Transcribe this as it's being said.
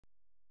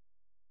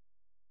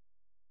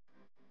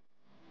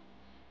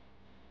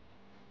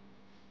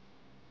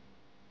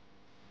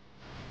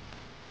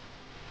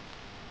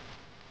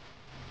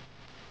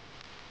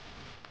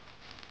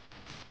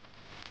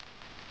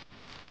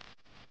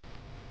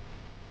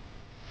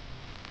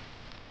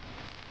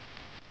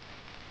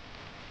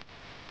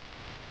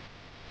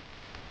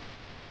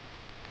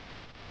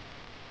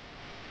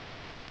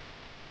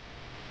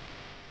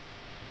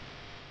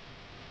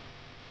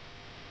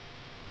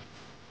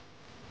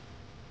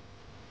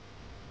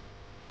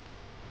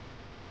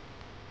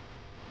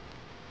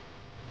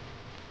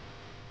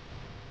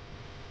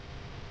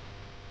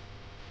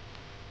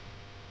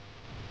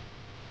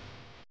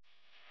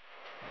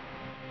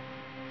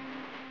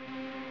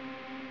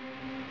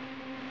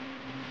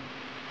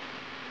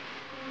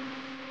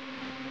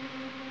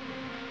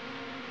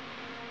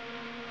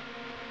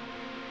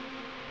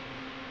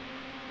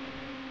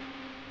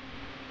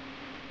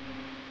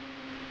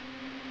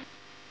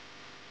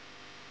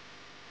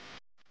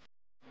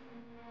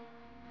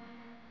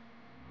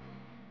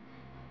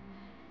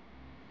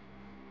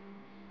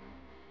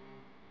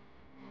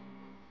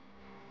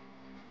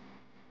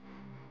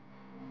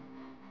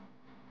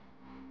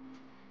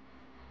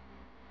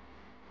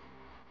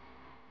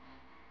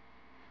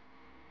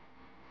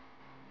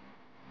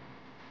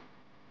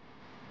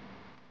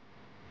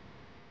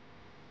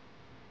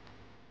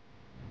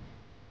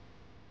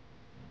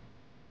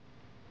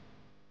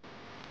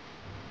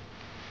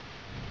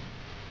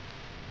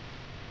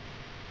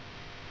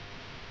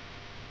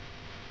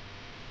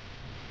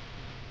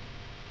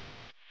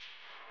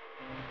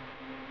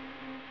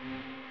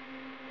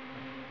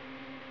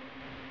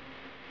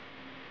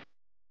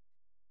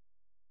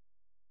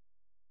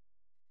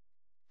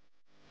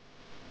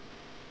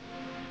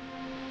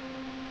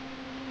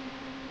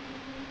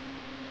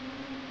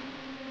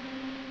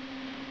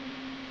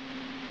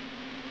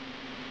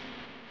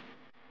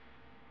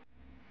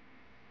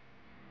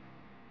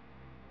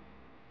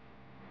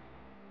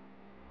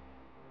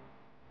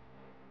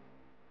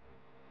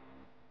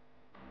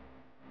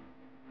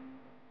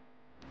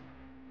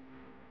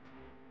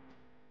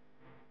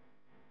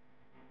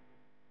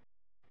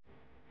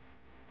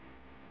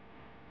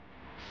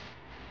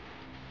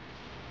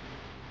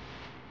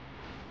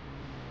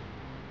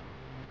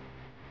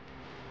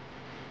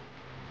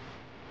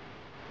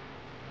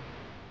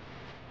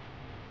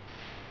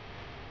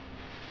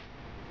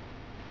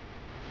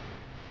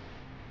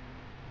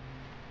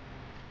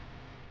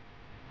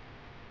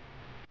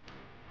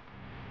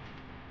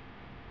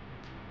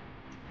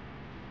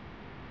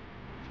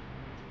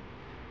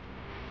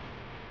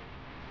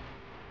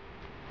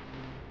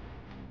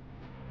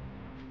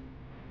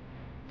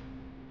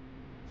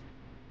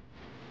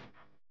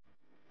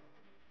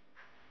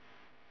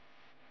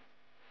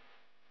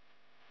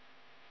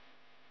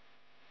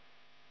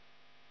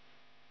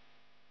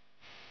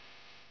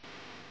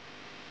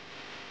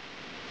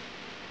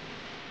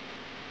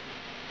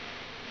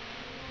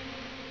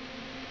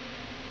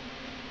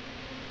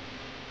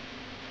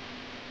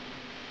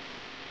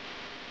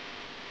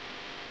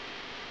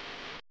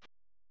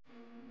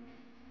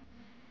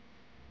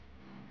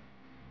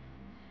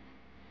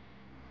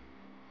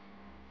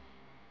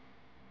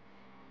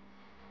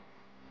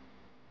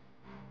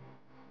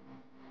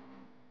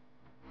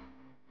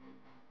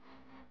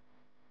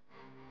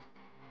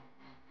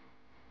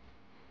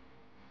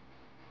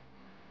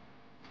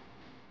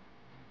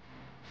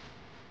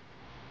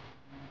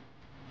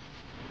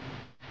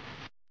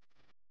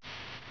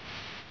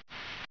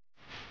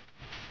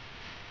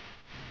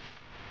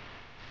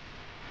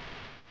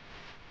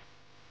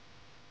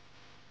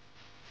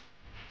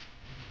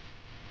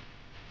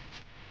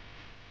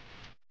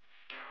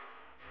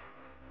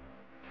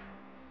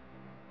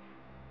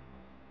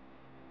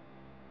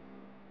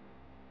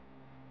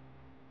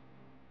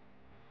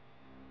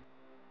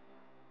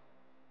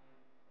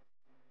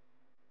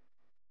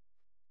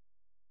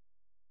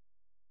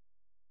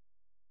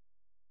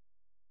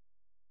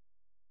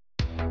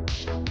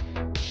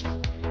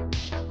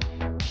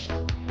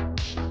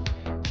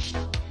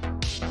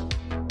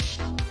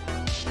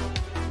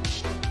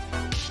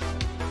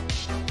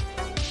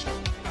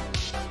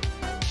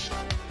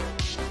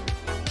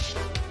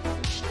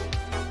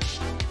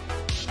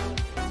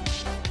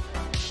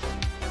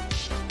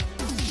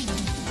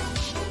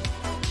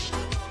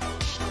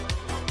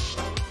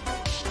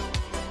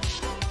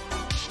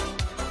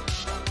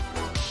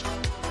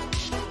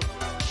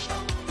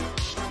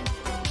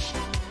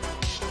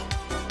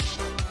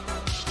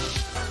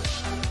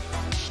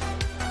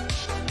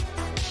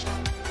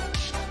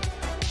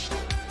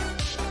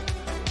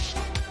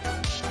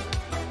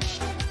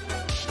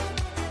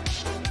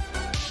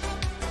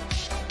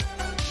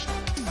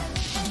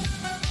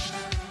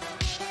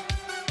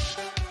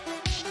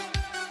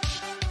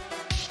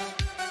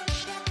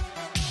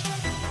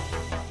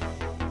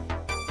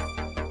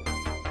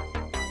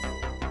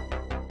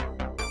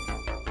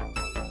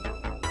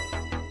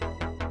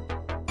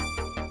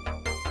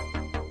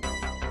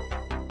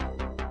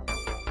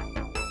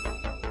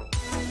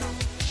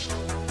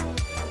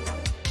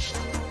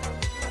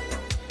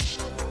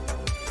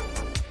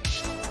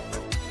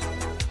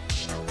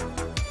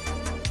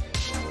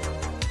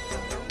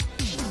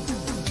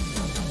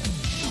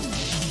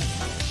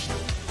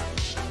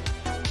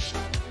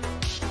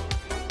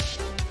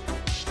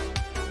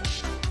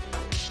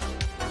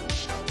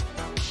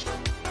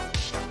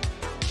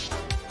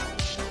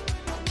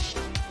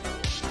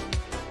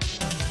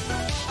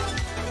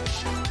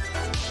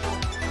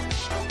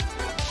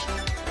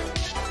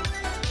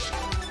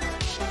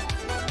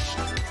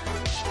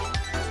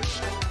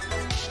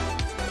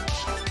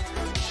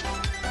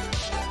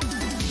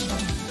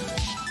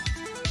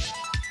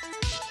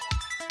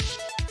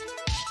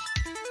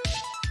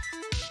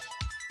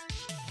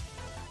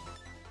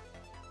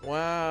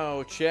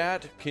Wow,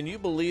 chat, can you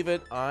believe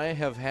it? I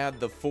have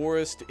had The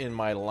Forest in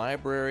my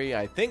library,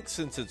 I think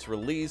since its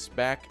release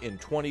back in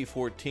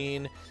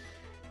 2014.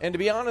 And to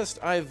be honest,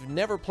 I've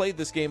never played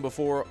this game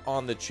before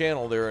on the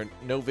channel. There are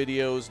no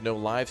videos, no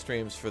live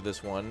streams for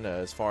this one,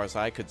 as far as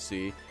I could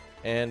see.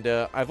 And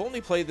I've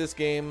only played this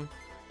game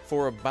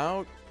for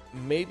about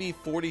maybe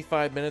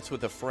 45 minutes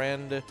with a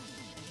friend. It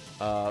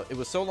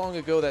was so long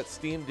ago that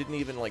Steam didn't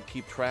even like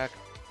keep track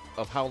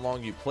of how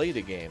long you played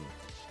a game.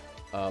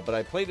 But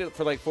I played it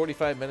for like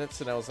 45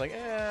 minutes and I was like,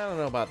 I don't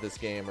know about this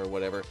game or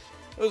whatever.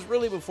 It was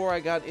really before I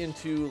got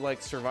into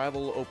like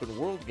survival open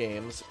world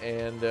games,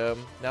 and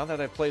now that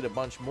I've played a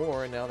bunch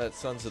more, and now that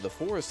Sons of the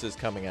Forest is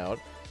coming out,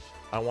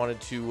 I wanted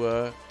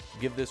to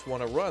give this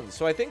one a run.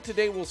 So I think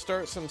today we'll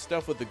start some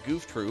stuff with the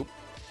Goof Troop,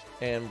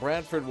 and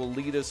Bradford will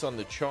lead us on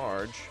the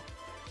charge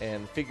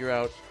and figure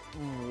out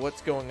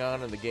what's going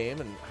on in the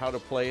game and how to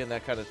play and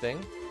that kind of thing.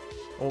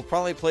 And we'll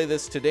probably play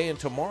this today and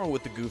tomorrow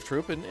with the Goof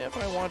Troop, and if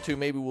I want to,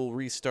 maybe we'll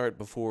restart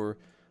before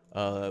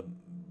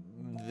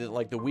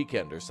like the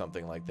weekend or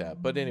something like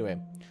that. But anyway,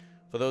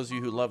 for those of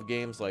you who love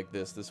games like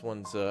this, this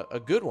one's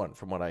a good one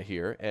from what I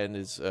hear, and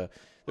is there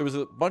was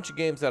a bunch of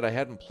games that I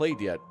hadn't played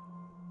yet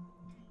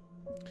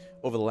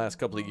over the last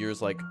couple of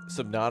years, like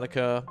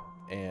Subnautica,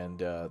 and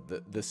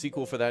the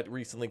sequel for that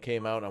recently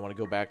came out. I want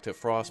to go back to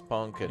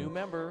Frostpunk, and new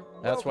member.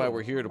 That's why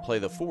we're here to play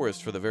The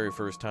Forest for the very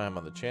first time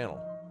on the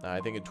channel. I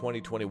think in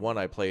 2021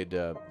 I played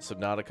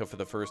Subnautica for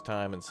the first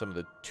time, and some of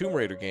the Tomb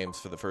Raider games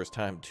for the first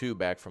time too,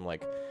 back from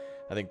like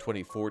I think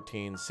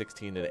 2014,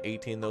 16, and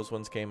 18 those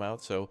ones came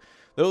out. So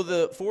though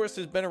The Forest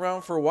has been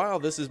around for a while,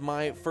 this is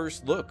my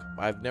first look.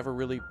 I've never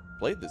really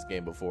played this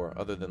game before,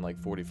 other than like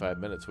 45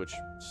 minutes, which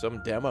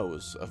some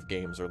demos of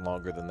games are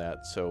longer than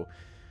that. So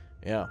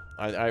yeah,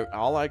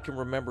 all I can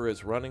remember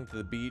is running to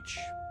the beach,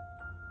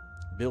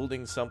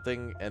 building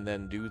something, and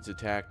then dudes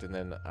attacked, and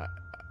then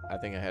I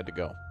think I had to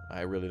go.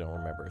 I really don't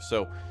remember.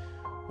 So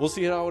we'll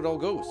see how it all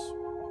goes.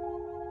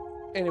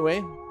 Anyway,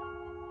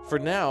 for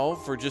now,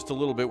 for just a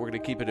little bit, we're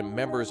going to keep it in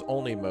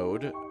members-only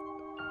mode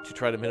to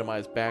try to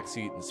minimize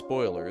backseat and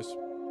spoilers.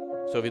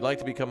 So if you'd like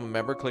to become a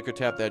member, click or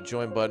tap that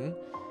join button.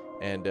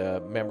 And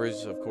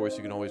members, of course,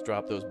 you can always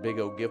drop those big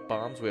O gift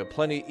bombs. We have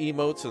plenty of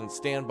emotes on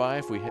standby.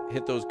 If we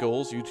hit those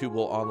goals, YouTube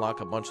will unlock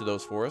a bunch of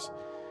those for us.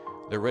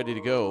 They're ready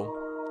to go.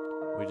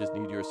 We just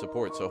need your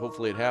support. So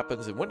hopefully it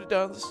happens. And when it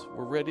does,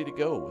 we're ready to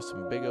go with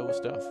some big O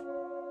stuff.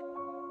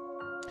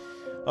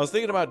 I was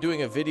thinking about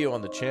doing a video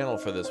on the channel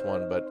for this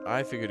one, but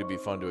I figured it'd be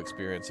fun to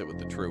experience it with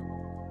the troop.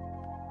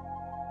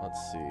 Let's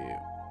see.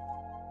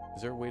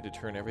 Is there a way to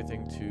turn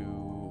everything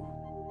to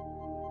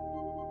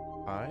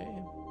high?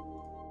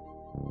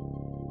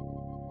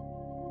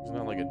 It's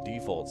not like a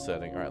default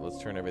setting. Alright, let's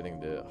turn everything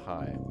to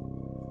high.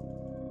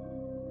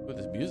 Ooh,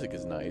 this music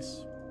is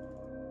nice.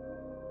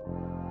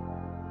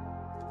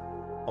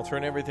 I'll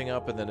turn everything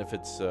up, and then if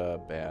it's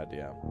bad,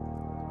 yeah,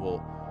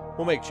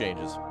 we'll make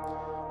changes.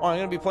 Well, I'm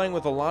going to be playing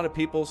with a lot of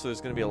people, so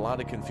there's going to be a lot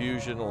of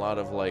confusion, a lot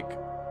of, like,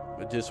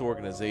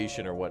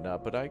 disorganization or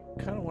whatnot, but I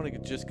kind of want to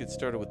just get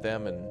started with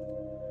them and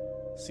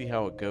see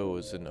how it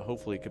goes, and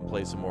hopefully can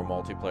play some more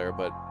multiplayer,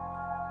 but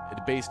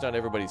based on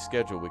everybody's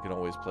schedule, we can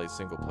always play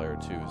single player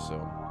too,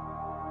 so.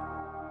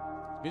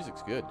 This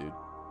music's good, dude.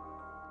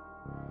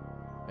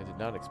 I did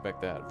not expect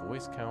that.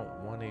 Voice count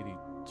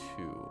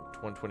 182,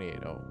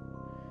 128, oh.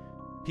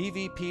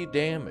 PvP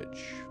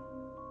damage.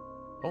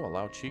 Oh,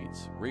 allow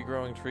cheats.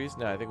 Regrowing trees?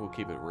 Nah, I think we'll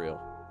keep it real.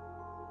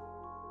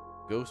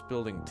 Ghost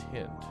building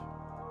tint.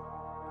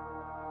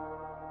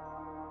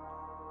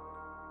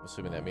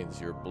 Assuming that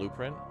means your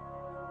blueprint.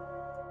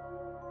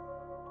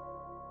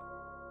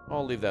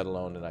 I'll leave that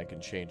alone and I can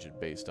change it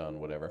based on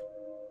whatever.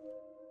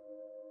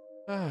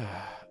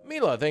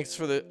 Mila, thanks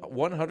for the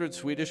 100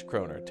 Swedish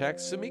kroner.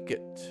 Tax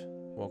Samikit.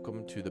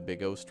 Welcome to the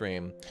Big O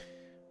stream.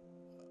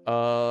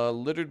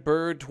 Littered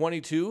Bird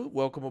 22,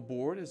 welcome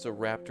aboard as a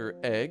Raptor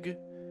Egg.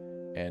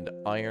 And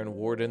Iron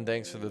Warden,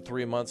 thanks for the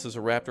 3 months as a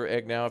Raptor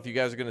Egg. Now, if you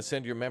guys are going to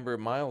send your member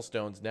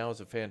milestones, now is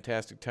a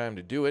fantastic time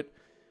to do it.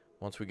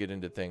 Once we get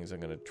into things, I'm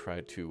going to try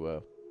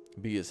to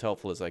be as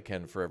helpful as I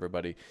can for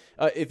everybody.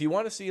 If you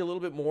want to see a little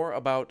bit more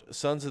about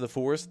Sons of the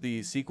Forest,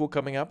 the sequel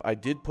coming up, I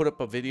did put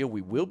up a video.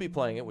 We will be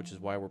playing it, which is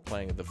why we're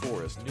playing The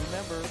Forest. New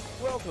member,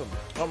 welcome.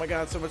 Oh my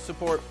God, so much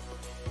support.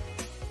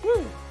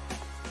 Woo!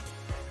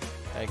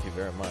 Thank you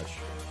very much.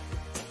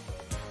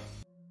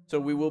 So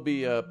we will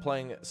be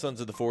playing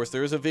Sons of the Forest.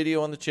 There is a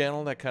video on the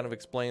channel that kind of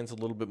explains a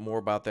little bit more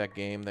about that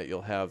game, that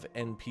you'll have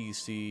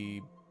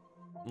NPC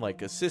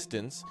like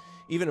assistance.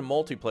 Even in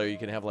multiplayer, you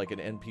can have like an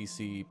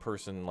NPC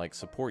person like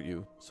support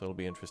you. So it'll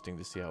be interesting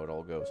to see how it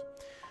all goes.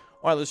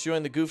 All right, let's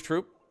join the Goof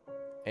Troop.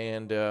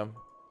 And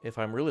if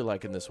I'm really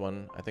liking this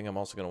one, I think I'm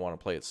also going to want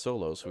to play it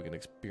solo so we can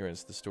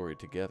experience the story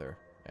together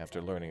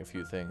after learning a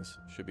few things.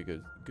 Should be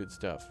good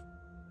stuff.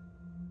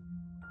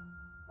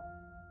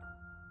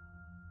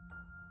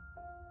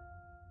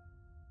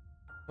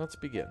 Let's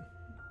begin.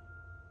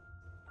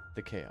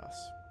 The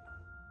chaos.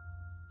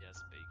 Yes,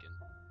 bacon.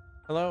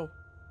 Hello.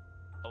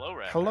 Hello,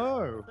 Raptor.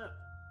 Hello.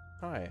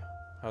 Hi.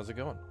 How's it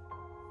going?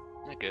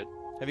 Good.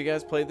 Have you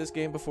guys played this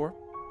game before?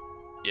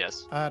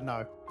 Yes. No.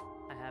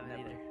 I haven't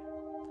either.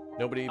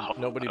 Nobody am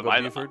but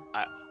I, Buford?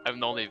 I'm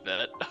the only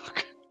vet.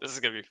 This is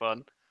gonna be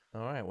fun.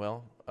 All right,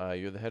 well,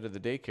 you're the head of the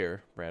daycare,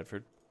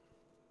 Bradford.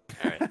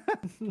 All right.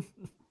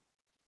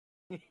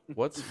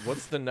 What's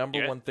the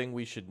number one thing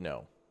we should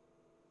know?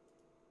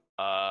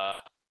 What's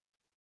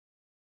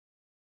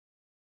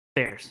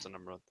Bears. the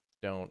number one?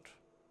 Don't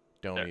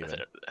even.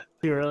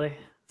 Too early.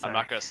 I'm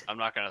not gonna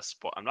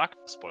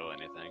spoil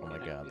anything. Oh my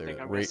God, You think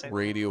they're I'm gonna say that?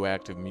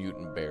 radioactive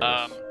mutant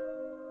bears.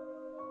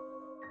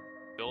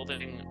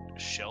 Building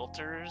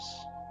shelters.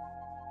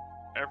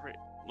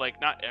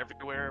 Not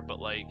everywhere, but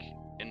like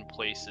in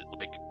places,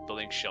 like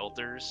building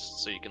shelters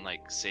so you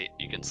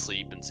can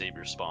sleep and save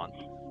your spawn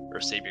or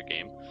save your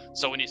game.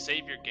 So when you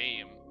save your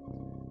game,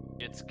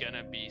 it's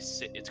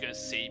gonna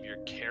save your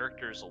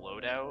character's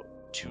loadout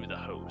to the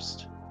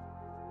host.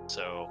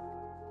 So,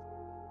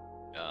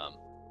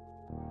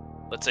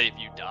 let's say if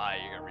you die,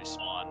 you're gonna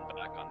respawn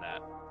back on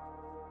that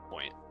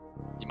point.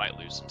 You might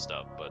lose some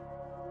stuff, but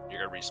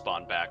you're gonna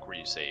respawn back where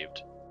you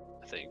saved,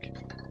 I think.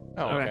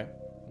 Oh, okay.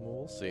 Well,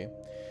 we'll see.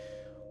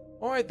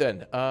 All right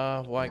then.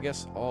 Well, I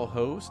guess I'll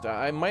host.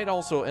 I might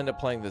also end up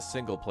playing this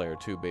single player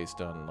too, based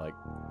on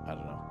I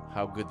don't know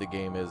how good the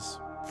game is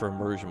for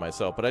immersion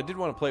myself. But I did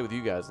want to play with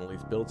you guys and at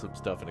least build some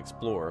stuff and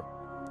explore.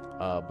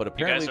 But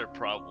apparently, you guys are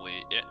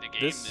probably the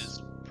game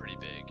is pretty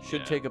big.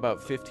 Should take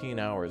about 15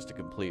 hours to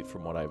complete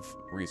from what I've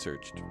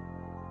researched.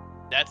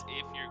 That's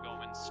if you're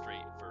going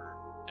straight for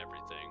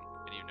everything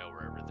and you know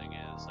where everything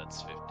is.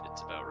 That's 50.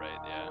 It's about right.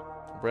 Yeah.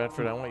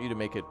 Bradford, I want you to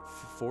make it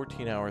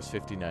 14 hours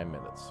 59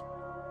 minutes.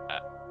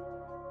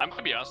 I'm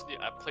gonna be honest with you.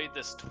 I've played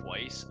this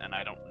twice, and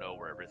I don't know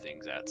where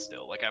everything's at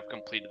still. Like I've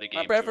completed the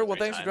game. Bradford, 2 or 3 well,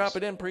 thanks times. for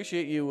dropping in.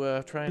 Appreciate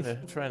you trying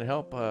to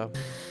help. Have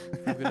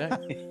a good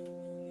night.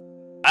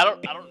 I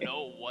don't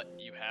know what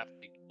you have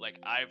to like.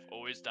 I've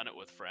always done it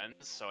with friends,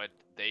 so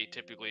they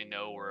typically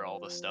know where all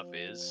the stuff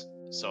is.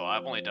 So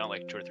I've only done it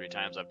like 2 or 3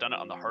 times. I've done it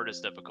on the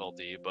hardest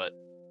difficulty, but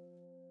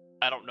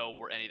I don't know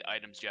where any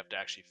items you have to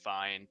actually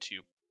find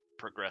to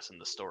progress in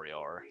the story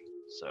are.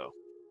 So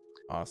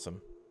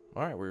Awesome.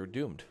 All right, we're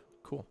doomed.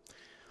 Cool.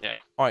 yeah.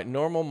 All right,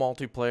 normal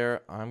multiplayer.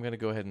 I'm going to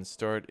go ahead and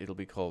start. It'll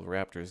be called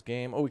Raptors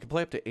Game. Oh, we can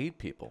play up to 8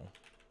 people.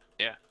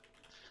 Yeah.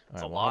 All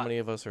right, a well, lot. how many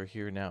of us are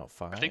here now?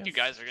 5? I think you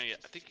guys are gonna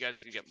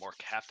get more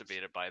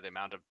captivated by the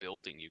amount of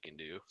building you can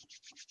do.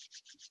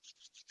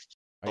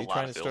 Are you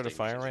trying to start a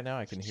fire right now?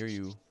 I can hear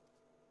you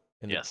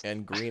in Yes.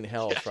 and green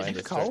hell trying to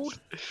It's start. cold.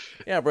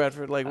 Yeah,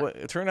 Bradford,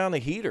 what? Turn on the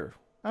heater.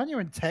 Aren't you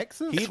in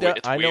Texas? He It's does.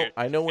 it's I know. weird.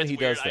 I know when It's he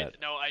does weird.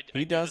 that. I He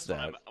do does this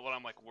that. when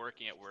I'm like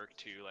working at work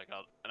too. Like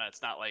and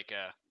it's not like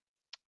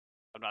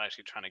I'm not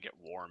actually trying to get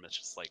warm. It's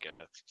just like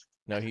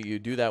No, you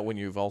do that when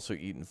you've also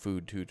eaten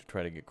food too to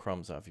try to get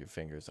crumbs off your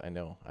fingers. I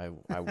know.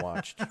 I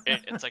watched.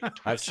 it's like a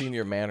twitch. I've seen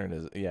your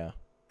mannerism. Yeah.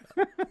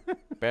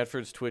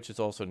 Bradford's Twitch is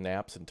also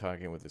naps and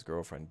talking with his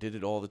girlfriend. Did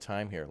it all the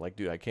time here. Like,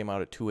 dude, I came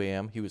out at 2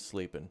 a.m. He was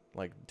sleeping.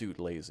 Like, dude,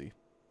 lazy.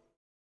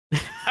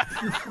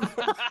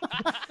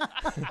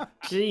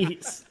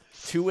 Jeez.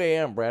 2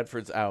 a.m.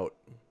 Bradford's out.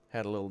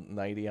 Had a little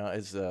nighty on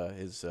his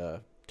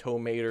toe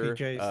mater.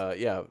 PJs.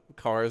 Yeah,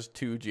 Cars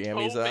 2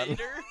 jammies on.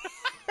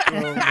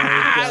 Oh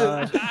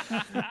my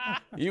god.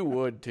 You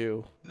would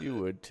too. You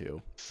would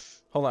too.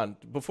 Hold on.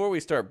 Before we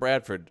start,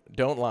 Bradford,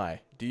 don't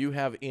lie. Do you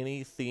have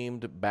any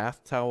themed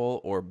bath towel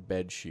or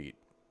bed sheet?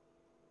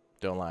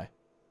 Don't lie.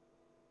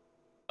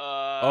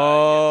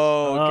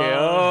 Oh, okay.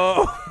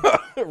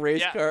 Oh,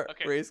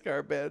 race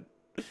car bed.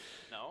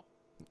 No.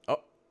 Oh,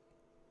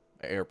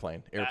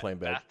 airplane bed.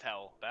 Bath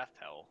towel.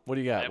 What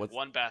do you got? I have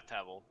one bath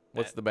towel.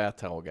 What's the bath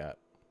towel got?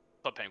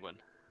 Club penguin?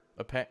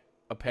 A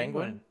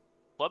penguin?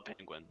 Club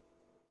penguin.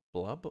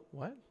 Blub?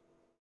 What?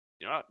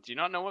 Do you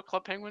not know what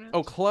club penguin is?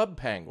 Oh, Club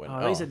Penguin.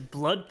 Oh, he said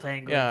blood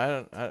penguin.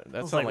 Yeah, that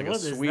was sounds like, like a what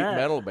is sweet that?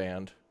 metal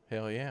band.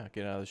 Hell yeah,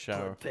 get out of the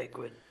shower. Blood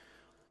penguin.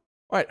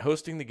 All right,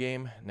 hosting the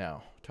game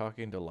now.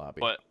 Talking to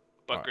lobby. But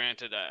Alright.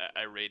 granted,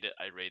 I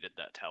raided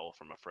that towel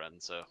from a friend,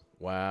 so.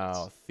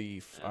 Wow,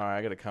 thief. Yeah. All right,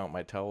 I got to count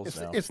my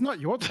towels now. It's not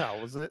your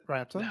towel, is it,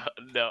 Raptor?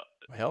 No.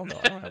 Hell no,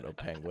 I don't have no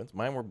penguins.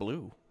 Mine were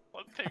blue.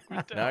 Club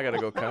penguin Now I got to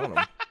towel. go count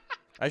them.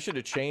 I should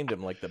have chained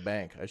them like the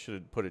bank. I should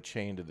have put a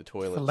chain to the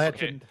toilet. The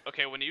legend.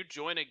 Okay, when you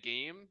join a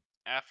game,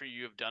 after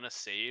you have done a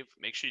save,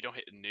 make sure you don't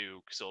hit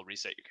new, because it'll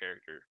reset your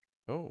character.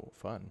 Oh,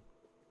 fun.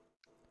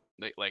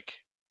 Like,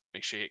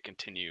 make sure you hit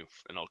continue,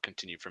 and it'll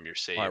continue from your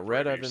save. All right,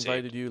 Red, wherever I've you're saved.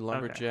 invited you.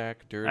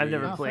 Lumberjack, Dirty. I've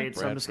never Oh, played,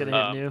 so I'm just Bradford.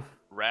 gonna hit new.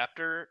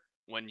 Raptor,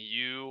 when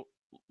you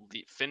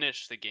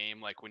finish the game,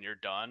 like when you're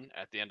done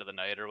at the end of the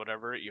night or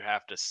whatever, you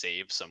have to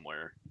save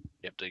somewhere.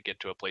 You have to get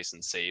to a place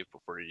and save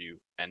before you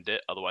end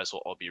it. Otherwise,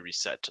 it'll all be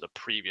reset to the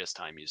previous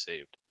time you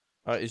saved.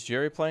 Is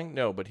Jerry playing?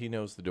 No, but he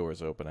knows the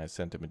door's open. I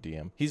sent him a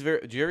DM.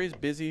 Jerry's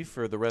busy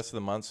for the rest of the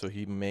month, so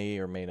he may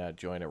or may not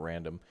join at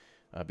random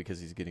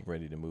because he's getting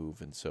ready to move,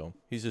 and so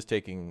he's just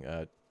taking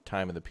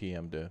time in the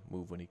PM to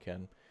move when he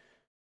can.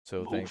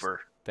 So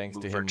thanks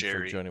to him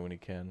Jerry. for joining when he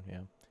can. Yeah,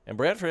 and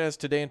Bradford has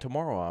today and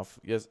tomorrow off,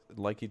 yes,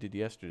 like he did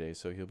yesterday,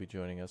 so he'll be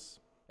joining us,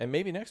 and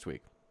maybe next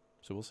week.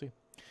 So we'll see.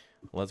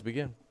 Let's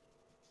begin.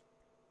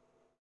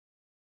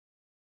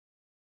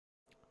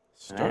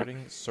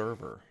 Starting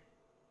server.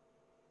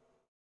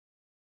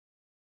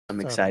 I'm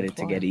excited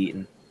to get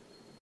eaten.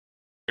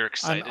 You're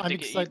excited I'm to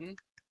get excited- eaten?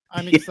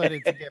 I'm Yeah.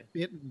 excited to get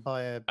bitten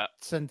by a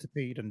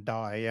centipede and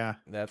die. Yeah.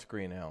 That's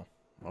green L.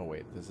 Oh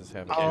wait, does this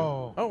have it?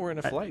 Oh. Oh, we're in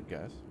a flight,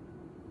 guys.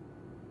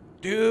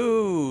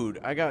 Dude,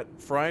 I got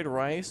fried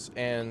rice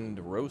and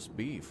roast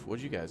beef.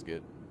 What'd you guys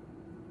get?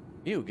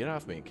 Ew, get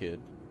off me,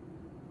 kid.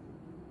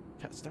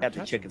 Stop Got the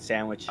touching chicken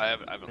sandwich. I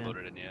haven't Man.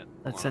 loaded in yet.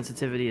 That Hold on.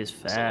 sensitivity is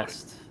Still loading.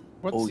 fast.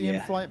 What's Oh, the yeah.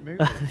 in-flight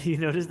movie? You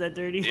notice that,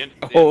 Dirty? The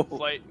Oh.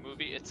 in-flight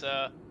movie. It's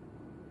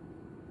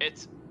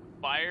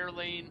Fire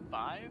Lane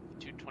 5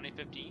 to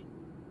 2015.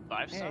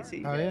 5 Yeah, star. I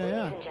see. Oh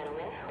yeah.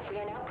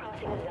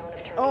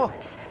 Oh,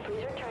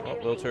 Oh,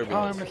 little Oh, I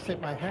turbulence. almost hit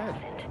my head.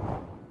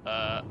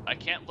 I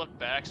can't look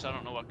back, so I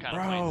don't know what kind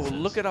of Bro, plane this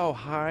look is. at how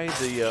high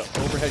the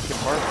overhead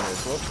compartment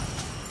is. Whoop.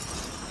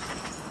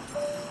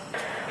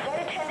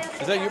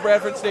 Is that you,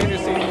 Bradford? Stay in your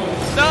seat.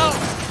 No!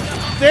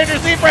 Stay in your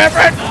seat,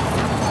 Bradford!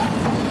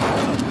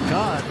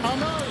 God. Oh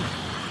no.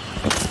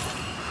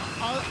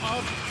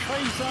 I'll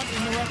trace up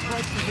in the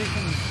upright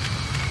position.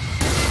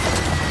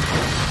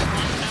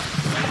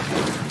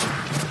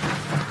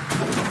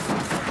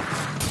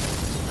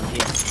 I'm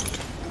here.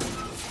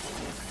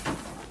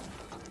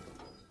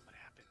 What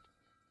happened?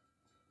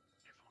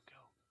 Everyone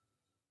go.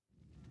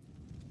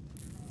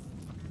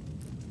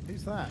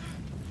 Who's that?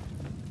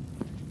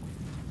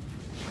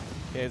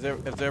 Okay, is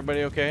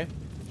everybody okay?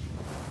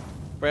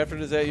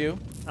 Bradford, is that you?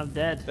 I'm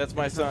dead. That's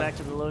my Let's go son. Back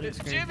to the loading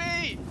screen.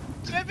 Jimmy!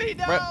 Jimmy,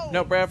 no!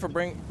 No, Bradford,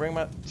 bring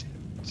my.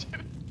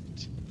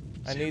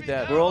 I need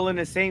that. We're all in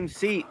the same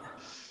seat.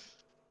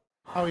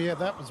 Oh yeah,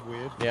 that was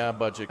weird. Yeah,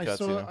 budget I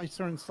cuts, you saw know. I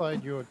saw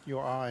inside your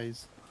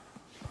eyes.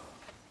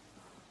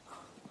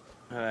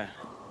 Uh,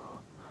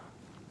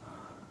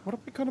 What have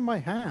I got in my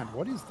hand?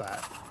 What is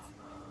that?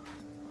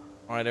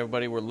 All right,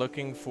 everybody, we're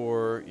looking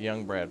for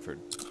young Bradford.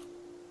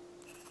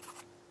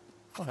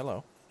 Oh,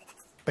 hello.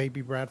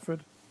 Baby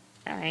Bradford.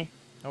 hi.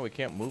 Oh, we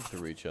can't move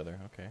through each other.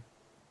 Okay.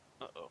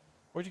 Uh-oh.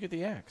 Where'd you get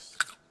the axe?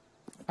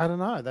 I don't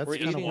know. That's We're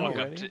kind of eating weird. Walk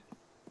already? up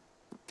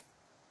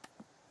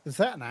to... Is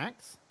that an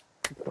axe?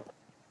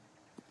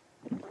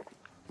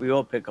 We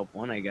all pick up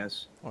one, I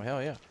guess. Oh,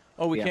 hell yeah.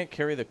 Oh, we Yeah. can't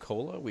carry the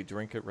cola? We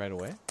drink it right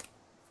away?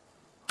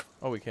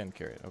 Oh, we can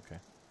carry it. Okay.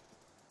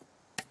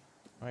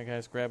 All right,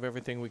 guys, grab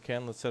everything we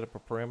can. Let's set up a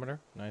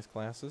perimeter. Nice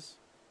glasses.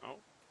 Oh.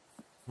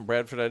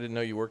 Bradford, I didn't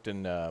know you worked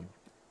in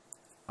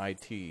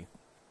IT.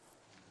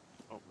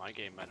 Oh, my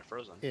game might have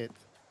frozen. It.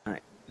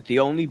 The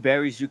only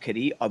berries you could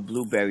eat are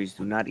blueberries.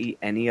 Do not eat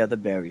any other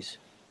berries.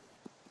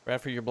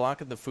 Bradford, you're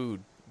blocking the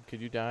food.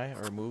 Could you die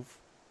or move?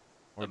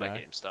 Or My die?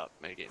 game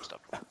stopped. My game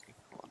stopped working.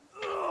 Hold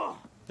on.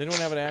 Does anyone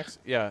have an axe?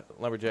 Yeah,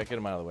 lumberjack, get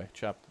him out of the way.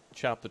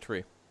 Chop the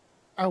tree.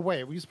 Oh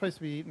wait, were you supposed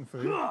to be eating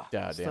food? God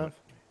damn it. Stuff?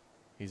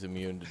 He's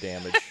immune to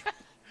damage.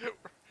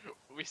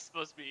 Are we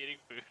supposed to be eating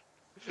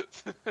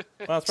food?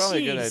 Well, it's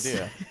probably a good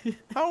Jeez. idea.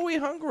 How are we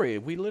hungry?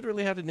 We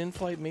literally had an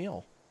in-flight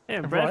meal.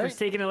 Yeah, Bradford's Right?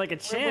 taking it like a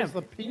Where was champ.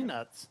 the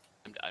peanuts?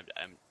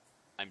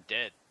 I'm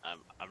dead. I'm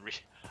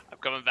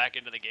coming back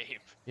into the game.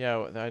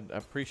 Yeah, I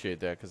appreciate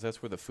that because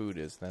that's where the food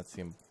is. That's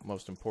the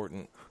most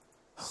important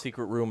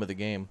secret room of the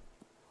game.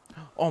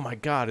 Oh my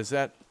God, is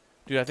that,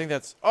 dude? I think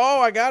that's. Oh,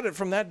 I got it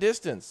from that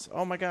distance.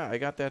 Oh my God, I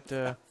got that.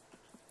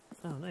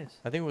 Oh, nice.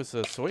 I think it was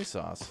soy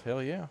sauce.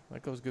 Hell yeah,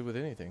 that goes good with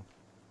anything.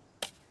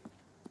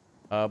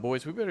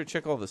 Boys, we better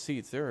check all the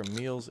seats. There are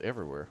meals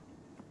everywhere.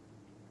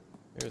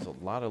 There's a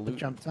lot of It loot.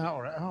 jumped out.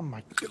 Or, oh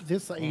my!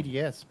 This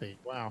ADS speed.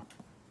 Wow.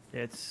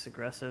 Yeah, it's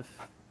aggressive.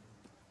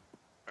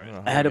 I don't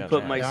know how I had we to got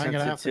put that. my Yeah, I'm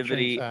gonna have to change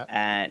sensitivity that.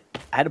 at.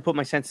 I had to put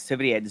my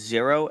sensitivity at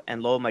 0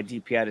 and lower my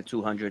DPI to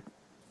 200.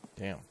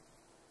 Damn.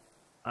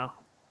 Oh,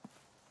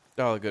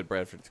 Oh, good.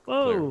 Bradford's clear.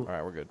 Whoa. All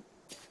right, we're good.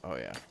 Oh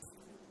yeah.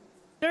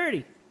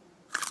 Dirty.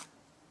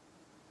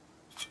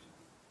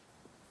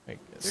 Hey,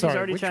 Dirty's Sorry,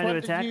 already which trying to one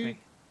did attack you- me.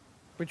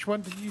 Which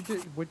one did you do?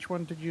 Which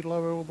one did you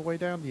lower all the way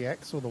down? The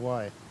X or the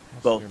Y?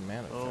 Both. Your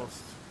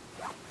manifest.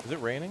 Is it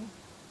raining?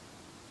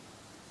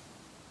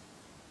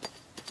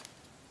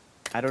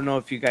 I don't know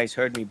if you guys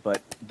heard me,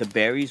 but the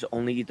berries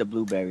only eat the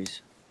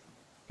blueberries.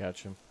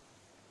 Gotcha.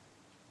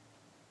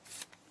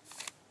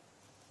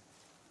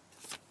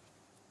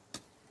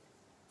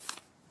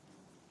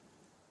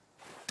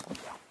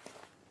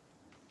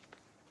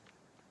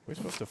 We're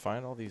supposed to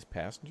find all these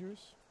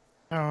passengers?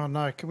 Oh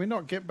no! Can we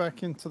not get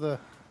back into the?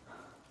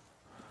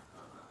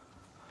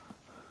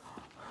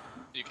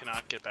 You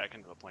cannot get back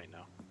into the plane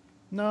now.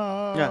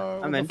 No.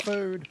 Yeah, I'm the in.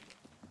 Food.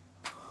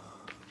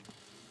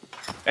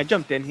 I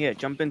jumped in here.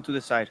 Jump in to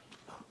the side.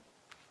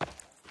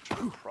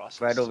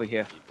 Process Right over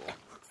here. people.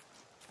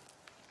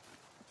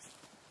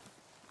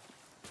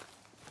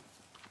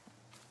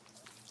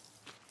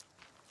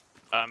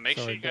 Make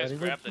sure Sorry, you guys Daddy,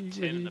 grab where the did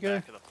tin in you the go?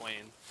 back of the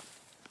plane.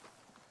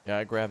 Yeah,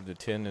 I grabbed a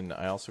tin and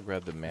I also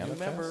grabbed the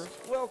manifest.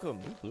 welcome.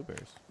 Ooh,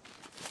 blueberries.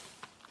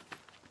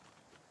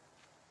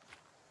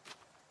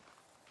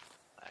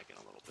 Lagging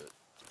a little bit.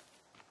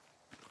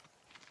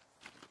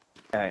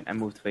 All right, I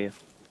moved for you.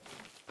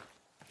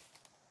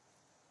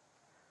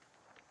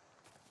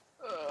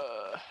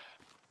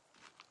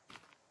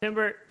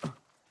 Timber.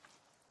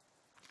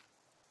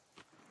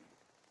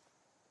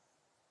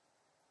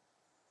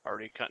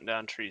 Already cutting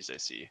down trees, I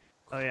see.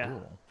 Oh yeah.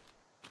 Cool.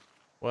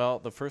 Well,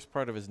 the first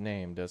part of his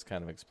name does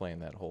kind of explain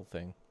that whole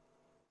thing.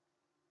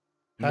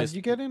 How Miss did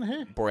you get in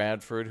here?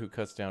 Bradford, who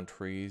cuts down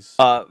trees.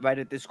 Right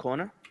at this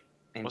corner,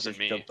 and Wasn't just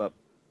me. jump up.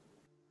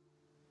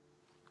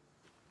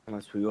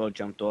 Unless we all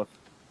jumped off,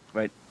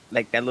 right,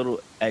 like that little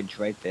edge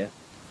right there.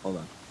 Hold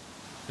on.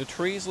 The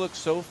trees look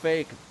so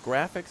fake.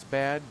 Graphics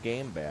bad,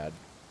 game bad.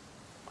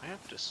 I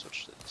have to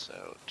switch this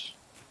out.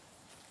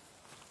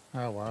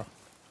 Oh wow.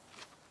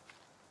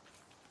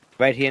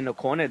 Right here in the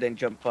corner, then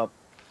jump up.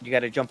 You got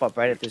to jump up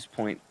right at this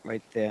point,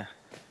 right there.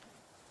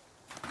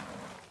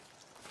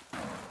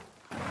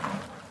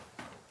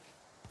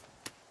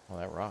 Well,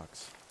 that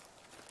rocks.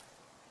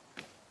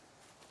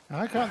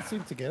 I can't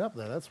seem to get up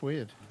there. That's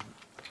weird.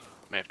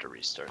 May have to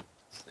restart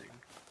this thing.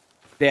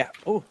 There.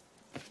 Oh,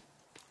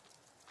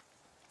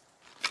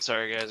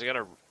 Sorry guys, I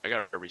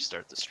gotta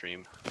restart the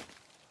stream.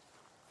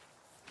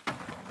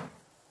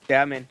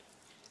 yeah, I'm in.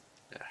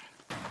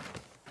 Yeah.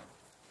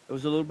 It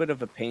was a little bit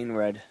of a pain,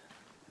 Red,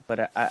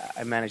 but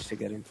I managed to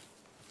get in.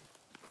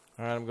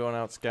 All right, I'm going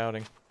out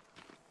scouting.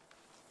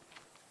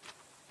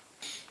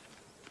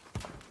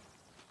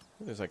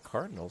 Ooh, there's like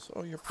cardinals.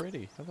 Oh, you're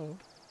pretty. Hello.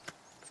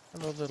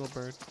 Hello, little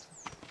bird.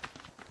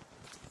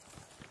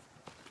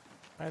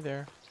 Hi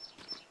there.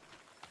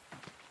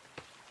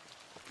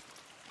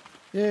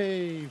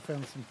 Yay!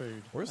 Found some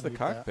food. Where's I the need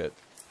that. cockpit?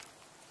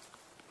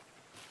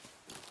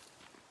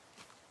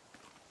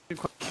 Good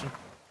question.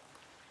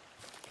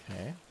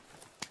 Okay.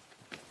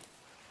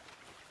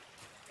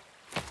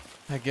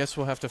 I guess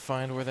we'll have to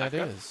find where that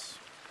Okay. is.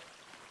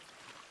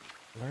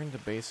 Learn the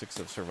basics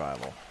of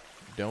survival.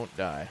 Don't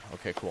die.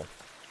 Okay, cool.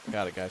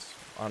 Got it, guys.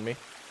 On me.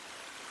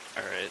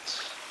 Alright,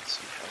 let's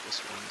see how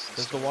this one's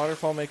Does the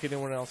waterfall make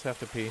anyone else have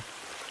to pee?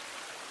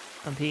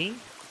 I'm peeing.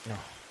 No.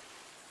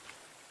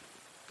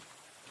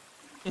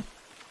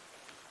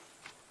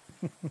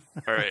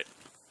 Alright,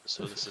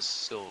 so this is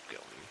still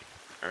going.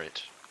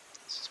 Alright,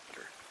 this is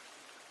better.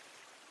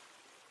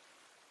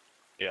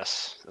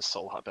 Yes, this is a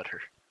lot better.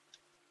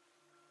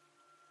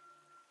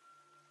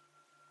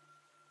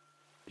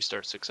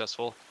 Restart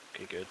successful?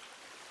 Okay, good.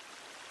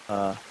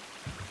 Alright.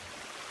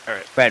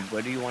 Fred,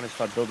 where do you want to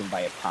start building?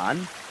 By a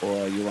pond,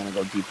 or you want to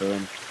go deeper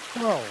in?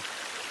 Whoa!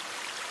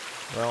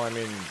 Well, I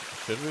mean,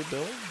 should we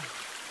build?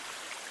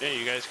 Yeah,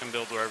 you guys can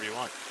build wherever you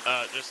want.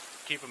 Just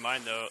keep in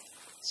mind though,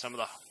 some of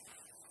the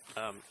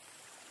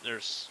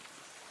there's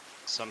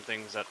some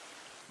things that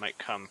might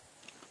come.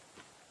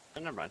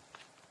 Never mind.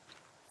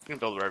 You can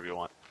build wherever you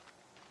want.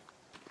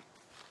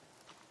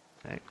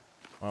 Okay.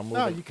 I'm moving,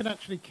 No, you can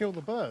actually kill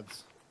the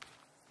birds.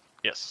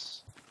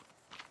 Yes.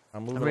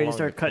 I'm moving I'm ready to along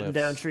start the cutting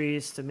down cliffs.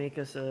 trees to make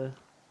us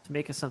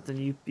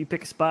something. You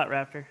pick a spot,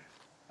 Raptor.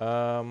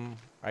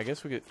 I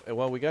guess we could.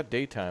 Well, we got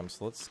daytime,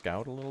 so let's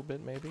scout a little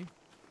bit, maybe.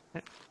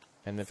 Okay.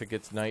 And if it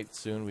gets night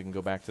soon, we can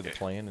go back to the Okay.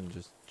 plane and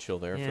just chill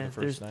there for Yeah, the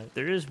first night.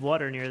 there is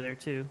water near there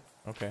too.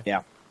 Okay.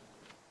 Yeah.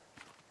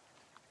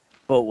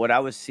 But what I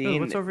was Oh,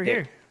 seeing, what's over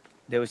here?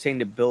 they were saying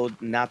to build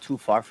not too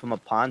far from a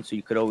pond, so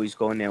you could always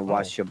go in there and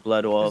wash your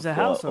blood off a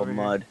house or over here.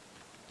 mud.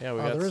 Yeah, we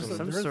Oh, got there is some. a,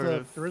 there is sort a,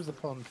 of- there is a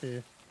pond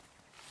here.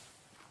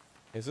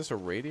 Is this a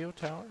radio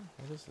tower?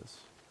 What is this?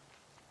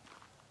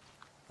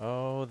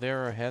 Oh,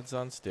 there are heads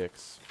on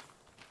sticks.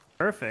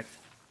 Perfect.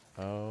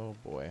 Oh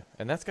boy,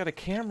 and that's got a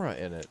camera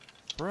in it,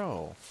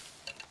 bro.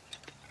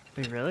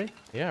 Wait, really?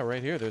 Yeah,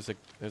 right here. There's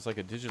like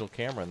a digital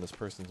camera in this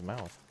person's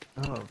mouth.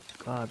 Oh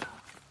God.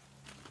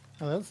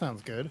 Oh, that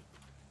sounds good.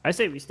 I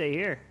say we stay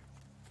here.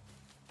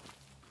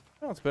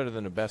 Well, it's better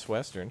than the Best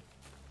Western.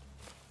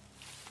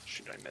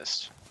 Shoot, I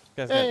missed.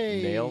 This guy's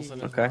Hey! got nails in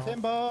his Okay. mouth.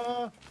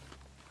 Timber!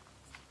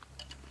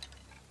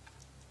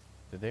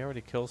 Did they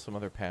already kill some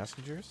other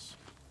passengers?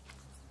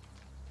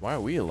 Why are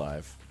we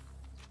alive?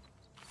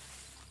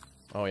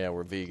 Oh yeah,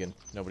 we're vegan.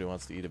 Nobody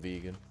wants to eat a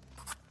vegan.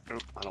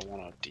 Nope, I don't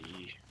want to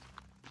D.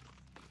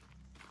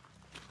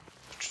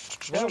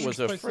 That What are was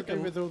you a supposed to do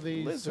frickin' with all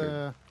these?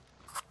 lizard.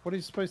 What are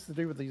you supposed to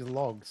do with these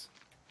logs?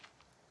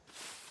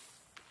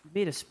 You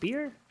made a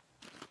spear?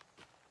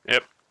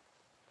 Yep.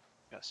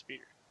 Got a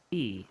speeder.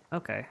 E.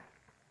 Okay.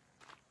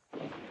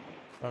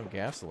 Oh,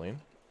 gasoline.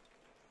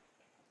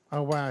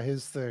 Oh wow,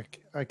 here's the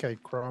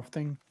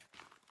crafting.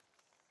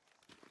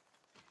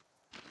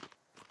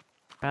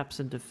 Traps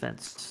and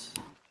defense.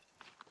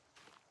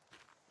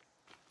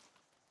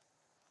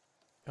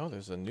 Oh,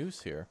 there's a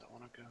noose here. Don't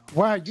want to go.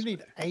 Wow, you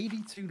need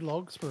 82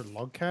 logs for a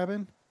log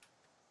cabin.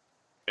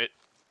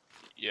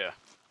 Yeah,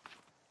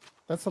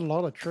 That's a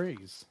lot of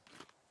trees.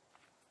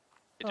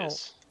 it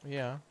is. Oh,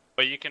 yeah.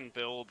 But you can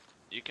build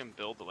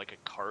like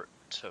a cart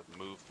to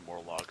move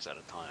more logs at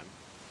a time.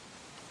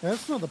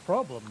 That's not the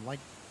problem. Like,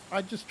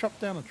 I just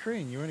chopped down a tree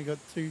and you only got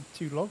two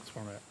logs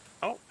from it,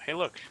 Oh, hey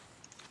look.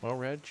 Well,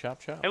 Red, chop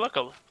chop. Hey look,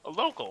 a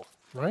local.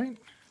 right?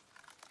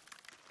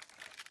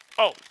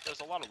 Oh,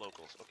 there's a lot of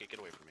locals. Okay, get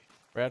away from me.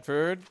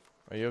 Bradford,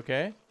 are you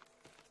okay?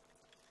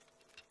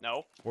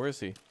 No. Where is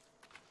he?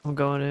 I'm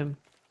going in.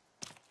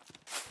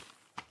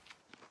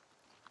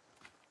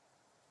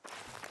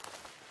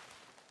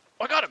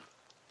 Oh, I got him!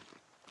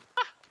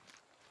 Ah!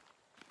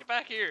 Get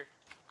back here!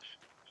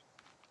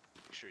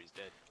 I'm sure he's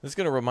dead. This is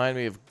gonna remind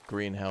me of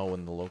Green Hell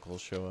when the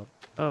locals show up.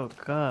 Oh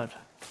God.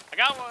 I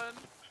got one!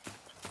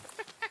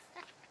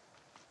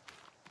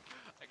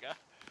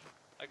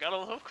 I got a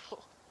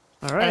local.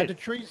 All right. Do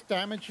trees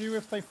damage you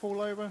if they fall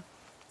over?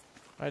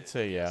 I'd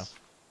say yeah.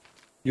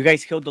 You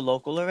guys killed the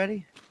local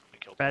already? I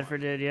killed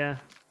Bradford did, yeah.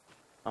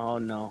 Oh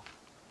no.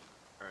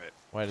 Alright.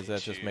 Why does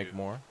that just make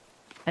more?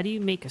 How do you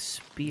make a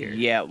spear?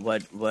 Yeah.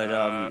 What?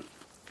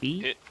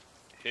 B?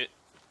 Hit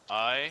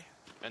I,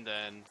 and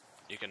then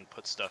you can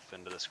put stuff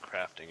into this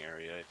crafting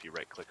area if you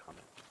right click on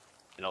it.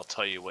 And I'll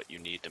tell you what you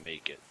need to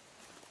make it.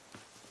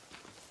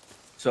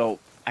 So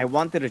I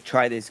wanted to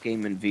try this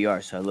game in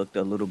VR, so I looked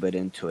a little bit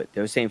into it.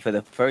 They were saying for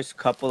the first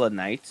couple of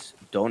nights,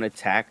 don't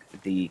attack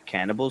the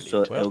cannibals,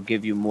 so Well, it'll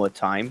give you more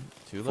time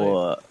Too late.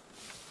 for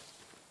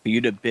you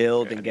to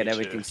build Okay, and I get need to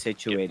everything get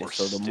situated. more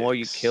So the more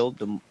you sticks. kill,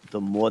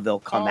 the more they'll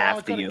come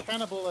after you.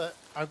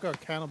 I've got a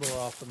cannibal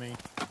after me.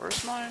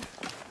 Where's my...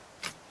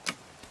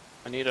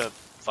 I need a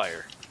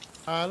fire.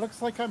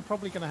 Looks like I'm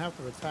probably going to have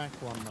to attack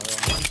one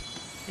though. Aren't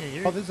I?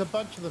 Yeah, Oh, there's a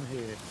bunch of them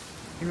here.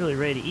 you're really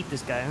ready to eat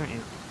this guy, aren't you?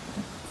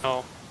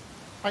 Oh.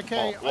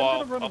 Okay,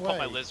 well, I'm going to run I'll away. put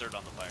my lizard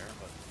on the fire,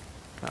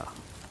 but Oh.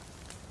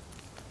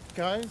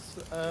 Guys,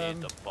 I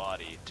need the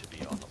body to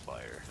be on the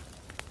fire.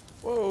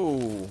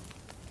 Whoa!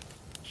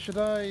 should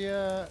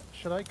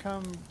I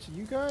come to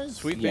you guys?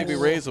 Sweet Yes. baby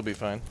Rays will be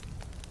fine.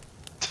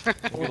 We'll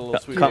get a little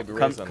sweet Come, baby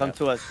come, Rays on come that.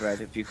 to us,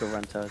 Red, if you could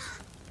run to us.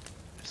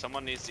 If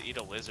someone needs to eat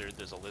a lizard,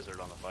 there's a lizard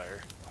on the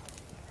fire.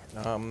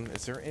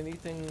 Is there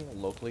anything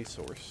locally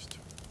sourced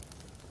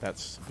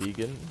that's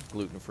vegan,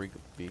 gluten-free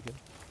vegan?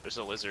 There's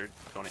a lizard.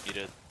 You want to eat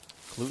it?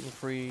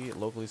 Gluten-free,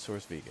 locally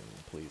sourced vegan,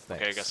 please.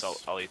 Thanks. Okay, I guess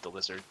I'll eat the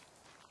lizard.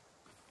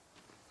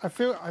 I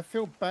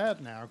feel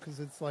bad now because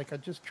it's like I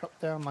just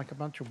chopped down like a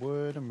bunch of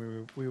wood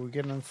and we were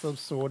getting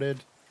ourselves sorted.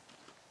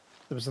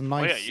 There was a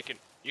nice. Oh yeah, you can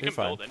You're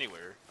fine. build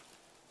anywhere.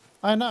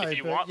 I know, if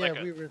you but want, yeah,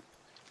 like, we were.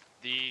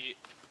 The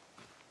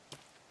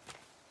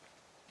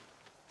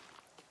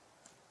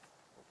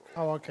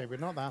Oh, okay, we're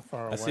not that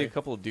far away. I see a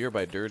couple of deer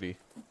by Dirty.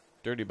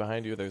 Dirty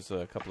behind you, there's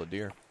a couple of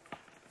deer.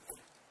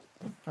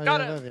 Oh, got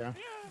yeah, it. there they are.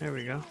 There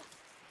we go.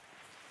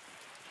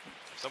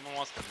 if someone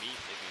wants to meat,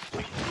 they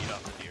can take meat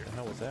off the deer. What the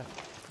hell was that?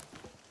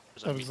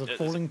 There's That was a there's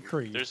falling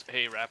tree. There's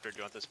hey Raptor, do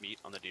you want this meat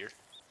on the deer?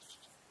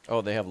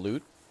 Oh, they have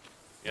loot?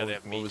 Yeah, what, they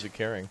have meat. What was he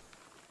carrying?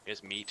 He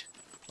has meat.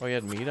 Oh, he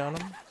had meat on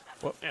him?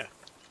 What? Yeah.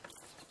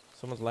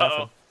 Someone's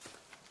laughing.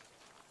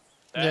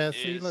 That Yeah,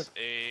 see, is look,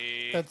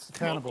 a That's a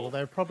cannibal. local.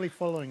 They're probably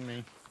following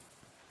me.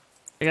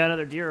 I got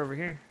another deer over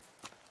here.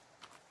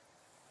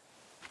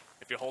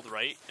 If you hold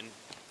right and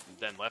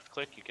then left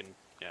click, you can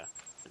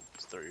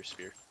just throw your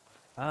spear.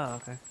 Oh,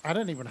 okay. I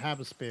don't even have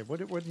a spear. What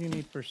do you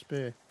need for a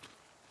spear?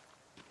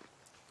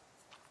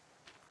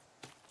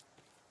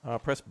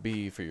 Press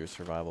B for your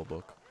survival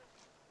book.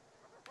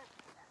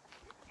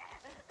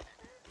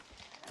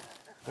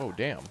 Whoa,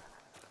 damn.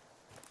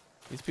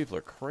 These people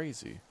are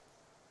crazy.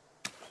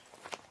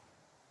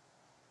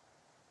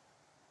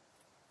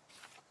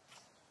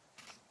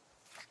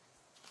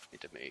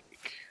 Need to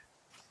make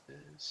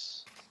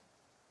this.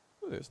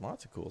 Ooh, there's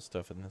lots of cool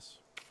stuff in this.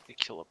 You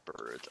kill a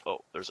bird. Oh,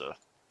 there's a.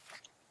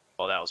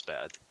 Oh, that was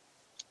bad.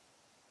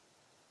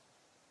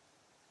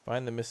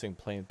 Find the missing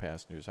plane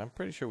passengers. I'm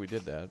pretty sure we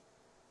did that.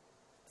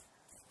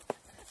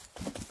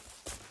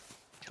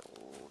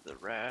 Kill the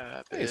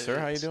rabbit. Hey, sir,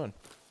 how you doing?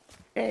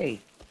 Hey.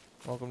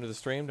 Welcome to the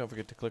stream. Don't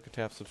forget to click or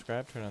tap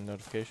subscribe. Turn on the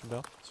notification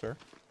bell. Sir?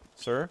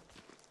 Sir?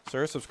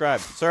 Sir,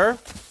 subscribe. Sir?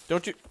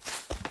 Don't you...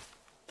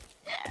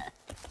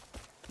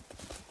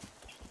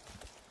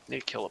 Need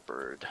to kill a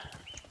bird.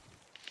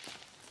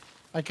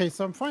 Okay,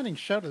 so I'm finding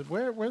shutters.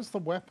 Where's the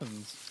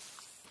weapons?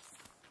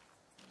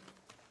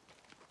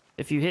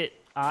 If you hit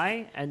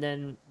I and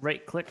then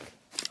right click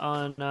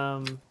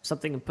on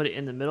something and put it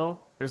in the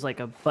middle, there's like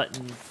a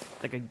button,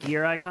 like a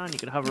gear icon. You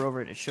can hover over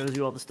it and it shows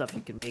you all the stuff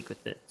you can make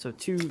with it. So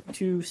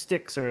two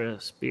sticks or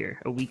a spear,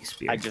 a weak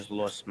spear. I just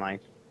lost mine.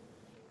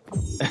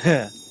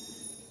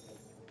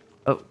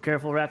 Oh,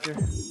 careful, Raptor.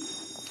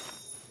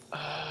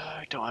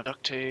 I don't have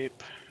duct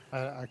tape.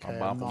 Okay, I'll I'm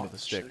bop him not. with a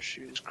stick.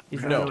 Shoes.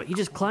 He's No. running away. He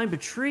just climbed a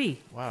tree.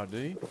 Wow,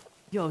 did he?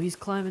 Yo, he's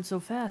climbing so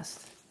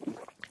fast.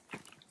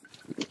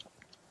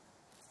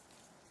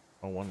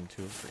 Oh, 1 and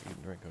 2 for eat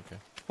and drink. Okay.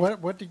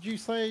 What did you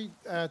say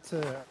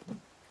to?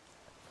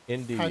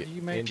 India. How do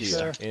you make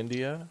India. the-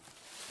 India.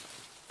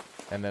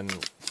 And then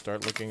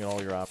start looking at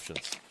all your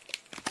options.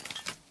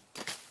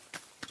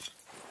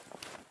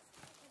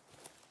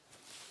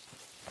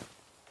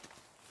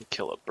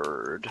 Kill a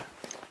bird.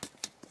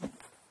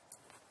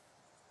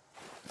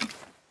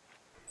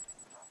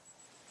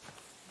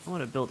 I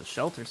want to build a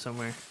shelter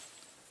somewhere.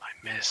 I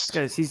missed.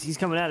 Guys, he's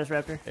coming at us,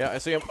 Raptor. Yeah, I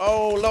see him.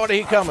 Oh, Lordy,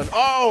 he coming.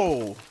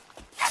 Oh!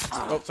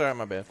 Oh, sorry,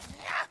 my bad.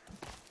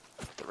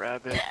 The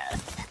rabbit.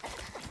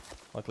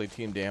 Luckily,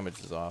 team damage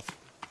is off.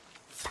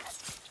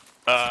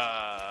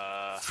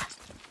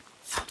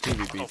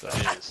 PvP's Hope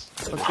off. it is.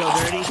 Let's go,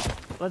 Dirty.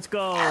 Let's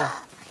go.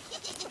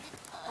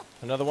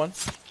 Another one?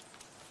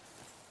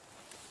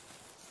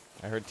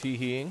 I heard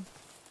tee-heeing.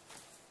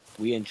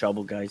 We in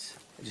trouble, guys.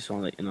 I just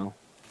want to let you know.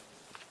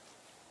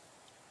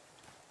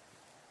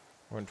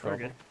 We're in trouble.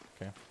 Okay.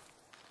 Okay.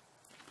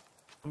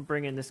 I'm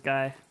bringing this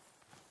guy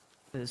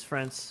and his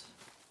friends.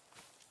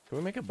 Can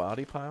we make a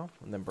body pile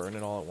and then burn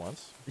it all at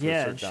once? to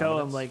Yeah, assert and show him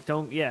dominance? like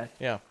don't. Yeah,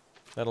 Yeah,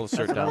 that'll that's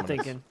assert what I'm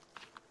dominance. thinking.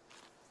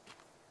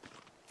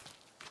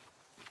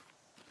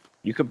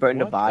 You could burn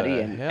the What body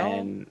the and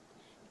hell?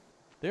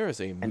 There is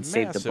a and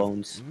save the massive,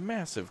 bones.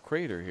 massive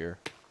crater here.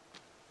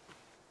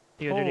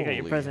 You go, dude. You got your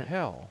Holy present.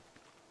 hell!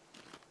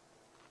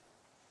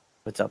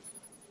 What's up?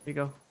 Here you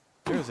go.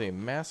 There's a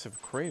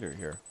massive crater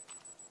here.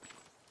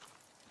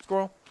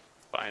 Squirrel.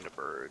 Find a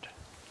bird.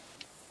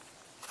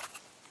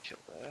 Kill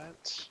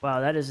that. Wow,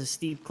 that is a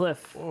steep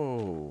cliff.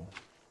 Whoa.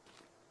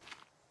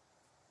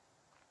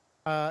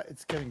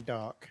 It's getting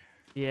dark.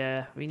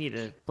 Yeah, we need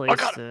a place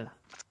got to.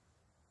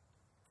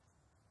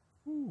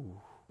 Ooh.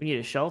 We need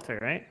a shelter,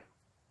 right?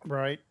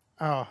 Right.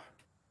 Oh.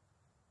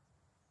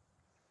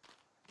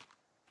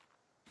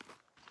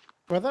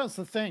 Well, that's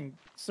the thing.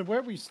 So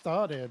where we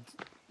started,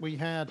 we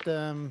had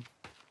like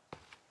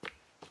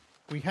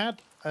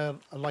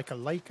a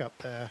lake up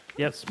there.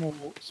 Yep. A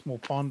small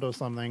pond or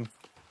something.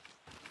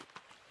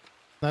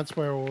 That's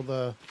where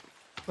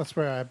that's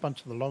where a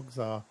bunch of the logs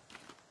are.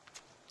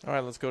 All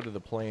right, let's go to the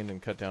plain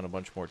and cut down a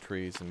bunch more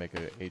trees and make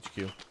a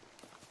HQ.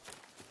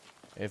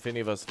 If any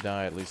of us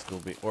die, at least it'll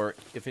be... Or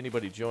if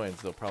anybody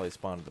joins, they'll probably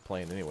spawn at the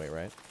plane anyway,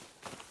 right?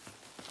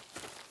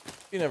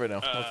 You never know.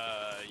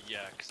 Yeah,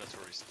 because that's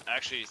where we...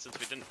 Actually, since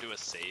we didn't do a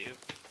save,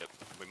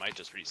 we might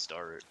just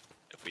restart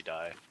if we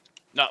die.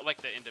 Not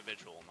like the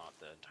individual, not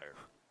the entire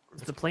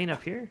Is the plane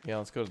up here? Yeah,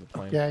 let's go to the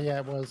plane. Yeah,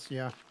 it was.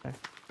 Yeah. Oh,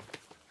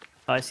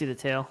 I see the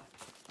tail.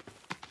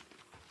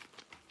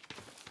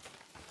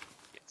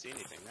 Can't see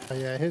anything now. Oh,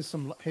 yeah. Here's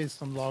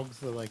some logs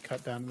that I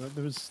cut down.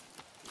 There was.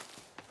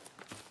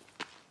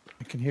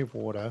 I can hear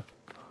water.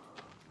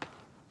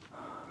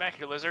 Back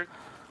here, lizard.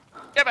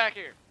 Get back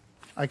here.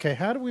 Okay,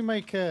 how do we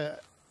make a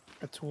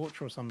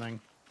torch or something?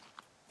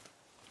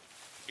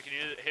 You can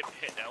either hit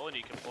L and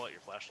you can pull out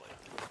your flashlight.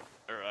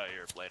 Or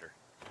your lighter.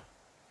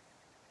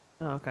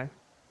 Oh, okay.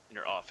 In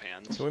your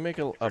offhand. Can we make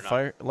a not-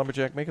 fire?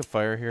 Lumberjack, make a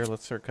fire here.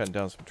 Let's start cutting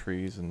down some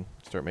trees and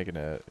start making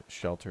a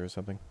shelter or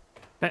something.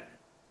 Okay.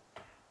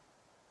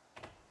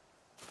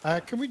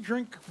 Can we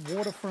drink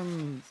water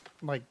from,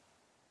 like...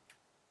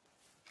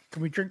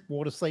 Can we drink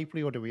water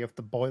safely, or do we have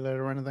to boil it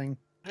or anything?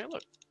 Hey,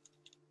 look.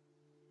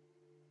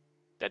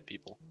 Dead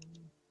people.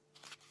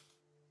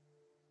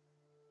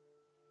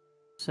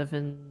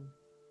 7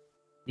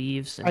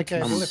 leaves and Okay,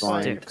 2 well, if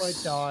I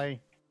sticks. die,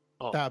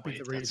 Oh, that'd be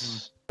wait, the reason.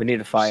 that's- We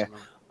need a fire.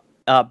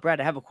 some- Brad,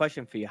 I have a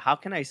question for you. How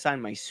can I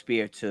assign my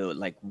spear to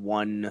like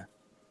one?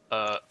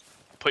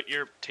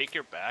 Take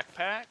your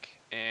backpack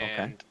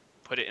and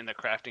put it in the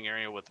crafting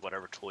area with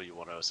whatever tool you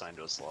want to assign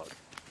to a slug.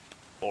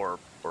 Or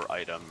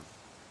item.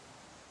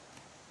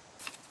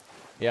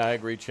 Yeah, I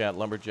agree, chat.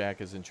 Lumberjack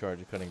is in charge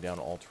of cutting down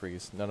all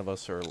trees. None of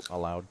us are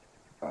allowed.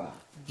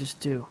 Just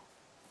do.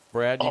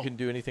 Brad, you can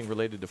do anything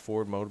related to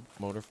Ford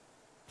motor.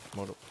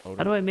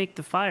 How do I make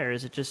the fire?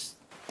 Is it just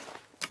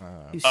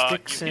 2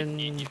 sticks you and...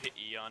 hit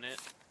E on it.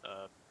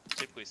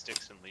 Typically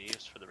sticks and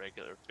leaves for the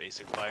regular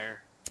basic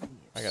fire.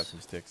 I got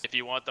some sticks. If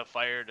you want the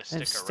fire to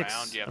stick sticks.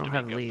 around, you I have to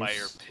don't make have a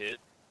fire leaves. pit,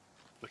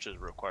 which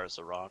requires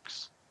the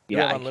rocks. You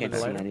Yeah, have I can't unlimited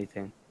see lighter?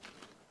 anything.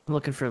 I'm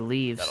looking for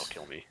leaves. That'll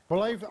kill me.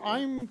 Well,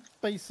 I'm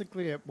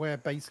basically at where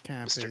base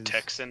camp Mr. is.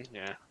 Texan,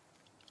 yeah.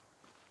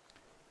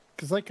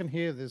 Because I can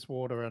hear this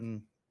water,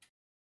 and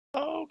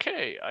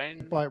Okay,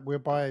 I'm we're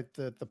by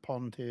the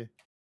pond here.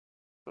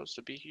 supposed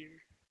to be here.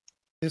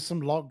 There's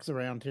some logs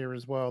around here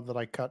as well that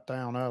I cut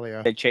down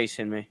earlier. They're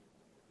chasing me.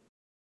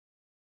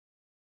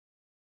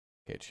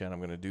 Okay, chat, I'm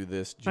going to do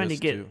this just Trying to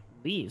get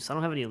leaves. I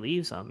don't have any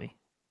leaves on me.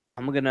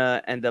 I'm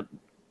gonna end up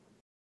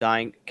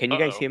dying. Can you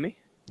guys Uh-oh. hear me?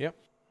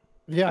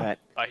 Yeah. Alright.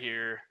 I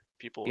hear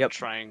people Yep.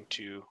 trying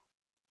to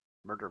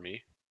murder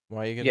me.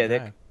 Why are you Yeah,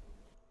 going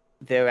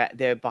to die?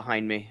 They're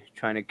behind me,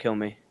 trying to kill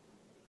me.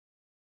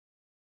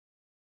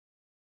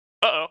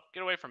 Uh-oh,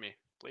 get away from me,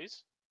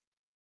 please.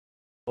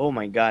 Oh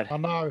my god. I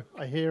know.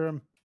 I hear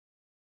him.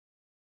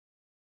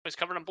 He's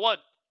covered in blood.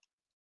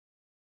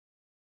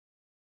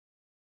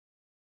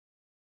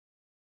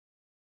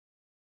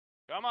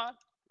 Come on,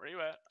 where are you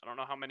at? I don't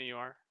know how many you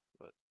are,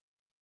 but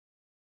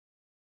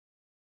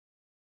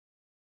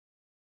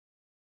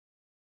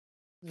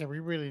Yeah, we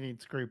really need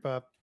to group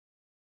up.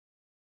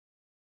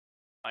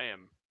 I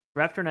am.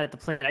 Raptor Knight at the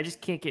planet. I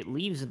just can't get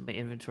leaves in my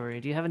inventory.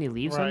 Do you have any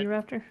leaves on Right. you,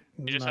 Raptor?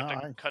 You just No,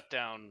 have to cut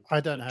down I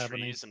don't the have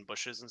any. trees and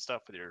bushes and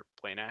stuff with your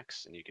plane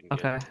axe, and you can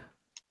Okay. get.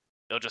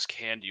 They'll just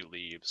hand you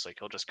leaves. Like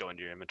he'll just go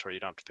into your inventory. You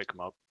don't have to pick them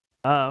up.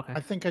 Oh, okay.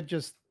 I think I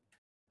just.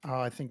 Oh,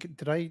 I think.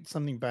 Did I eat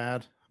something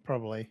bad?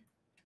 Probably.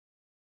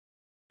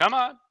 Come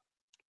on.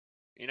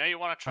 You know you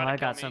want to Oh, try to I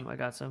kill got me some. I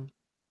got some.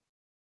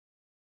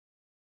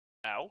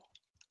 now.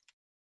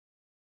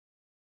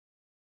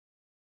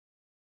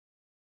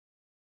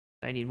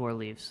 I need more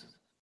leaves.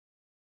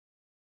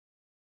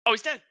 Oh,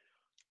 he's dead.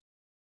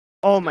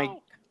 Oh my.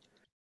 No.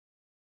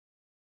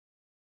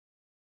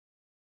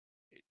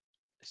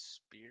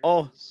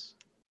 Oh. is.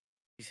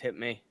 He's hit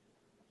me.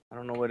 I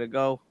don't know where to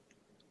go.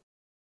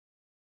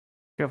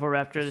 Careful,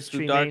 Raptor. It's This too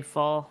tree dark. may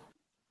fall.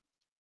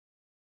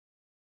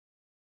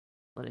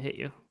 Let it hit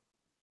you.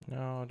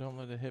 No, don't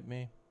let it hit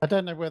me. I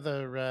don't know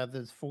whether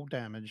there's full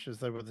damage as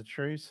though with the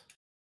trees.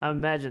 I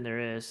imagine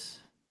there is.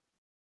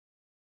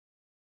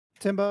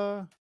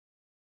 Timber.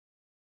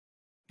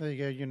 There you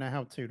go. You now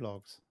have 2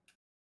 logs.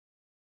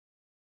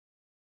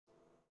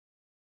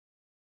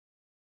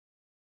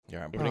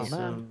 Yeah, I'm Get putting, Oh,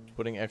 man.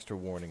 putting extra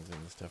warnings in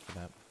and stuff for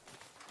that.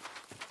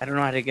 I don't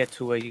know how to get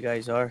to where you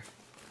guys are.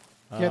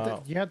 You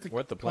had to we're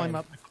at the climb plane.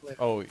 up the cliff.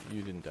 Oh,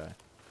 you didn't die.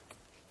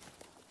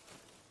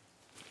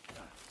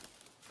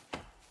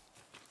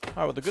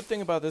 Oh, well, the good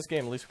thing about this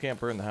game, at least we can't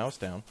burn the house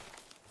down.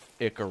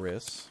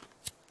 Icarus.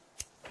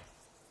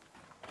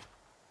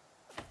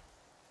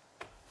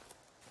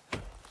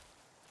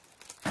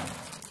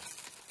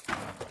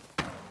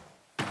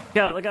 Look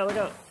out! Look out! Look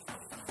out!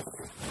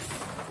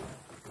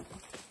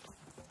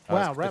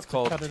 Wow, it's Raptor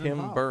called cut it in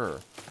half. timber.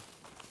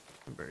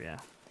 Timber, yeah.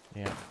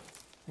 Yeah.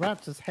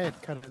 Raptor's head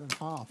cut it in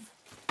half.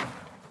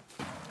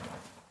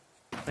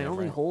 They Yeah,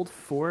 only right. hold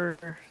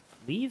 4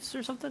 leaves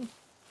or something.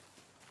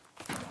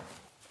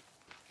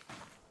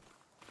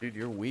 Dude,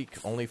 you're weak.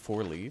 Only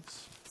 4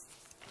 leaves?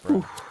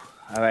 Bro.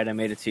 All right, I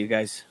made it to you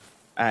guys.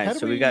 All right, How so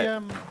do we got. All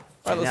right,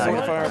 let's Yeah, I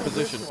solidify got our What's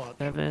this position. one?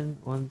 7,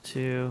 1,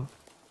 2.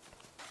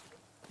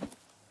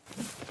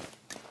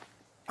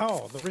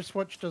 Oh, the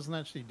wristwatch doesn't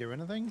actually do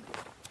anything?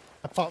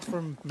 Apart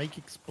from make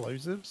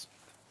explosives?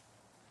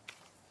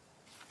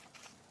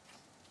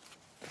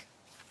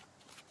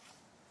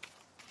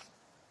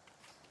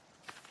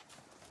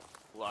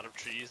 A lot of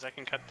trees I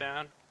can cut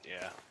down.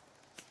 Yeah.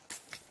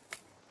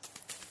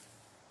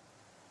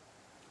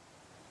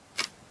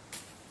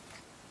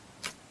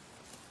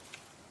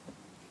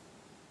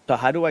 So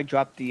how do I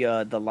drop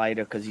the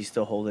lighter? Cause he's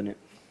still holding it.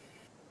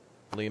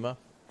 Lima.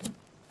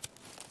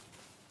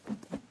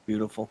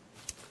 Beautiful.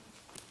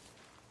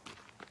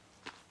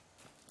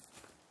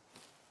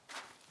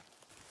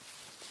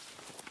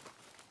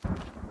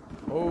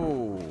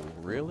 Oh,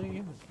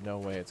 really? No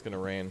way, it's gonna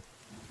rain.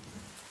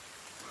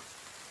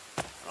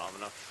 I don't have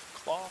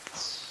enough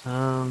cloths.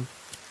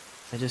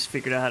 I just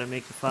figured out how to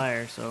make the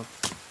fire, so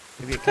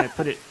maybe can I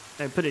put it?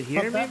 Can I put it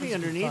here? But that Maybe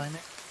was underneath.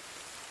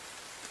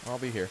 fine. I'll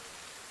be here.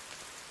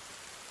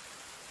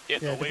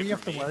 Get Yeah, do away we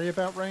have from to me. worry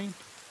about rain?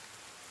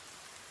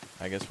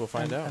 I guess we'll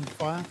find out. And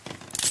fire?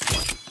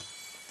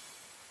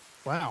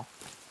 Wow.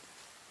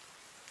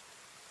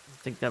 I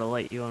think that'll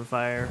light you on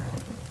fire.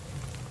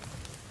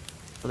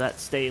 Will that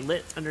stay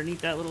lit underneath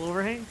that little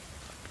overhang?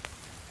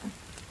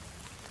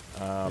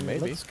 It Maybe.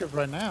 looks good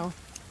right now.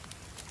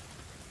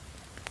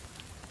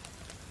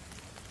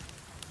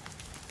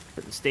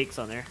 Put the stakes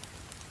on there.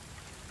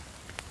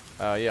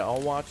 Yeah, I'll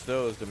watch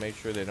those to make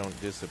sure they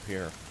don't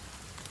disappear.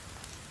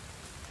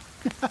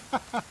 Come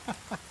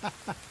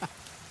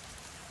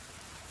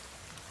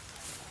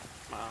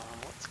on,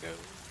 let's go.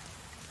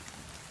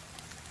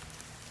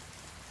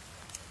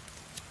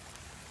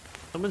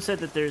 Someone said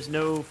that there's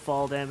no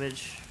fall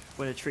damage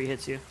when a tree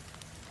hits you.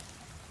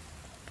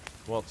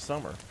 Well, it's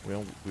summer. We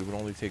would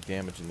only take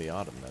damage in the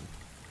autumn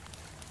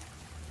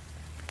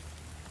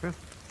then.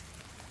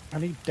 I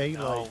need daylight.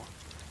 No.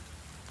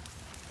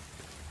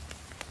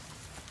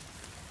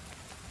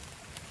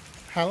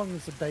 How long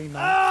is the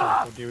day-night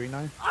cycle? Do we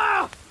know?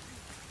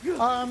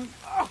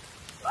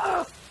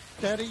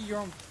 Daddy, you're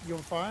on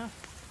fire.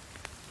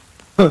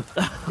 Oh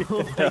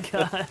my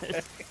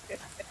god.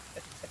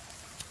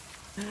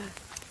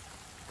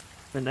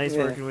 Been nice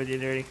Yeah. working with you,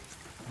 Dirty.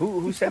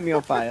 Who set me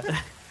on fire?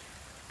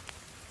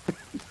 I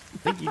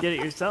think you did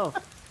it yourself.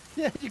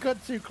 Yeah, you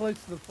got too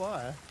close to the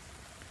fire.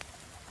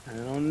 I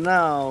don't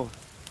know.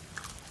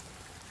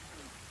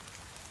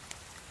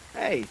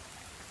 Hey.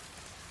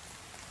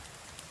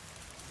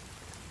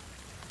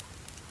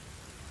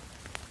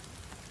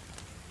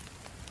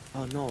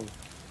 Oh no.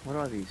 What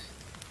are these?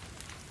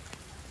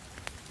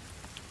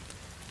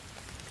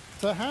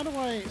 So how do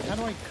I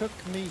cook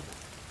meat?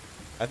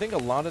 I think a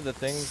lot of the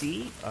things.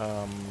 See?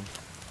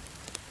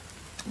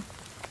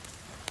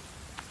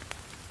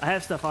 I I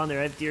have stuff on there.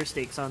 I have deer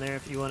steaks on there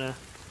if you want to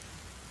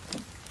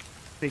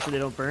make sure they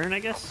don't burn, I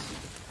guess.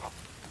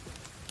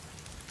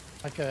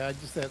 Okay, I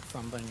just ate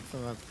something,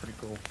 so that's pretty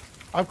cool.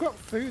 I've got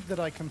food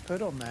that I can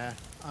put on there.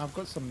 I've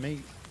got some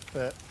meat,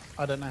 but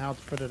I don't know how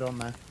to put it on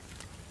there.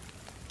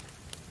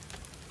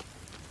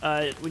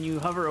 When you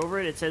hover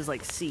over it, it says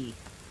like C.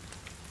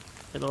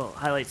 It'll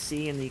highlight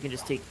C, and then you can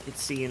just take it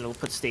C, and it'll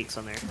put steaks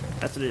on there.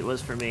 That's what it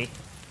was for me.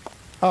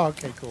 Oh,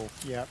 okay, cool.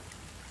 Yep.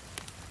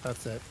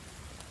 That's it.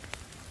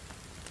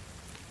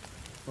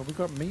 Well, we've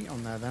got meat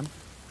on there then.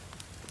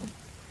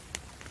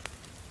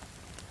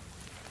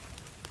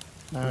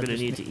 Now I I'm gonna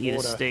just need to eat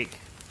water. a steak.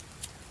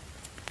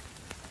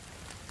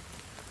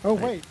 Oh,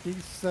 wait,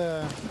 these,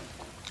 God,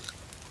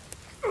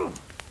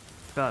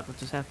 what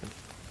just happened?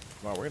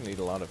 Wow, we're gonna need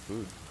a lot of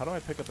food. How do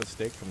I pick up a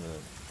steak from the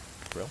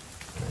grill?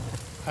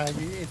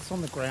 it's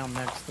on the ground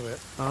next to it.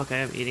 Oh,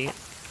 okay, I'm eating it.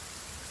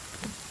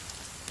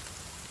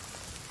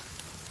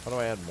 How do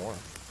I add more?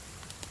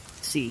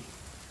 C.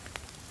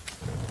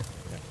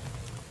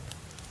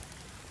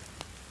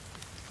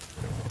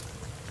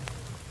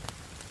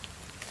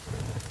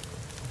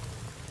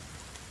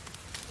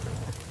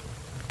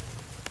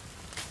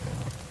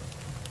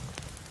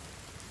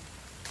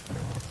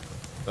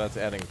 That's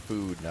adding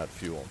food, not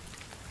fuel.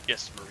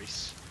 Yes,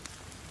 Maurice.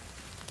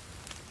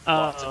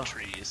 Lots of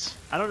trees.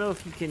 I don't know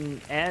if you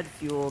can add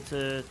fuel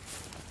to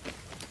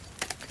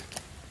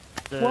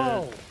the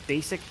Whoa.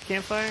 basic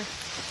campfire.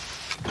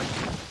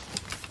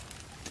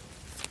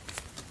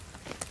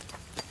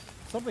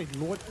 Somebody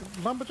launched,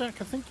 Lumberjack,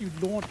 I think you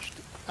launched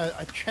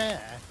a chair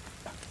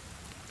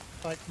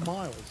like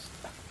miles.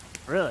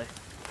 Really?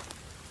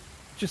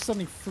 Just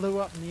suddenly flew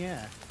up in the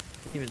air.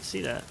 Didn't even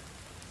see that.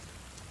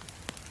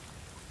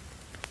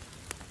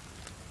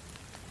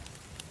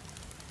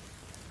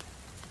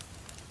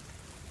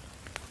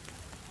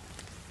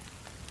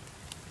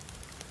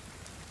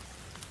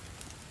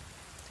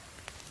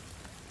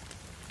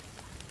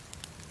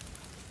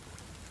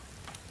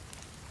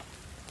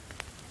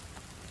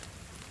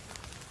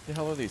 The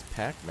hell are these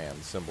Pac-Man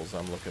symbols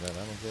I'm looking at? I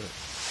don't get it.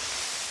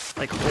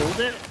 Like hold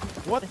it?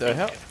 What the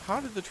hell? How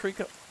did the tree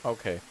come?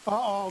 Okay.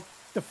 Uh-oh,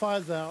 the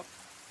fire's out.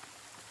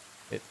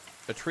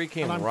 A tree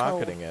came And I'm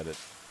rocketing at it.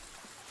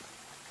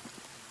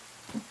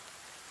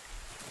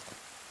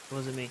 It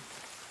wasn't me.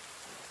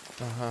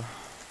 Uh-huh.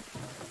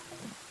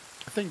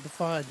 I think the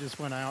fire just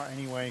went out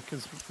anyway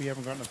because we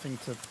haven't got nothing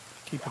to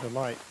keep it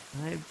alight.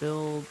 I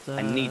build.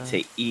 I need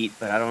to eat,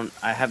 but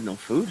I have no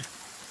food.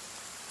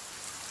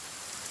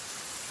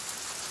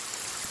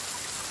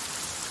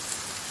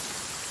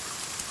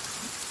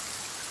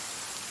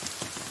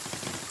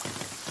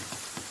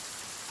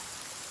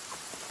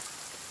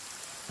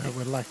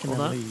 We're lacking Hold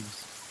in on.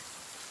 leaves.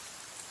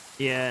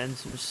 Yeah, and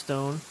some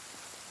stone.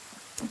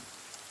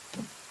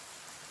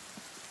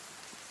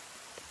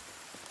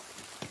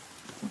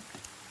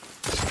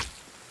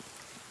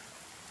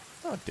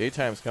 Oh,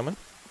 daytime's coming.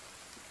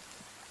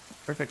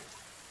 Perfect.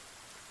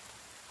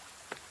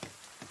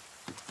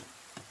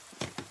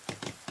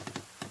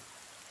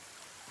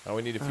 Oh,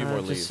 we need a few more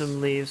Just leaves.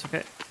 some leaves.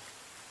 Okay.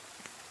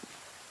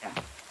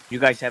 You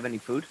guys have any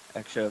food?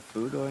 Extra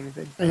food or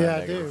anything? Yeah, I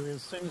negative. do.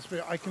 As soon as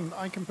I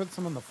can put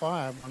some on the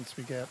fire once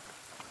we get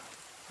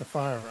the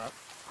fire up.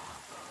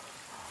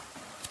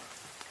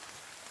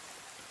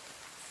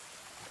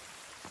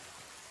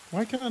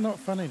 Why can I not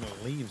find any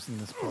leaves in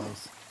this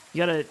place?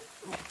 You gotta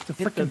It's a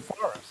Hit the- freaking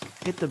forest.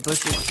 hit the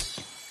bushes.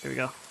 There we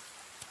go.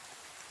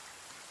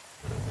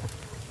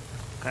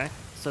 Okay.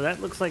 So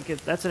that looks like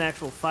that's an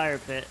actual fire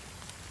pit.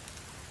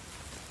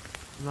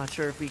 I'm not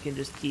sure if we can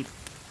just keep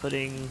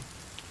putting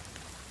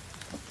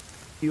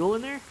fuel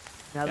in there.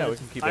 Now that Yeah, we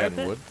it's can a keep fire adding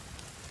pit? wood.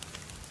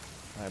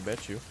 I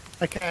bet you.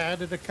 Okay, I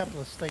added a couple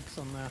of stakes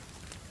on there.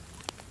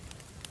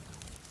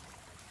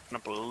 In a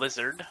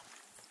blizzard.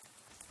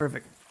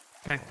 Perfect.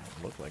 Okay.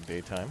 Look like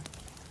daytime.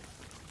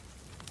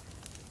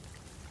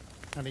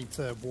 I need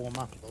to warm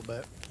up a little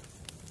bit.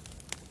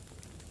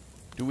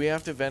 Do we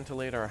have to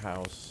ventilate our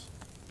house?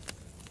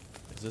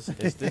 Is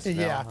this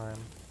Yeah. Valheim?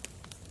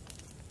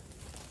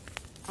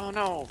 Oh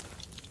no.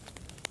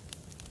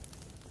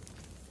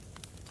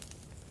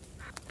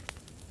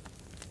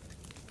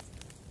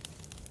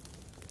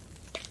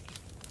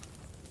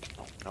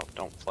 No,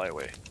 don't fly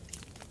away.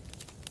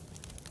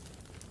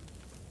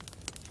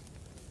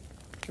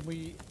 Can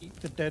we eat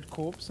the dead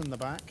corpse in the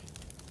back?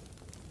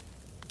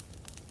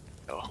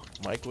 Oh,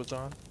 Mike was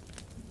on?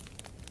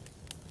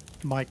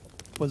 Mike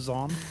was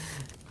on.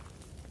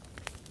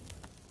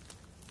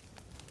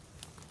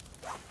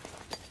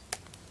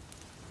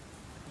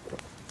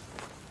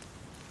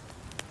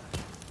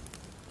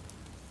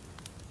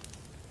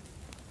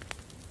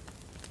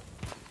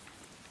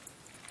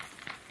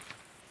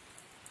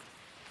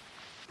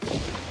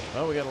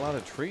 Oh, we got a lot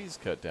of trees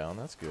cut down.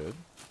 That's good.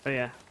 Oh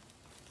yeah.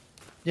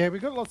 Yeah, we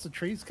got lots of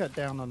trees cut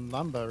down on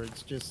lumber.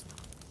 It's just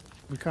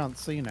we can't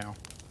see now.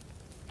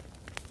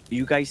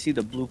 You guys see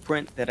the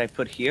blueprint that I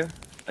put here?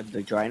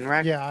 The drying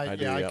rack? Yeah, I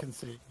do, I yep. can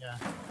see. Yeah.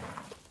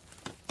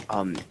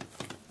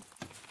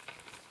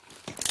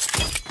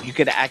 You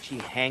could actually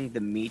hang the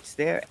meats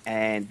there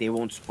and they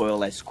won't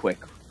spoil as quick.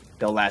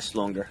 They'll last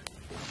longer.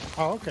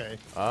 Oh, okay.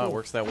 Ah, it Cool.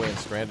 works that way in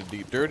Stranded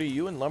Deep. Dirty,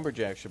 you and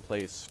Lumberjack should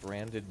play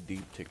Stranded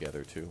Deep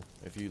together, too.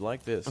 If you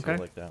like this, Okay.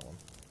 you'll like that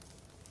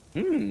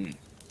one. Hmm.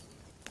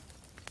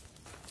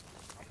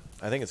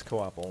 I think it's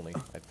co-op only,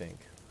 I think.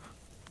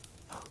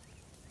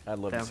 I'd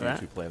love Down to for see you that?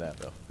 two play that,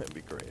 though. That'd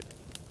be great.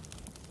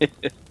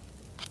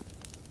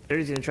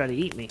 Dirty's gonna try to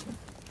eat me.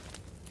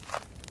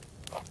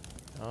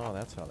 Oh,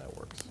 that's how that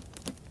works.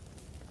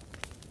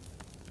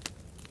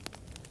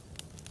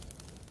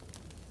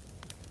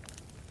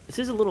 This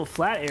is a little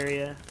flat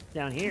area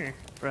down here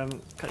where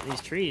I'm cutting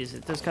these trees.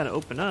 It does kind of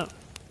open up.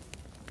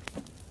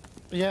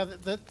 Yeah,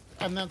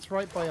 and that's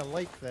right by a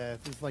lake there.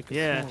 There's like a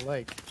Yeah. small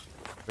lake.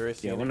 Very Yeah,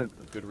 scenic, one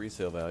with good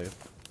resale value.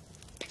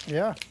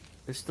 Yeah.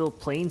 There's still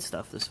plain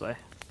stuff this way.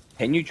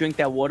 Can you drink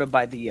that water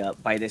by the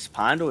by this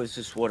pond, or is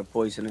this water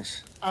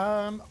poisonous?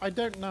 I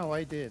don't know.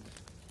 I did.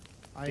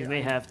 You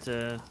may have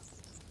to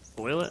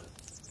boil it.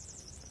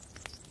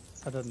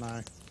 I don't know.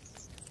 I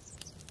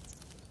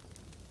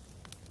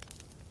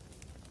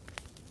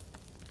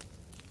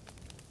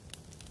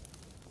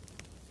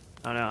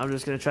don't know. I'm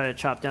just gonna try to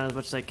chop down as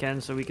much as I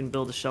can so we can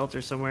build a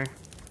shelter somewhere.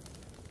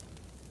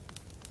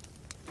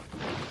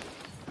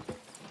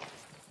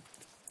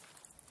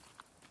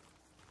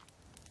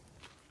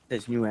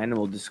 This new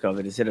animal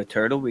discovered. Is it a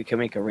turtle? We can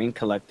make a rain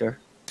collector.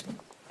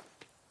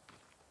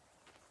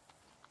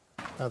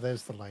 Oh,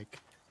 there's the lake.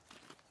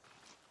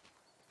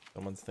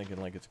 Someone's thinking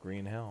like it's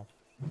green hell.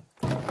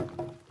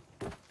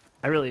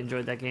 I really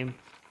enjoyed that game.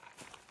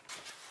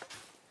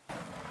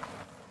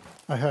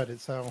 I heard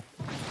it so.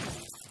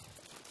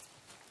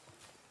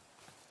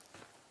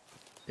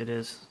 It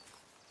is.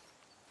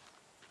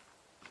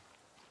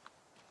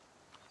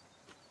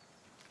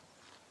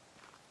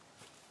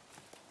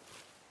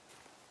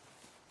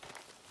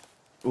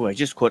 Oh, I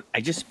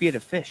just speared a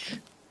fish.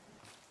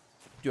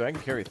 Dude, I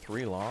can carry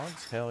 3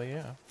 logs? Hell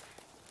yeah.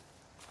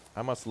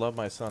 I must love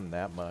my son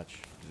that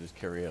much to just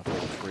carry a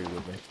whole tree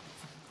with me.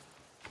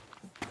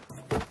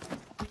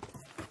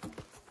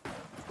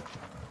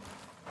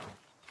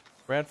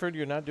 Bradford,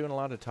 you're not doing a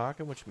lot of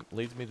talking, which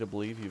leads me to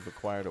believe you've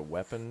acquired a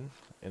weapon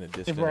in a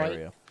distant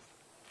area.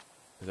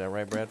 Is that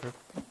right, Bradford?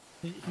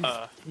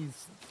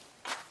 He's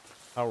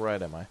How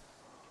right am I?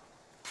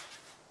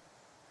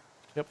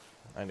 Yep,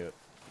 I knew it.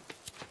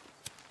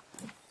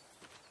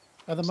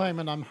 at the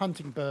moment I'm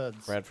hunting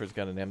birds. Bradford's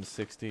got an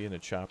M60 and a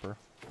chopper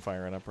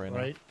firing up right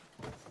Right.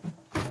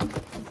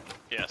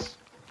 Yes.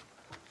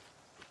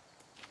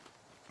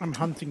 I'm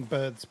hunting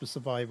birds for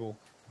survival.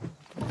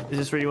 Is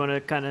this where you want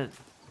to kind of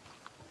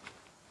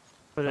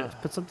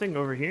put something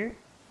over here?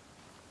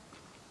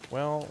 now.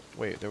 Well,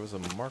 wait, there was a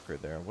marker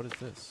there. What is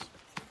this?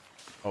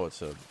 Oh,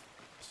 it's a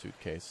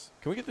suitcase.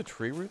 Can we get the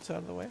tree roots out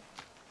of the way?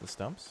 The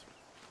stumps?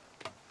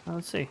 Oh,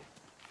 let's see.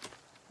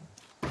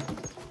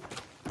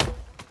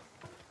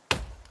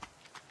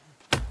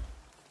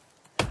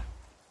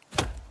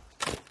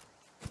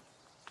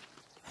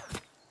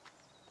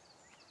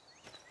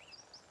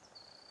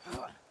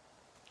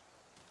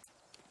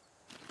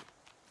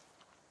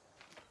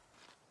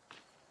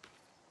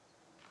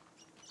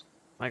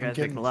 My I'm guy's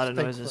getting making a lot of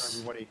steak for noises.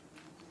 everybody.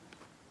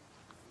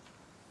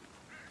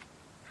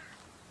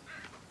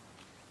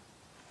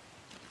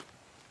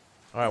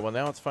 Alright, well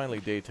now it's finally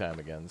daytime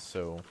again,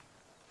 so...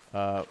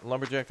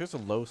 Lumberjack, there's a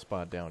low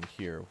spot down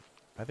here.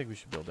 I think we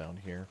should build down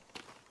here.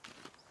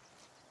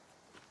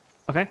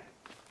 Okay.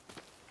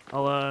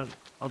 I'll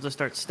just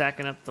start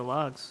stacking up the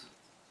logs.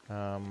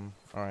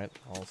 Alright,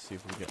 I'll see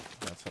if we got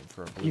something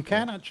for a blue. You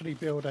can actually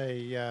build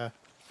a.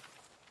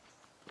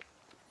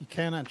 You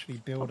can actually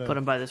I'll build put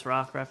them by this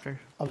rock rafter.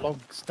 a log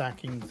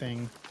stacking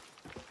thing.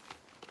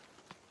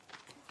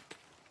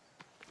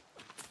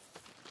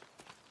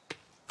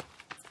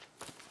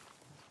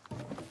 I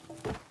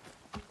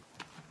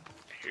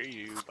hear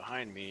you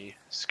behind me,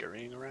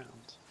 scurrying around.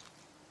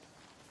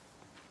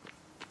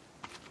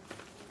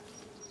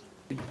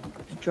 The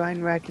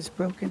drying rack is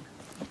broken.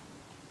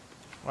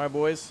 Alright,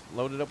 boys,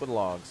 load it up with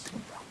logs.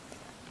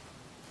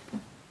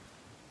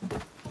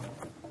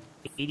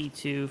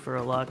 82 for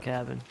a log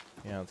cabin.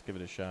 Yeah, let's give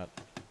it a shot.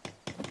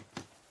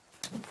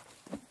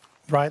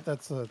 Right,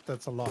 that's a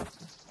lot.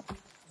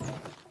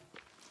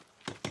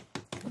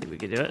 Think we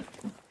could do it?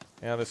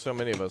 Yeah, there's so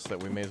many of us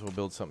that we may as well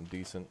build something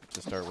decent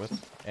to start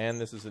with. And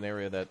this is an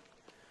area that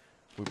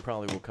we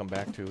probably will come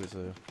back to as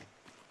a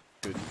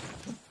good,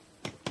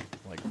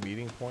 like,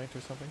 meeting point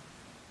or something.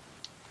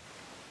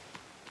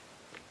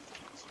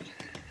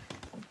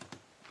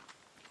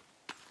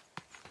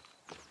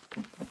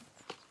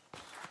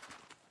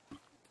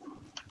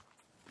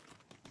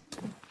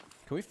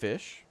 Can we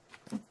fish?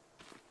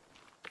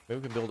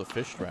 Maybe we can build a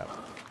fish trap.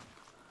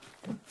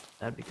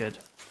 That'd be good.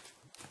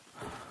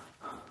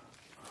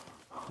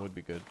 Would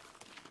be good.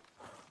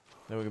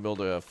 Then we can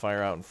build a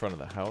fire out in front of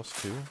the house,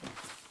 too.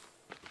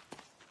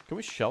 Can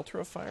we shelter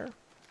a fire?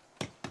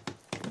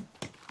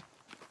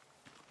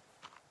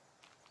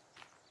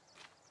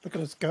 Look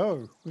at us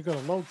go. We got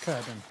a log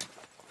cabin.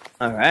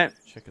 All right.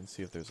 Check and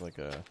see if there's like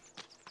a...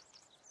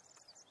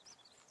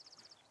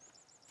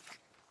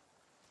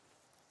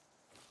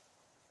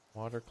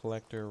 water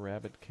collector,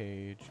 rabbit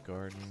cage,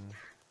 garden.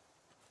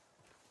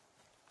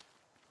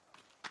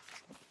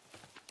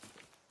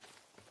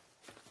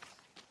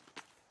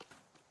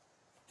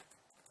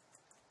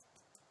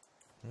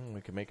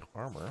 We can make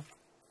armor.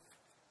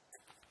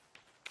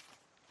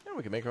 Yeah,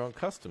 we can make our own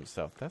custom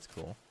stuff. That's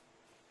cool.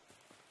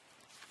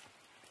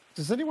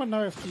 Does anyone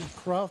know if the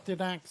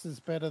crafted axe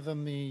is better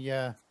than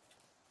the?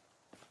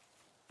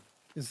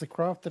 Is the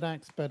crafted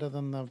axe better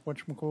than the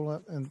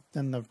whatchamacallit and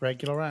than the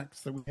regular axe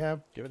that we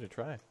have? Give it a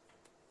try.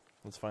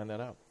 Let's find that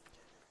out.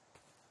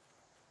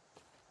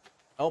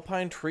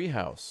 Alpine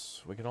treehouse.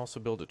 We can also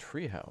build a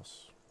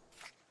treehouse.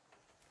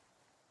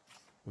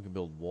 We can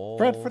build walls.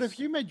 Bradford, have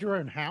you made your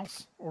own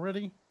house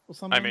already or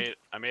something?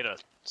 I made a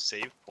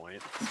save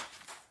point.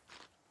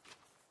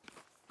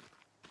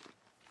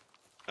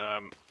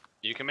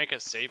 You can make a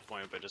save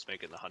point by just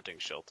making the hunting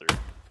shelter.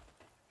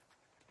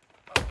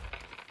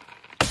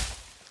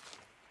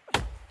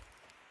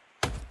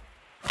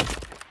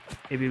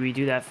 Maybe we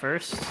do that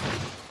first.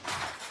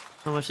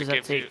 How much does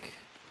that take?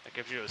 That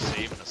gives you a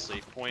save and a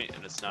save point,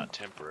 and it's not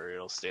temporary.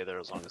 It'll stay there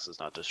as long as it's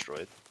not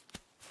destroyed.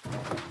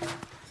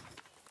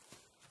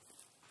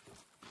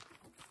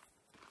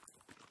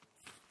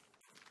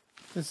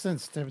 This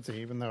sensitivity,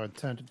 even though I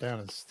turned it down,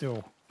 is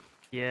still...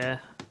 Yeah.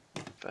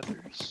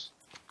 Feathers.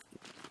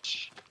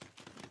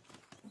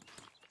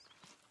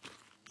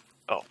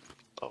 Oh.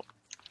 Okay.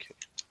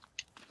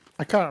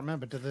 I can't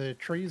remember. Do the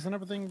trees and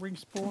everything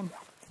respawn?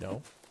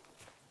 No.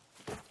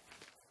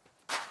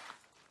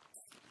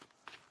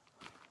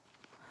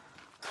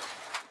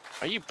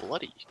 Why are you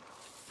bloody?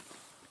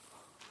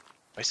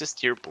 Why is this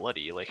deer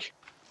bloody? Like,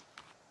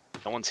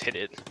 no one's hit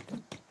it.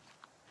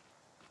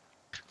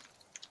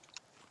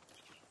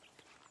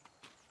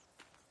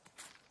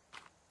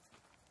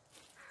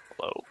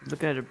 Hello?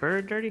 Looking at a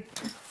bird, Dirty?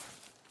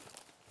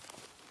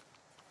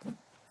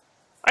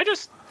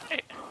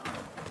 Hey.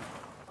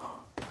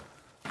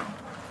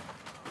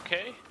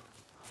 Okay.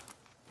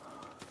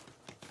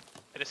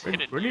 I just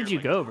hit a Where deer did you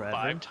like go,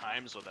 Bradford? 5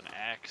 times with an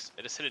axe.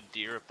 I just hit a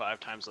deer 5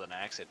 times with an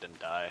axe, it didn't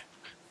die.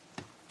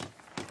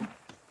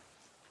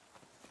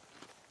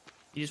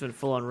 You just went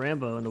full on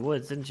Rambo in the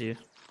woods, didn't you?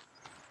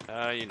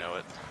 You know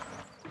it.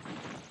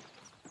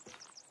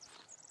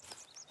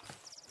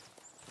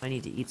 I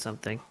need to eat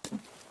something.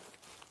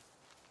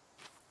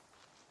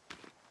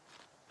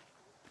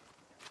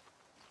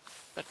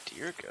 Where'd that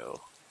deer go?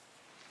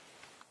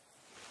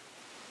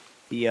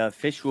 The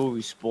fish will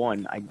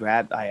respawn.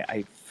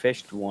 I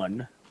fished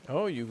one.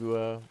 Oh,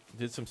 you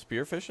did some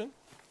spear fishing?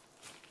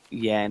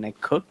 Yeah, and I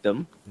cooked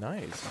them.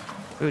 Nice.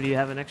 Oh, do you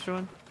have an extra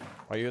one?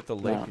 Are you at the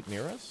lake No.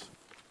 near us?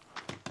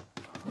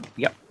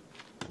 Yep.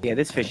 Yeah,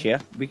 this fish here,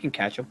 we can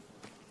catch them.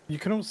 You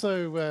can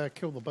also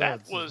kill the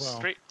birds That was as well.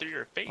 straight through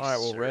your face. All right,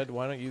 well, sir. Red,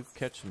 why don't you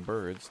catch some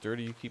birds?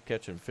 Dirty, you keep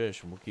catching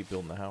fish, and we'll keep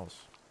building the house.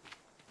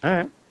 All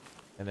right.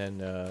 And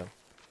then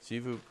see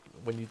if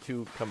when you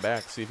two come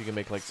back, see if you can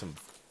make like some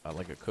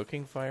like a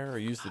cooking fire, or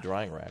use the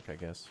drying rack, I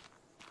guess,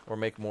 or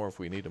make more if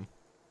we need them.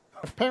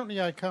 Apparently,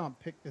 I can't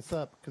pick this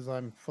up because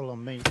I'm full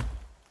on meat.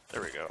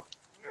 There we go.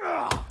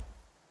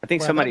 I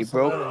think Well, somebody that's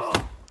broke hilarious.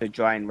 the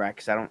drying rack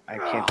because I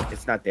can't.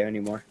 It's not there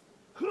anymore.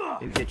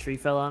 Maybe a tree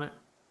fell on it?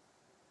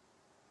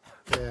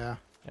 Yeah.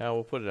 Yeah,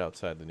 we'll put it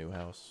outside the new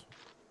house.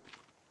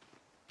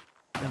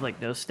 I have like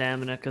no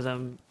stamina because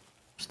I'm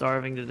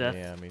starving to death.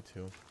 Yeah, me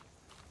too.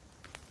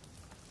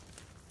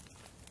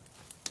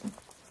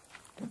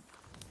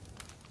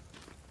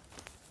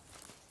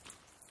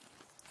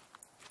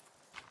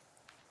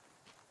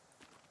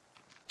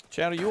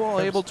 Chad, are you all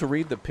able to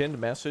read the pinned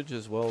message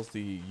as well as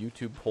the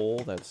YouTube poll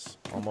that's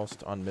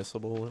almost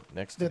unmissable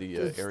next to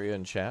the area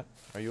in chat?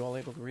 Are you all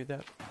able to read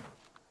that?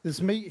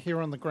 There's meat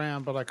here on the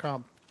ground, but I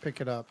can't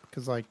pick it up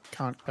because I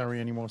can't carry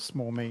any more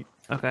small meat.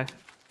 Okay.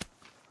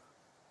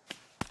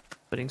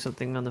 Putting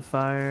something on the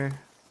fire.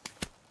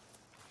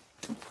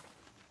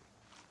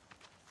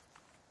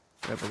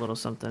 Grab a little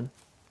something.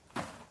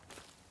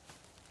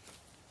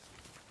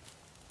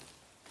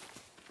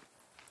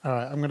 All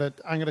right, I'm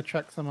gonna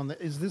check some on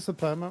the. Is this a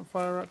permanent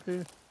fire up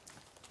here?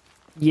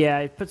 Yeah,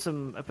 I put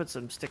some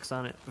sticks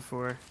on it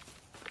before.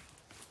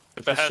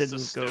 If it has the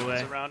shouldn't go stones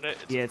away. around it,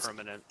 it's Yeah, it's-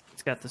 permanent.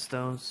 It's got the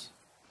stones.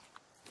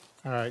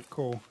 All right,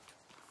 cool.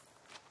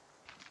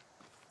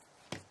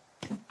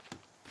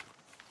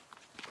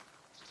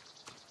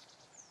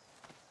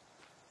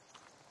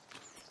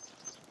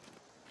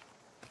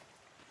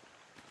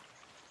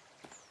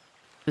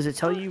 Does it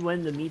tell you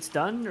when the meat's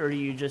done, or do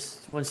you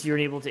just once you're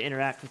able to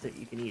interact with it,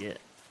 you can eat it?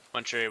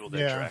 Once you're able to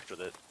Yeah. interact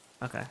with it.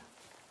 Okay.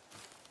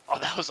 Oh,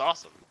 that was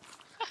awesome.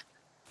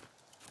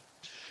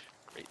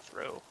 Great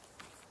throw.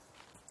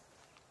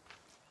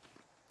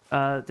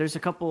 There's a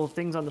couple of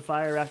things on the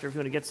fire after if you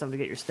want to get some to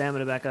get your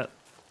stamina back up.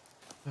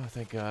 Oh,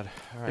 thank God.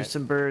 All right. There's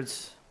some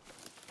birds.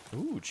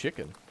 Ooh,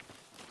 chicken.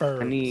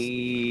 Birds. I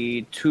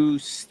need 2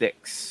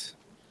 sticks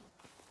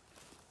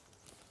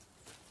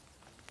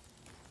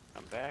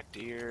Come back,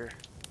 deer.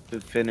 to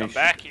Come finish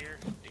back here,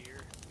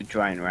 deer. the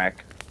drying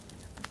rack.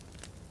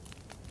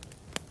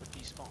 What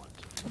despawned?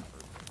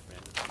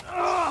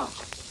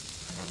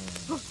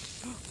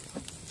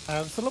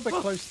 It's a little bit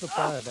close to the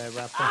fire there,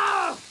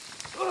 Raptor.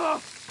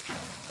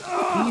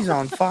 He's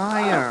on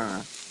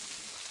fire.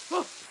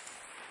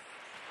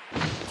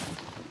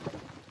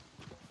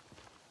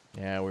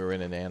 Yeah, we were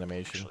in an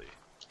animation. Actually,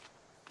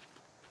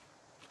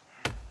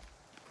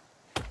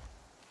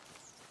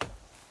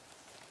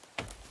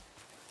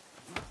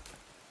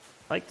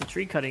 I like the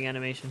tree cutting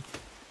animation.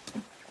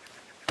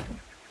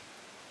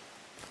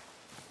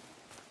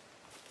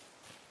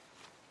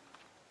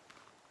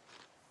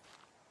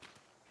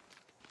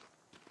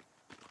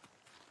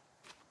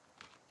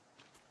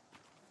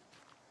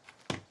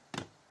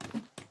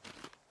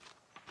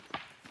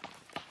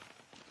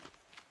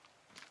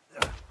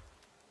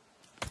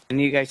 And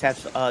you guys have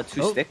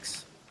 2 Oh.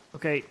 sticks.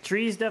 Okay,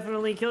 trees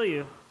definitely kill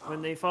you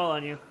when they fall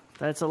on you.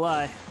 That's a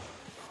lie.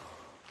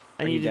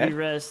 I Are need you to dead? be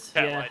rest.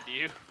 that Yeah, lied to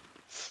you.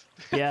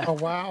 yeah. Oh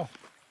wow.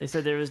 They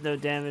said there was no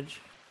damage.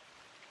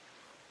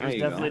 There There's you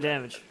go. definitely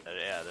damage.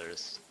 Yeah,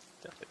 there's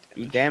definitely.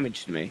 You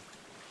damaged me.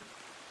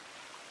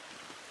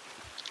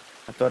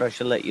 I thought I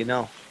should let you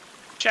know.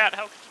 Chat,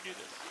 how could you do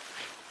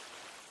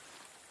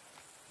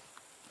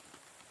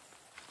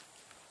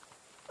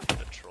this?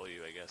 To troll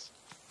you, I guess.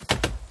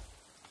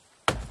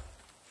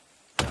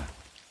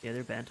 Yeah,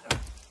 they're banned.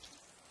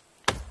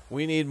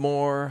 We need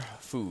more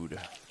food.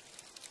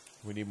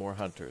 We need more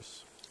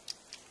hunters.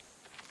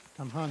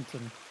 I'm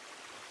hunting.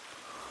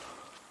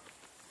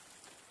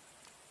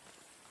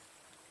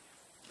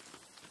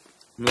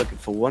 I'm looking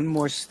for one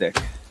more stick.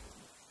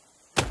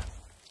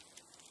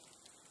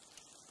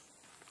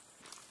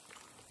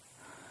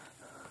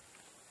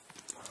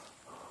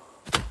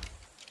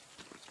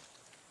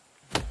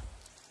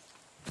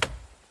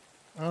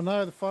 Oh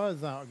no, the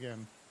fire's out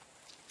again.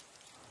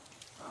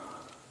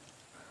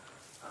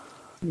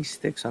 Many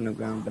sticks on the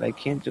ground, but I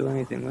can't do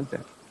anything with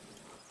it.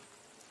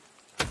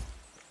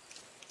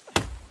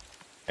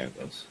 There it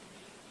goes.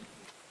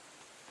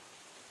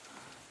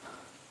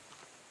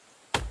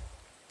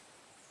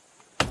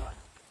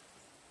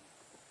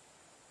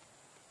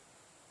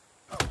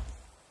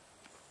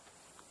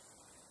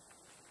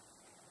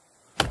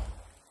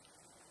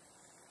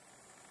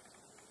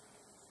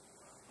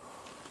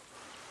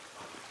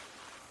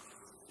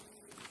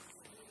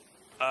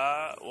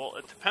 Well,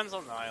 it depends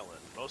on the island.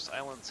 Most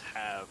islands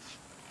have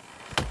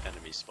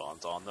enemy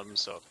spawns on them,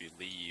 so if you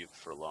leave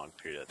for a long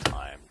period of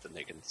time, then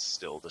they can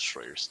still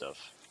destroy your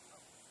stuff.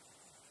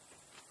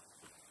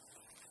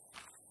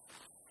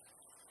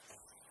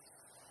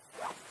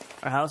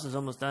 Our house is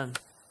almost done.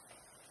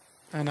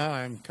 I know,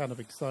 I'm kind of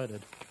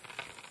excited.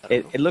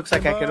 It looks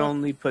like I could Timber.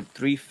 only put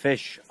 3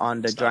 fish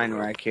on the It's not drying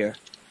real. rack here.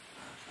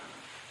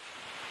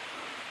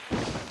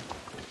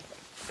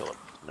 Kill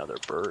another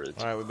bird.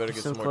 All right, we better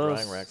get So some more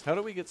drying close. racks. How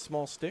do we get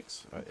small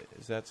sticks?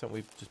 Is that something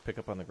we just pick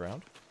up on the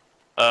ground?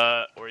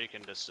 Or you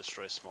can just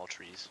destroy small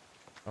trees.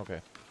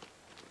 Okay.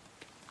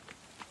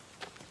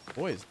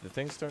 Boys, the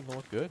thing's starting to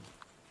look good.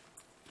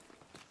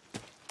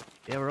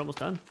 Yeah, we're almost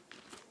done.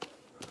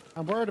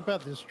 I'm worried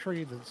about this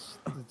tree that's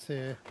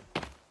here.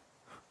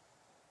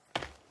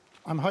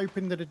 I'm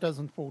hoping that it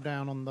doesn't fall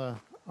down on the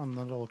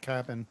little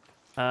cabin.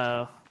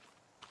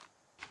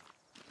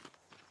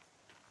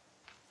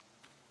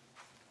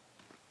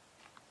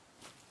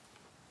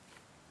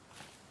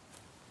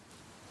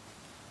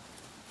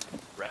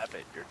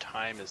 Rabbit, your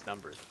time is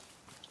numbered.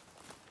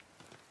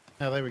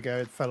 Oh, there we go.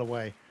 It fell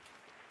away.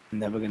 I'm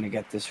never gonna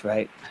get this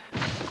right.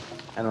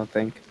 I don't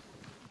think.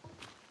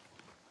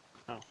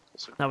 Oh,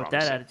 this looks Not with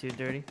that promising. attitude,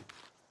 Dirty.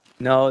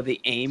 No,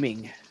 the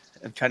aiming.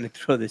 I'm trying to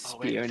throw the Oh,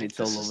 wait, spear I and think it's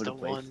all this is over the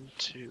place. one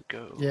to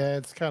go. Yeah,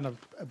 it's kind of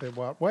a bit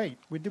wild. Wait,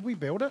 did we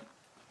build it?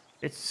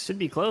 It should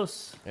be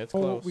close. It's Oh,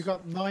 close. we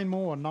got 9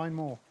 more. 9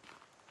 more.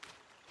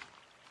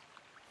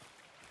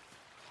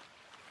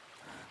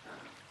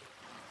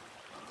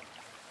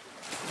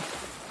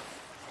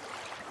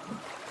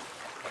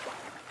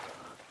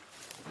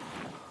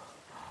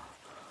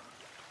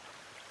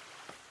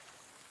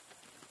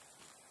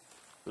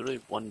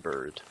 Literally one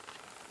bird.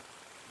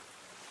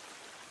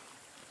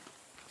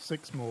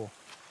 6 more.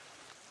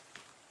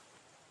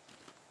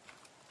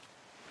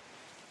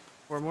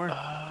 4 more.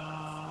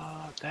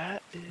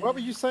 That is... What were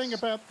you saying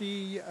about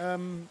the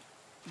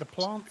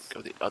plants?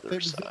 Go the other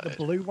Was it side. the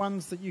blue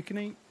ones that you can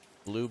eat?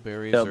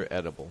 Blueberries Yep. are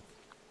edible.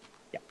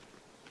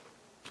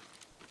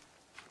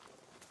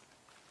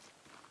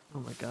 Oh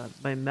my god,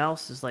 my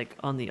mouse is like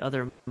on the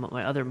other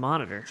my other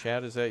monitor.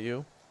 Chad, is that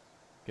you?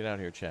 Get out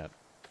here, Chad.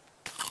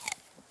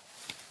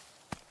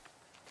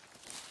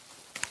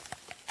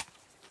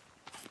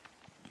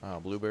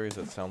 Blueberries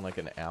that sound like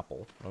an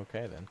apple.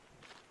 Okay, then.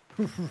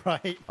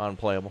 Right.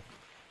 Unplayable.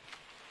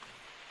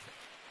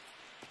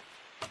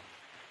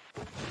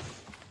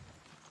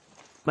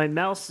 My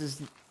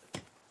mouse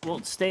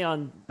won't stay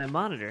on my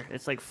monitor.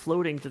 It's like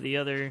floating to the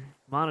other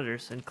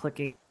monitors and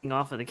clicking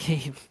off of the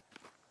game.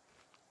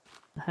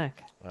 The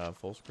heck?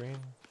 Full screen?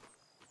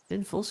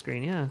 In full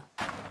screen, yeah.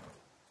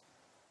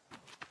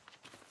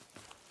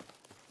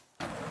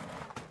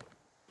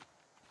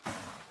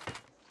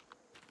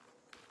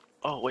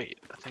 Oh, wait,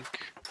 I think...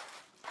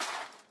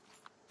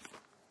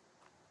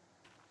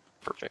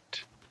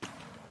 Perfect.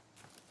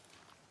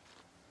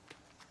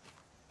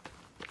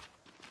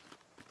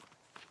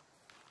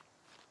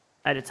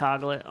 I had to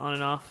toggle it on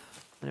and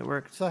off, and it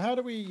worked. So how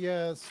do we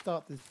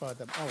start this by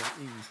them? Oh,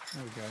 E.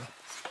 There we go.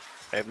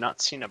 I have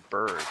not seen a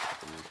bird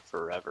in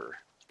forever.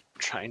 I'm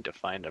trying to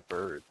find a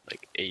bird,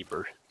 like a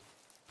bird.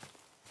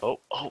 Oh,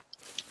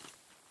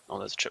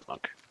 that's a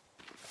chipmunk.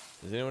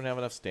 Does anyone have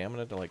enough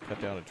stamina to, like,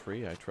 cut down a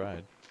tree? I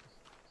tried.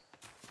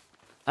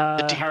 How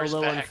deer's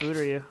low on back. food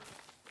are you?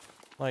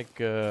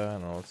 Like, I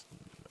don't know, it's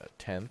a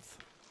 10th.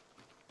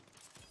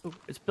 Ooh,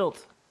 it's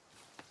built.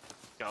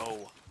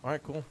 Go.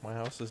 Alright, cool. My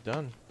house is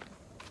done.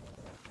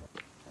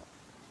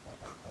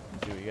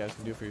 See what you guys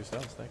can do for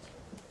yourselves. Thanks.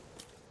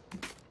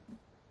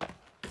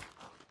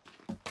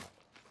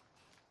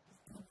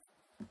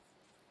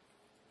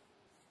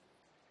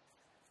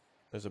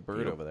 There's a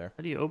bird over there.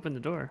 How do you open the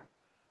door?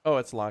 Oh,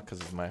 it's locked because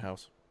it's my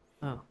house.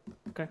 Oh,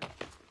 okay.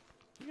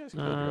 You guys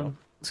can build your own.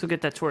 Let's go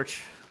get that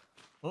torch.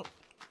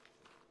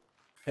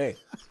 Hey,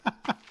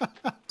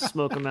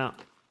 Smoke them out.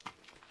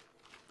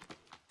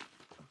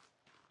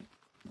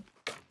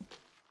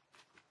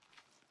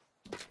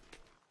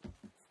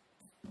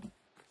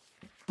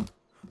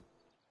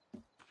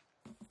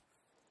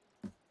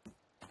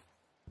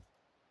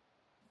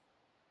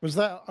 Was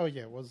that? Oh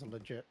yeah, it was a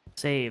legit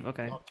Save.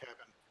 Okay. log cabin.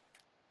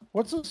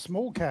 What's a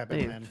small cabin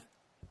Save. then?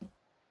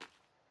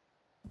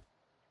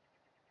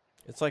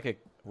 it's like a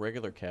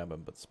regular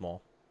cabin, but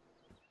small.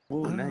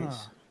 Oh, nice.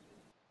 Ah.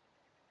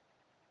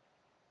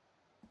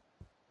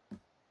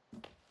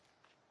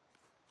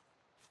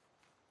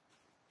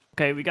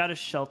 Okay, we got a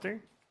shelter.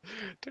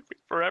 Took me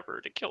forever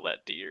to kill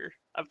that deer.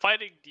 I'm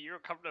finding deer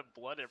covered in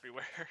blood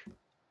everywhere.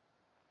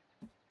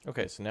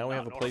 Okay, so now we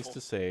Not have a place normal.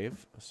 to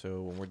save.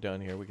 So when we're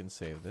done here, we can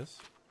save this.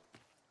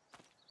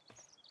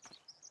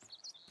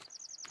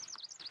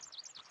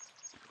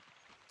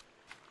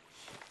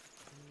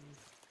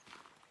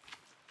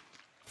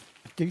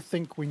 I do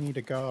think we need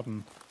a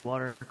garden.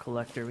 Water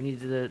collector. We need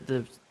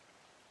the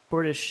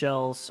tortoise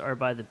shells are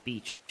by the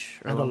beach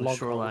or And a along the log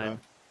shoreline.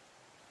 holder.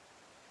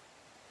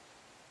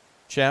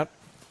 Chat.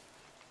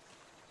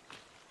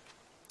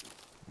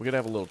 We're gonna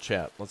have a little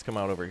chat. Let's come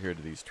out over here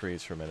to these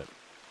trees for a minute.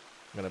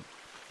 I'm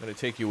gonna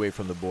take you away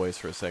from the boys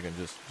for a second,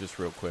 just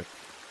real quick.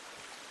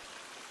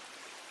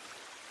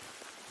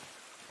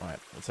 All right,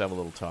 let's have a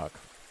little talk.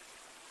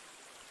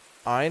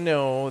 I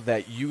know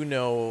that you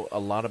know a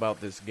lot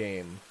about this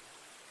game,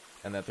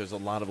 and that there's a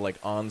lot of like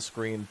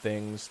on-screen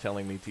things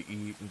telling me to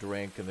eat and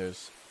drink, and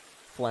there's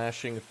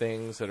flashing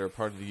things that are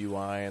part of the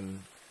UI,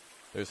 and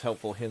there's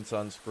helpful hints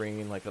on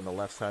screen, like on the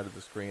left side of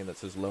the screen that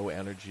says low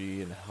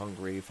energy and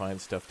hungry, find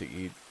stuff to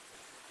eat.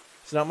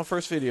 It's not my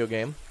first video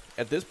game.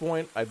 At this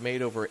point, I've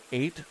made over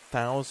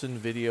 8,000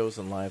 videos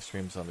and live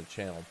streams on the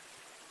channel.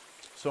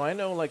 So I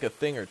know like a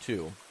thing or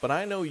two, but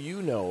I know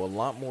you know a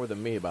lot more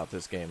than me about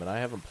this game, and I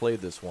haven't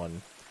played this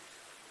one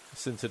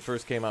since it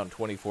first came out in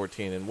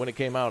 2014, and when it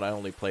came out, I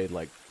only played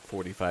like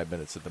 45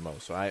 minutes at the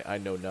most, so I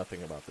know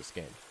nothing about this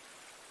game.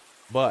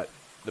 But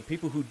the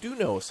people who do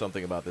know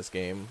something about this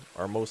game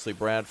are mostly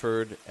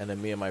Bradford, and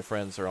then me and my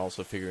friends are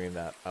also figuring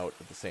that out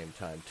at the same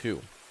time,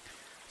 too.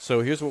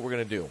 So here's what we're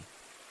going to do.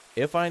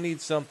 If I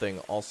need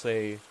something, I'll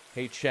say,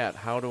 hey, chat,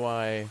 how do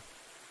I...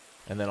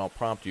 And then I'll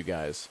prompt you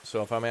guys.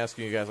 So if I'm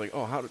asking you guys, like,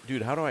 oh,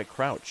 dude, how do I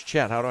crouch?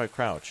 Chat, how do I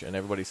crouch? And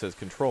everybody says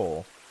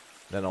control,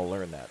 then I'll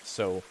learn that.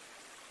 So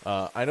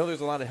I know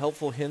there's a lot of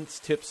helpful hints,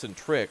 tips, and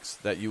tricks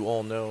that you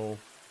all know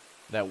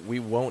that we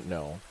won't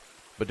know,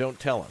 but don't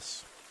tell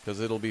us, because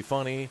it'll be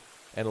funny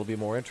and it'll be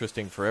more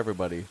interesting for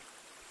everybody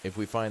if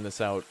we find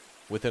this out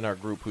within our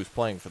group who's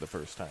playing for the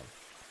first time.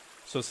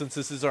 So since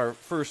this is our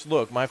first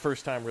look, my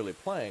first time really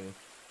playing,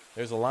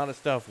 there's a lot of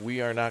stuff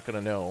we are not going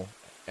to know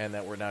and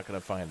that we're not going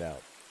to find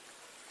out.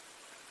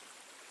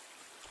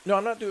 No,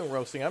 I'm not doing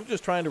roasting. I'm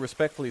just trying to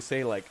respectfully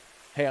say, like,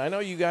 hey, I know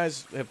you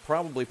guys have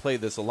probably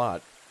played this a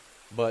lot,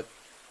 but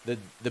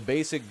the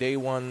basic day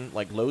one,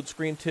 like, load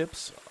screen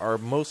tips are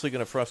mostly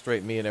going to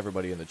frustrate me and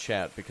everybody in the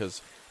chat,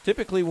 because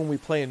typically when we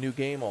play a new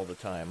game all the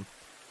time,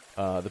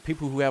 the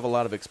people who have a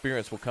lot of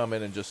experience will come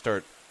in and just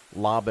start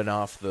lobbing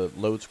off the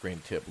load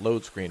screen tip,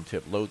 load screen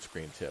tip, load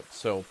screen tip.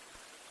 So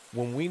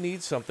when we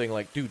need something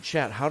like, dude,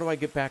 chat, how do I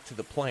get back to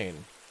the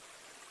plane?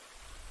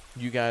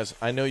 You guys,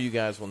 I know you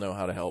guys will know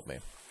how to help me.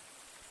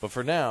 But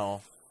for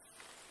now,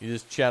 you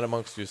just chat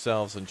amongst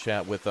yourselves and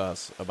chat with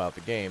us about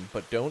the game,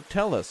 but don't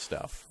tell us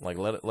stuff. Like,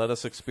 let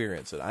us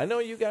experience it. I know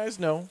you guys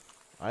know.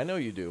 I know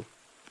you do.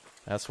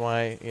 That's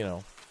why, you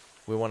know,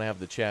 we want to have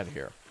the chat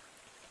here.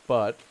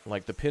 But,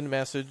 like the pinned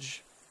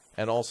message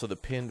and also the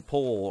pinned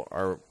poll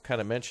are kind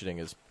of mentioning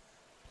is,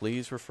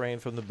 please refrain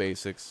from the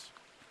basics.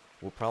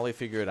 We'll probably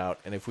figure it out,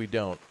 and if we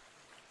don't,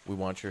 we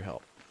want your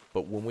help.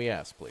 But when we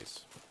ask,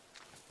 please.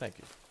 Thank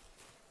you.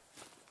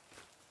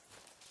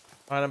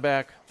 All right, I'm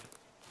back.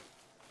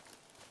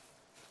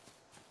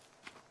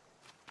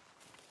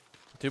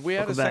 Did we add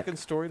a Welcome back. second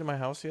story to my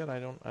house yet? I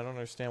don't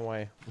understand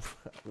why.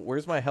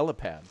 Where's my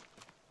helipad?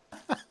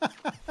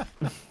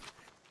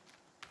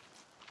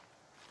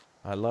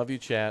 I love you,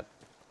 chat.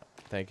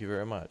 Thank you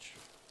very much.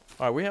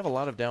 All right, we have a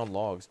lot of down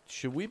logs.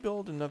 Should we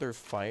build another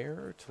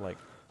fire to, like,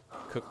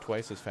 cook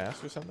twice as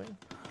fast or something?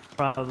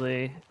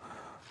 Probably.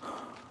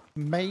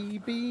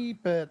 Maybe,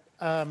 but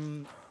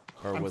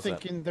Or I'm was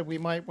thinking that we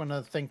might want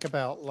to think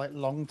about like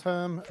long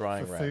term that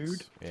drying for racks?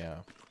 food. Yeah.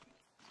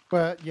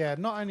 But yeah,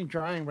 not only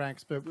drying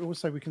racks, but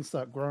also we can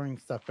start growing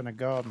stuff in a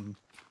garden.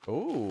 Ooh.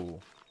 All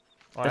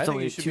right, That's I think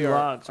only you should 2 be our,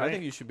 logs, I right?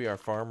 think you should be our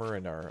farmer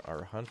and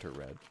our hunter,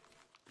 Red.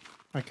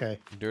 Okay.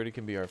 Dirty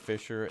can be our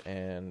fisher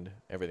and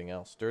everything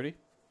else. Dirty?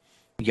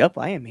 Yup,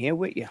 I am here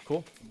with you.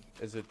 Cool.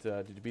 Is it?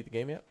 Did you beat the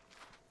game yet?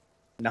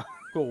 No.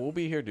 Cool. We'll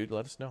be here, dude.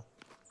 Let us know.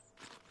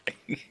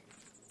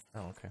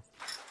 Oh, okay.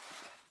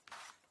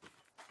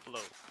 Hello.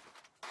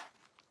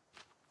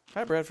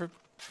 Hi, Bradford.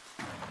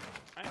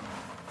 Hi.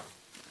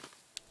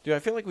 Dude, I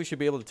feel like we should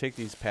be able to take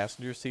these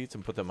passenger seats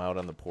and put them out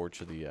on the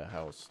porch of the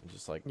house and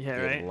just like Yeah, be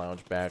able right. to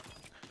lounge back,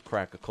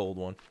 crack a cold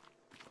one.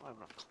 I have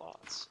enough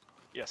cloths.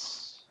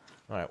 Yes.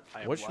 All right.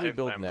 I am What should we live-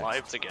 build I'm next?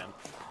 live again.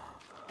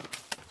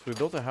 So we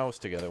built a house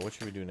together. What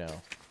should we do now?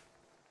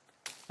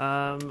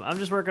 I'm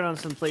just working on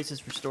some places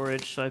for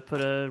storage. So I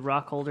put a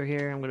rock holder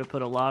here. I'm gonna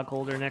put a log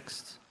holder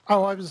next.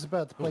 Oh, I was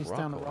about to Oh, place rock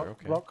down a holder, rock,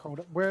 okay. rock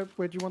holder. Where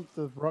do you want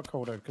the rock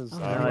holder? Because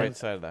Right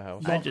side of the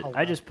house. Rock I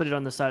holder. just put it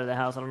on the side of the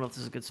house. I don't know if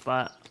this is a good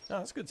spot. No,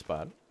 that's a good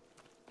spot.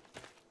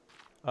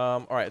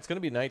 All right, it's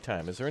gonna be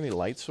nighttime. Is there any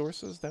light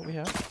sources that we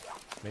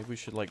have? Maybe we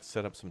should like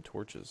set up some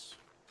torches.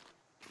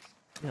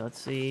 Yeah,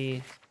 let's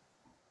see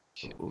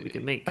what we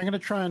can make. I'm gonna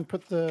try and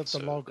put the So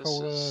log this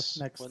holder is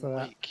next to one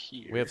that. lake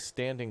here. We have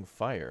standing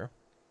fire,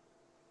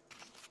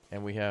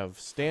 and we have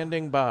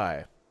standing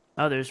by.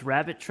 Oh, there's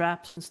rabbit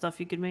traps and stuff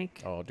you can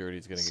make. Oh,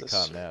 Dirty's gonna This get is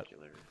caught in that.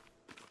 circular.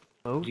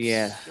 Boats.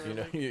 Yeah. You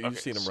know, you've Okay,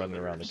 seen him so running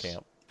around the there's-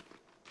 camp.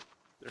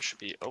 There should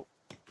be. Oh,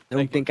 I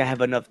don't think I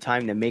have enough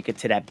time to make it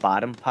to that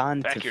bottom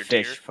pond Back to here,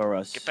 fish dear. for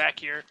us. get back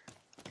here.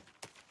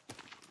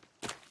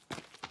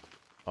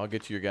 I'll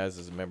get to your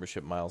guys'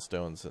 membership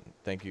milestones, and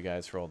thank you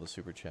guys for all the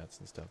super chats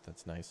and stuff.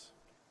 That's nice.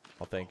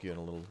 I'll thank you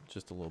in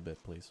just a little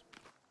bit, please.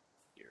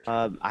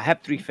 I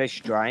have 3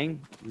 fish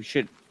drying. We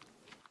should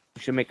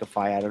make a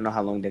fire. I don't know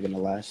how long they're gonna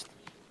last.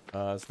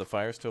 Is the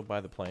fire still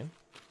by the plane?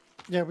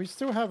 Yeah, we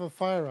still have a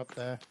fire up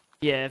there.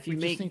 Yeah, if We you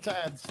just make, need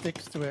to add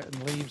sticks to it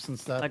and leaves and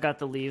stuff. I got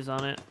the leaves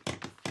on it.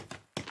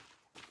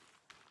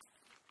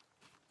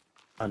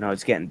 Oh no,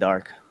 it's getting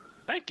dark.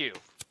 Thank you,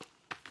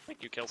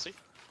 Kelsey.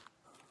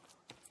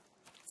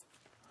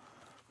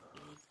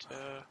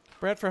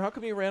 Bradford, how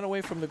come you ran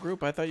away from the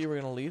group? I thought you were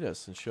gonna lead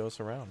us and show us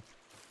around.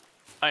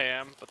 I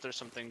am, but there's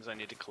some things I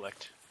need to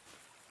collect,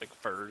 like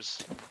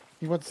furs.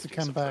 He wants to Take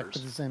come some back furs.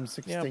 with his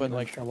M16 Yeah, but and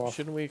like, show off.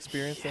 shouldn't we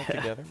experience that Yeah.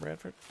 together,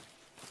 Bradford?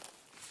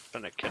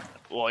 Trying to catch.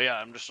 Well, yeah,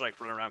 I'm just like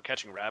running around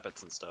catching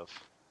rabbits and stuff.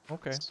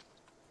 Okay.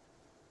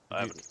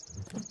 I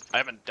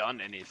haven't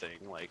done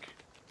anything like.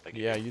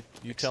 Yeah, you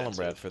tell him, extensive.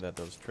 Bradford, that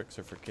those tricks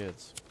are for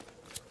kids.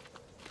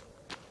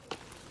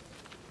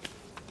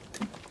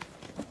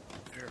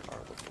 Where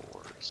are the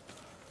boars?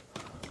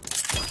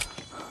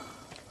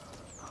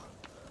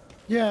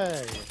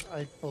 Yay!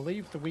 I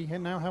believe that we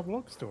now have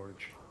log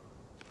storage.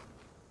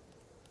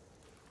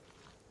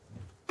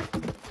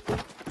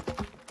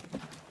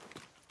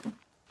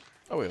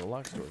 Oh, we have a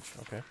log storage.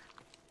 Okay.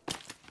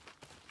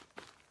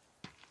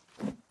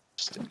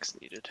 Sticks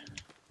needed.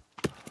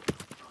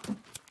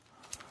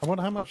 I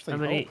wonder how much they How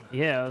hold. many?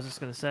 Yeah, I was just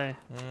gonna say.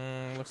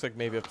 Looks like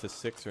maybe up to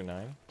 6 or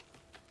 9.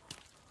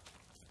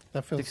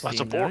 That feels That's a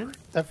 16, boar. nine?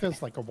 that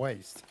feels like a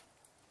waste.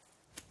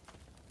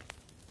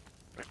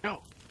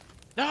 No!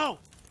 No!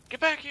 Get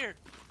back here!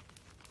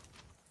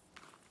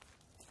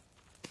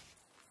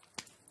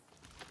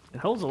 It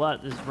holds a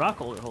lot. This rock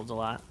holder holds a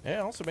lot. Yeah,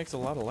 it also makes a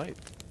lot of light.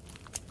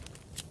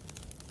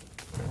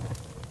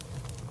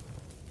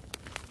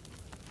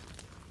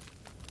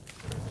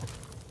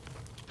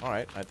 All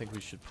right, I think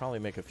we should probably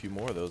make a few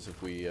more of those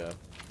if we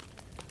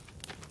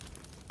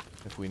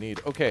need.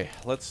 Okay,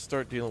 let's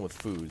start dealing with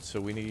food.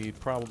 So we need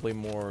probably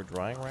more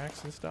drying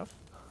racks and stuff.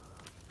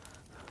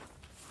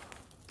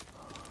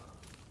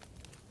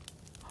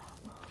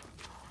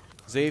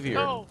 Xavier,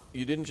 No.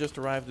 you didn't just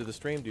arrive to the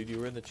stream, dude. You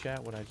were in the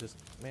chat when I just,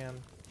 man.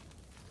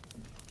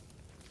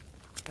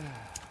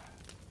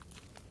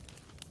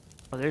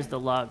 Oh, there's the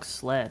log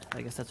sled.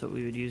 I guess that's what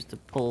we would use to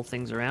pull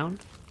things around.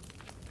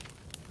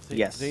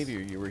 Yes. Xavier,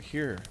 you were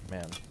here,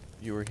 man.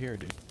 You were here,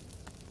 dude.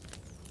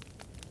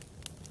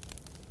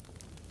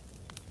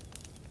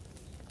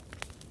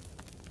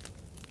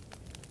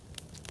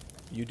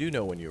 You do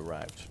know when you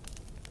arrived.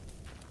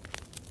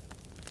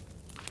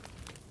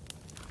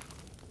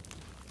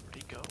 Where'd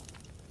he go?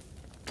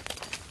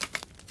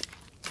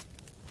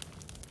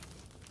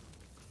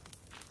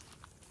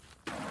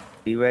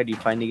 Be ready. You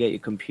finally get your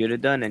computer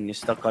done, and you're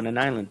stuck on an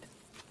island.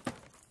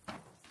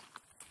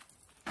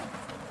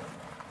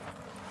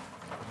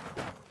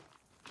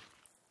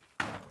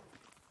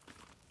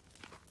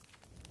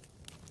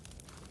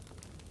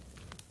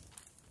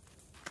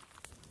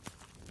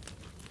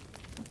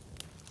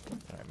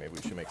 All right, maybe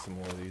we should make some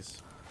more of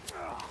these.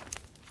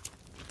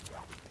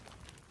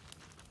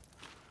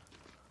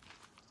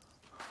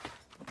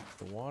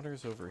 The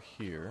water's over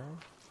here.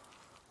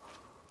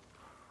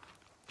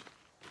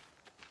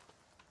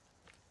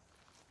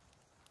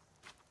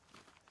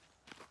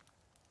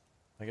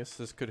 I guess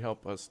this could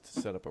help us to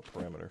set up a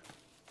perimeter.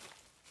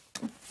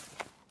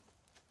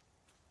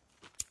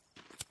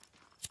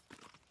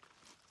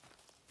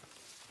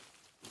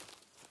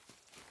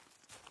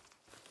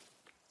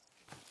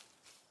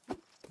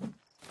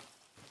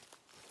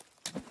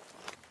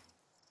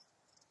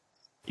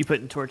 You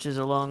putting torches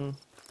along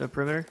the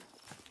perimeter?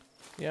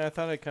 Yeah, I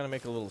thought I'd kind of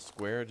make a little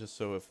square just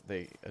so if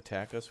they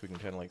attack us, we can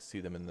kind of like see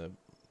them in the,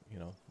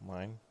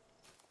 line.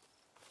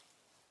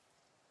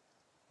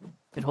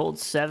 It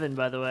holds 7,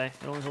 by the way.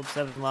 It only holds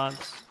 7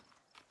 logs.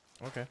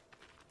 Okay.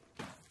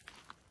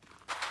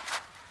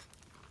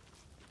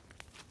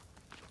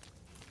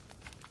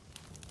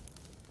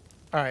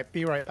 All right,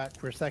 be right back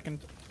for a second.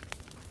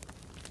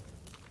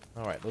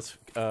 All right, let's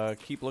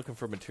keep looking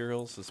for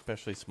materials,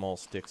 especially small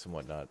sticks and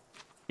whatnot.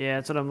 Yeah,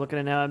 that's what I'm looking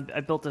at now. I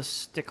built a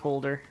stick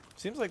holder.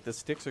 Seems like the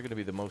sticks are going to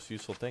be the most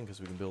useful thing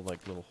because we can build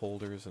like little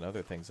holders and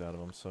other things out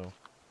of them. So.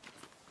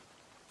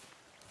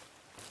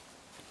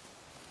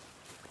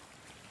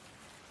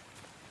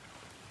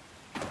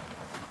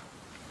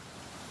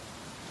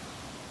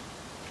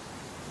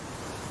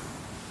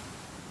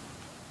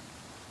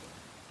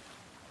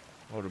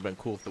 It would have been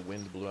cool if the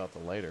wind blew out the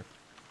lighter.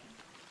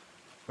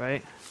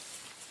 Right.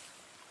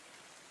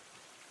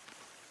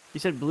 You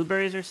said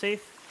blueberries are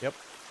safe? Yep.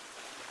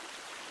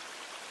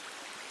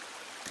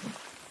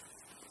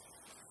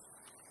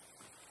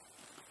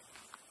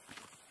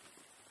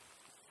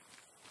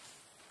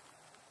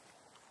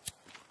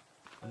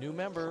 New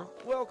member,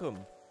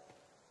 welcome.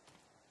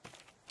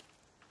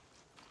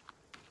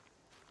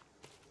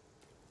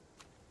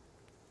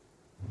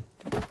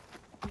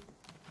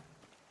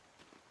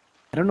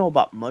 I don't know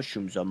about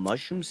mushrooms. Are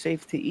mushrooms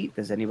safe to eat?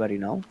 Does anybody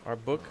know? Our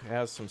book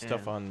has some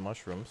stuff on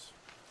mushrooms.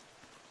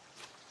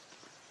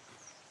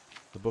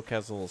 The book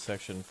has a little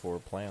section for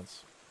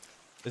plants.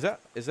 Is that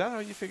how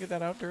you figured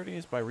that out, Dirty?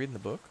 Is by reading the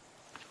book?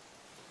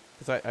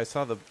 Because I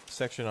saw the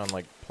section on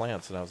like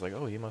plants and I was like,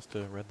 oh, he must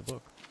have read the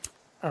book.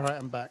 All right,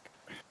 I'm back.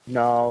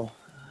 No.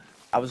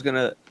 I was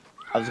gonna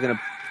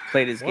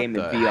play this game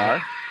in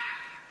VR.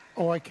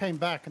 Oh, I came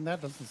back, and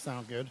that doesn't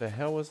sound good. The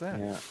hell was that?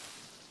 Yeah.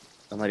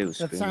 Somebody was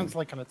That screaming. sounds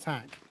like an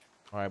attack.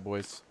 All right,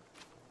 boys.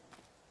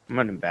 I'm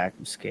running back.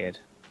 I'm scared.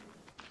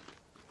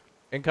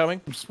 Incoming.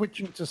 I'm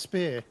switching to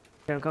spear.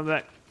 Okay, I'm coming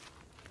back.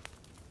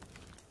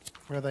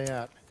 Where are they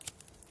at?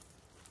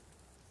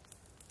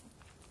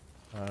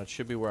 It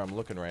should be where I'm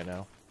looking right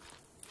now.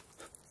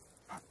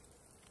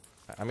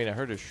 I mean, I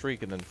heard a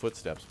shriek and then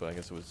footsteps, but I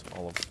guess it was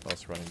all of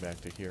us running back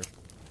to here.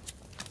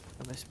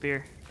 Got my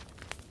spear.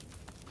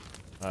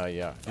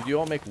 Yeah. Did you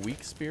all make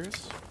weak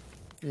spears?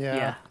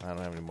 Yeah. I don't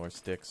have any more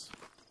sticks.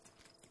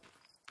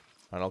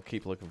 And I'll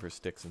keep looking for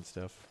sticks and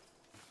stuff.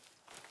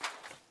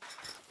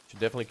 Should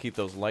definitely keep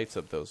those lights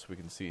up, though, so we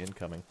can see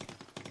incoming.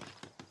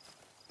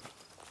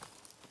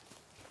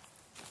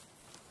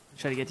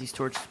 Try to get these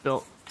torches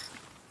built.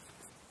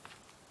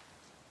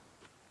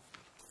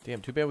 Damn,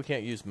 too bad we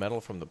can't use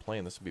metal from the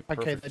plane. This would be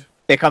perfect. Okay,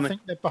 They're I coming.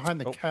 think they're behind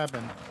the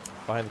cabin.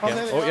 Behind the Oh, cabin.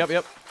 there they Oh, are. yep,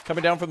 yep.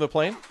 Coming down from the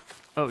plane.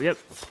 Oh, yep.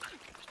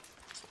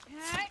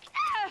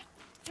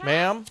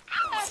 Ma'am?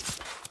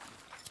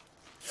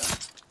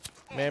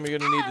 Ma'am, you're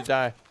gonna need to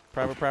die.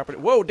 Private property.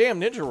 Whoa, damn,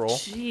 ninja roll.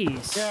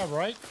 Jeez. Yeah,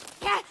 right?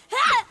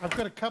 I've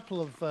got a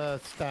couple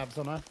of stabs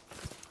on her.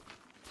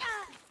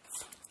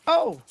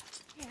 Oh!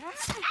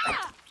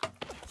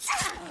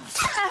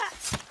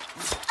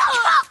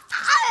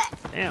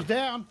 Damn. You're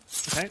down.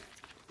 Okay.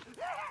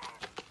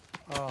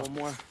 Oh, One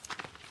more.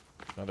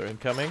 Another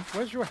incoming.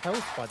 where's your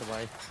health, by the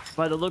way?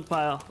 By the log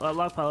pile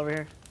over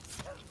here.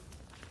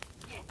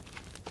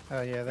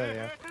 Oh, yeah, there you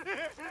are.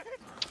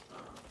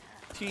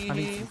 Tee I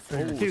need hee. some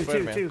food. Oh, Two.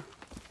 Spider-Man.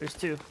 There's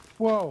two.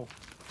 Whoa.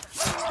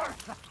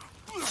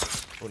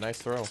 Oh, nice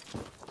throw.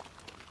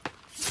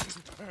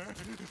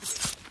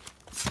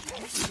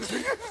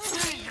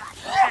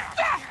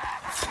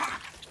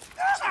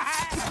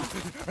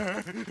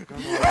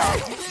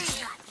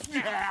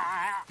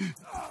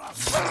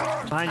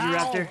 Behind you,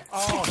 Raptor.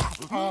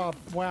 Oh,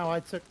 wow, I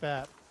took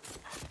that.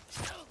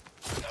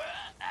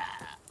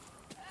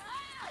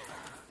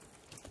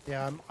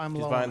 Yeah, I'm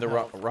He's low behind on the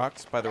health.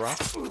 rocks, by the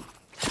rocks. Oh,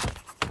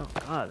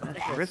 God. That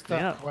Yeah, ripped me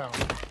up. Wow.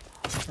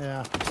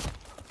 Yeah.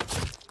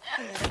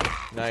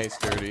 Nice,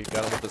 Dirty.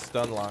 Got him with the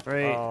stun lock.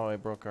 Great. Oh, I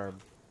broke our...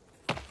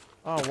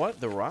 Oh, what?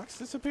 The rocks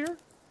disappear?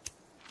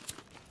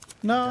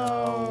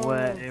 No. No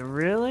way.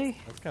 Really?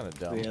 That's kind of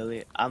dumb.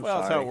 Really? I'm Well,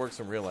 sorry. that's how it works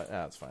in real life.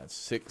 Ah, it's fine.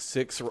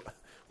 Six.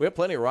 We have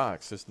plenty of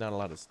rocks, just not a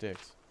lot of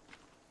sticks.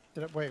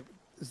 Wait,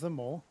 is there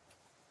more?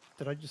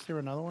 Did I just hear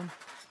another one?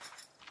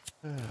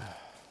 I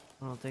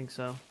don't think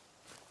so.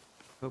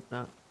 Hope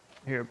not.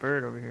 I hear a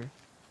bird over here.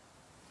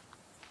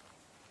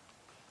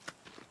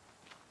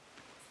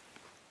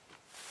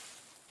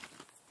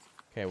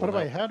 Okay. By Well, the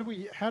way,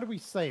 now- how do we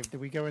save? Do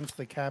we go into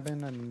the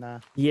cabin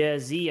and Yeah,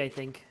 Z, I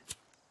think.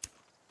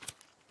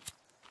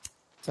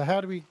 so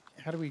how do we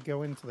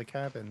go into the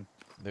cabin?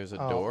 there's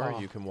a Oh, door. oh.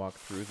 You can walk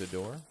through the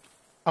door.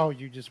 Oh,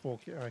 you just walk.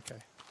 Okay.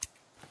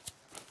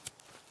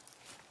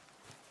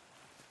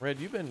 Red,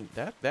 you've been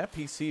that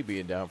PC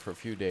being down for a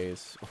few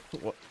days.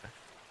 What,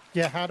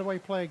 Yeah. How do I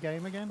play a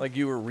game again? like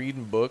you were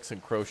reading books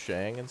and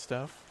crocheting and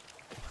stuff.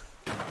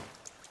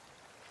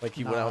 Like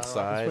you went No, I was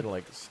outside, with- and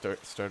like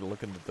started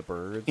looking at the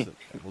birds, and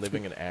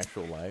living an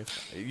actual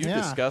life. You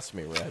Yeah. disgust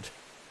me, Red.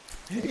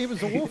 It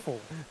was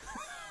awful.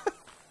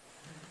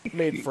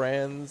 Made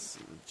friends,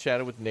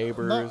 chatted with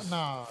neighbors,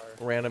 No.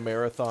 ran a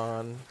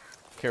marathon,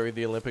 carried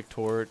the Olympic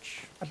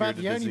torch, About cured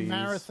a the only disease.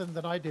 marathon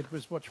that I did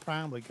was watch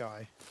Family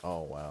Guy.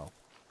 Oh wow.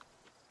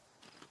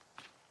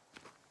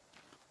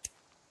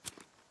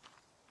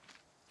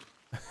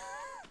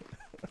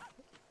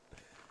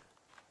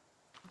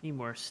 Need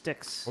more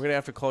sticks. We're gonna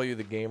have to call you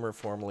the gamer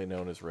formerly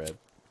known as Red,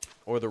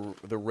 or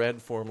the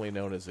Red formerly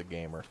known as a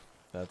gamer.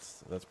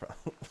 That's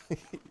probably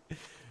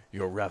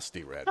you're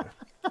rusty, Red.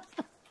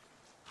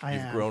 I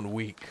You've am. grown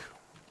weak.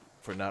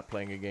 for not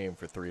playing a game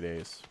for 3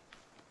 days.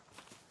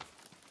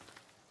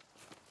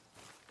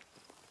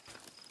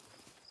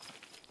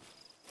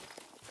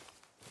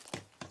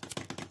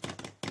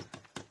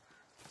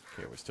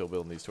 Okay, we're still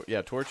building these torches.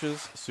 Yeah,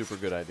 torches, super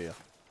good idea.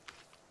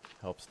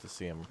 Helps to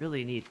see them.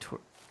 Really need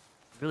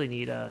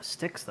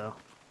sticks though.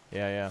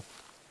 Yeah, yeah.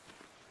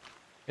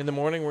 In the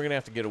morning, we're gonna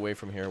have to get away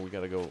from here. We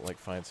gotta go like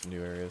find some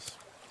new areas.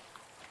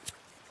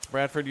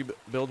 Bradford, you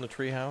building a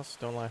tree house?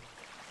 Don't lie.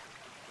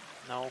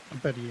 No. I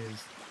bet he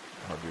is.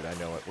 Oh, dude, I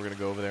know it. We're gonna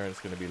go over there, and it's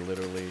gonna be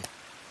literally.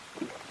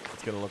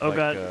 It's gonna look Oh, like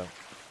God.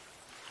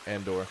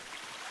 Andor.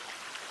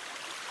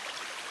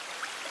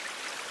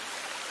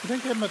 You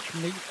don't get much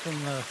meat from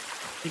the.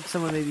 I think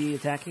someone may be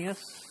attacking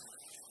us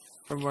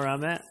from where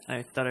I'm at.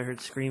 I thought I heard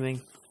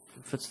screaming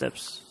and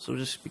footsteps, so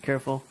just be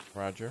careful.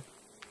 Roger.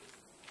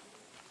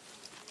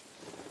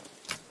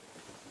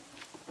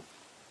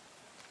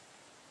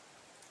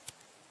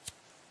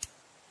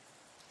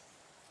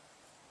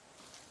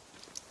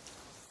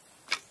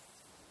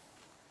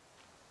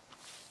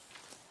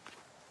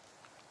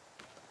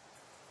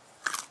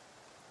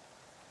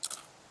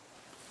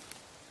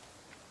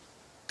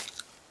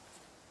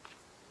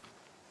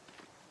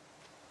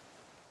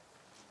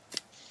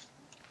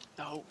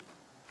 No.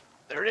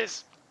 There it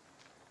is.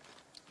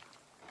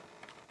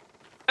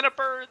 And a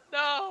bird.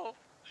 No.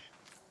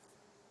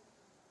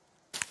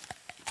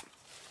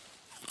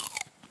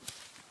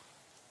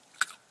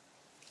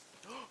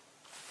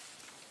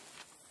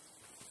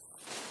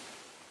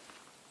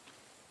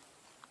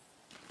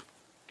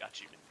 Got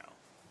you now.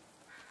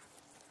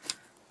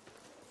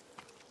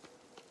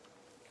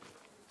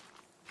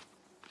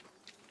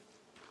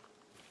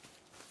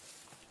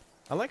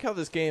 I like how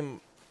this game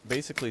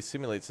basically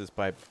simulates this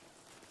by,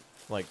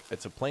 like,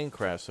 it's a plane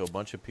crash, so a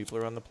bunch of people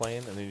are on the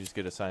plane, and then you just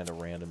get assigned a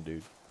random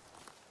dude.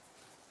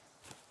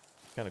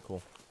 Kind of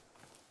cool.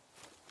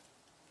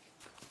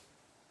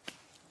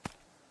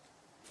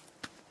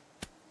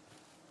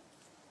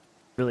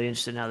 Really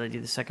interested in how they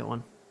do the second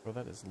one. Bro,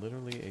 that is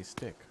literally a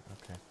stick.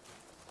 Okay.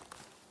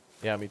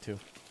 Yeah, me too.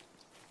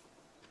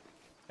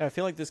 Yeah, I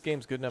feel like this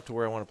game's good enough to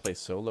where I want to play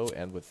solo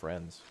and with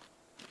friends.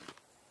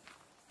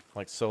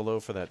 Like solo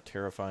for that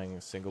terrifying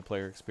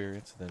single-player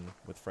experience, then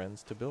with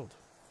friends to build.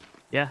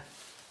 Yeah.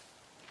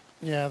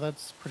 Yeah,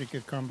 that's a pretty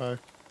good combo.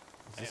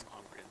 I am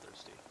hungry and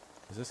thirsty.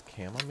 Is this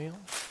chamomile?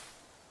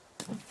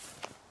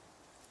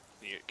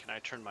 Can I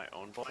turn my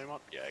own volume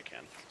up? Yeah, I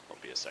can.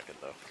 Won't be a second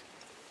though.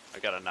 I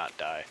gotta not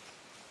die.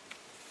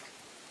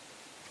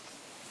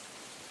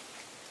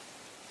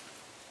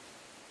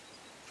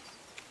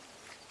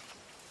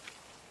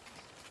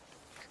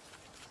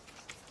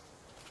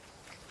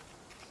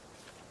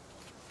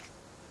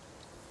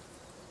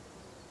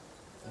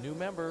 New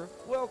member,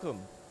 welcome.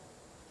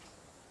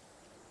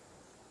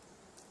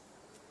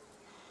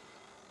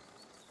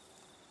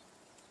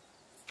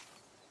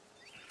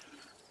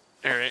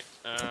 All right.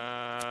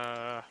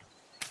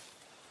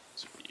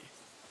 Sweet.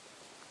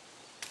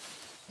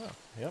 Oh,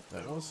 yep,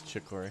 that was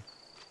chicory.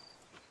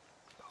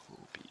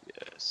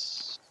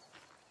 OBS.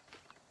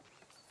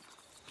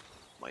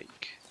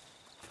 Mike.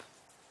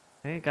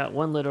 Okay, got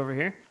one lid over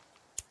here.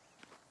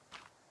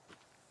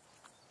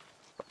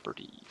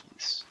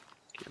 Properties.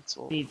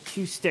 Cancel. Need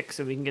 2 sticks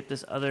so we can get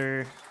this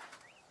other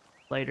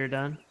lighter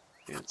done.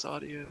 Advance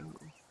audio.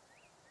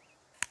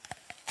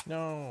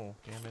 No,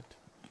 damn it.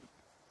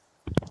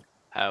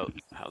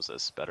 How's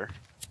this better?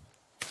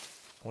 I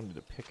wanted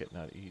to pick it,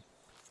 not eat.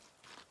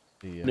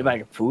 The, Any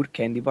bag of food,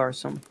 candy bar or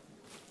something?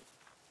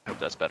 I hope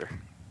that's better.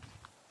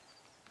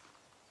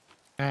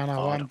 And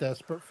Oh, I I'm don't-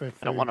 desperate for food.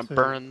 I don't want to too.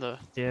 burn the.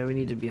 Yeah, we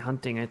need to be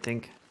hunting, I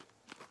think.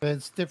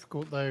 It's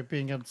difficult though,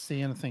 being able to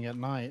see anything at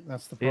night.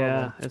 That's the problem.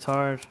 Yeah, it's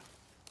hard.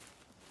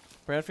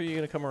 Bradford, you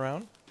gonna come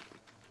around?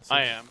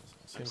 I am.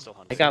 I'm seems- still I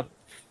hunting. got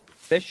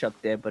fish up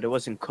there, but it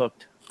wasn't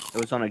cooked.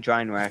 It was on a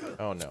drying rack.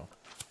 Oh no.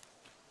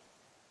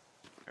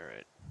 All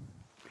right.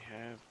 We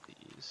have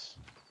these.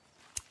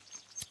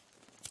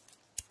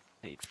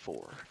 Need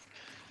 4.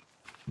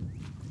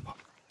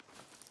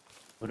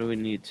 What do we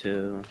need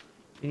to?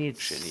 We need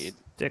Should need-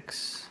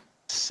 sticks.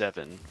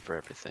 7 for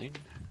everything.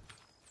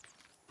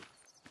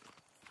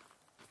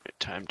 Right,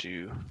 time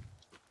to.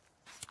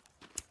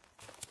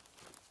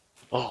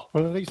 Oh,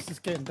 Well, at least it's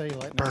getting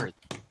daylight now. bird.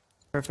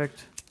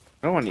 Perfect.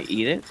 I don't want to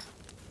eat it.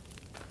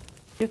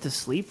 You have to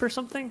sleep or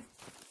something?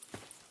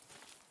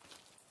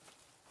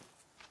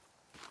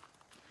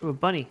 Ooh, a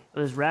bunny. Oh,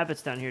 there's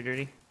rabbits down here,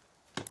 Dirty.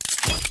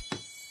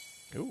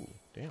 Ooh,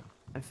 damn.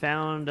 I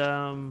found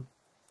No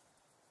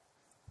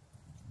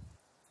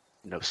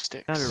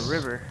sticks. found a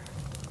river.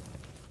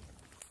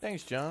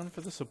 Thanks, John,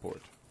 for the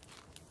support.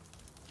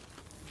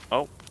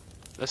 Oh,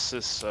 this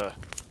is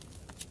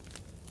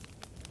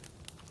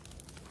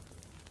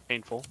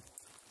painful.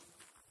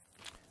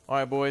 All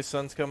right, boys,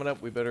 sun's coming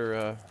up. We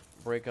better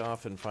break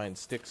off and find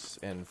sticks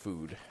and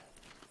food.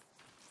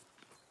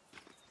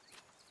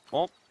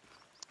 Well,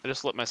 I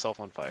just lit myself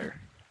on fire.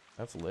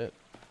 That's lit.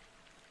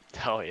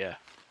 Oh yeah.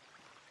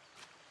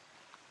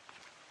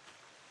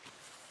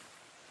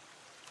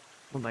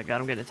 Oh my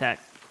god, I'm getting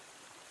attacked.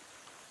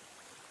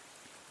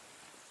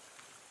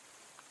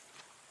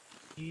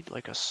 Need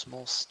like a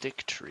small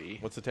stick tree.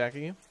 What's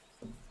attacking you?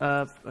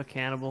 A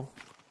cannibal.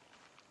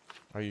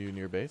 Are you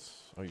near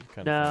base? Oh, you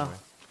kind No. of far away.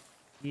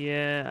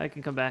 Yeah, I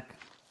can come back.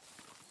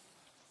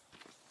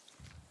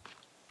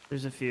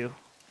 There's a few.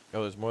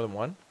 Oh, there's more than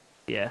one?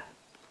 Yeah.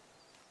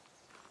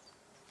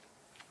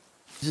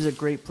 This is a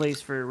great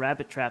place for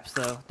rabbit traps,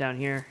 though, down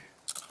here.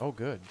 Oh,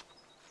 good.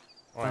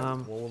 All right, well,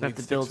 we'll so I need have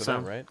to sticks build for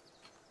some. that, right?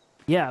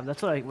 Yeah,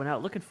 that's what I went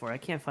out looking for. I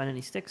can't find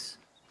any sticks.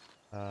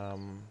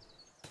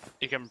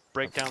 You can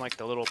break down like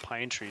the little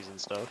pine trees and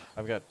stuff.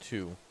 I've got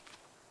 2.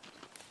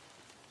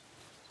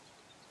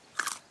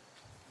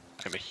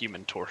 I have a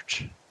human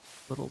torch.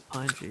 Little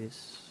pine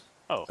trees.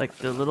 Oh, Like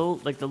the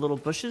little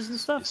bushes and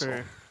stuff, Useful.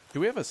 or Do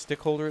we have a stick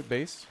holder at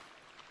base?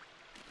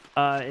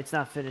 it's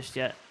not finished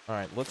yet. All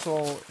right, let's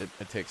all... It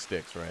takes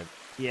sticks, right?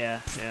 Yeah.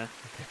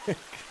 All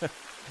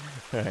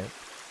right.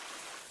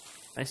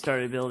 I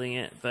started building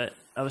it, but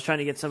I was trying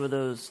to get some of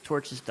those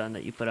torches done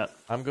that you put up.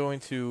 I'm going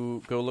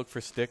to go look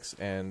for sticks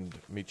and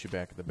meet you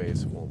back at the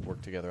base, and we'll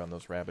work together on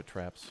those rabbit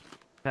traps.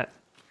 Okay.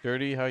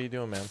 Dirty, how you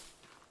doing, man?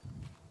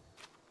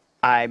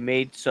 I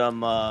made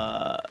some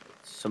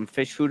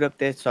fish food up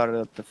there, started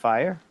up the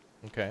fire.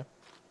 Okay.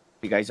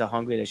 If you guys are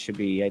hungry, there should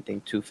be, I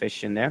think, 2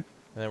 fish in there.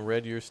 And then,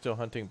 Red, you're still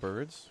hunting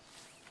birds?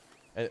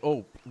 And,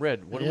 oh,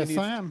 Red, what do we Yes, need?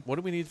 I am. What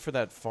do we need for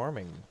that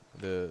farming?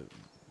 The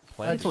I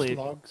plants? just Hopefully-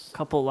 logs.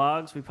 Couple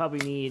logs. We probably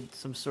need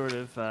some sort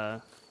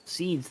of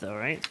seeds, though,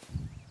 right?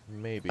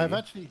 Maybe. I've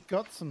actually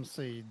got some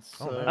seeds.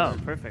 Oh, So nice. Oh,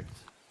 perfect.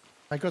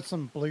 I got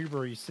some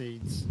blueberry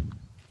seeds.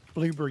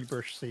 Blueberry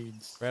bush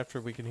seeds.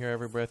 Radford, we can hear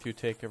every breath you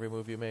take, every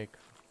move you make.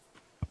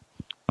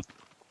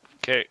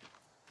 okay.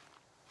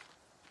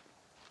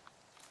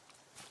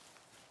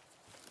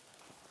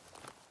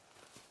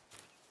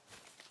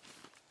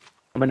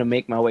 I'm gonna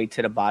make my way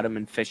to the bottom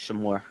and fish some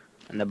more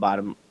in the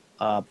bottom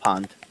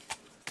pond.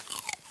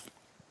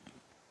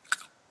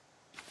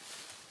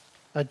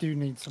 I do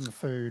need some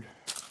food.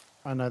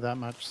 I know that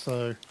much,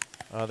 so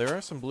There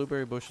are some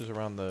blueberry bushes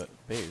around the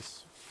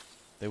base.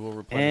 They will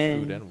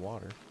replenish food And- and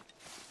water.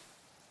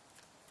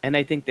 And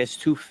I think there's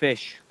 2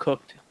 fish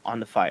cooked on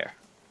the fire.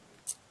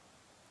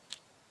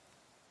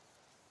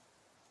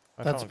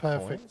 I That's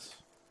found perfect. coins.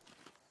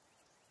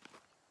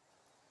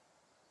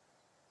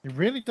 it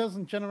really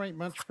doesn't generate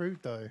much food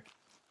though.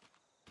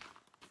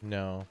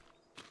 No.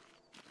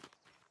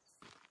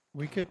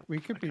 We could be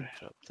Head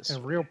up this a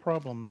way. real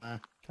problem there.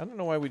 I don't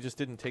know why we just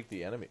didn't take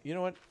the enemy. You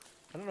know what?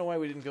 I don't know why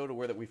we didn't go to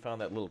where that we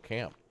found that little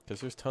camp.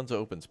 Because there's tons of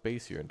open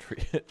space here and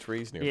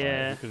trees nearby.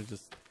 Yeah. We could have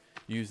just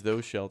used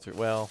those shelters.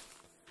 Well,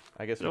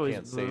 I guess Could we always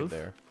can't save move.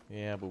 there.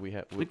 Yeah, but we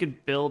have. We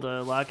could build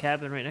a log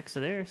cabin right next to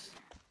theirs.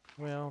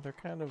 Well, they're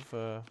kind of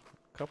a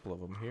couple of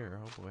them here.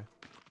 Oh boy.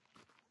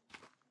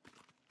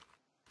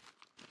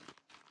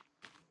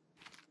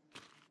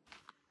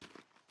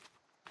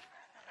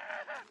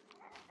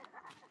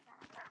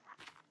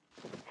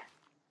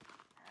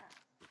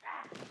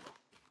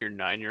 Your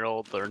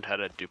 9-year-old learned how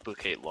to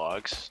duplicate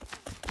logs.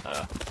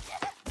 I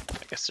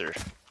guess they're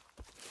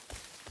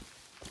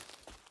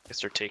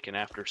taken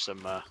after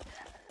some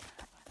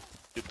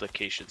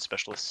duplication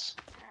specialists.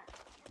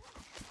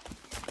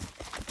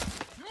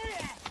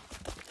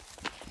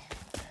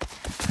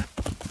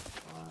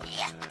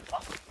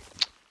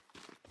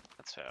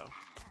 That's how.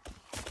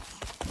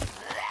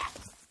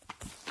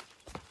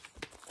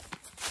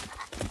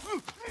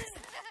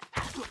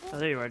 Oh,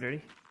 there you are,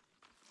 Dirty.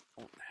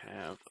 Don't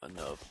have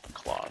enough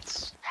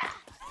cloths.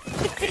 I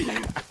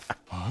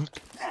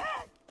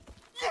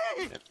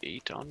have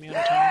 8 on me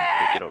at a time.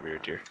 Hey, get over here,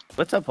 dear.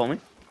 What's up, homie?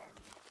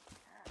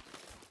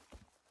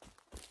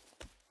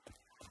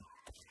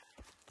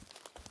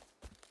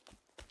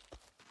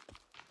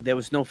 There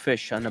was no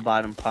fish on the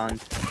bottom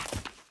pond.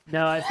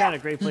 No, I found a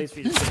great place for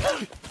you to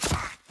fish.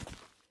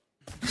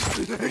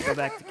 Go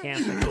back to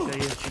camp. I can show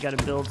you. You got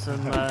to build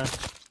some.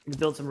 You can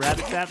build some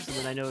rabbit traps, and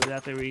then I know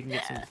exactly where you can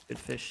get some good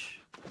fish.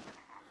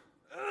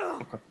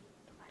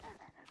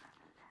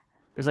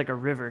 There's like a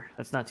river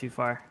that's not too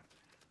far.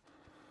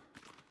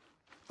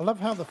 I love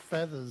how the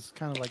feathers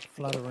kind of like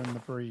flutter in the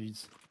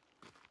breeze.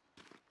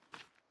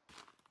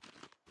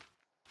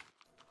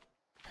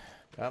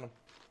 Got him.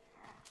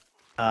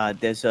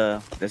 There's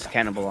a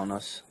cannibal on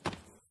us.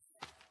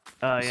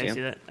 Oh yeah, See I him?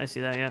 see that. I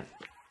see that. Yeah.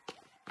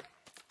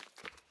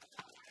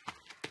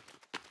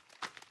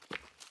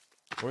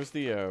 Where's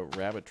the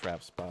rabbit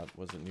trap spot?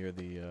 Was it near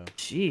the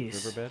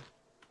Jeez. riverbed?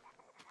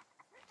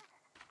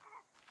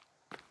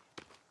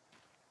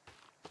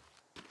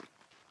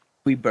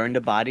 We burn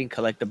the body and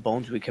collect the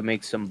bones. We can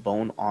make some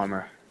bone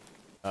armor.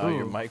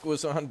 Your Ooh. mic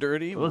was on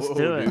dirty? Let's Whoa,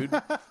 do it.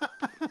 dude.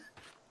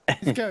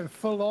 Let's go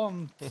full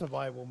on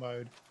survival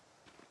mode.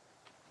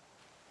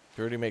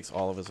 Dirty makes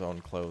all of his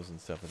own clothes and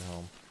stuff at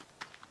home.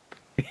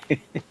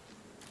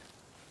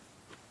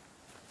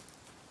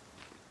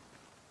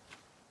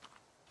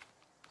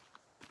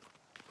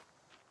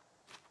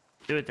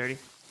 Do it, Dirty.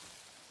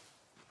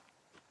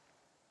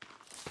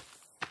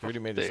 Dirty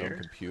made his own There.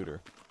 computer.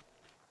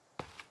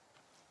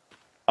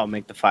 I'll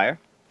make the fire.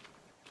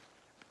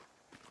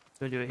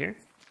 Do we do it here?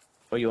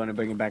 Or you want to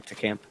bring it back to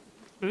camp?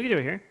 We can do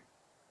it here.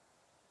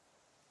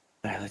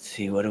 All right, let's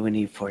see. What do we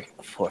need for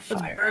Let's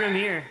fire? burn him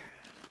here.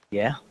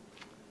 Yeah.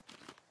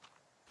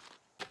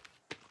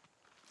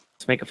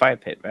 Let's make a fire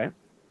pit, right?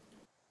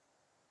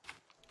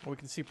 Well, we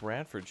can see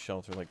Bradford's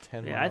shelter like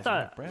 10 Yeah, miles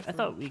away. I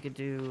thought we could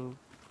do.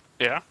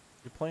 Yeah.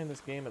 You're playing this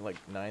game at like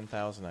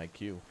 9,000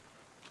 IQ.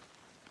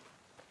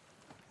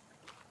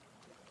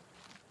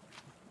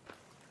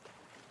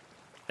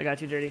 I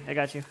got you, Dirty. I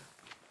got you.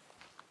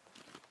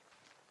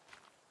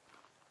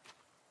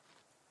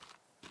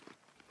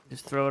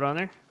 Just throw it on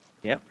there.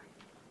 Yep.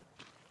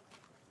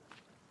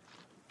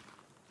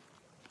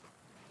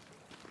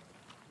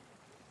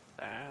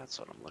 That's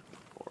what I'm looking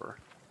for.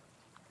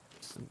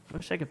 I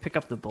wish I could pick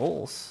up the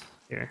bowls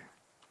here.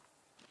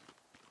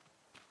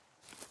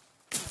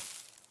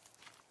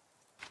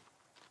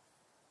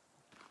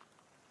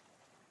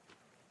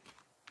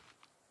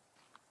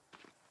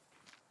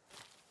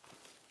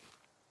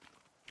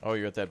 Oh,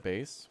 you're at that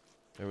base?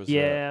 There was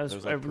Yeah, there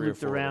was I like 3 or looped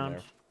 4 of them around.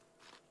 there.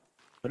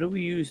 What do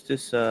we use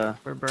this We're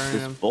burning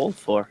this them. bowl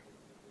for?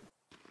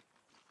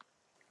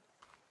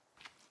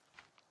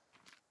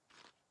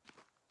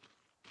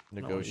 No,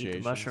 eat the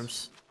Negotiations.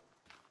 mushrooms.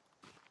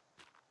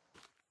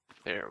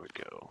 There we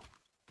go.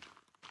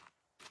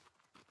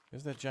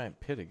 There's that giant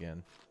pit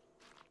again.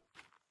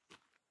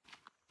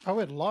 Oh,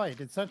 it lied.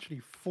 It's actually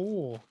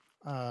 4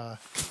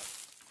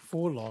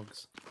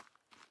 logs.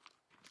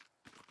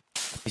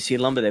 You see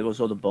lumber? There goes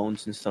all the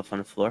bones and stuff on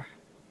the floor.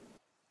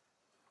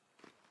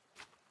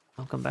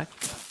 I'll come back.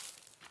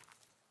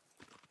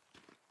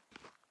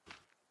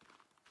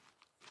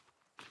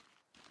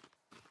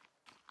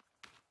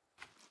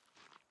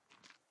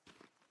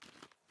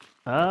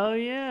 Oh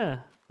yeah.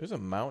 There's a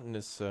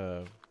mountainous,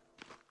 well,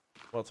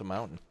 it's a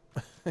mountain.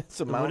 It's a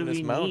So what do mountainous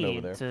we mountain over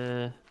need there.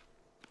 to?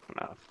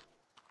 No.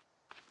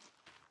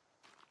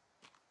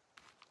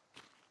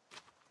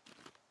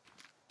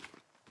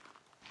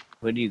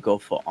 Where do you go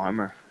for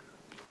armor?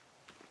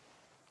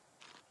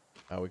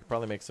 We could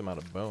probably make some out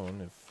of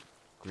bone if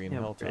Green Yeah,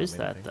 Hill where taught is me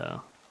that anything.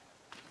 though?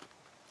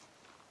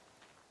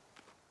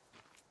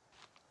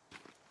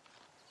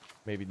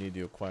 Maybe need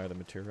to acquire the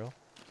material.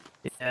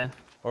 Yeah.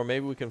 Or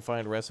maybe we can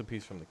find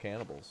recipes from the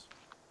cannibals.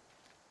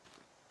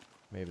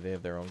 Maybe they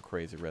have their own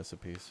crazy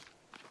recipes.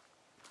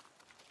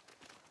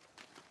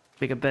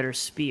 Make a better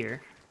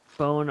spear.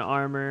 Bone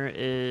armor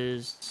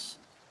is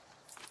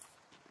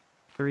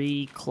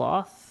 3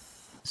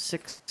 cloth,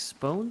 6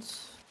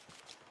 bones.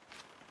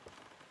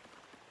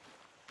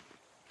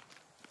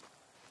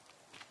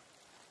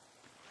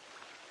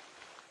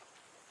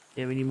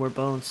 Yeah, we need more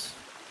bones.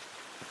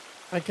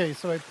 Okay,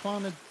 so I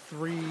planted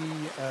 3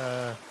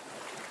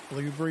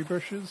 blueberry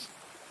bushes.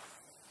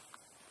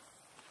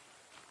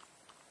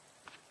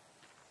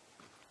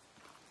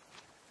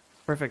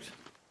 Perfect.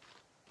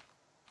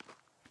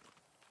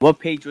 What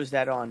page was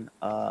that on,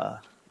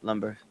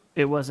 lumber?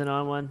 It wasn't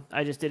on one.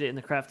 I just did it in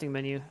the crafting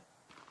menu.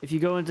 If you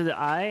go into the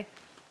eye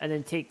and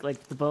then take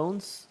like the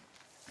bones,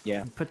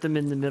 Yeah. and put them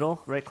in the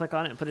middle, right click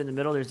on it and put it in the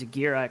middle, there's a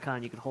gear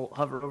icon. You can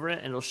hover over it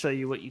and it'll show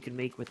you what you can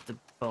make with the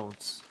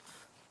bones.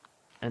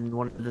 And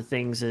one of the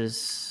things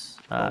is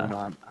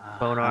bone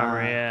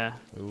armor, yeah.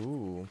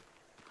 Ooh,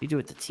 You do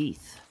it with the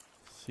teeth.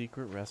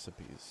 secret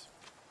recipes.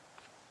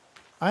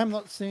 I am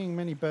not seeing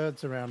many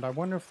birds around. I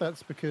wonder if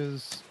that's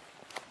because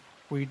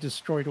we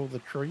destroyed all the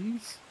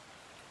trees.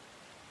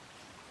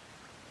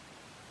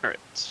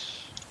 Alright.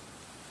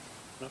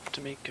 Enough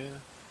to make a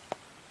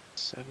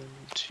 7,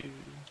 2,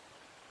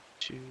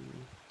 2,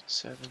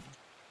 7.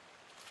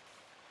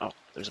 Oh,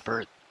 there's a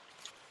bird.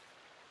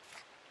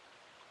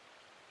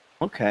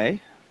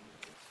 Okay.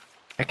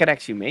 I could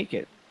actually make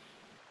it.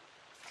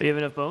 Do you have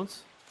enough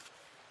bones?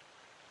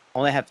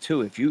 Only have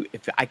 2.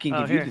 If I can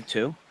Oh, give here. you the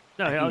 2.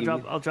 No, I here, can give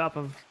you- I'll drop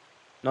them.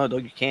 No,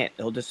 you can't.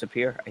 They'll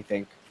disappear, I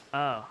think.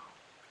 Oh.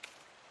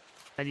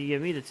 How do you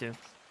give me the 2?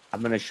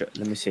 I'm gonna show.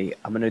 Let me see.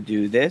 I'm gonna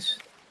do this.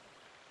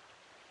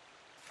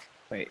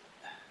 Wait.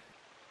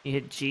 You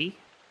hit G.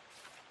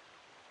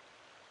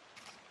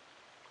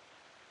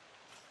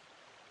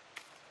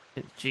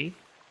 Hit G.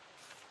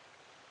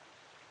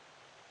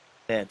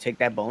 Yeah, take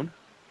that bone.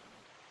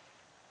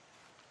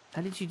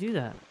 How did you do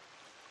that?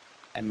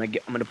 I'm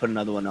gonna put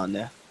another one on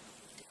there.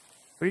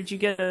 Where did you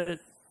get a?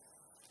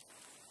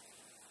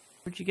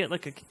 Where'd you get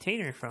like a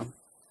container from?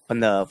 From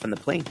the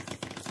plane.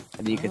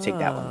 And then you can take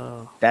that one.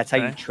 Oh, That's how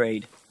you okay.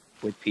 trade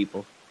with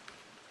people.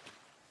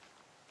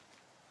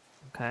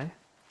 Okay.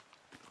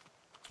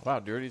 Wow,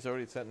 Dirty's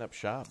already setting up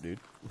shop, dude.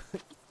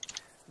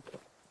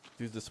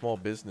 Dude's the small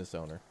business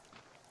owner.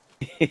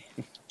 Do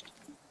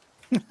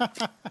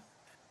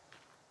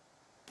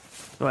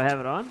I have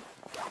it on?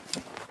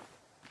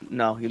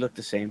 No, you look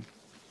the same.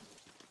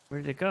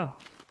 Where did it go?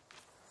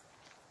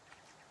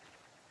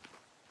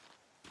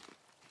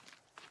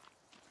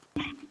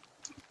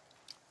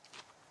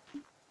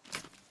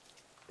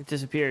 It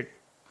disappeared.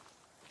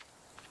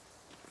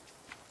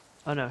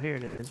 Oh no, here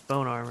it is.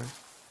 Bone armor.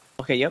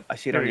 Okay, yep, I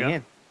see it There on we your go.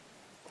 hand.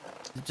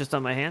 Is it just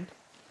on my hand?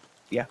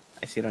 Yeah,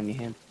 I see it on your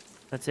hand.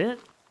 That's it?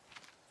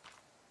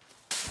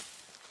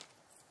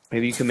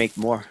 Maybe you can make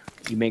more.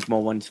 You make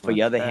more ones for What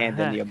your other the hand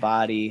than heck? your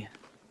body.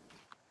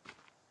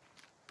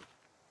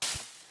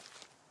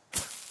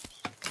 All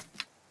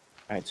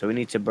right, so we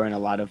need to burn a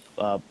lot of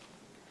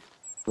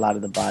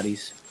the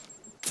bodies.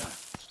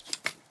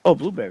 Oh,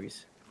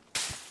 blueberries.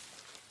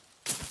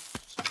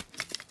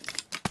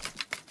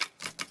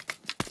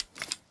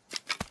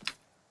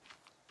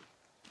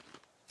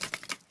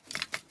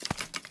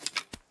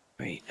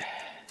 Great.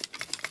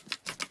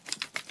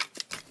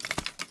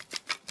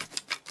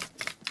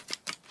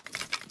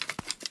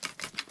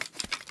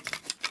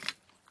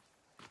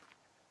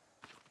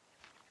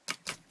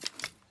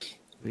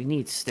 We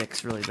need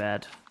sticks really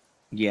bad.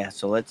 Yeah,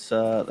 so let's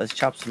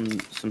chop some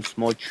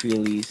small tree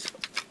leaves.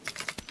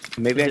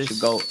 Maybe I There's should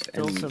go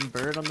still and some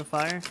bird on the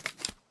fire.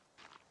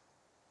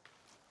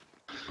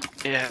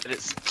 Yeah,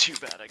 it's too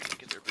bad I couldn't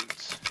get their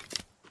boots.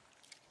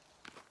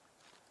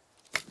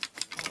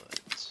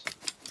 But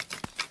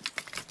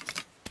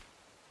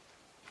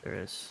There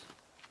is.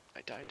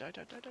 I die.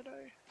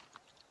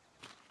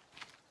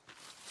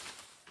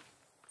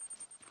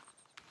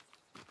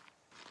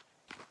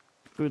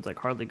 Food's like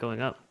hardly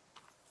going up.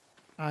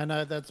 I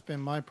know that's been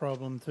my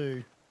problem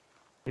too.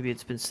 Maybe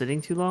it's been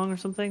sitting too long or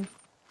something.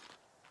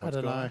 I What's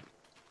don't going know. on?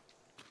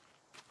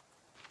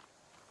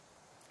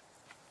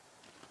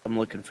 I'm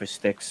looking for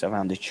sticks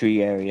around the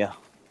tree area.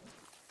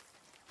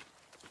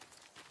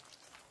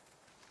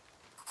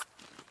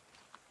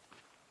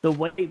 The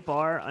white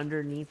bar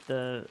underneath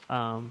the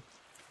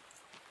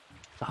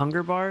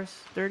hunger bars,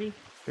 Dirty.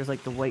 There's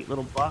like the white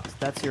little box.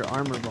 That's your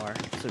armor bar.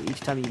 So each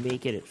time you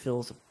make it, it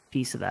fills a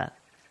piece of that.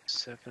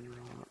 7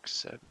 rocks,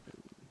 7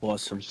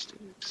 Awesome.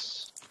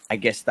 sticks. I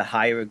guess the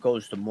higher it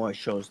goes, the more it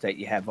shows that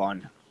you have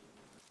on.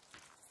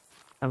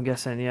 I'm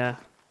guessing, yeah.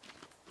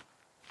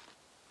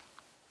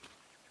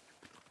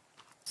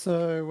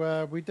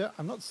 So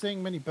I'm not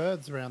seeing many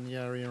birds around the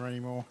area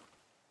anymore.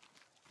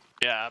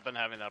 Yeah, I've been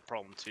having that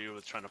problem too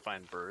with trying to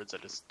find birds. I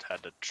just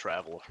had to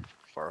travel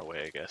far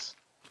away, I guess.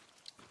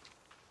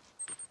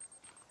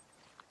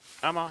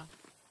 Come on.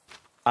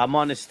 I'm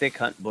on a stick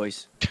hunt,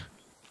 boys.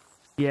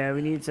 Yeah,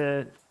 we need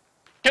to.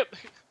 Yep. There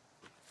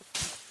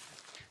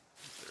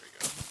we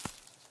go.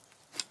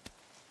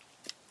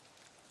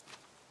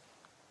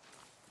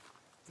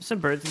 There's some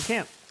birds in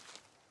camp.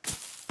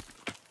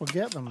 We'll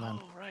get them then.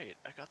 Oh, right.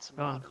 I got some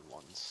Go on. modern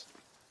ones.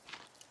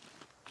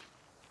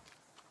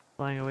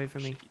 Flying away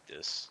from me. Should eat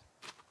this.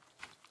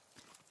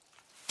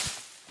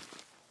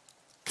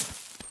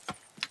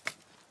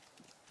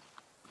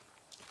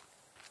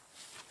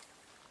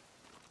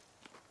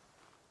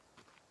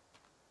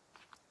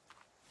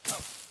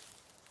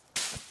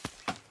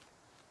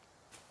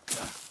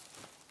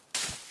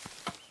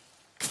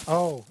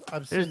 Oh,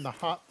 I've There's- seen the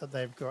hut that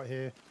they've got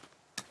here.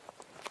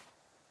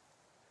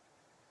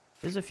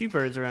 There's a few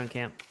birds around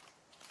camp.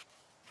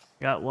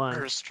 Got one.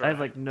 First I have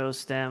try. like no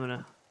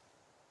stamina.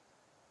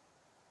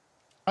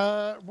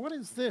 What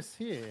is this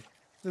here?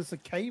 There's a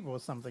cave or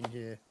something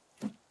here.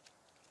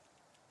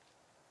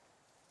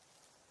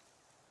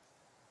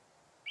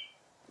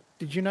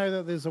 Did you know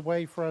that there's a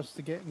way for us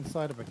to get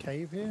inside of a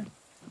cave here?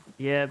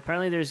 Yeah,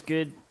 apparently there's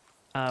good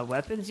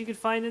weapons you could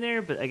find in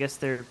there, but I guess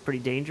they're pretty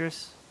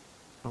dangerous.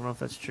 I don't know if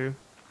that's true.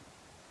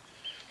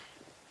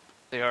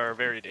 They are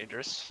very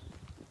dangerous.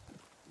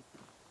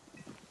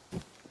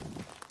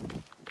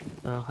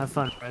 So have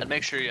fun, And Fred.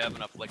 make sure you have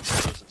enough like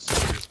arrows and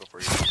spears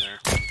before you get in there.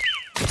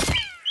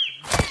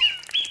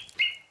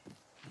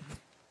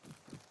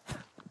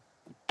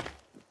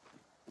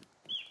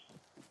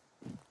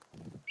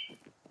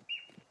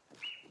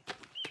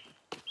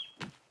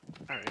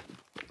 Alright.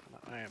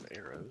 I have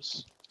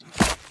arrows.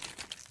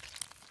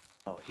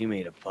 Oh, he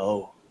made a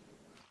bow.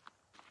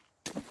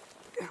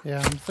 Yeah,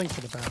 I'm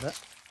thinking about it.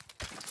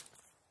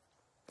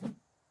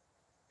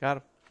 Got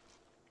him.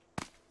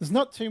 There's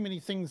not too many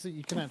things that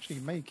you can actually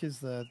make, is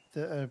there?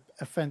 That are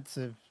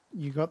offensive.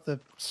 You got the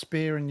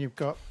spear and you've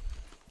got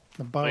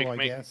the bow, Like, I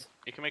make- guess.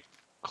 You can make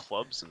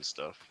clubs and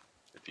stuff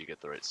if you get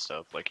the right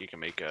stuff. Like you can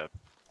make a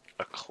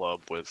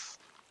club with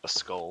a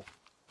skull.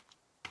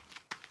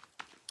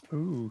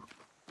 Ooh.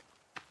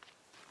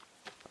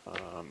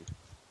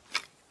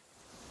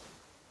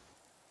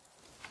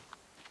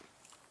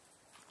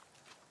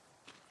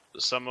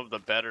 Some of the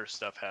better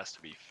stuff has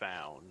to be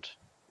found.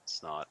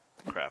 It's not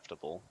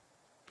craftable.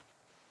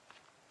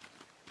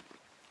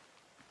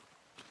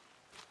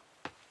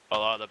 A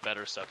lot of the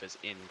better stuff is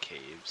in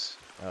caves.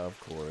 Of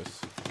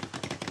course.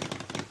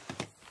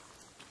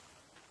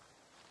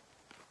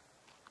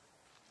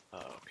 Oh,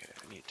 okay,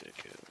 I need to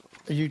go.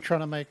 Are you trying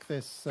to make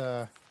this,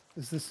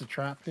 is this a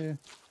trap here?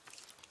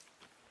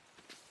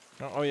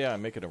 Oh yeah,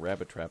 I'm making a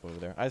rabbit trap over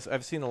there.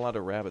 I've seen a lot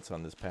of rabbits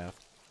on this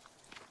path.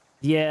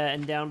 Yeah,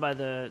 and down by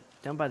that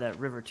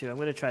river too. I'm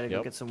gonna try to go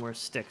Yep. get some more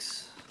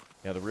sticks.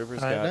 Yeah, the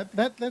river's All got.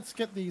 right, let's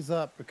get these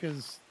up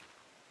because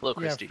Hello,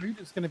 yeah, Christy. food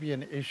is going to be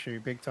an issue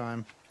big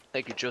time.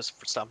 Thank you, Joseph,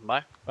 for stopping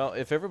by. Well,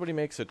 if everybody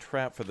makes a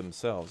trap for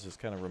themselves, just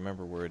kind of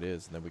remember where it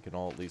is, and then we can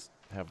all at least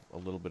have a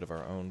little bit of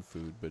our own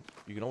food. But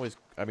you can always.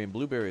 I mean,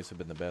 blueberries have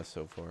been the best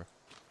so far.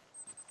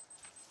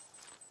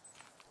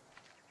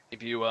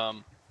 If you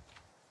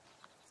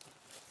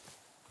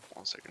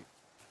 1 second.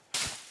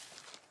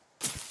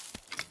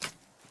 If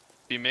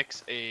you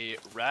mix a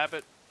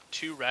rabbit,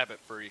 2 rabbit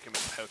fur, you can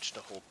make a pouch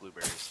to hold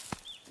blueberries.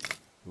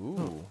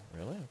 Ooh,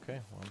 really? Okay,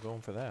 well, I'm going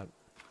for that.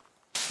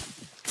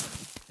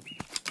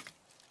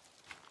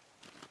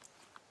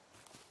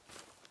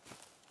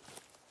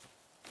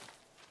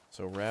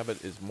 So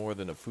rabbit is more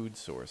than a food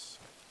source.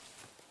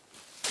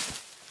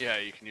 Yeah,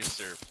 you can use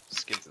their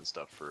skins and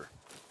stuff for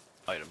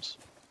items.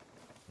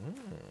 Mm.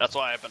 That's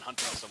why I've been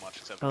hunting so much,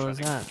 because I've been Oh,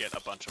 trying is to get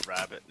a bunch of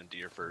rabbit and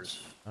deer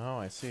furs. Oh,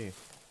 I see.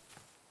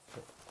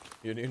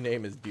 Your new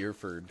name is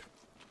Deerford.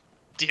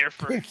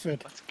 Deerford.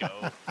 Deerford. Let's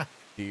go.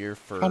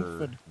 Deerford.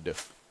 Huntford.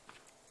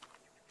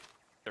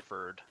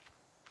 Deerford.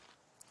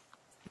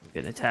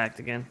 Getting attacked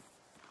again.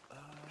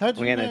 How do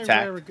We're you getting know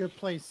attacked. where a good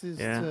place is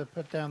Yeah. to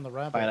put down the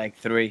rabbit? By like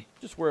 3.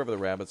 Just wherever the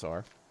rabbits are.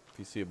 If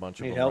you see a bunch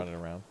of Need them help? running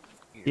around.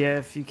 Yeah,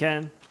 if you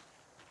can.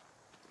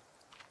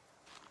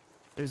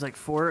 There's like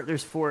 4.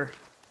 There's 4.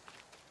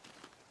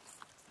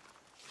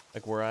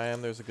 Like where I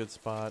am, there's a good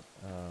spot.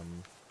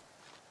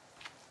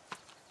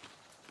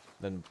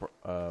 Then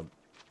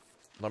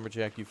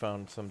Lumberjack, you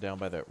found some down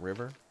by that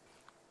river.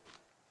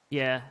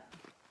 Yeah.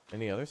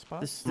 Any other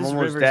spots? I'm This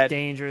almost river's dead.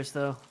 dangerous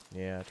though.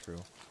 Yeah, true.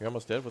 You're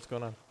almost dead. What's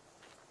going on?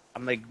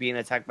 I'm like being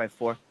attacked by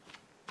 4.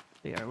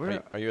 Yeah,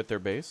 Are you at their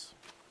base?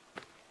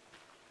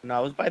 No, I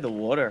was by the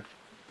water.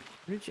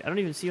 where did you, I don't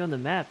even see you on the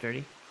map,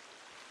 Dirty.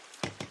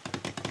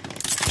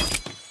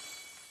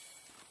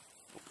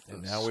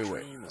 And now we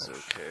wait. Stream is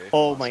okay.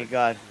 Oh my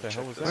god. What the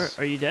hell was Where, that?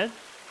 are you dead?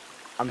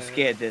 I'm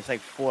scared. There's like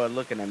 4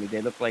 looking at me.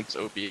 They look like It's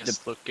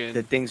OBS looking.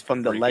 the things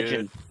from the pretty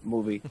Legend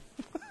movie.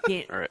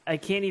 Can't, Alright. I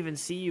can't even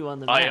see you on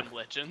the I map. am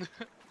legend.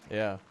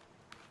 Yeah.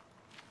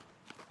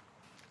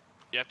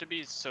 You have to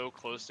be so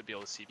close to be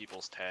able to see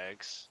people's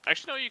tags.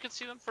 Actually, no, you can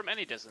see them from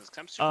any distance, 'cause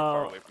I'm super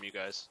far Oh. away from you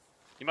guys.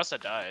 You must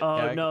have died. Oh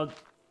Yeah, I- no.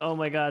 Oh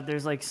my god,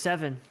 there's like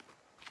 7.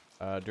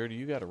 Dirty,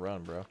 you gotta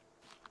run, bro. Do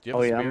you have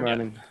Oh a yeah, spear? I'm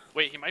running.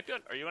 Wait, he might be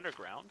are you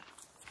underground?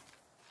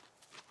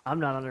 I'm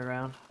not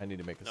underground. I need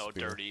to make a No,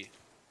 spear. Dirty.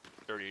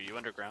 Dirty, are you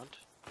underground?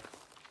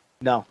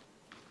 No.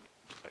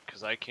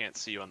 Because I can't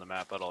see you on the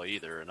map at all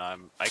either, and I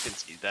can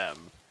see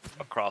them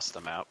across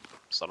the map,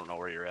 so I don't know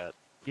where you're at.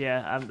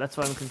 Yeah, that's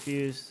why I'm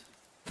confused.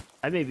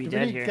 I may be Do we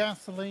dead need here.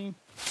 gasoline?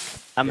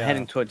 I'm Yeah.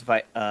 heading towards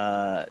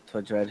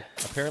towards red.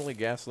 Apparently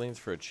gasoline's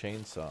for a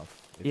chainsaw.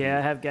 If Yeah, I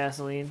you- have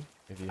gasoline.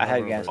 if you I had hover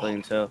over-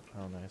 gasoline too.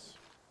 Oh, nice.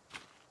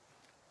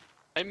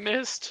 I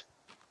missed!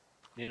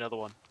 Need another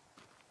one.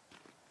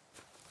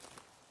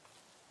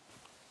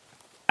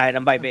 Alright,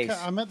 I'm by Okay, base.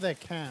 I'm at their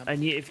camp. I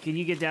need. Can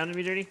you get down to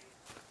me, Dirty?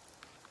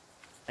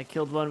 I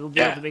killed one. We'll be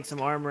able to make some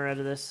armor out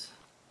of this.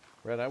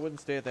 Red, I wouldn't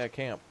stay at that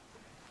camp.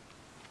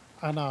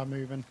 I know I'm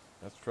moving.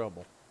 That's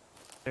trouble.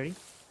 Dirty.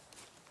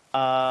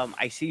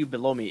 I see you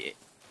below me.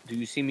 Do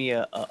you see me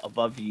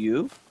above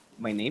you?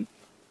 My name?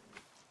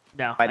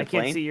 No, By I the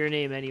can't plane? see your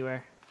name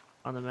anywhere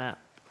on the map.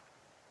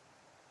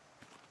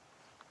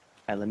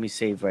 Alright, let me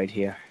save right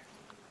here.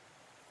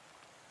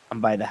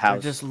 I'm by the They're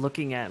house. just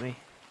looking at me.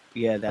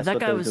 Yeah, that's that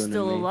what guy they were was doing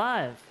still to me.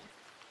 alive.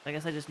 I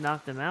guess I just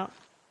knocked him out.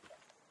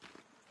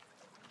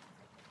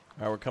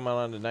 All right, we're coming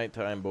on to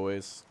nighttime,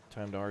 boys.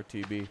 Time to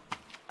RTB.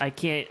 I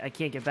can't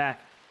get back.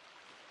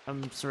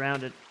 I'm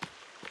surrounded.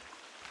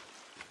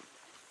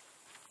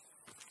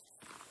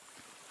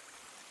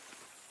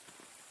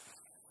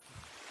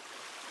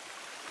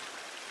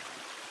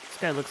 This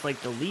guy looks like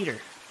the leader.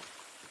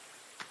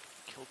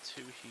 Kill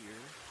 2 here.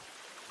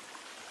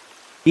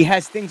 He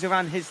has things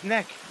around his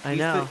neck. I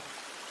know.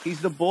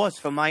 He's the boss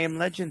from I Am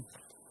Legend.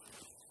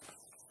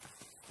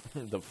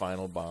 The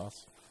final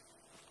boss.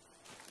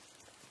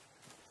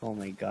 Oh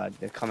my god,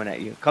 they're coming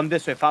at you. Come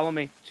this way, follow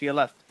me. To your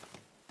left.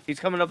 He's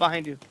coming up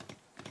behind you.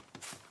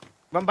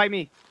 Run by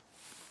me.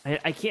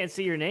 I can't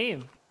see your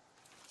name.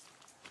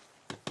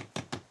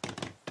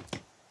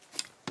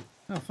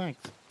 Oh, thanks.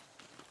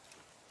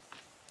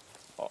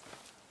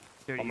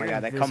 Dirty, Oh my you're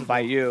god, I come by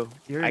invisible.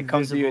 you. You're I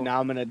come to you, invisible. now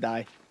I'm gonna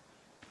die.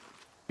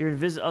 You're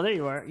invisible. Oh, there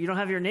you are. You don't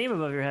have your name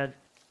above your head.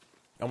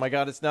 Oh my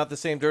god, it's not the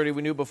same Dirty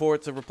we knew before.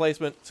 It's a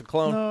replacement. It's a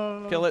clone.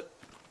 No. Kill it.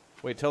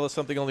 Wait, tell us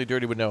something only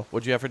Dirty would know.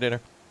 What'd you have for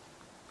dinner?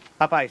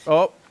 Popeyes.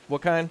 Oh,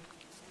 what kind?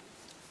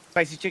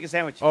 Spicy chicken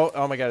sandwich.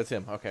 Oh my god, it's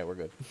him. Okay, we're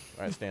good.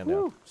 All right, stand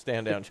down.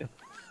 Stand down.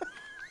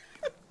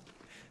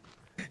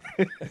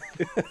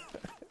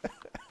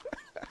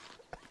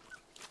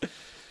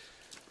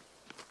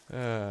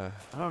 I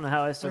don't know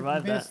how I I've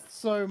survived that. missed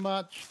so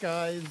much,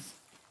 guys.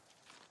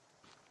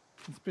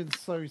 It's been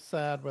so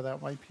sad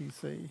without my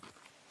PC.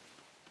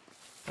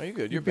 Oh, you're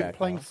good. You're You've been back.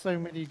 playing now. so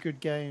many good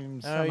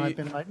games, Oh, and you- I've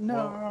been like,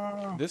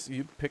 no. well,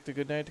 you picked a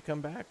good night to come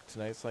back.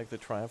 Tonight's like the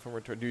triumphant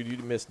return. Dude, you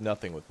missed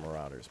nothing with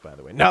Marauders, by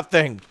the way.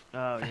 Nothing!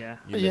 Oh yeah.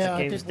 You missed Yeah, it.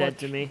 I game's did dead watch,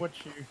 to me. watch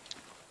you.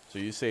 So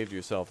you saved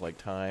yourself like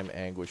time,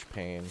 anguish,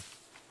 pain.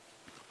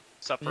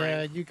 Suffering.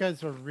 Yeah, you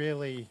guys are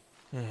really.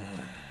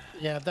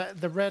 Yeah,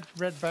 the red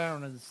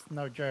Baron is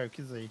no joke,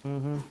 is he?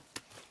 Mm-hmm.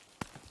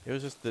 It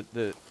was just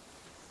the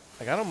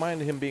like I don't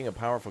mind him being a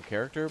powerful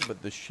character,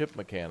 but the ship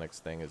mechanics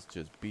thing is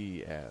just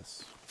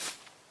BS.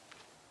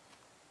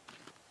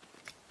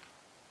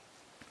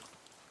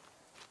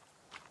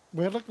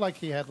 Well, it looked like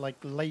he had like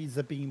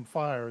laser beam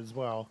fire as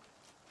well.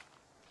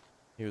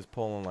 He was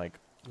pulling like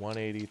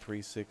 180,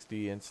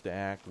 360,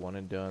 insta-act, one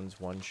and dones,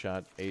 one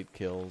shot, 8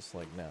 kills.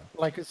 Like, no.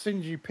 Like as soon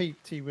as you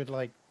peeked, he would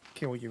like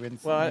kill you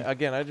instantly. Well,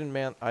 again, I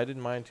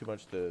didn't mind too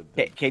much the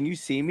Can you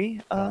see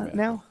me combat.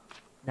 now?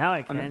 Now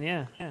I can,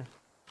 yeah.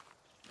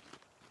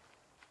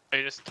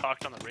 I just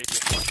talked on the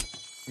radio.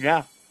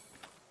 Yeah.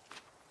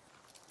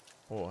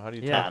 Oh, how do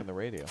you Yeah. talk on the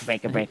radio?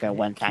 Breaker,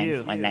 one time, Cute.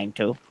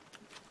 192.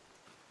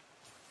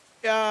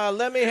 Yeah,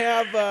 let me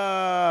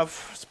have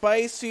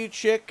spicy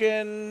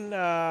chicken.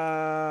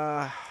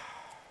 Yeah.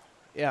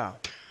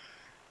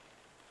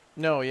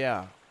 No,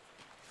 yeah.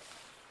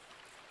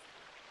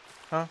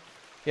 Huh?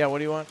 Yeah, what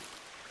do you want?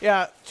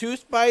 Yeah, 2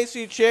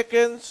 spicy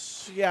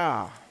chickens.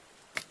 Yeah.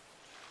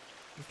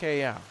 Okay,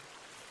 yeah.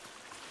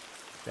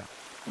 Yeah.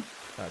 All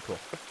right, cool.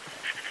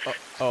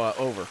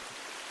 Over.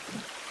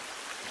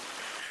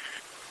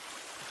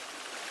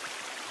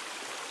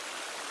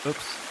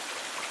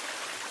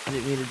 Oops. I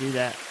didn't mean to do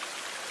that.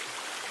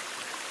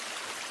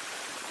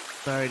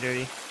 Sorry,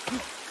 Dirty.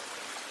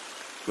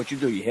 What you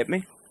do? You hit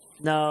me?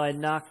 No, I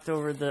knocked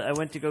over the... I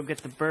went to go get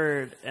the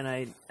bird, and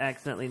I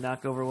accidentally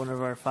knocked over one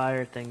of our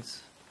fire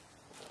things.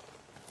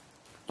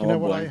 You know Oh,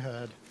 what boy. I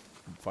heard?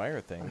 Fire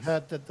I things.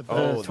 heard that the Oh,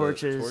 bird. the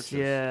torches,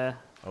 yeah.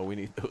 Oh, we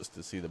need those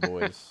to see the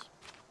boys.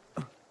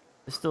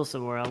 There's still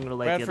some more. I'm gonna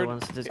light the Bradford, other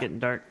ones since it's getting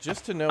dark.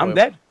 Just to know I'm if-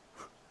 dead.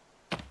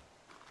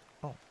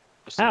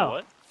 Just know How?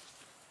 what?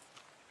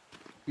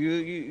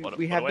 We What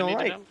have do I no need to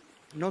light. know?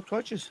 No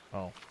torches.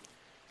 Oh.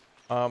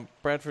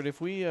 Bradford, if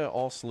we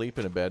all sleep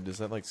in a bed, does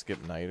that like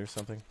skip night or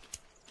something?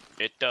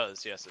 It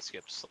does, yes. It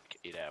skips like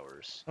 8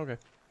 hours. Okay.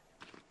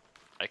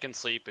 I can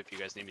sleep if you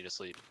guys need me to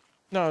sleep.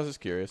 No, I was just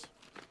curious.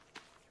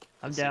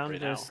 I'm sleep down right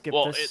to now. skip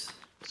Well, this.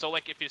 So,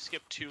 like, if you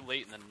skip too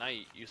late in the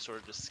night, you sort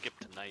of just skip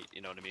to night,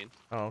 you know what I mean?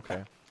 Oh,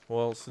 okay.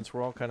 Well, since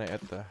we're all kind of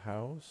at the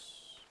house...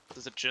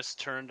 Does it just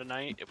turn to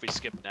night? If we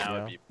skip now,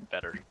 Yeah. it'd be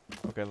better.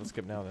 Okay, let's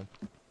skip now then.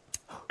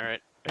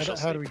 Alright.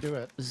 How do we do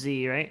it?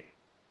 Z, right?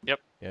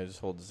 Yeah, just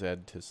hold Z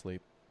to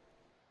sleep.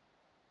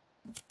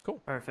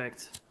 Cool.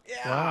 Perfect.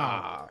 Yeah!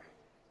 Wow.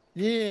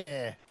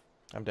 Yeah.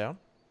 I'm down.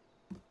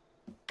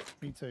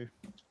 Me too.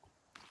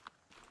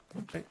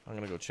 I'm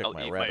gonna go check I'll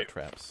my eat rabbit my-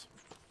 traps.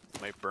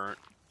 My burnt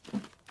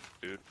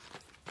food.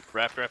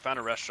 Raptor, I found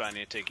a restaurant I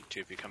need to take you to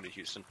if you come to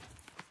Houston.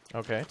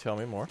 Okay, tell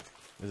me more.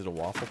 Is it a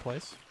waffle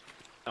place?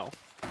 No.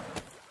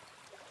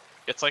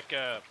 It's like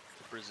a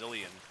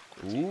Brazilian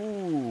cuisine.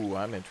 Ooh,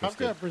 I'm I've interested.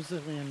 got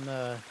Brazilian.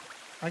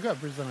 I got a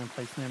Brazilian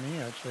place near me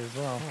actually as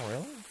well. Oh,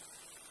 really?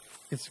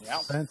 It's Yeah.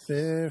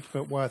 expensive,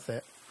 but worth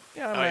it.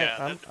 Yeah, Oh yeah,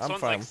 I'm this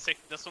one's fine. like sick.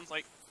 This one's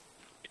like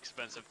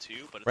expensive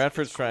too, but it's,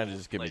 Bradford's it's trying to cool.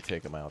 just get me like, to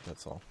take him out,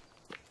 that's all.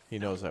 He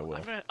knows I will.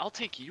 I'll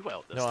take you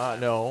out this No, time.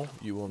 no,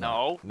 you will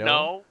No, not.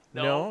 no,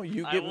 no.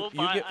 You I give, will you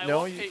buy- get, I no,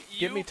 will you pay-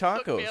 give me you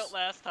took me tacos. out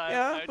last time.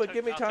 Yeah, but I'll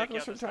give me take you tacos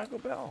out from this time. Taco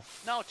Bell.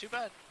 No, too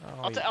bad.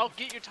 Oh, yeah. I'll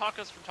get your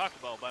tacos from Taco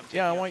Bell, but I'm taking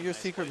Yeah, I you out want to a your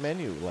nice secret place.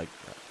 menu. Like,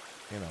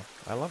 you know,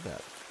 I love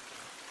that.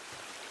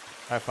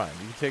 All right, fine.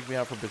 You can take me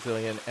out for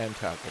Brazilian and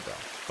Taco Bell,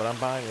 but I'm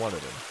buying one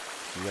of them.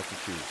 So you have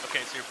to choose. Okay,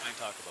 so you're playing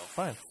Taco Bell.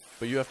 Fine,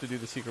 but you have to do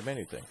the secret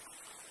menu thing.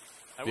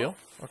 I Deal?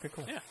 will. Okay,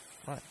 cool. Yeah.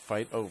 All right,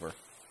 fight over.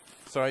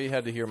 Sorry you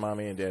had to hear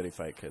mommy and daddy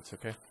fight, kids.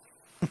 Okay.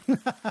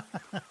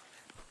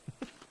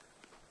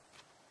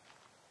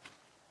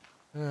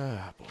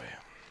 Ah, boy.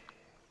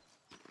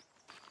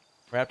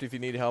 Rapt, if you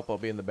need help, I'll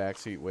be in the back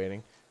seat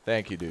waiting.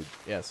 Thank you, dude.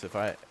 Yes, if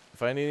I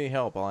need any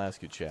help, I'll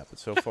ask you, chap. But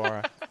so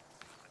far,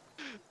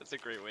 That's a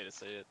great way to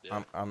say it.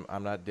 Yeah.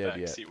 I'm not dead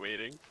yet. Backseat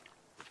waiting.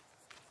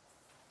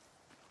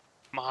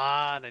 Come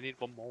on, I need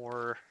one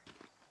more.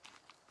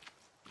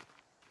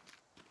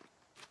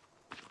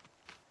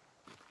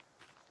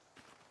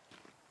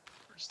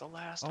 Where's the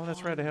last Oh,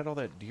 that's right. I had all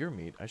that deer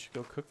meat. I should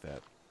go cook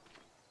that.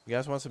 You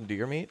guys want some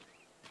deer meat?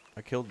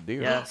 I killed a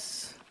deer.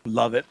 Yes.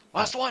 Love it.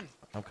 Last one!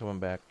 I'm coming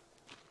back.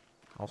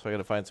 Also, I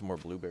gotta find some more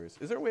blueberries.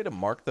 Is there a way to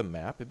mark the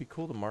map? It'd be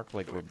cool to mark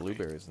like where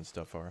blueberries and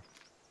stuff are.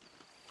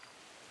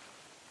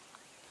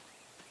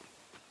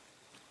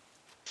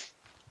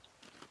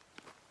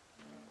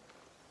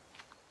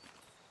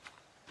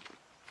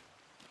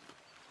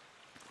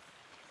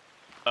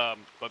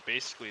 But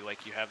basically,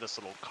 like, you have this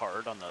little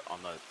card on the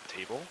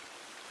table,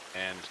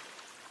 and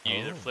you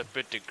either Oh. flip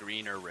it to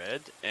green or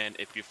red. And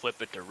if you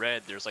flip it to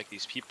red, there's like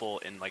these people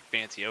in like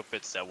fancy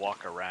outfits that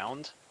walk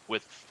around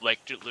with like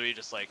literally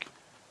just like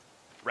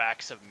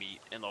racks of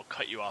meat, and they'll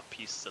cut you off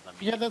pieces of the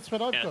meat. Yeah, that's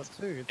what I've And got it's-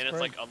 too. It's and it's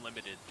great. like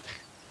unlimited.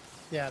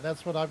 Yeah,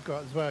 that's what I've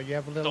got as well. You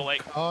have a little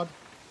like- card,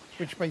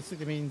 which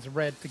basically means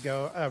red to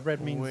go.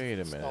 Red means Wait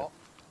a minute. stop.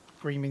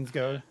 Green means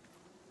go.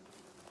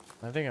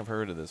 I think I've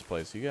heard of this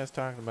place. You guys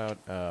talking about?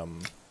 I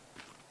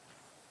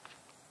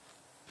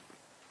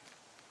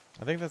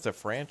think that's a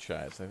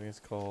franchise. I think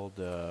it's called.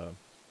 Well,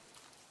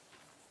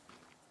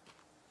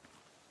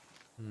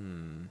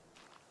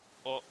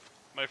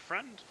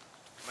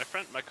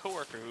 my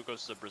coworker who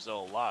goes to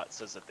Brazil a lot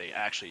says that they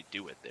actually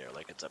do it there.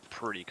 Like, it's a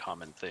pretty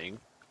common thing.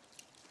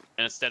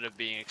 And instead of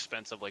being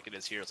expensive like it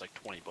is here, it's like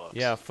 $20.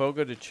 Yeah,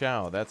 Fogo de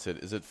Chao. That's it.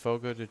 Is it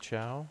Fogo de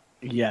Chao?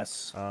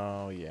 Yes.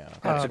 Oh yeah.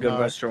 That's a good no.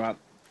 restaurant.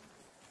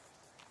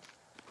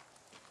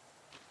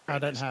 I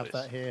don't Nice have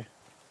place. that here.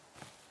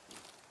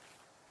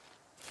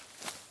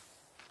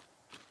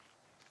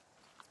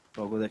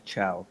 Fogo de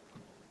Chao.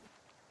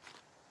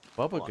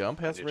 Bubba Hold on,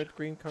 Gump I has need- red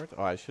green cards.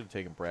 Oh, I should have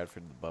taken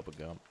Bradford to Bubba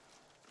Gump.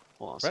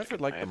 Hold on a Bradford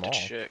second. liked I have them to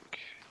all. check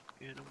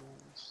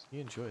animals. He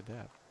enjoyed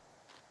that.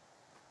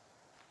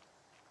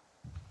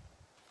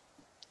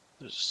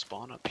 There's a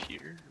spawn up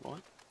here.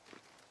 What?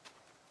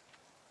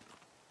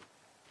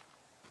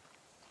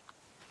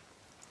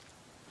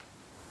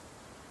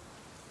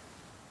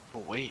 Oh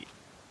wait,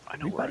 I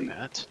know where I'm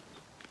Everybody- at.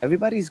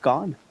 Everybody's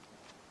gone.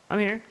 I'm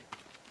here.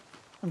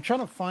 I'm trying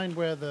to find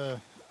where to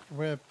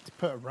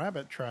put a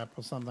rabbit trap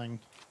or something.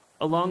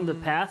 Along the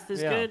path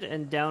is yeah. good,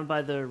 and down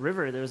by the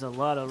river, there's a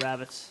lot of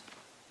rabbits.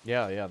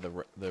 Yeah, yeah.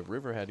 The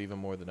river had even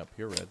more than up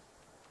here, Red.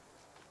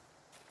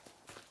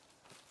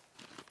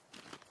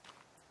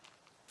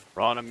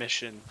 We're on a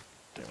mission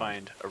to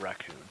find a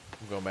raccoon.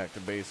 I'm going back to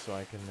base so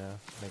I can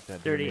make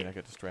that Dirty. journey and I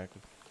get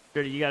distracted.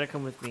 Dirty, you gotta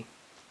come with me.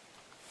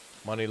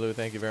 Money Lou,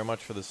 thank you very much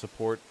for the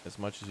support as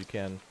much as you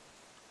can.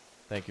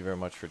 Thank you very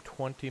much for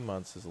 20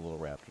 months as a little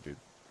raptor, dude.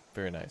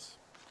 Very nice.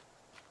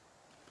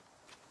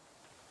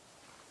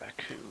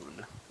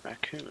 Raccoon,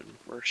 raccoon,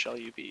 where shall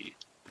you be?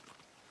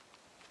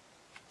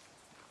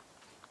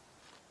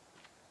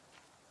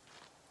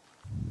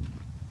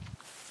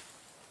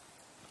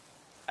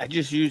 I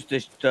just used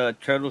this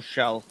turtle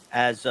shell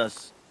as a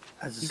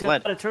You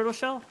sled. got a turtle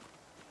shell?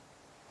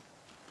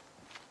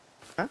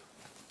 Huh?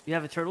 You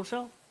have a turtle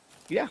shell?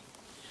 Yeah.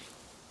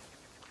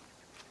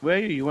 Where are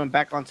you? You went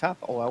back on top.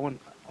 Oh, I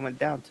went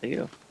down to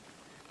you.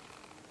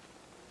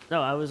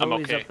 No, I was I'm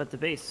always okay. up at the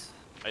base.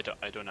 I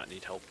do not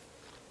need help,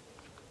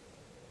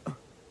 You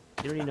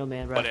don't need no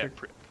man, but I,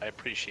 Bradford. I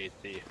appreciate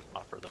the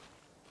offer though.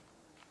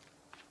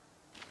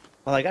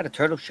 Well, I got a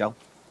turtle shell.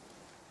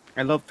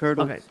 I love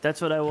turtles. Okay,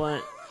 that's what I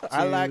want.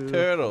 I like to-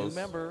 turtles.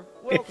 Remember,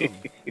 welcome.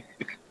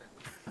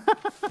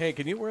 Hey,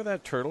 can you wear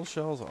that turtle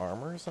shell's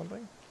armor or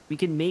something? We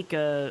can make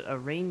a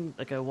rain,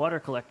 like a water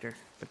collector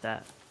with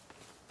that.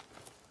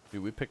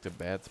 Dude, we picked a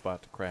bad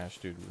spot to crash,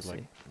 dude. We're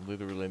like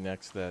literally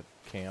next to that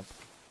camp.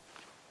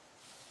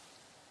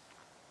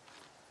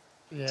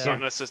 It's Yeah.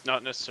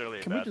 not necessarily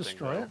a Can we bad thing.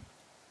 destroy though. it?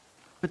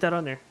 Put that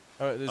on there.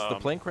 Oh, is the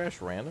Um, plane crash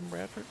random,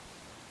 Bradford?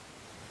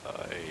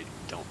 I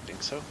don't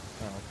think so.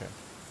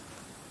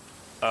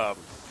 Oh, okay.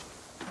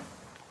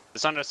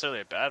 It's not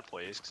necessarily a bad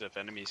place, because if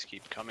enemies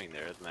keep coming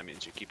there, then that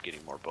means you keep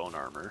getting more bone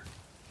armor.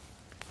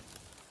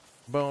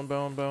 Bone,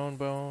 bone, bone,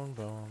 bone,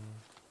 bone.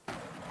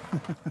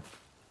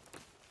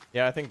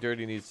 Yeah, I think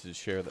Dirty needs to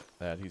share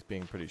that. He's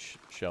being pretty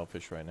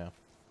shellfish right now.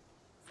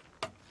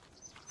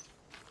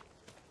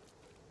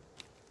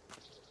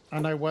 I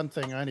know one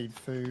thing. I need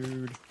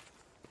food.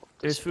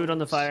 There's food on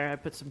the fire. I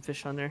put some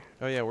fish on there.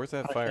 Oh yeah, where's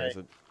that fire? Okay. Is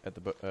it at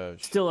the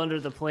Still under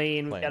the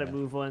plane. We Plane, gotta yeah.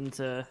 move one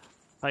to.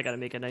 I gotta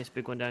make a nice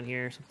big one down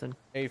here or something.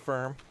 A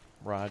firm?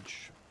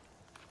 Raj.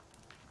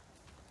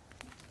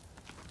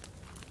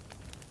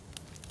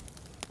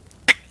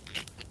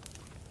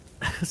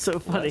 So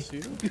funny. Bless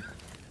you.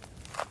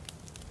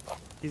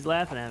 He's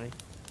laughing at me.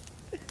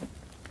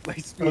 My Oh,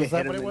 is spear that hit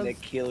what him it in the was?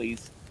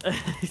 Achilles.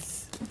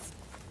 Is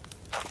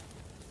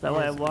that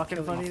why I'm walking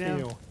Achilles funny now?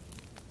 heel.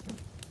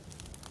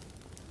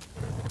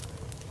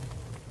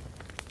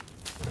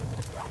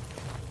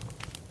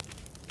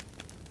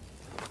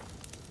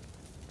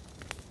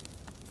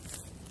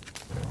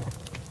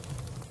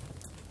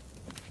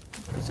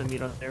 Put some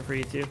meat on there for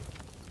you too.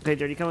 Okay,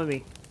 Dirty, come with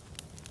me.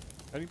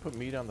 How do you put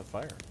meat on the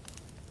fire?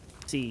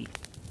 C.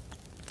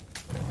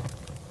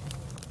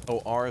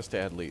 Oh, R is to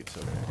add leaves.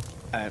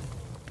 Okay.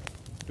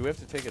 Do we have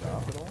to take it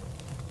off at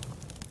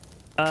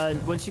all?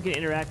 Once you can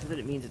interact with it,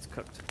 it means it's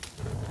cooked.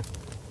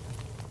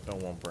 No,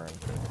 it won't burn.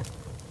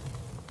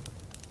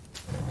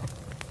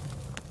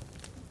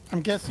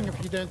 I'm guessing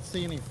if you don't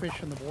see any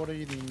fish in the water,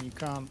 then you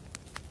can't.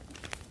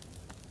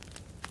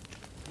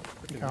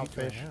 You can't Meat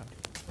do I fish. have?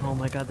 Oh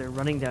my god, they're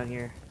running down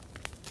here.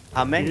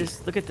 How They many?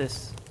 just, look at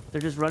this.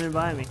 They're just running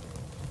by me.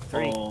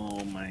 3.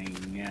 Oh my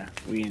god,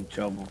 we in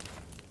trouble.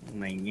 Oh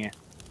my god.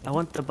 I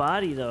want the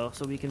body though,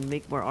 so we can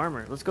make more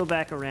armor. Let's go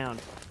back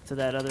around to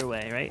that other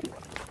way, right?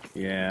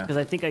 Yeah. Because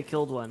I think I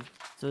killed one,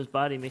 so his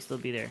body may still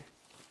be there.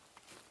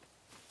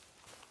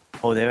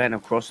 Oh, they ran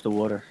across the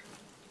water.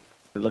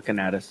 They're looking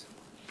at us.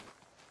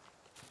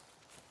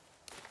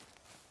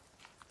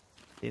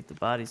 See if the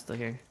body's still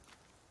here.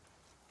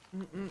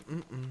 You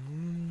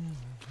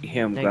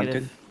hear him grunting?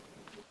 Negative.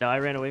 No, I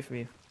ran away from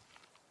you.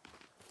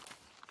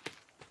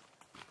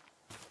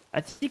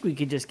 I think we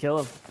could just kill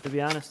him, to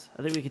be honest.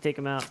 I think we could take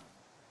him out.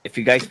 If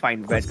you guys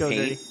find red Let's go,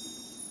 paint, Dirty.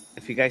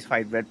 if you guys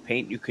find red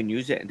paint, you can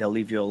use it and they'll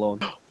leave you alone.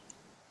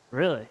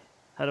 Really?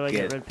 How do I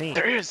get Yeah. red paint?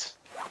 There he is!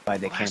 By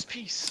the camp. Last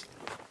piece!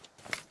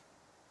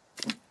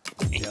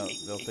 Yeah,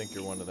 they'll think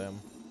you're one of them.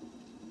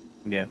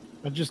 Yeah.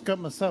 I just got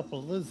myself a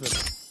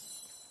lizard.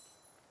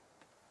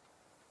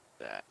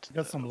 That.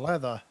 Got some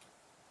leather.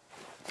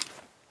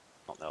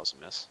 Oh, that was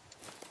a miss.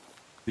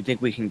 You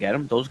think we can get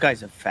them? Those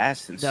guys are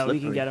fast and No, slippery. we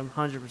can get him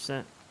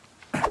 100%.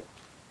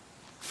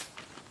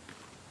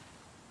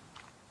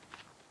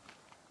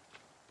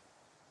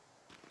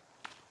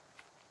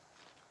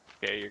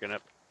 Okay, you're gonna.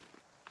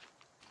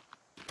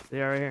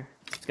 They are right here.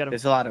 Let's get him.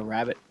 There's a lot of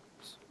rabbits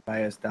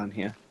by us down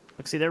here.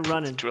 Look, see, they're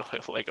running. Do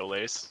a Lego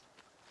lace.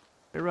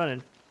 They're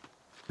running.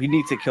 We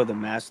need to kill the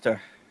master.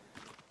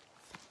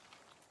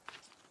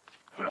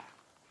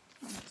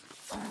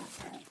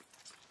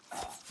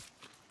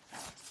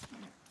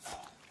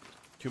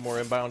 Two more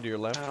inbound to your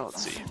left.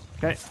 Let's see.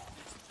 Okay.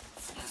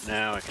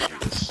 Now I can do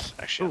this.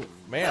 Actually, Ooh,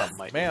 ma'am,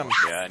 ma'am.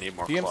 Yeah, I need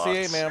more TMCA,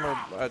 cloths. ma'am,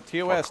 or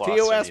TOS. cloths, I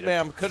TOS, need it.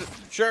 ma'am.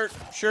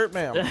 Shirt,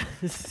 ma'am. All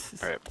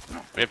right,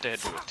 we have to head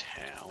to a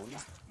town.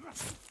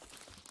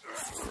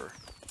 Or-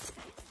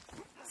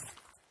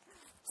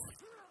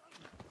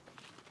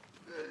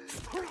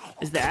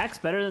 Is the axe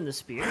better than the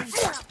spear?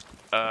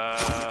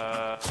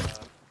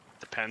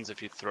 Depends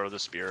if you throw the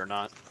spear or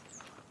not.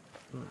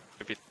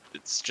 If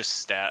it's just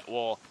stat.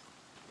 Well,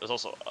 there's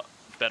also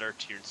better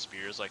tiered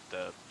spears like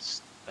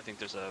I think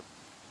there's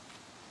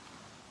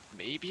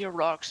maybe a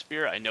rock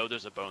spear. I know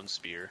there's a bone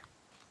spear.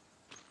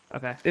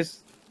 Okay.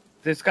 This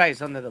guy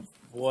is under the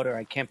water.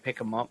 I can't pick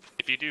him up.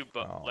 If you do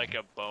like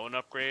a bone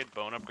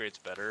upgrade's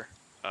better.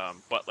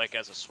 But like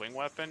as a swing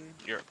weapon,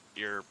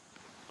 your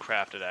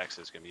crafted axe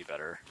is gonna be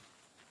better.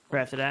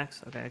 Crafted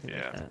axe? Okay, I can Yeah.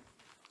 make that.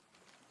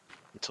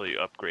 Until you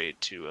upgrade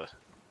to a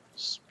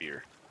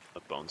spear, a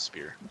bone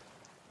spear.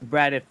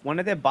 Brad, if one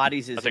of their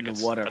bodies is in the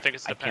water, I think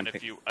it's can't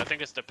dependent pick. I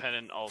think it's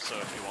dependent also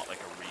if you want like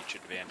a reach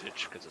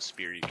advantage, because a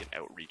spear you can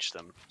outreach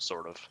them,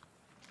 sort of.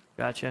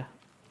 Gotcha.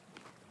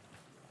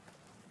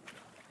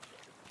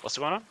 What's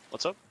going on?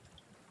 What's up?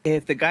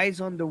 If the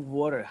guy's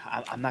underwater,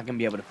 I'm not gonna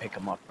be able to pick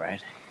him up,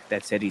 Brad.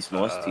 That's it. He's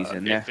lost. He's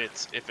in there.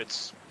 If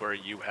it's where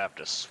you have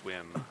to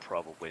swim,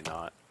 probably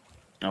not.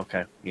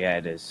 Okay. Yeah,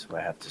 it is. I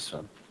have to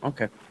swim.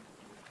 Okay.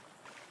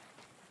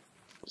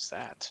 What's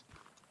that?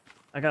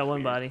 I got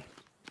one Weird. body.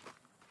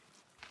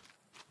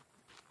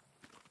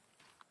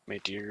 How many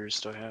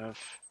deers do I have?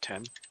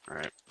 10?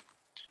 Alright.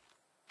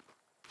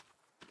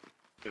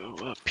 Go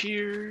up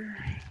here.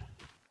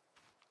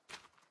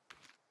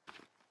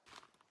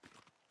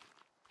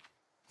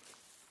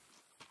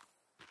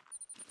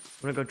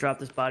 I'm gonna go drop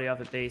this body off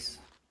at base.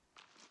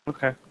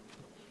 Okay.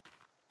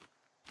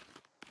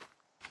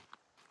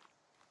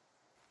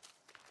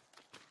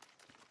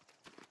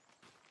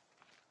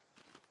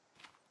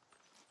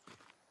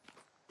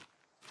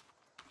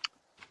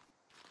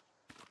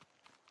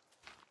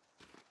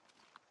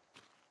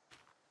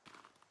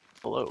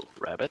 Hello,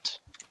 rabbit.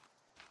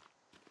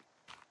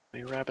 How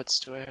many rabbits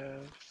do I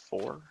have?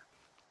 4?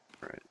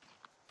 Alright.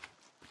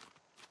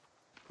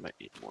 Might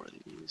need more of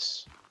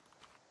these.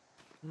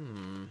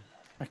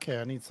 Okay,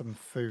 I need some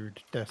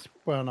food.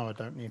 Well, no, I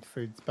don't need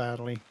food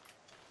badly.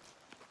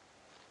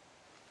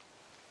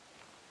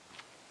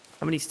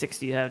 How many sticks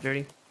do you have,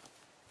 Dirty?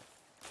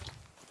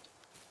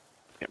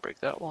 Can't break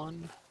that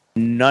one.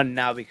 None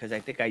now because I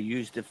think I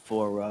used it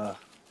for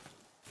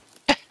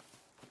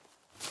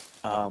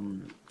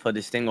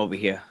this thing over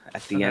here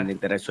at the Okay.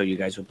 end that I saw you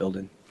guys were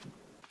building.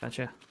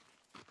 Gotcha.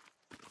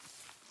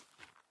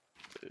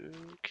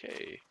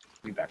 Okay.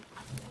 Be back.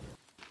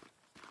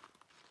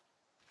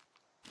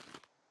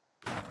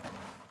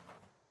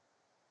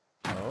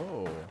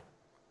 Oh.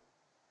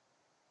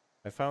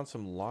 I found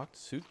some locked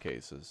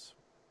suitcases.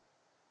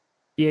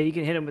 Yeah, you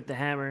can hit him with the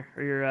hammer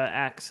or your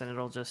axe, and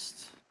it'll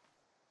just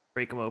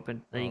break them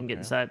open. Then you can get Okay.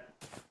 inside.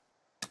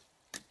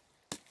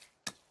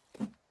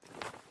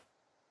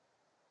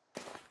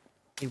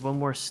 Need one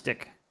more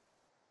stick.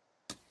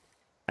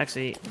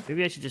 Actually,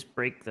 maybe I should just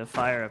break the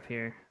fire up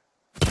here.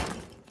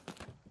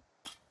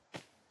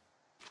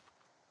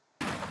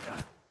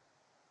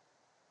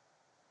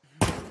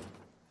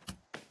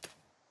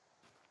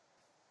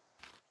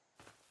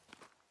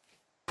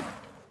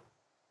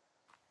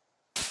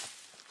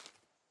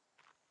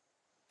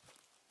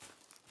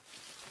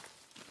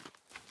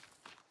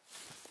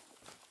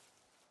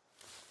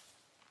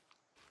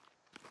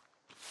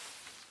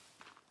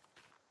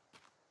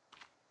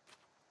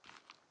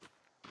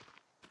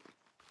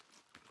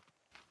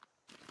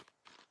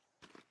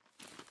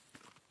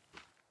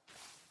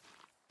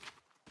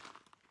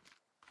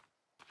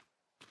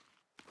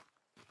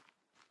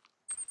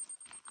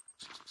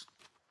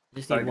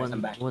 Just Sorry, need guys,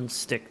 I'm one back. one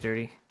stick,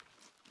 Dirty.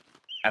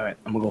 All right,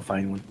 I'm gonna go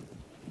find one.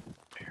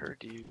 I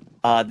heard you.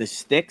 The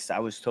sticks, I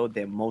was told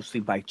they're mostly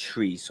by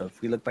trees. So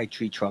if we look by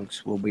tree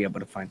trunks, we'll be able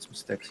to find some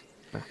sticks.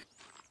 I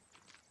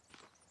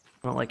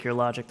don't like your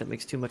logic. That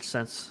makes too much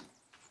sense.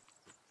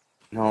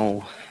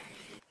 No.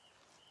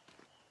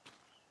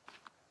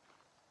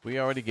 We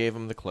already gave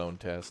him the clone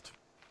test.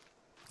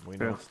 We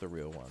know True. it's the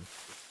real one.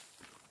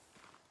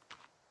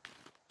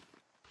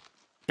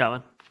 Got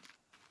one.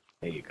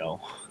 There you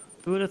go.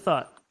 Who would have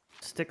thought?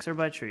 Sticks are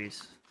by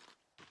trees.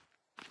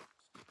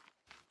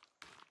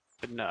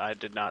 No, I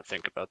did not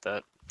think about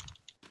that.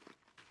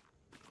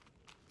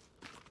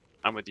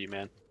 I'm with you,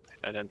 man.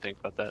 I didn't think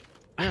about that.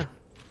 Yeah.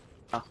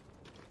 Oh.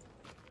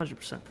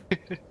 100%.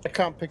 I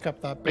can't pick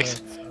up that bird.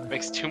 Makes so-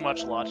 makes too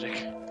much logic.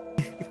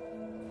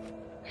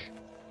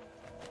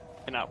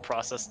 Cannot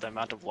process the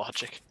amount of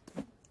logic.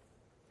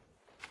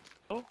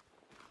 Oh.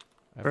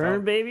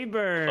 Burn, baby,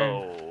 burn.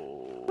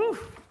 Oh. Whew.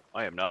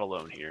 I am not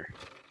alone here.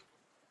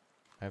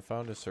 I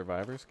found a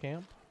survivor's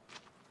camp.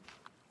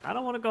 I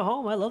don't want to go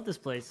home. I love this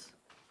place.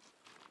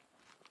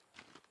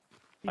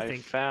 What do you I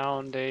think?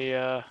 found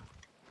a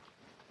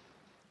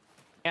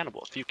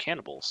cannibal, a few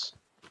cannibals.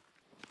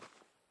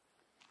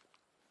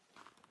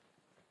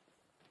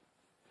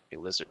 Hey,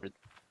 lizard,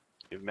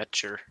 you've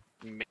met your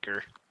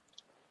maker.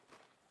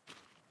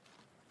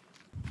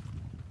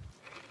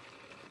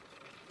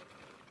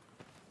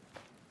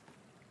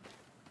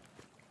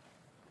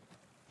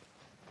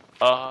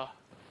 I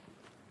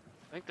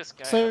think this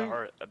guy So,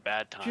 had a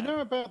bad time. Do you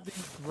know about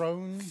these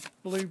grown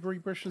blueberry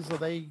bushes? Do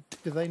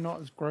they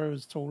not grow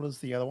as tall as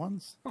the other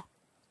ones?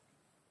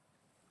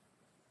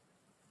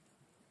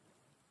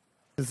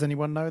 Does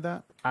anyone know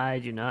that? I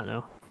do not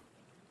know.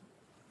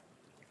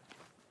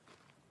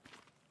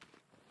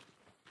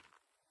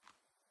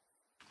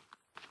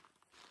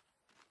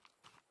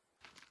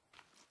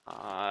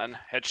 On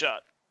headshot.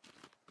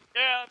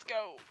 Yeah, let's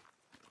go.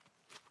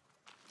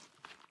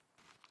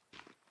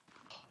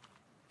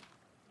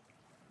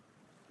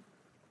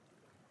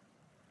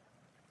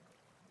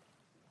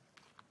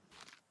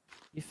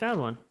 You found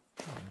one.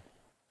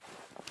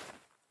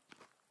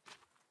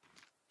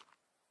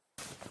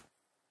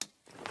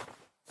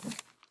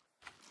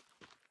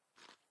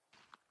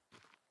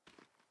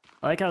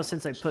 I like how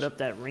since I put up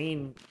that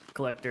rain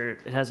collector,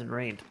 it hasn't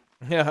rained.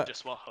 Yeah.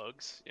 Just want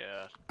hugs.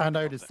 Yeah. I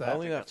noticed I that.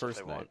 Only think that that's what first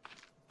they night. want.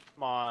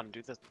 Come on,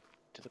 do the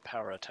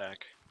power attack.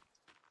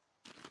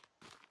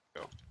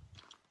 Go.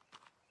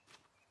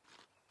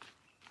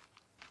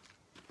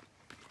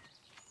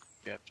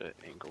 You have to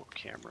angle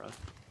camera.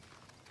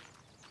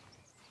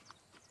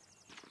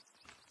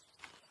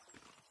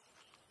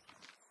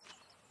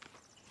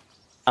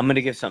 I'm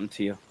gonna give something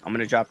to you. I'm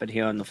gonna drop it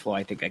here on the floor.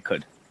 I think I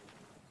could.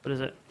 What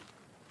is it?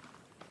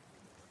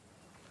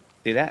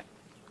 See that?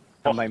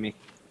 Come Oh. by me.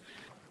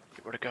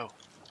 Where to go?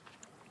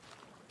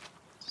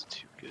 It's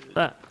too good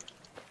That.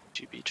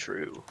 to be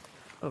true.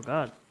 Oh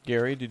God.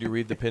 Gary, did you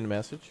read the pinned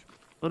message?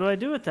 What do I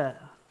do with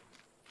that?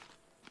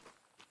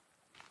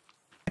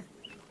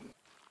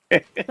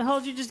 What the hell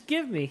did you just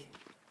give me?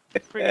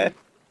 Friggin'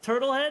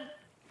 turtle head?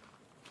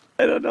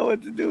 I don't know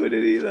what to do with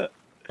it either.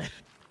 I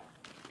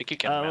think you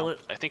can well, mount.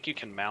 I think you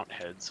can mount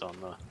heads on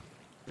the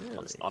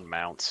Really? on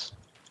mounts.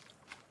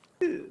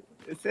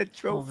 It's a Oh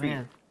trophy.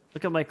 man.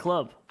 Look at my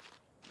club.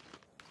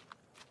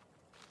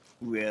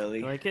 Really?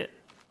 You like it?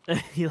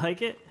 You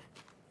like it?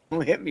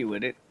 Don't hit me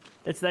with it.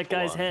 It's that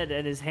guy's on. head,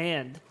 and his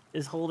hand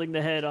is holding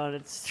the head on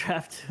it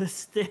strapped to a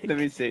stick. Let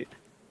me see.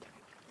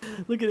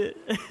 Look at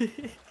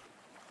it.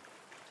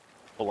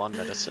 Full on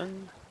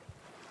medicine.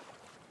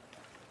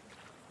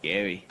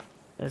 Gary.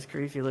 That's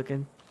creepy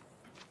looking.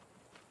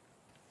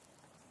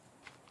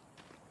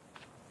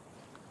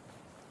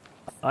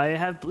 I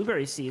have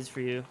blueberry seeds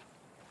for you.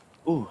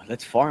 Ooh,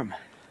 let's farm.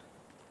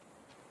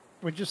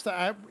 We're just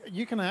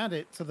you can add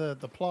it to the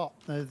plot.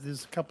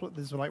 There's a couple.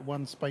 There's like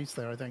one space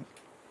there, I think.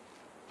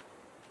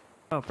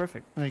 Oh,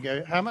 perfect. There you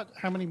go.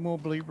 How many more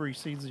blueberry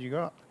seeds have you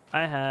got?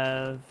 I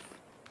have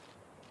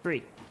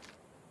 3.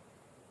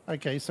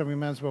 Okay, so we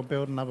might as well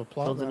build another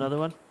plot. Build then. another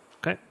one.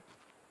 Okay.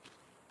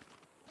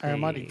 I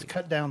might need to Hey.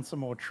 cut down some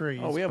more trees.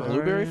 Oh, we have but-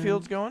 blueberry Burn.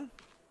 fields going?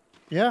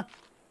 Yeah.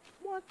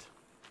 What?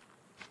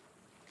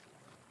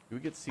 Do we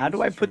get seeds How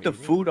do I just put from the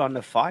eating? food on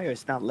the fire?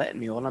 It's not letting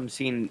me. All I'm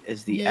seeing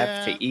is the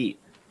F Yeah. to eat.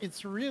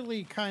 It's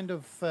really kind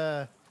of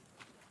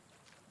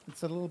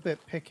it's a little bit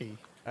picky.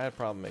 I had a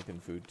problem making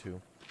food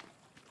too.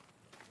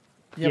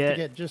 You have Yeah. to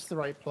get just the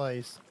right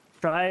place.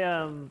 Try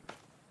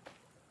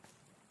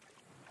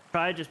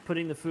just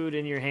putting the food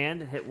in your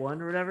hand and hit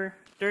 1 or whatever.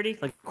 Dirty.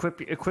 Like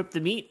equip the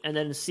meat, and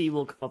then C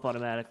will come up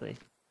automatically.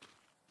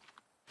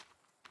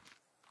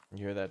 You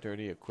hear that,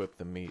 Dirty? Equip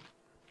the meat.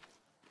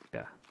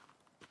 Yeah.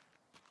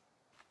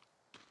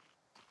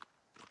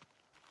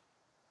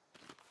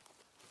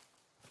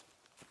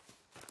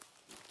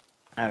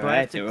 All Do I have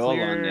right, to they're all on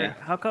clear- there.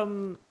 How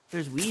come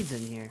there's weeds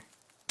in here?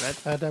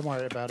 Red? Don't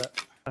worry about it.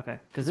 Okay,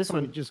 because this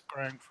Probably one, just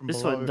growing from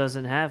this below. one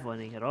doesn't have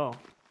any at all.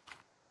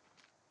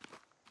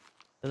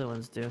 The other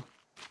ones do.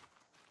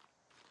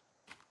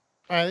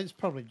 It's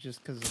probably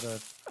just because of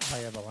the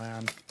lay of the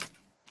land.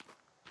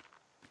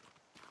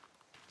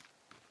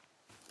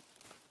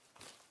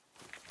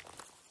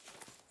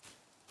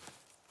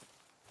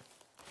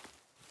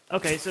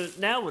 Okay, so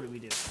now what do?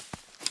 We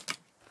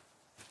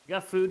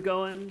got food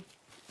going.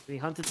 We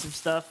hunted some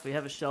stuff. We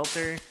have a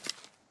shelter.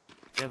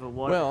 We have a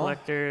water Well-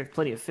 collector.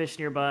 Plenty of fish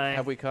nearby.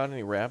 Have we caught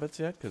any rabbits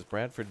yet? Because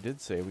Bradford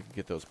did say we could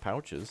get those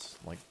pouches.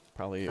 Like,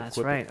 probably That's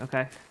equip right.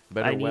 Okay.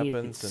 better I need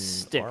weapons and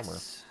sticks. armor.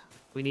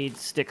 We need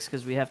sticks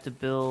because we have to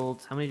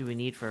build. How many do we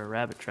need for a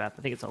rabbit trap?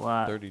 I think it's a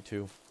lot.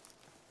 32.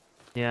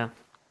 Yeah.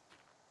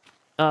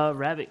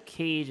 Rabbit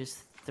cage is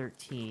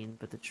 13,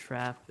 but the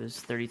trap is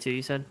 32.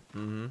 You said.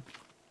 Mm-hmm.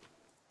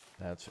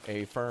 That's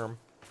a firm.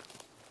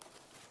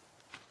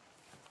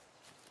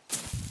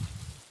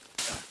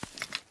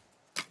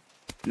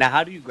 Now,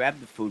 how do you grab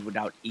the food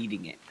without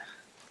eating it?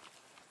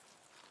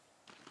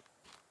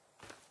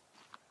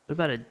 What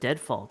about a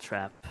deadfall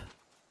trap?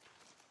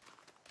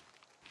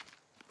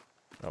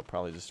 Oh,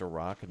 probably just a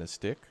rock and a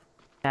stick.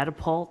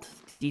 Catapult,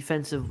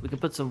 defensive. We could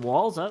put some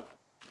walls up.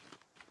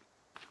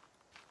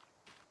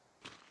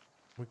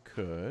 We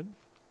could.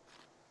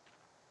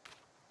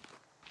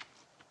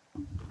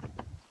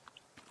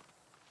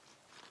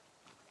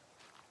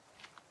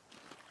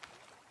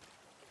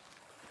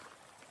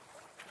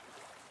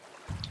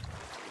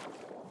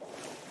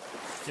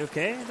 You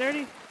okay,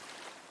 Dirty?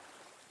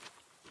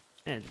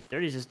 Man,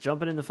 Dirty's just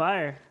jumping in the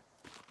fire.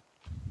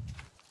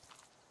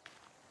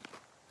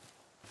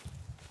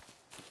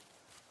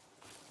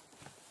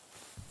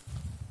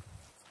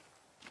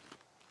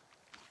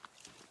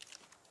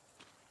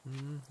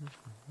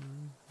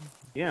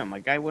 Yeah, my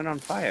guy went on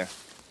fire.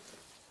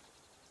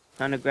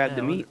 Trying to grab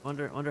the meat.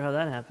 Wonder how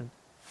that happened.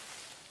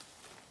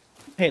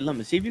 Hey,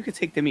 Lemon, see if you can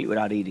take the meat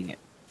without eating it.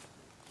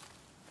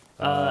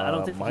 I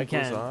don't think Mike you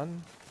was can.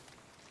 on.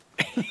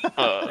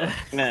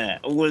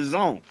 Was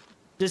on.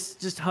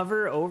 Just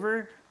hover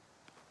over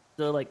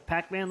the like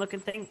Pac-Man looking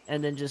thing,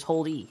 and then just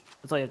hold E.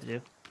 That's all you have to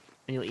do,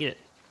 and you'll eat it.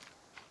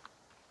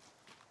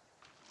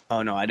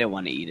 Oh no, I didn't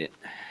want to eat it.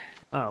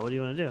 Oh, what do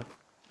you want to do?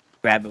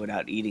 Grab it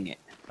without eating it.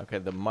 Okay,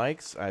 the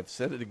mics. I've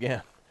said it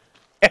again.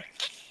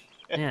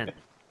 Man,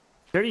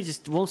 Dirty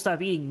just won't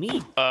stop eating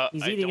meat.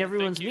 He's eating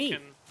everyone's meat.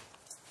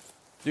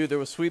 Dude, there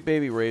was Sweet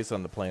Baby Ray's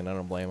on the plane. I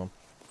don't blame him.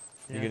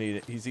 Yeah. You can eat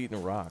it. He's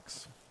eating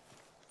rocks.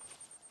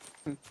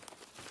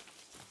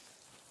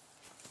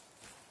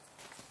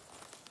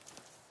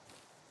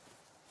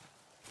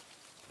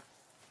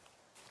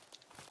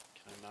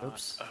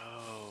 Oops.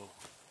 Oh.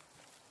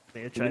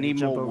 Maybe Do we need to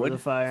jump more over wood the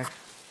fire.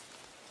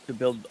 to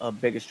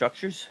build bigger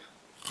structures?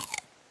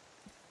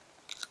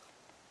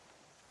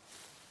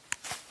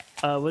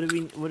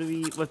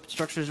 What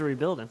structures are we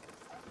building?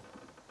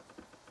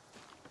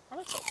 Oh,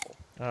 that's helpful.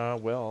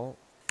 Well,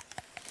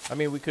 I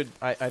mean, we could.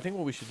 I think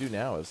what we should do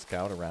now is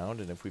scout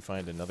around, and if we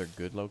find another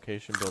good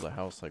location, build a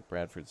house like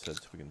Bradford said,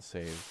 so we can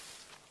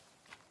save.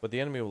 But the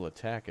enemy will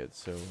attack it,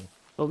 so.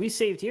 Well, we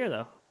saved here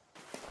though.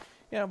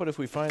 Yeah, but if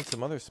we find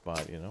some other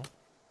spot, you know,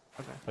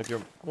 Okay.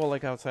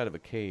 like outside of a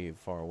cave,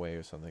 far away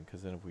or something,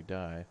 because then if we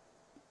die.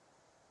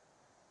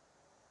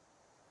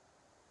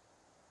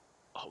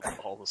 Oh,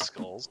 all the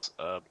skulls.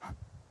 Well,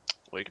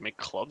 you can make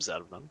clubs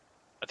out of them.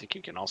 I think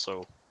you can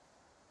also.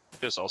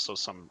 There's also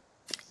some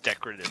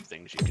decorative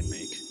things you can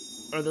make.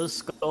 Are those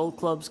skull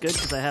clubs good?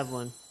 Because I have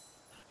one.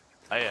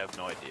 I have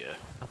no idea.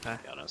 Okay.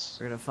 To be honest.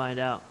 We're gonna find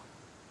out.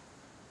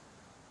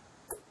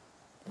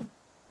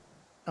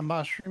 Are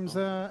mushrooms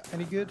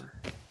any good?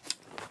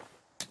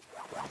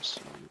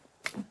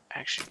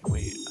 Actually,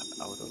 wait.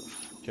 I'm out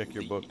of. Check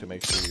your book to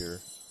make sure you're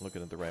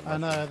looking at the right. I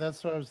know, mushroom.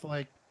 that's what I was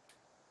like.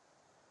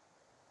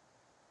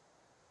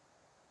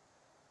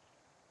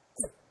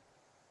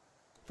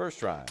 First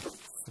try.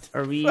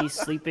 Are we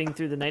sleeping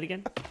through the night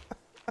again?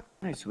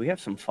 Nice. We have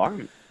some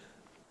farm.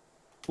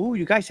 Ooh,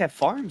 you guys have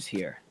farms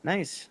here.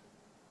 Nice.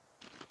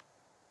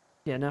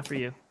 Yeah, not for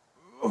you.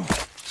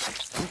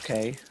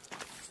 Okay.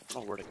 I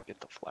don't know where to get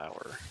the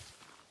flour.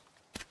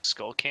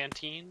 Skull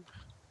canteen.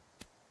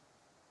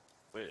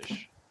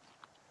 Wish.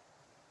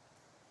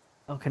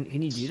 Oh, can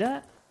you do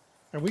that?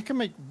 And we can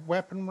make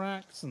weapon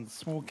racks and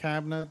small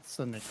cabinets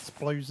and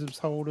explosives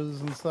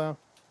holders and stuff.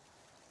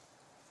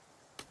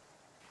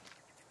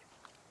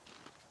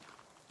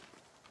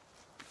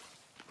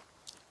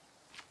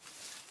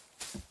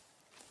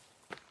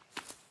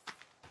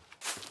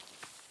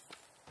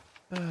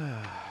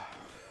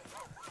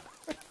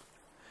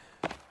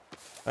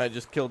 I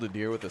just killed a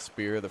deer with a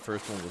spear. The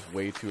first one was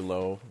way too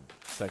low.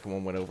 Second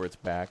one went over its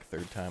back.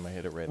 Third time I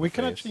hit it right in the We face.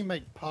 can actually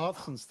make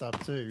paths and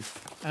stuff too,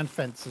 and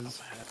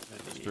fences.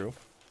 It's true.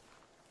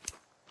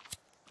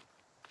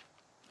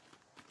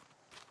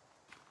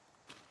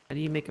 How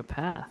do you make a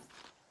path?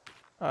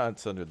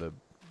 It's under the...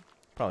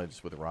 Probably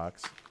just with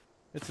rocks.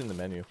 It's in the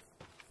menu.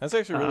 That's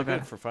actually really okay.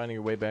 good for finding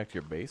your way back to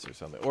your base or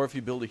something. Or if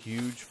you build a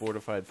huge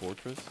fortified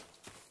fortress,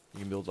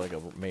 you can build like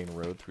a main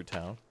road through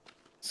town.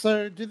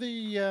 So, do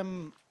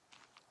the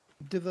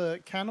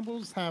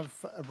cannibals have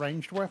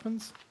ranged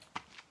weapons?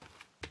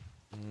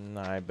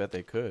 I bet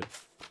they could.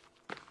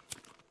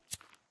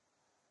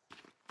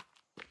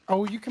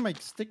 Oh, you can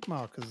make stick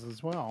markers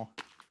as well.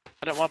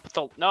 I don't want to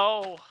put the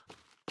no.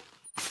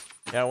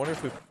 Yeah, I wonder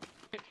if we...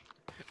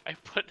 I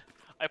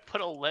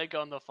put a leg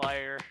on the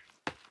fire.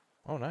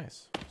 Oh,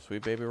 nice.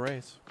 Sweet baby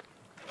Rays.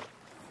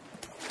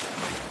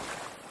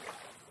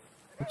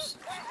 Oops.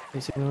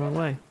 Facing the wrong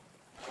way.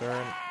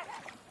 Turn.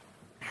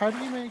 How do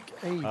you make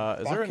a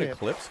Is there an bucket?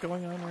 eclipse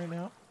going on right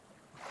now?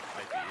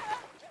 Might be.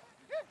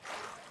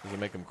 Does it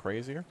make them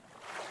crazier?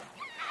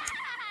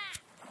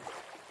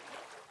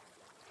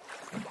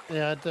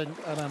 Yeah, I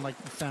don't like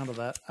the sound of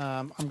that.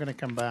 I'm gonna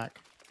come back.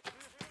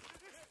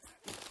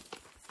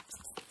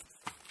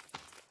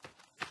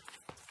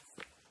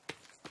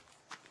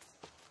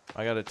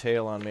 I got a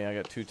tail on me. I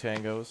got 2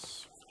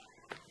 tangos.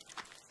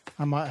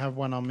 I might have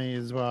one on me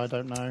as well. I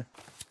don't know.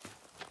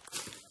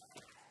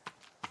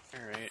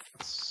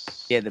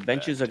 Yeah, the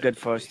benches are good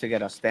for us to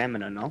get our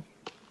stamina, no?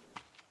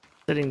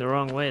 Sitting the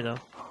wrong way though.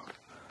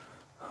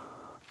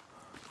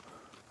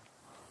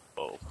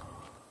 Oh.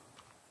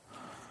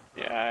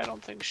 Yeah, I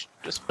don't think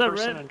this that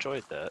person red?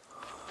 enjoyed that.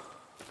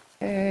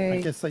 I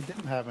Hey. guess they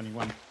didn't have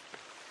anyone.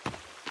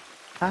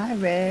 Hi,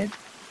 Red.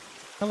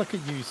 Now look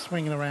at you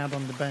swinging around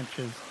on the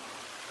benches.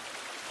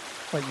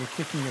 Like you're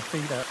kicking your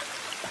feet up.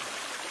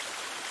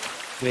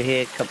 We're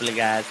here, a couple of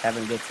guys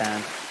having a good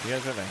time. You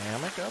guys have a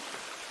hammock up?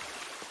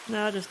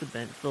 No, just a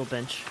little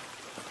bench.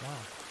 Wow.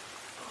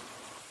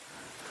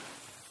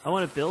 I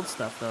want to build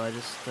stuff though. I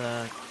just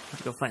have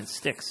to go find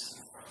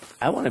sticks.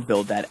 I want to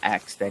build that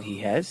axe that he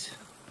has.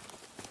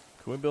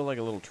 Can we build like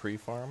a little tree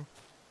farm?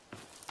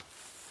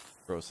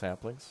 Grow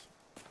saplings?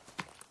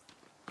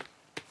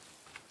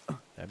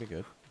 That'd be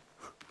good.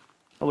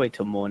 I'll wait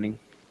till morning.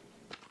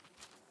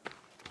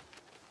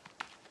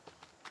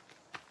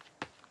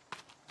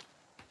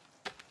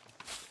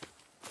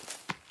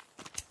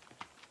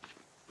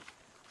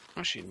 I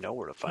actually know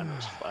where to find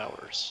those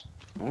flowers.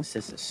 Unless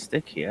there's a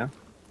stick here.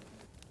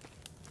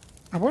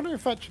 I wonder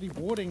if actually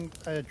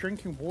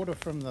drinking water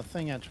from the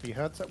thing actually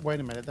hurts it. Wait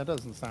a minute, that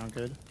doesn't sound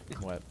good.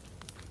 What?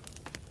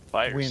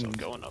 Fire's still Wind.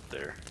 going up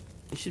there.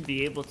 You should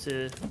be able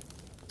to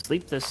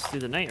sleep this through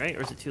the night, right?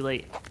 Or is it too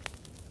late?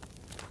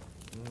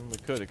 We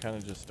could. It kind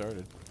of just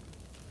started.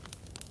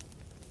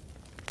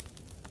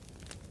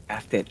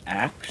 Crafted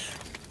axe?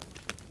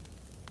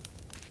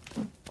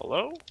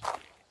 Hello?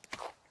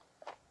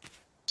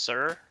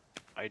 Sir,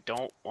 I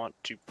don't want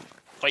to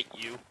fight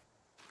you.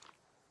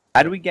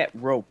 How do we get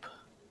rope?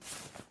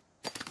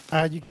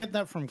 You get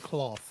that from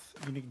cloth.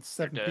 You need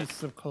 7 Okay.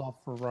 pieces of cloth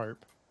for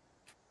rope.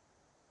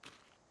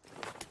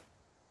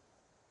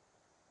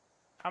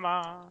 Come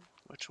on.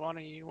 Which one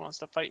of you wants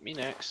to fight me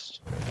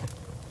next?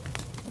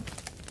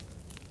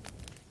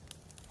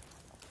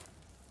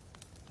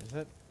 Is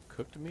that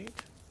cooked meat?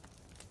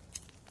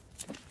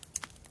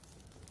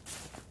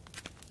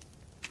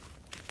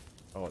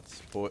 Oh,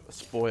 it's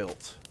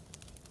spoiled.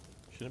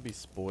 Shouldn't it be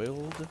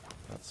spoiled?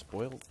 Not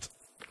spoilt.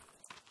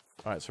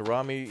 Alright, so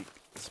raw meat,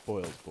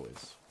 spoiled,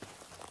 boys.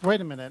 Wait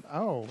a minute.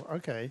 Oh,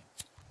 okay.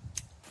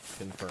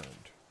 Confirmed.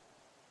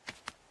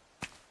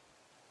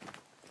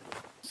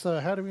 So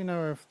how do we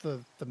know if the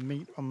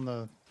meat on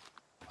the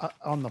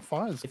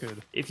fire is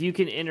good? If you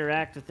can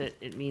interact with it,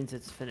 it means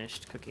it's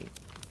finished cooking.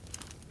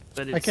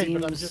 But it Okay,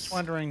 seems but I'm just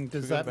wondering,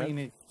 does we go to that bed? mean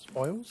it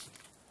spoils?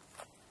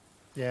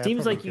 Yeah.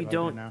 seems probably like a you good idea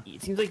don't. now.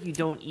 It seems like you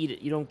don't eat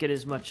it. You don't get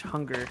as much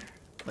hunger,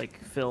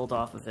 like filled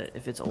off of it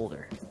if it's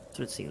older. That's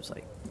what it seems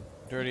like.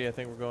 Dirty, I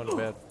think we're going to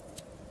bed.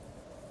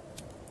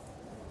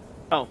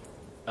 Oh,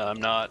 I'm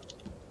not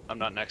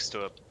next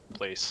to a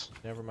place.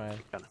 Never mind.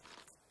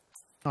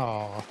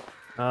 Oh,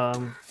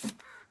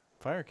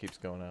 Fire keeps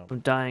going out. I'm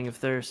dying of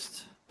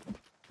thirst.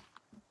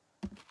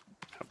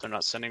 Hope they're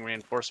not sending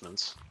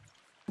reinforcements.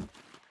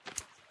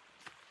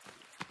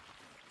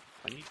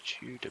 I need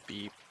you to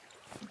be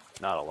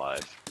not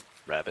alive,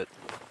 rabbit.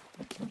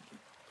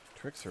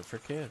 Tricks are for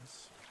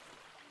kids.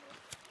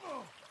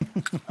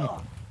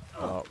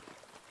 Oh.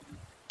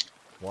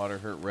 Water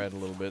hurt Red a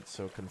little bit,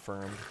 so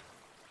confirmed.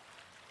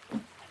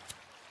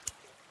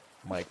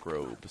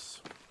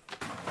 Microbes.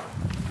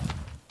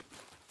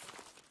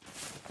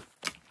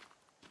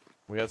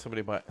 We got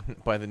somebody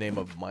by the name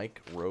of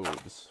Mike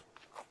Robes.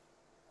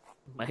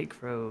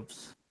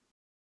 Microbes.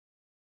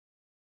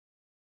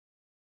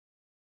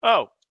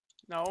 Oh,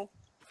 no.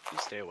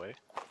 Please stay away.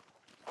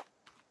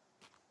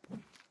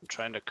 I'm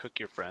trying to cook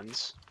your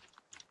friends.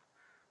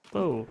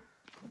 Whoa.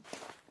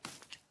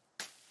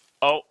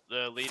 Oh,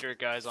 the leader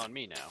guy's on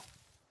me now.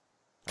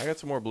 I got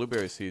some more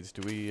blueberry seeds.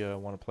 Do we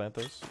want to plant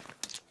those?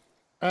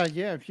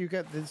 yeah. If you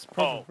get this,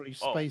 probably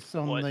oh, space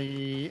on what?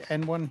 the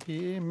N1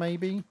 here,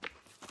 maybe.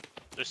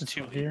 There's This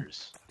two one here.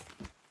 leaders.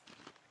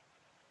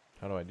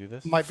 How do I do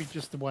this? Might be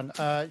just the one.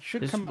 It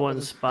should Just come up one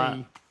with a spot.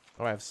 C.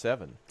 Oh, I have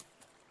 7.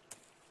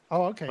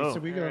 Oh, okay. Oh. So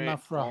we got Alright,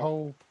 enough for a well,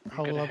 whole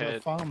gonna other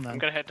head- farm I'm then.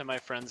 gonna head to my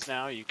friends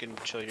now. You can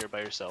chill here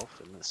by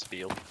yourself in this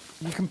field.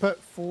 You can put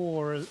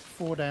four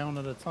down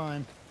at a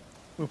time.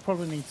 We'll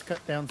probably need to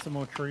cut down some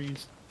more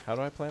trees. How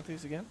do I plant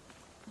these again?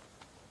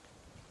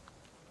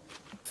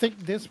 I think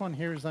this one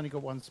here has only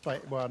got one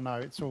space. Well, no,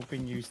 it's all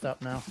been used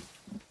up now.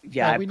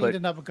 yeah, I we put... need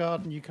another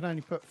garden. You can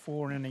only put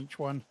 4 in each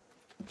one.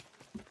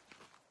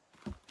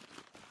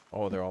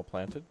 Oh, they're all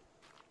planted?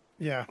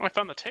 Yeah. Oh, I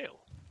found the tail.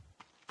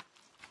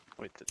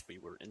 Wait, that we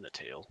were in the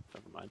tail.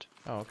 Never mind.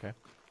 Oh, okay.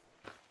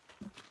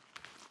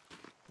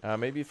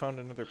 Maybe you found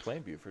another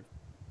plane, Buford.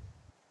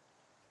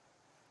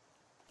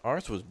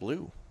 Ours was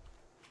blue.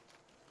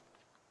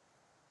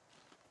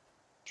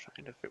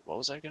 Trying to fit. What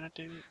was I gonna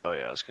do? Oh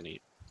yeah, I was gonna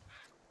eat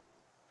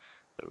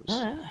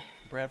those.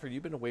 Bradford,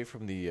 you've been away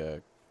from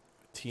the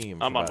team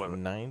for I'm on about my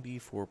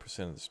 94%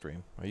 of the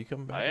stream. Are you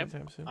coming back I am.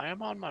 anytime soon? I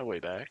am on my way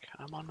back.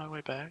 I'm on my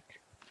way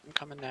back. I'm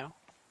coming now.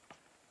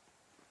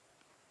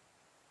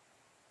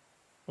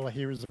 All I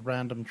hear is a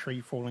random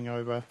tree falling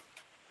over.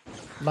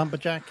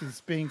 Lumberjack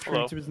is being true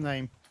Hello. to his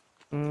name.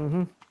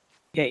 Mm-hmm.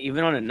 Yeah,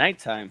 even on at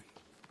nighttime.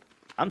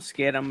 I'm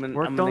scared Work I'm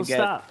gonna don't get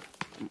stop.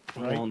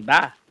 Right. Won't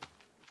die.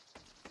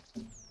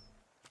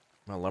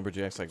 My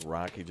lumberjack's like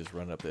Rocky, just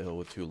running up the hill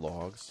with 2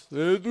 logs.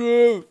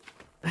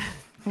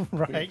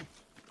 Right.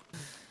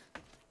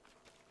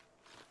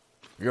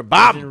 You're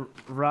Bob. Imagine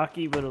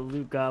Rocky, but a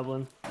loot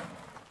goblin.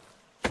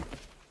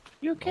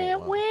 You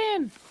can't wow.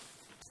 win.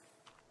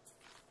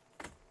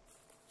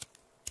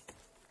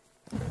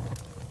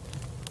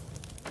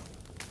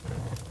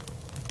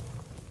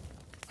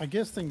 I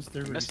guess things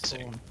do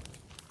Necessary. respawn.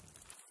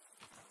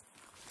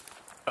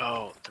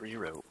 Oh, 3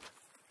 rope.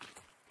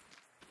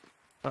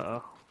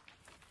 Uh-oh.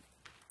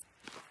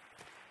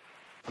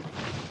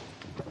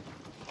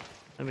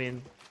 I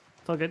mean,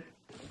 it's all good.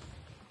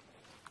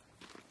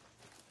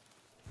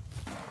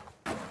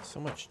 So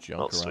much What junk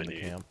else do around we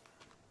the need? camp.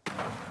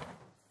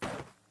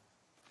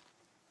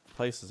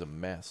 Place is a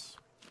mess.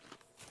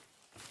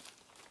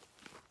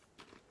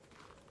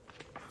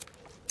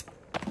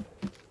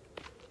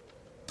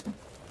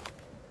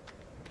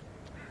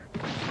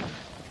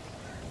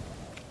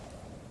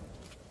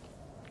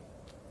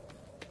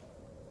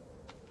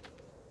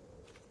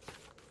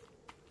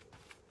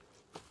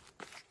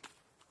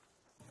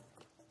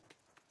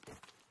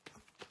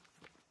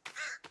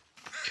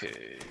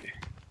 Okay.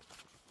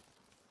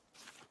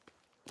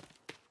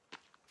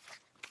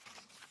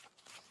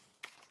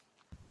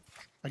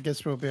 I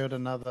guess we'll build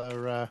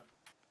another.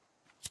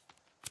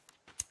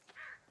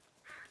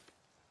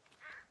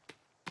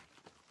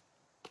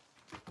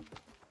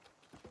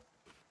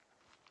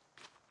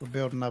 We'll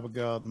build another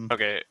garden.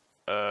 Okay.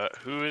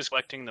 Who is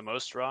collecting the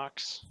most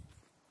rocks?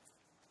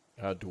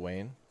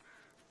 Dwayne.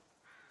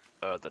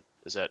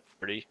 Is that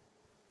pretty?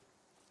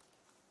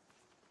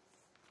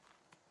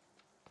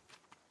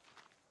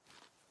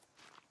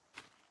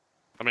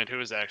 I mean, who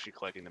is actually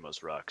collecting the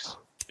most rocks?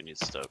 Who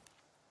needs stuff?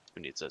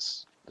 Who needs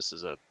this? This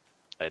is a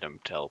item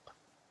to help.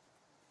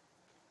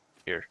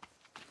 Here.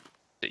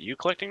 Is it you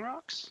collecting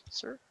rocks,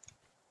 sir?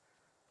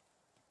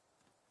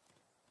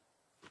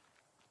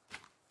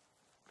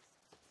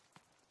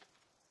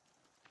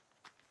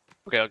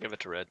 Okay, I'll give it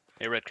to Red.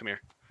 Hey, Red, come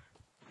here.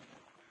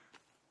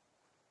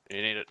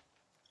 You need it.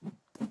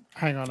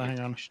 Hang on, hang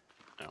on.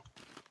 No.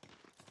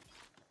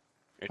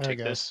 Here, take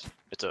Okay. this.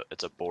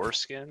 It's a boar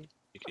skin.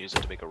 You can use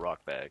it to make a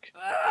rock bag.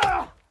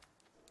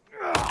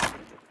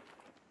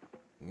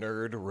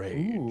 Nerd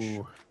rage.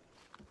 Ooh.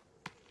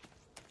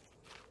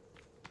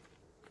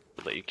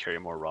 It'll let you carry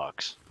more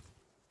rocks.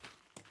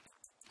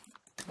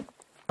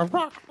 A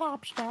rock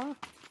lobster.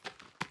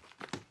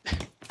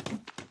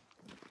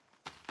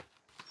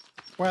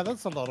 Wow,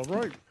 that's a lot of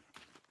rope.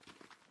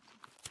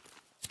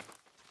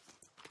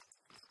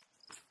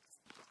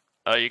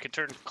 You can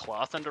turn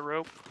cloth into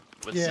rope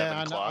with Yeah, 7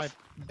 I know. cloth.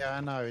 Yeah,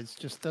 I know. It's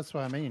just that's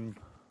what I mean.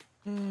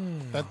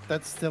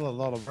 That's still a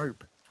lot of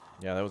rope.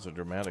 Yeah, that was a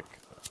dramatic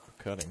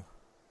cutting.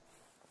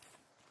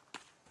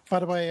 By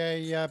the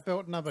way, I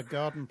built another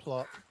garden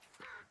plot,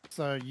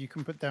 so you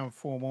can put down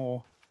 4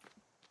 more.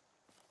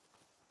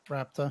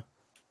 Raptor.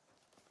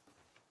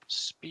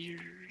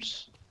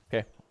 Spears.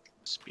 Okay.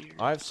 Spears.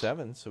 I have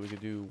 7, so we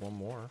could do 1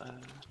 more.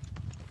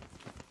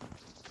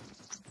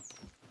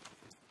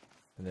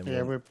 And then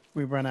Yeah, we'll-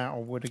 we ran out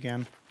of wood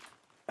again.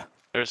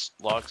 There's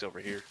logs over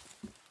here.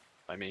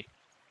 By me.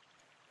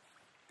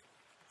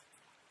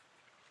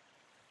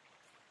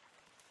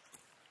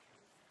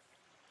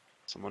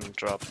 Someone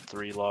dropped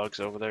 3 logs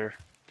over there.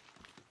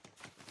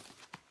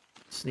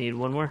 Just need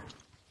 1 more.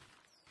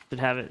 Should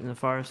have it in the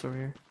forest over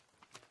here.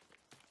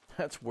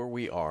 That's where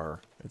we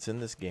are. It's in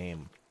this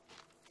game.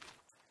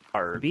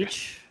 Arg.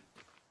 Beach.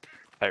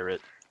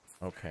 Pirate.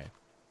 Okay.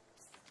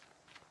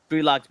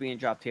 3 logs being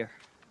dropped here.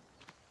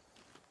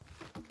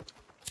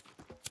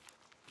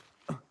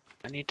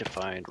 I need to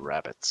find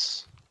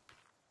rabbits.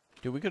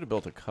 Dude, we could have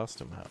built a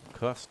custom house.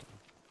 Custom.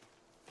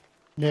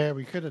 Yeah,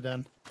 we could have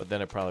done. But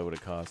then it probably would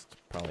have cost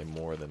probably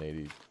more than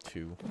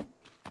 82.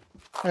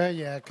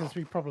 Yeah, because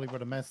we probably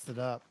would have messed it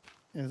up.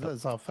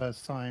 It's our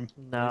first time.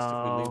 At least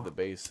if we leave No. the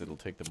base, it'll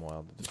take them a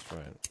while to destroy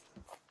it.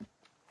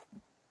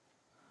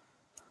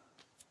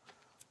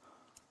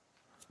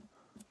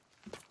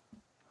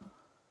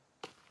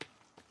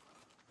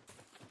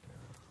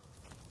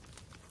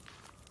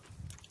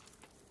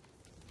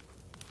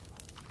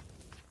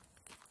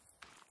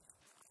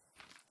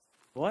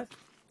 What?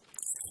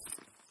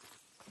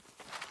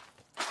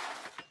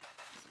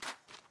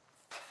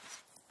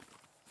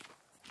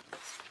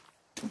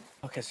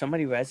 Okay,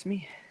 somebody res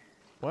me?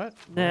 What?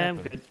 What Nah, I'm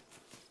happened? good.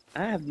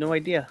 I have no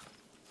idea.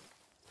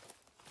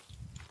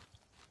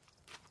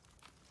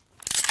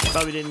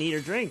 Probably didn't eat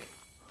or drink.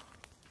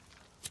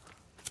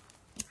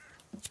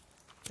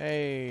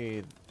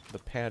 Hey, the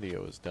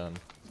patio is done.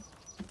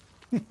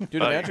 Dude, Oh, you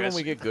imagine when guys-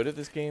 we get good at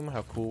this game,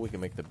 how cool we can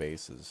make the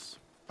bases.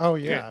 Oh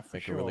yeah, for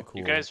Make sure. a really cool.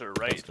 You guys are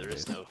right. custom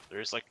base.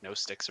 There's like no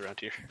sticks around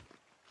here.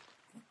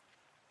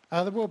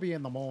 There will be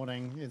in the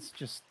morning. It's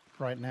just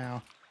right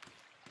now.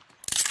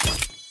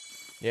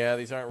 Yeah,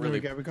 these aren't There we really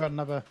go. We got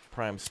another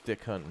prime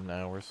stick hunting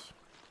hours.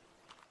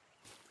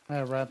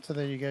 Raptor.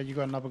 There you go. You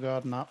got another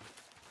garden up.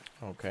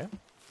 Okay.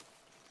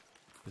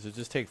 Does it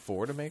just take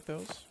 4 to make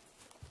those?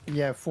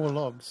 Yeah, 4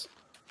 logs.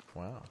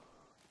 Wow.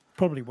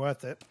 Probably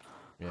worth it.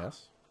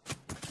 Yes.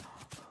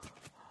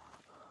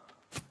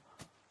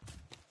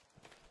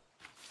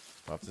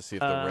 We'll have to see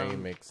if the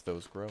rain makes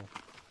those grow.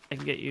 I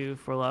can get you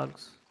 4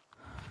 logs.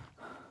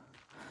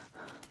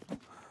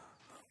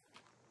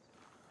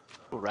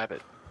 Oh,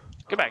 rabbit.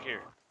 Get back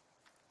here.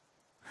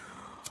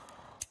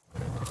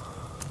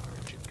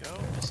 Where'd you go,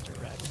 Mr.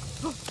 Rabbit?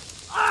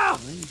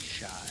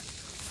 Slingshot.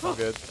 All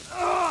good.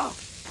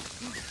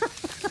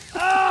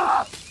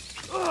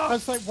 I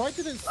was like, why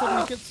did it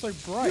suddenly get so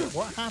bright?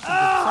 What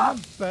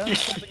happened? Did someone burn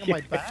something on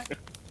my back?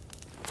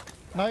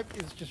 Nope,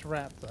 it's just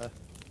Raptor.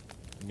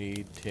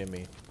 Need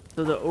Timmy.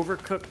 So the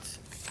overcooked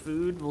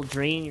food will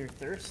drain your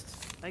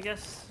thirst, I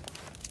guess.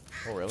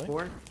 Oh, really?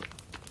 Or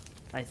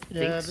I think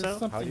Yeah, there's so.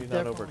 something How do you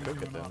not definitely overcook it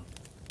going then? on.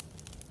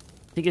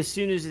 I think as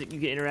soon as you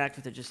get interact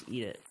with it, just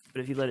eat it.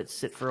 But if you let it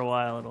sit for a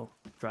while, it'll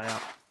dry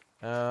out.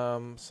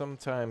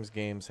 Sometimes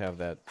games have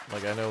that.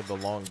 Like, I know The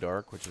Long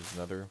Dark, which is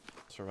another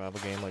survival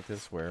game like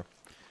this, where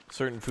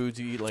certain foods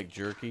you eat, like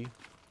jerky,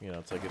 you know,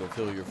 it's like it'll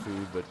fill your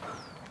food, but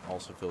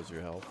also fills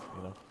your health,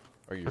 you know,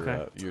 or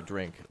your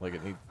drink. Like,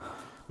 it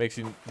makes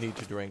you need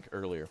to drink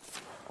earlier.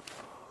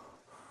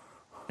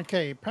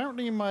 Okay,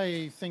 apparently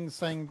my thing's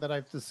saying that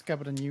I've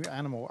discovered a new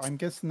animal. I'm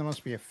guessing there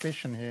must be a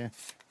fish in here.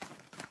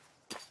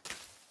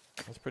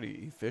 That's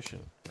pretty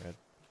efficient, Red.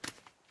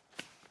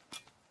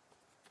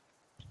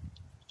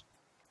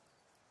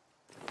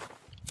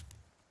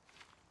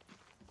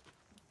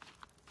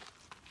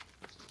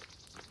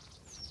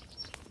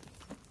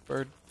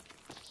 Bird.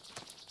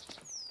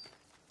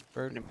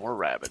 How many more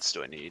rabbits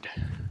do I need?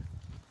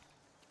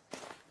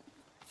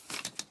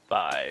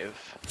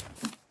 5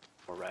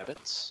 more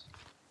rabbits.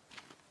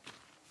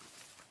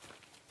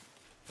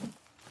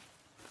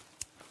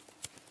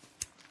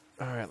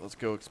 All right, let's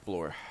go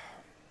explore.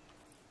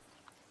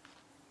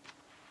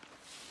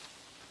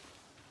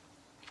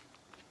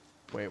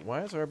 Wait,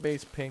 why is our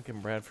base pink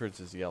and Bradford's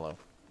is yellow?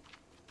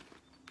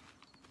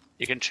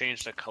 You can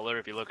change the color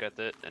if you look at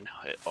it and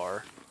hit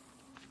R.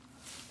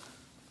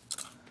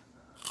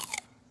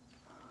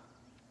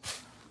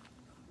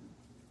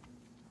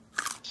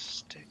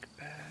 Stick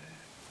bag.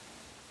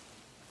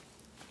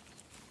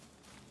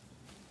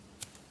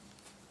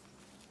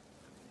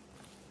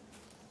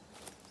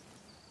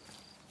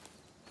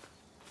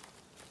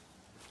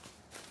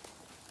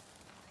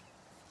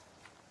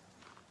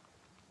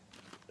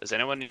 Does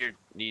anyone here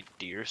need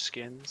deer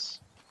skins?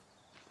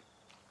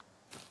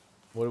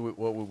 What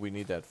would we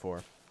need that for?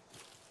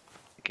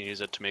 You can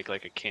use it to make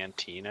like a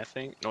canteen, I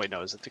think. No, wait,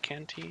 no, is it the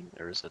canteen?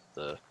 Or is it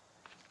the...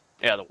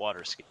 Yeah, the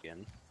water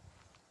skin.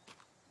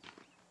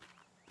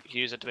 You can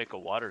use it to make a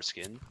water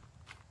skin.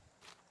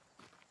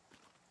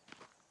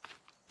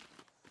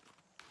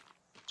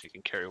 So you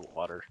can carry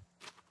water.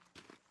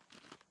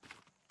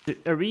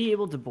 Are we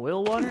able to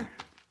boil water?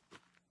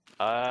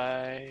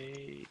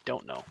 I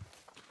don't know.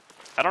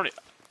 I don't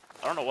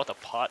know what the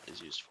pot is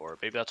used for.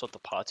 Maybe that's what the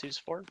pot's used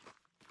for?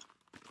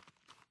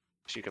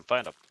 So you can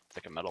find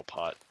like a metal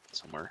pot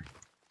somewhere.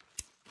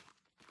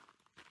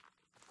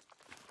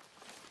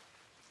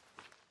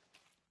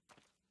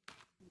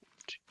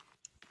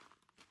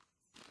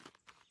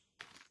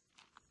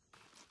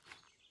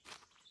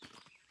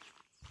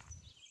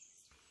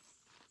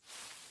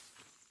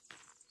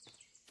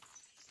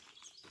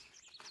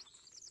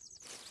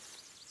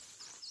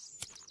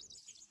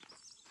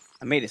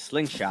 I made a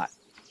slingshot.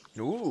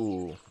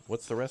 Ooh,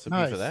 what's the recipe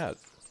Nice. for that?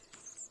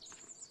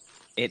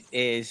 It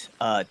is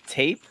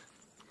tape,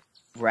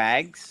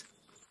 rags,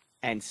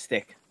 and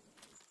stick.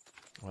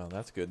 Well,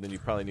 that's good. Then you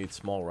probably need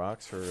small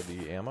rocks for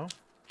the ammo.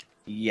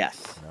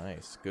 Yes.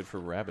 Nice. Good for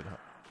rabbit hunt.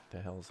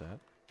 The hell's that?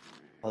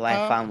 All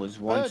I found was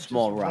one bird just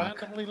small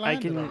rock. randomly I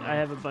landed can. on I me.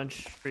 have a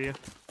bunch for you.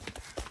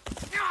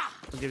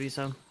 I'll give you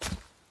some.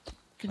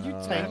 Can you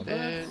take that?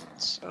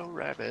 Rabbits, oh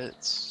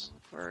rabbits,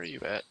 where are you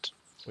at?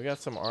 We got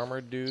some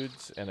armored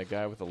dudes and a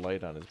guy with a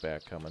light on his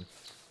back coming.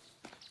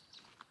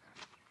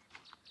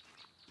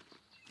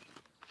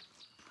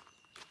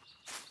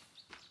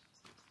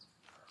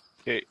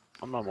 Okay,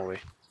 I'm on my way.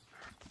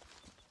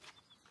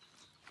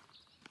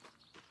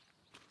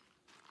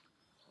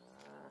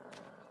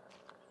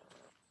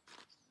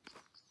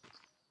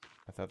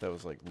 I thought that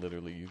was like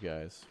literally you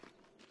guys.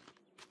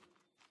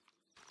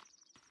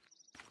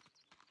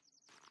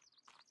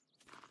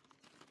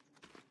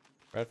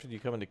 Bradford, you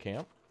coming to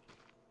camp?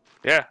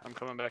 Yeah, I'm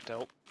coming back to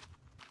help.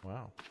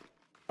 Wow.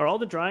 Are all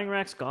the drying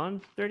racks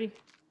gone, 30?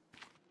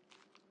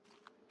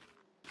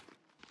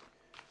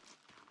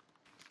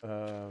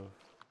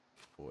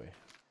 Boy.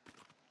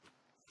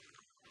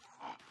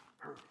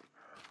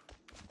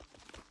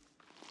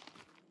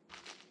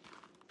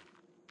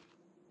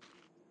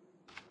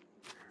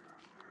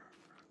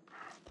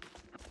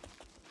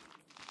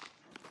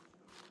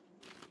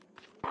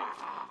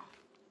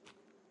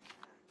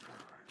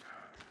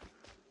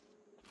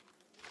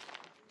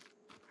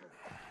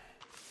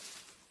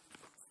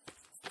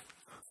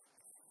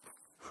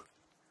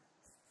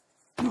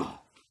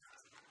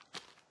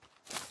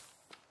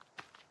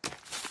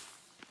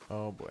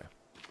 Oh boy.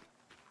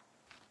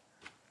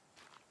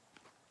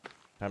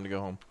 Time to go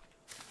home.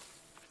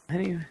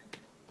 Anyway.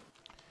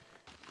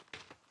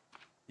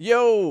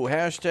 Yo,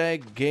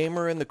 hashtag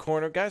gamer in the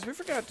corner. Guys, we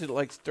forgot to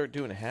like start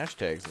doing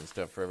hashtags and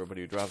stuff for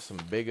everybody who drops some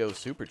big O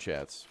super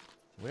chats.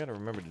 We got to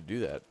remember to do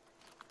that.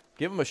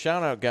 Give them a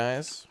shout out,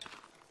 guys.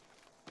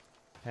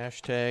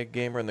 Hashtag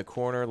gamer in the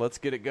corner. Let's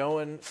get it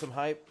going. Some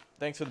hype.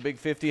 Thanks for the big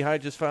 50. I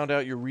just found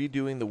out you're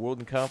redoing the World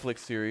and Conflict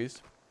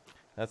series.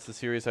 That's the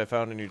series I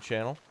found on your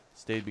channel.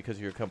 Stayed because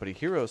of your company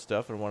hero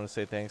stuff, and want to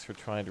say thanks for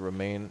trying to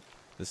remain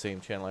the same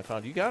channel I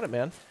found. You got it,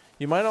 man.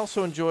 You might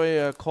also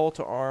enjoy Call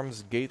to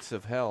Arms, Gates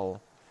of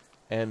Hell,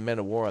 and Men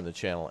of War on the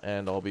channel,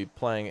 and I'll be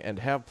playing and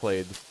have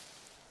played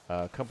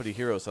Company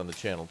Heroes on the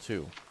channel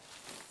too.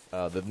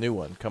 The new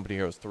one, Company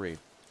Heroes 3.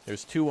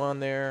 There's 2 on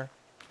there,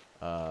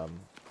 but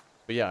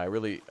yeah, I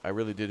really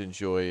did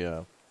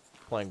enjoy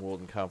playing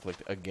World and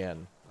Conflict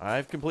again.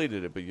 I've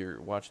completed it, but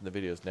you're watching the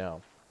videos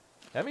now.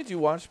 That means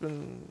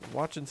been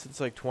watching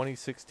since like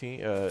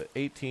 2016,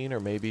 18,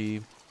 or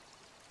maybe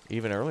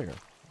even earlier.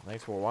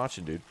 Thanks for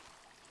watching, dude.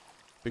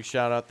 Big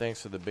shout out,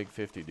 thanks for the big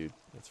 50, dude.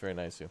 That's very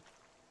nice of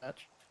you.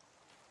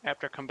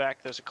 After I come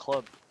back, there's a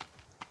club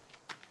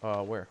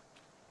Where?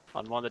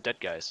 on one of the dead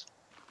guys.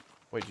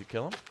 Wait, did you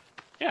kill him?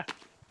 Yeah.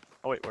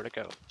 Oh wait, where'd it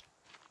go?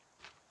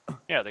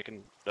 Yeah, they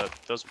can.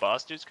 Those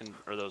boss dudes can,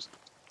 or those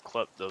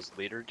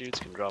leader dudes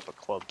can drop a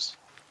clubs.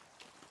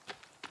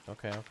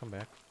 Okay, I'll come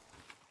back.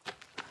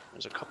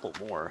 There's a couple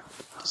more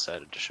that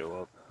decided to show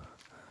up.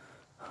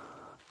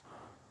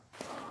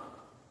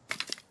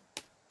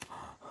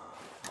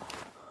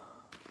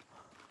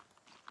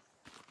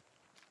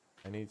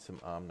 I need some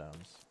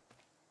omnoms.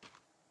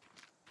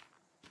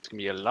 It's gonna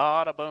be a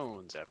lot of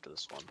bones after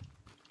this one.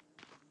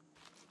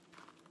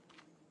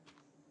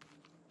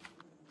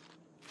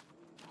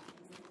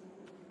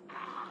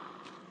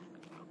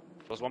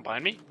 There's one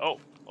behind me? Oh,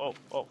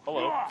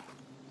 hello.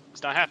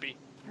 He's not happy.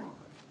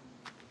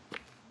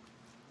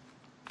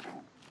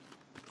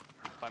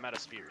 I'm out of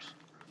spears.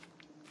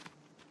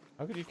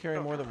 How could you carry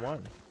more than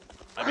one?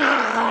 I'm in a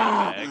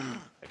bag.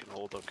 I can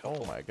hold a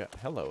couple. Oh my god.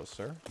 Hello,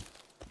 sir.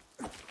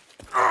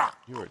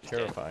 You are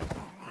terrifying.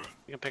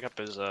 You can pick up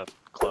his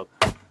club.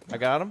 I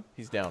got him.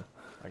 He's down.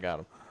 I got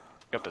him.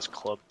 Pick up his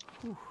club.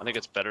 I think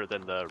it's better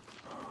than the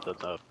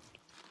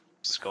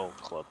skull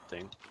club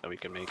thing that we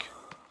can make.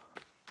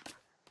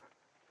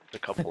 A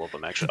couple of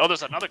them actually. Oh,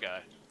 there's another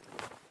guy.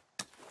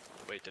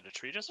 Wait, did a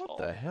tree just fall?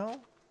 What the hell?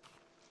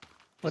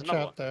 There's Watch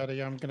another out,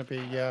 Daddy. I'm gonna be.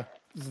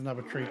 There's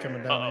another tree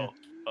coming down Uh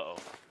oh.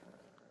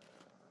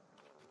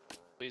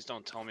 Please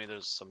don't tell me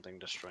there's something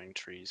destroying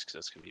trees, because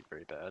that's gonna be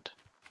very bad.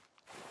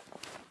 I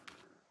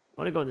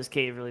want to go in this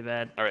cave really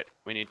bad. All right,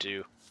 we need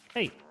to.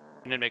 Hey.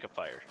 We need to make a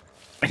fire.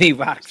 I need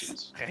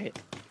rocks.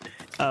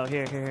 Oh,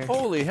 here.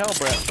 Holy hell,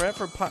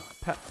 Bradford.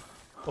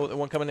 Oh, the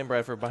one coming in,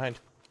 Bradford, behind.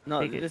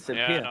 No, Take it. listen,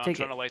 Yeah, here. no, I'm Take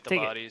trying it. to light the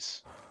Take it.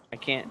 bodies. I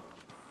can't.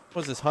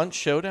 What is this, Hunt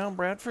Showdown,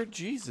 Bradford?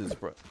 Jesus,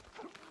 bro.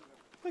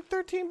 Like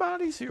 13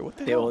 bodies here. What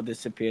the They hell? all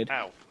disappeared.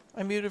 Ow.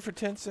 I muted for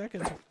 10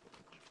 seconds.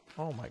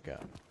 Oh my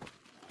god.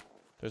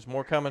 There's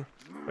more coming.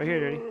 Right here,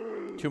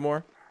 Dirty. 2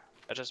 more.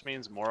 That just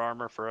means more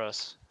armor for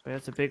us. Wait,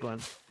 that's a big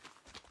one.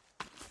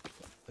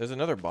 There's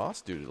another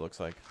boss dude, it looks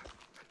like.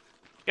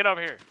 Get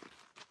over here.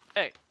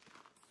 Hey.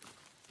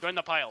 Join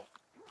the pile.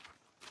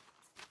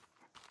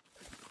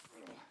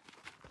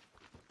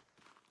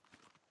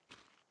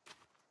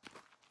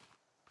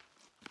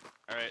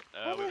 Alright,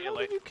 How we the need to hell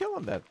light. did you kill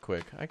him that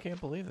quick? I can't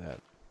believe that.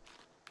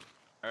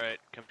 Alright,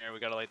 come here, we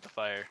gotta light the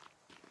fire.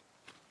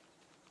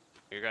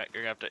 You're gonna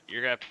have to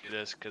do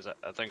this, because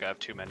I think I have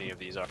too many of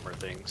these armor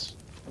things.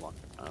 Hold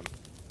on.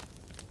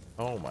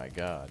 Oh my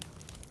god.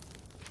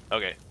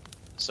 Okay,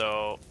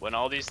 so when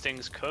all these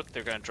things cook,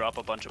 they're gonna drop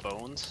a bunch of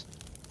bones,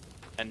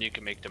 and you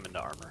can make them into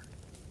armor.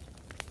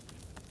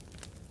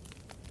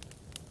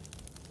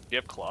 Do you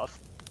have cloth?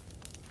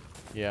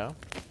 Yeah.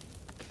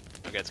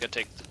 Okay, it's gonna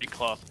take 3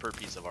 cloth per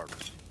piece of armor.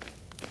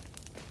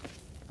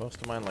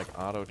 Most of mine like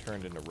auto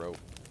turned into rope.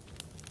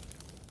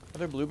 Are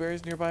there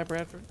blueberries nearby,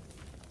 Bradford?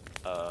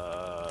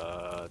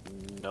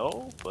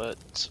 No, but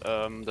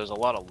there's a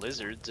lot of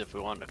lizards if we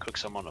want to cook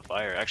some on a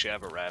fire. Actually, I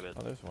have a rabbit.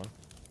 Oh, there's one.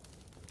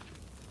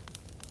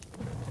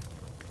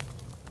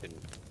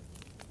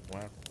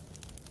 Wow.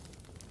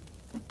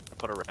 I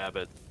put a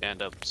rabbit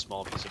and a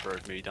small piece of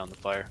bird meat on the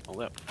fire. Oh,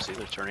 look, see,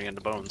 they're turning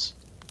into bones.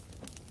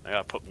 I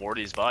gotta put more of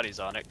these bodies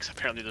on it, because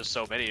apparently there's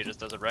so many, it just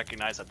doesn't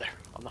recognize that they're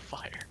on the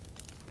fire.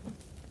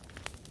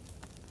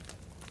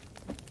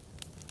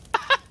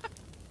 That'd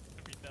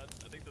be nuts.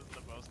 I think this is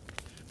the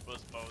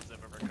most bones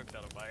I've ever cooked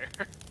on a fire.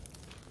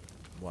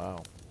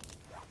 Wow.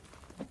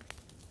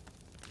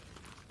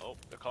 Oh,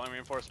 they're calling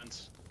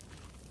reinforcements.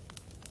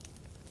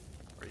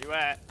 Where you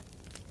at?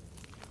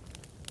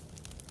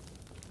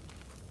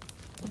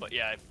 But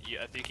yeah,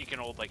 I think you can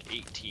hold like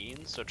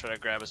 18, so try to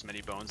grab as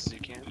many bones as you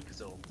can,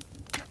 because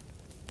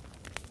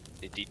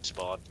they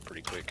despawn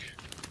pretty quick.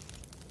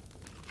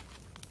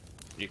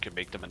 You can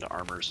make them into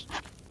armors.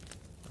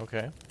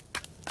 Okay.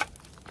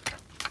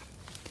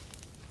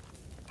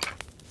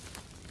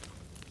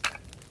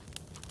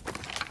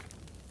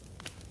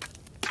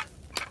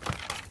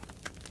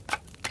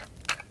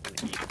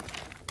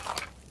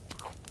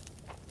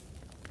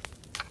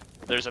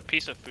 There's a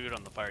piece of food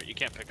on the fire you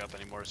can't pick up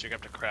anymore, so you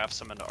have to craft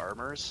some into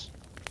armors,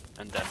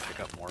 and then pick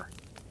up more.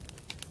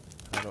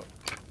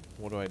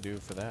 What do I do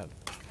for that?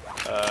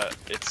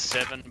 It's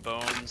 7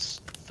 bones,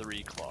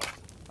 3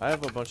 cloth. I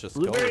have a bunch of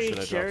skulls. Blueberry, Should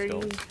I cherry,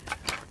 drop skulls?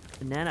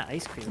 banana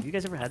ice cream. Have you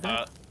guys ever had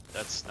that?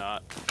 That's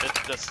not.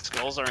 The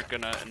skulls aren't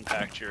gonna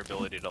impact your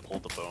ability to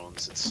hold the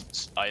bones.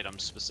 It's item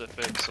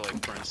specific. So,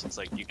 like for instance,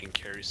 like you can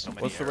carry so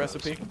many. What's the arrows,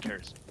 recipe? You can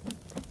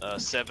carry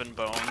 7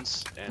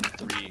 bones and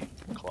 3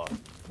 cloth.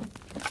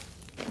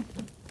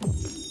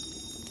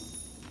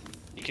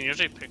 You can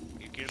usually pick.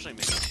 You can usually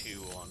make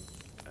 2 on.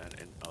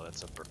 And oh,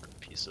 that's a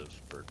piece of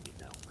bird meat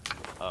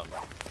now.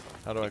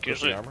 How do I click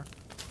the armor?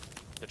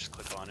 Just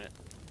click on it.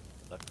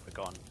 Left click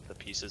on the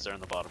pieces there on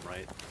the bottom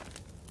right.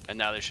 And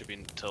now they should be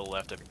to the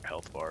left of your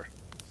health bar.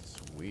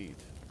 Sweet.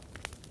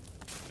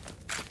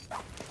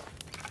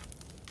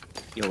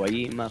 Yo, why you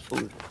eating my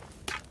food?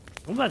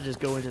 I'm about to just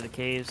go into the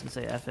caves and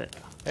say F it.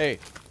 Hey.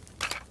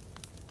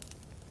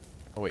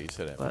 Oh wait, you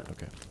said it. What?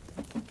 Okay.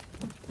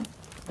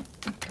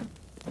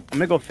 I'm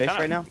gonna go fish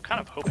right now. I'm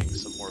kind of hoping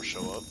some more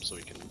show up so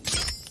we can.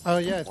 Oh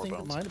yeah, I More think it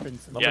bones. might have been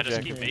some. Yeah, just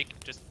Lumberjack.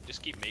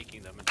 keep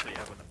making them until you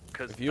have enough.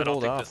 Because If you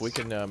hold off, we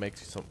can make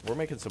some. We're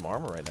making some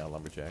armor right now,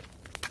 lumberjack.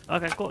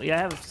 Okay, cool. Yeah, I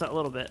have a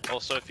little bit.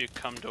 Also, if you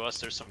come to us,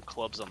 there's some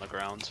clubs on the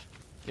ground.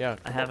 Yeah.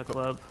 I have a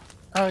club.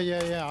 Oh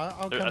yeah.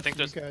 I'll There- come I think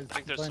to you there's- guys. I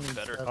think there's some plenty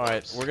better stuff. All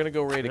right, we're gonna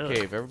go raid a Really?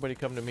 cave. Everybody,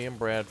 come to me and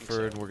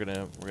Bradford. so. We're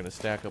gonna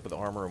stack up with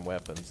armor and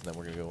weapons, and then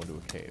we're gonna go into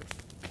a cave.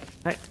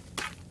 Right.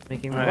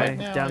 Making my Alright. way Right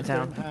now,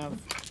 downtown. I don't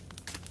have.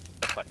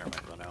 The fire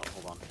might run out.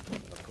 Hold on. I'm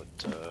gonna put.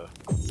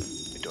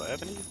 Wait, do I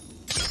have any?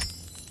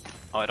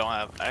 Oh, I don't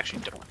have. I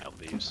actually don't have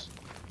these.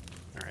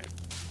 All right.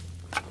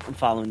 I'm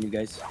following you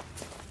guys.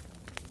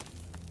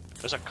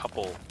 There's a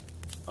couple.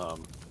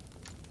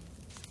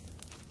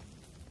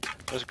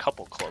 There's a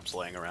couple clubs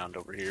laying around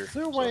over here. Is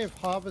there a way of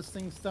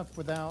harvesting stuff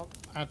without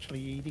actually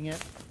eating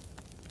it?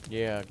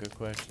 Yeah, good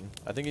question.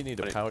 I think you need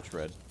a Wait. pouch,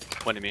 Red.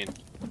 What do you mean?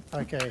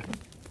 Okay.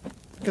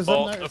 Because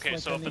Well, okay,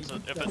 so if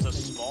it's a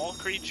small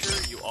creature,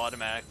 you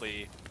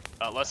automatically,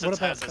 unless What it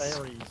about has a.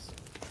 berries?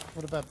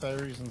 What about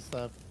berries and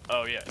stuff?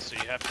 Oh yeah, so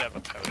you have to have a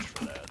pouch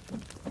for that.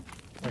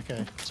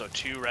 Okay. So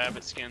 2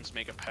 rabbit skins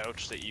make a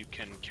pouch that you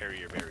can carry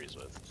your berries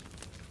with.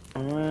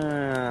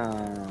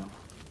 Wow.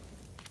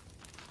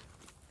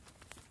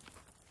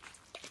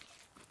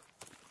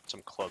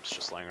 Some clubs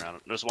just laying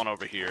around. There's one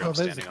over here. Oh, I'm there's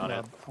a standing on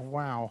it. club. Oh,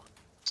 wow.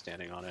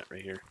 Standing on it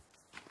right here.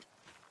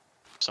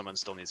 Someone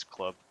still needs a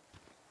club.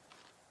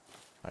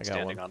 I got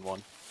Standing one. on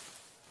one.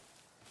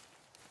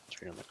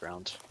 It's right on the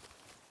ground.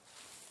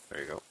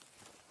 There you go.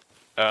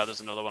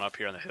 There's another one up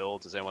here on the hill.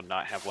 Does anyone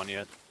not have one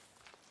yet?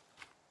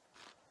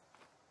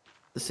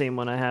 The same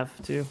one I have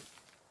too.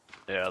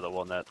 Yeah, the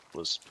one that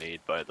was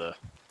made by the.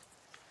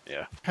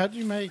 Yeah. How'd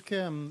you make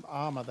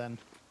armor then?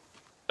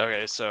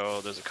 Okay,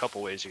 so there's a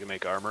couple ways you can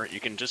make armor. You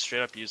can just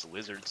straight up use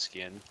lizard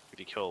skin. If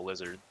you kill a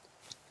lizard,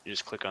 you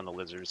just click on the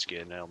lizard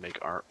skin and it'll make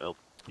it'll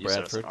use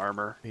it as an Bradford?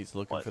 armor. He's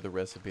looking What? for the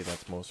recipe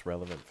that's most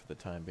relevant for the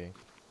time being.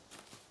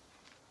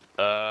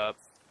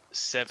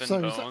 7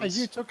 So bones. are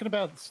you talking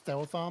about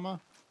stealth armor?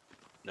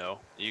 No,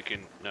 you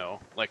can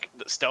like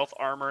the stealth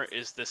armor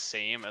is the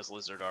same as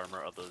lizard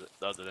armor,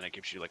 other than it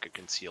gives you like a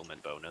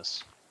concealment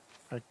bonus.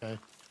 Okay.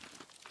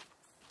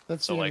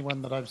 That's So, the only like-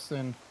 one that I've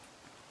seen.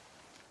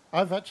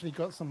 I've actually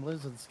got some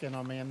lizard skin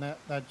on me, and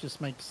that just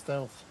makes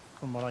stealth,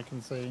 from what I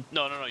can see.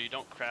 No, you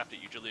don't craft it.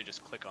 You usually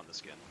just click on the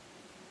skin.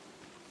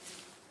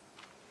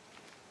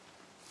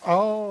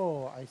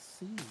 Oh, I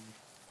see.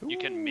 You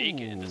can make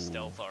it into Ooh.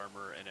 stealth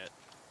armor, and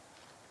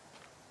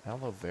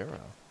Aloe vera.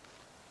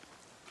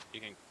 you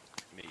can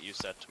use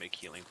that to make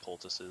healing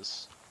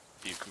poultices.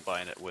 If you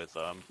combine it with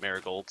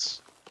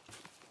marigolds.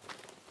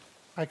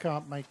 I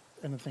can't make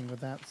anything with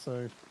that,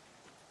 so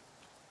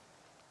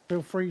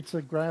feel free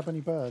to grab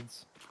any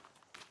birds.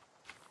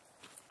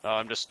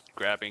 I'm just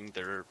grabbing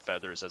their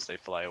feathers as they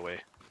fly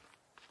away.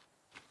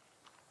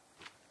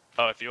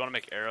 Oh, if you want to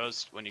make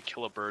arrows, when you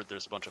kill a bird,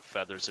 there's a bunch of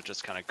feathers that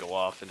just kind of go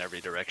off in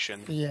every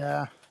direction.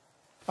 Yeah,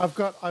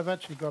 I've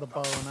actually got a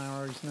bow and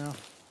arrows now.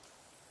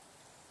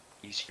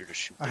 Easier to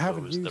shoot I the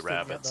haven't bows, used the it yet,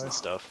 rabbits though. and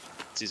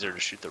stuff. It's easier to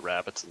shoot the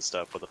rabbits and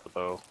stuff with the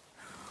bow.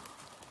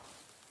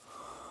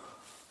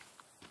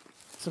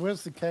 So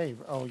where's the cave?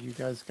 Oh, you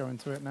guys go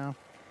into it now?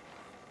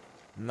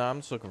 No, I'm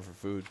just looking for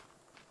food.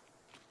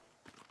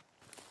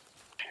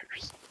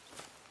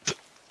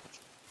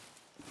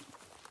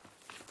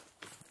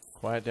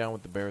 Quiet down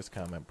with the bears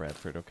comment,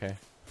 Bradford, okay?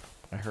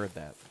 I heard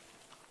that.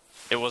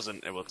 It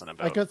wasn't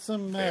about. I got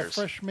some bears.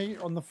 fresh meat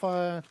on the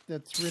fire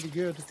that's really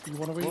good. Do you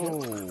want to eat it?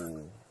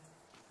 Whoa.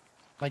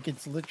 Like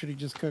it's literally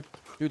just cooked.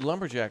 Dude,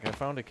 Lumberjack, I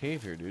found a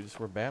cave here, dude. This is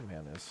where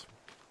Batman is.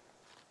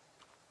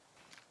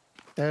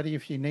 Daddy,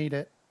 if you need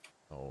it.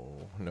 Oh,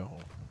 no.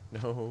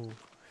 No.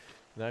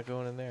 Not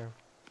going in there.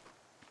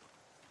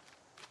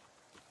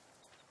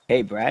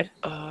 Hey, Brad.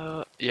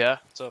 Yeah.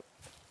 What's up?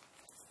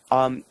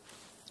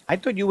 I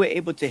thought you were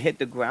able to hit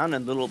the ground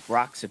and little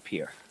rocks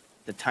appear.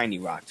 The tiny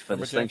rocks for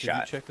the Lumberjack, did you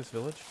slingshot. check this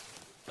village?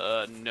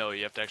 No,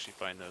 you have to actually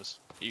find those.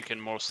 You can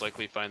most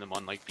likely find them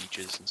on like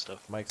beaches and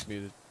stuff. Mike's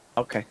muted.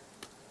 Okay.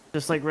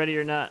 Just like Ready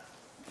or Not.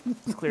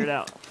 It's cleared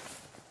out.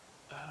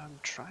 I'm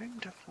trying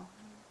to find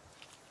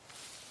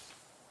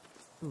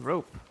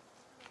Rope.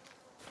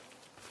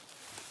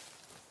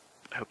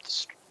 I hope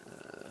this.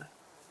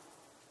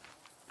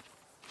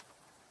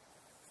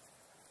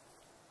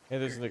 Hey,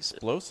 there's an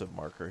explosive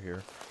marker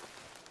here.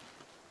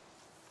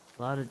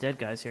 A lot of dead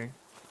guys here.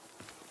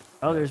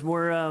 Oh, there's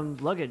more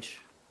luggage.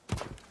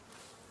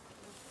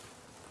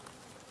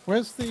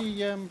 Where's the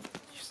you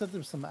said there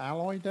was some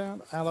aloe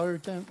down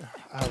on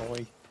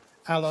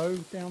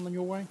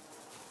your way?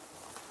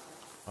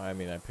 I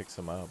mean, I picked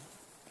some up.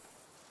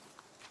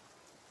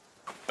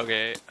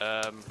 Okay.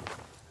 All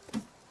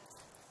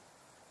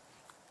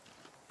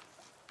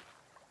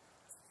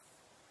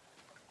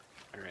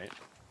right.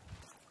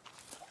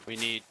 We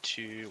need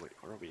to wait.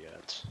 Where are we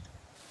at?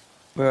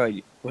 Where are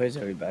you? Where's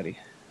everybody?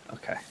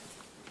 Okay.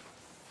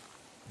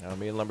 Now,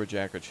 me and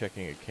Lumberjack are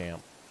checking a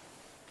camp.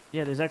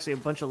 Yeah, there's actually a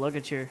bunch of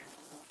luggage here.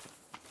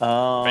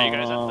 Are you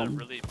guys at the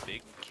really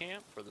big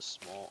camp or the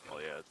small? Oh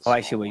yeah. Oh, I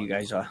see where you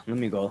guys are. Let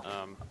me go.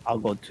 Um. I'll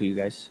go to you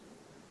guys.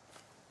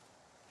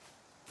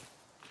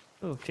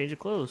 Oh, change of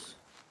clothes.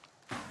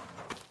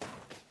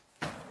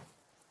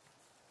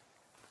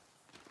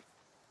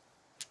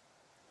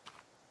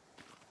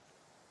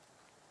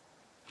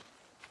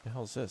 The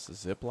hell's this? A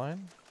zip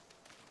line?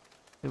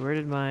 Hey, where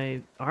did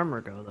my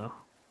armor go, though?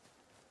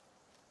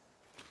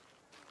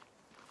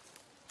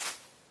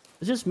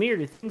 It's just me, or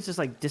do things just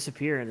like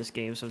disappear in this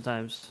game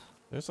sometimes?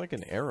 There's like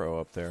an arrow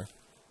up there.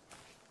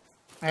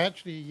 I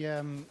actually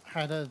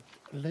had a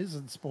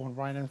lizard spawn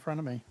right in front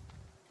of me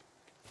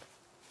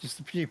just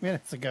a few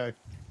minutes ago.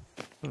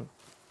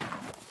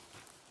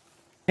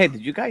 Hey,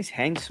 did you guys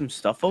hang some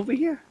stuff over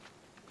here?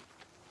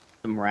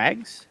 Some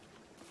rags?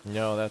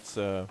 No, that's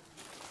from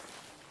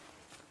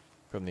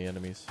the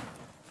enemies.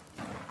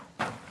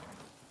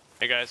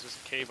 Hey guys, there's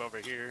a cave over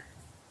here.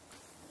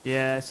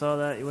 Yeah, I saw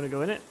that. You want to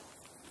go in it?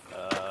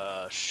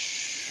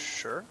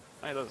 Sure.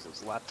 Hey, that was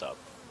his laptop.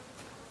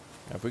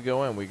 If we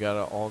go in, we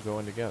gotta all go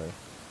in together.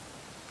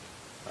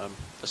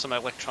 There's some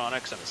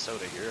electronics and a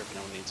soda here if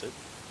no one needs it.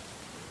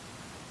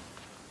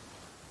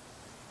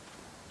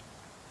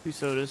 2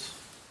 sodas.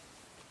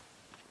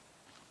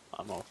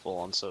 I'm all full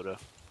on soda.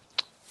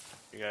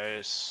 You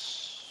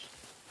guys.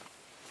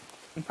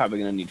 I'm probably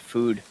gonna need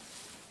food.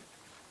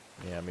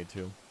 Yeah, me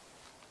too.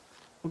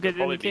 We'll get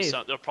it in the cave.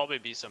 There'll probably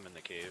be some in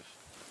the cave.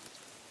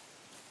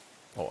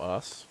 Oh,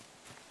 us?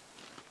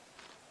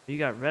 You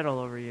got red all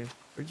over you.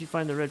 Where'd you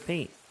find the red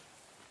paint?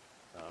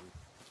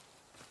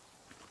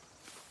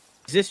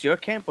 Is this your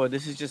camp or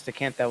this is just the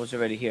camp that was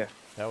already here?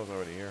 That was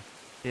already here.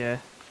 Yeah.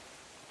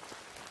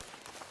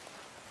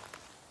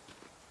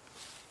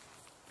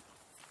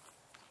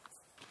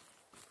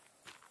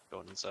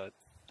 Going inside.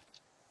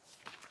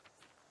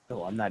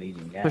 Oh, I'm not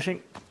eating that.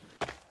 Pushing.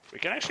 We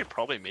can actually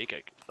probably make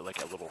a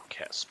like a little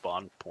cat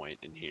spawn point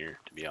in here.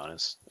 To be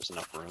honest, there's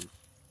enough room.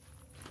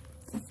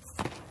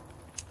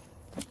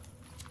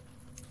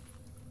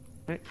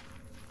 Right.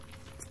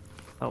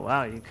 Oh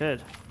wow, you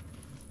could.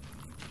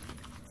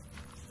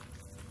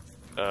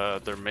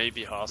 There may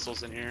be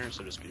hostiles in here,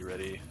 so just be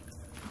ready.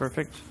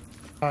 Perfect.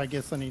 I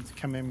guess I need to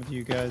come in with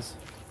you guys.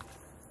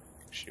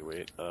 Actually,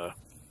 wait.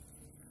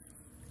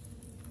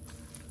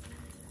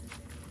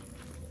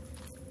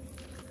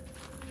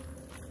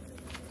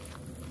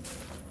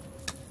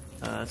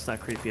 It's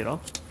not creepy at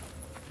all.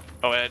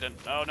 Oh, wait, I didn't.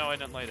 Oh no, I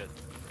didn't light it.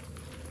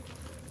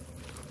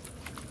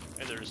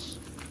 Hey, there's.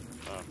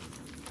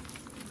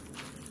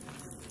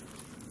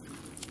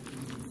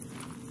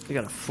 You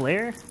got a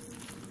flare?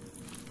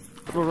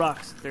 Little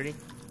rocks, 30.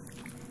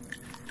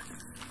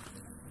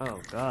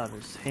 Oh god,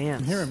 there's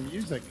hands. I'm hearing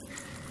music.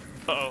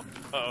 Uh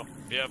oh.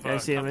 Yeah, Yeah, I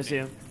see him, I see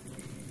him.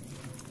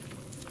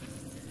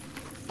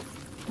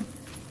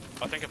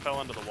 I think it fell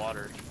into the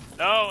water.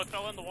 No, it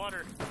fell in the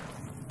water.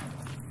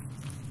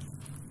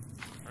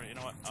 Alright, you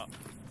know what?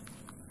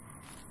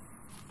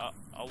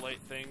 I'll light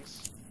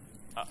things.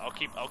 I'll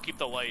keep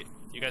the light.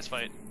 You guys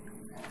fight.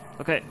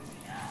 Okay.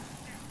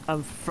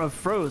 I'm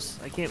froze.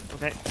 I can't.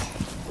 Okay.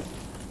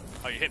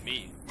 Oh, you hit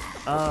me.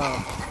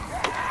 Oh.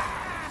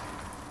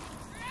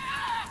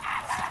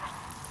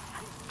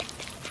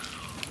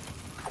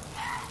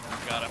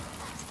 Got him.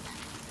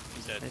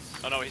 He's dead. Nice.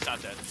 Oh no, he's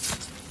not dead.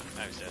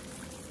 Now he's dead.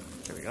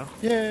 There we go.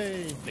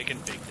 Yay! Making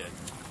big dead.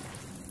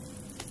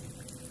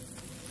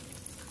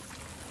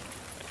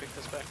 Can I pick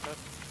this back up?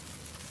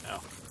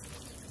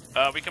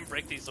 No. We can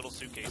break these little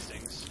suitcase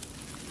things.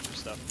 For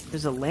stuff.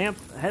 There's a lamp,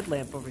 a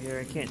headlamp over here.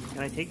 I can't. Can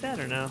I take that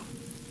or no?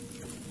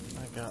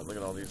 My god, look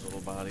at all these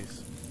little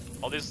bodies.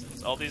 All these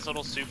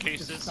little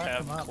suitcases stack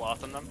have them up.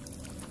 cloth in them.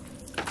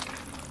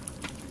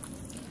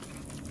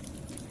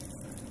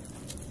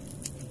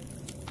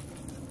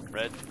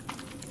 Red.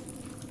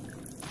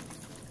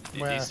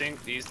 Where?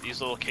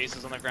 These little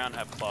cases on the ground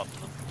have cloth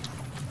in them.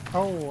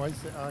 Oh, I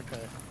see.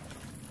 Okay.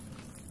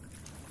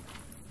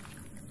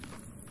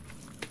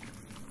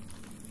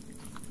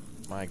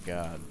 My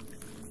god.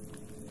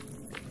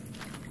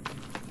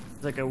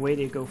 There's like a way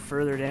to go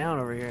further down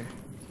over here.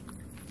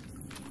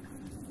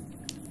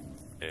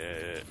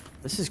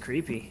 This is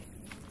creepy.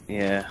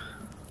 Yeah.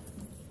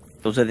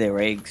 Those are their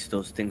eggs.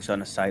 Those things on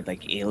the side,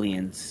 like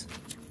aliens.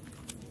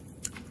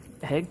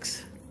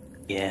 Eggs?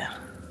 Yeah.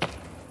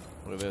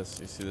 Look at this.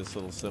 You see this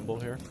little symbol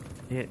here?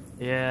 Yeah.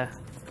 Yeah.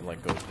 It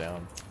like goes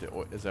down.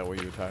 Is that what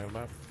you were talking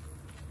about?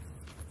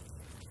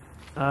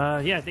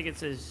 Yeah, I think it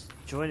says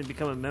join and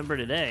become a member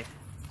today.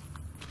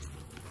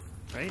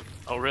 Right?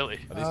 Oh, really?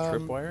 Are these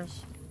tripwires?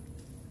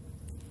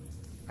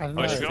 I don't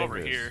Oh, we know. should go over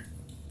Fingers. here.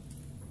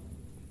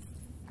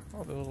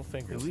 Oh, the little Do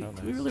fingers. we, How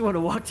do we nice. really want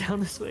to walk down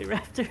this way,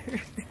 Raptor?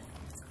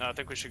 No, I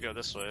think we should go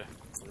this way.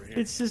 Over here.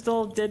 It's just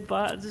all dead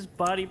just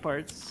body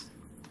parts.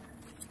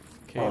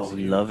 Caves, Oh,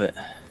 we you- love it.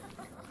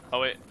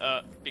 Oh wait,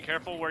 be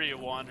careful where you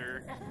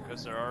wander,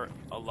 because there are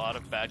a lot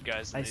of bad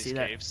guys in I these see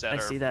that. caves I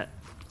that see are that.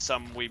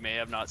 some we may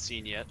have not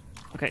seen yet.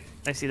 Okay,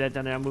 I see that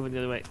down there. I'm moving the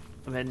other way.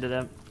 I'm heading to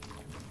them.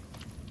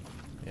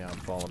 Yeah, I'm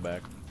falling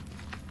back.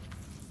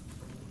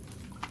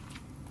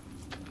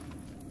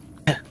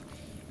 I'm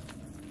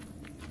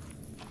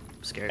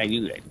scared. Are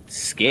you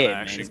scared,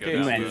 I actually man? go You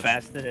down ran the-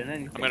 faster than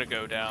anything. I'm gonna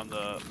go down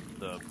the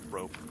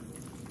rope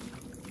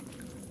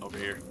over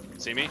here.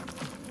 See me?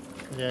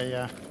 Yeah,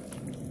 yeah.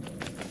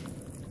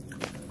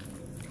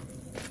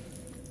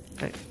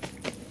 Okay.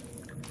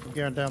 I'm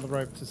going down the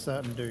rope to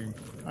certain doom.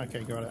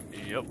 Okay, got it.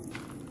 Yep.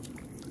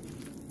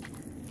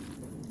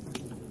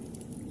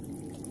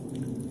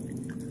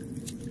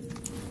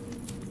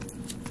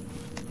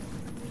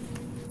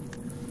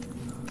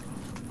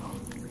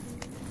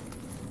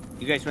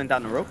 You guys went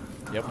down the rope?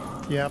 Yep.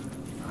 Yep,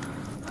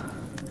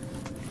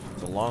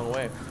 It's a long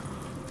way.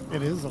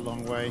 it is a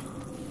long way.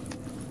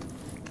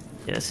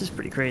 Yeah, this is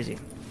pretty crazy.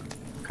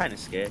 Kind of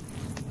scared.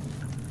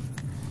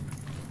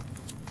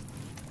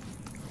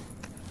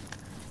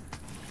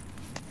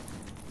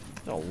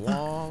 It's a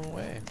long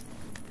way.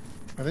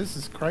 Oh, this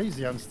is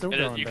crazy. I'm still It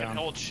is, going you down. can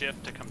hold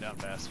shift to come down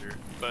faster,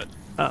 but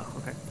Oh,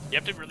 okay. you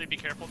have to really be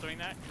careful doing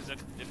that, because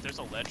if there's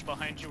a ledge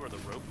behind you or the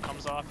rope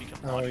comes off, you can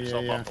Oh, launch yeah,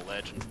 yourself yeah. off the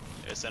ledge and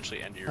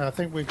essentially end your I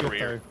think we're good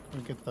career. though.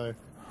 We're good though.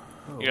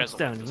 Oh, You guys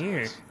what's will like down this here?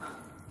 place.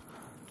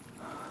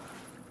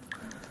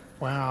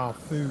 Wow,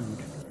 food.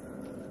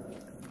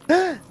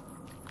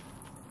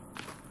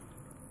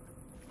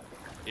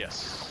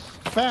 Yes.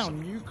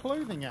 Found new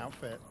clothing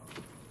outfit.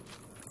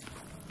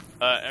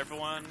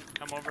 Everyone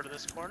come over to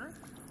this corner.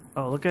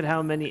 Oh, look at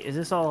how many. Is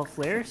this all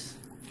flares?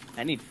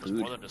 I need There's food.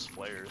 more than just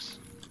flares.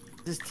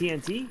 Is this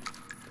TNT?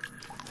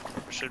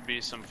 There should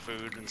be some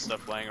food and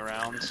stuff laying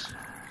around.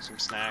 Some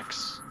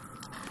snacks.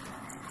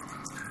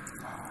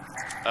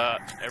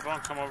 Everyone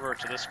come over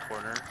to this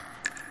corner.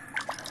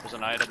 There's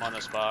an item on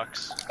this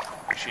box.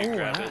 Make sure you Oh,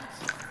 grab an it.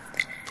 axe.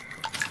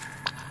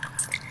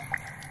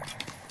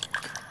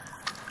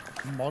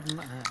 Modern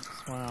axe.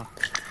 Wow.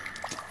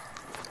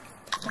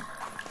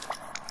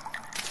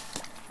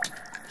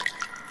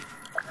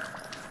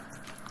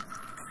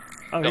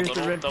 Oh, The here's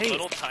the red the paint.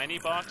 little tiny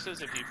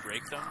boxes, if you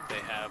break them, they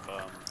have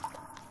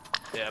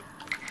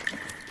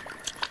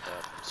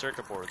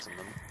circuit boards in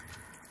them.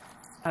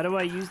 How do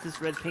I use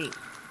this red paint?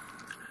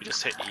 You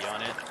just hit E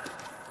on it.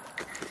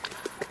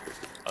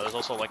 Oh, there's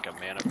also like a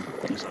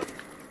there's a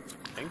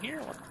thing here?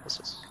 What's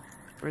this?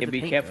 Where'd Yeah, the be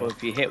paint careful. go?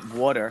 If you hit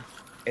water,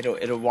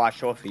 it'll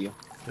wash off of you.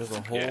 There's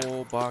a whole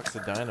Yeah. box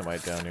of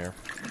dynamite down here.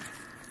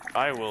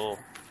 I will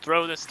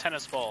throw this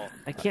tennis ball.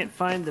 I can't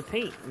find the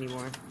paint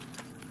anymore.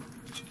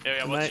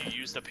 Yeah, Am once I- you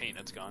use the paint,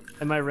 it's gone.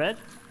 Am I red?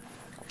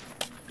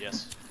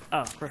 Yes.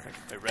 Oh,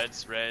 perfect. The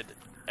red's red.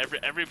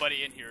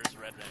 Everybody in here is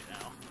red right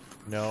now.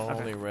 No, Okay.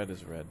 only red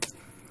is red.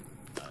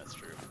 That's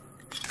true.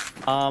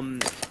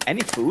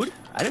 Any food?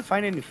 I didn't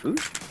find any food.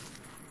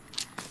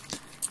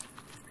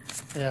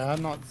 Yeah,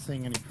 I'm not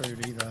seeing any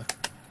food either.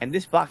 And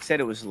this box said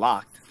it was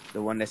locked.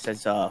 The one that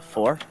says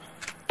 4.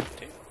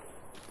 Okay.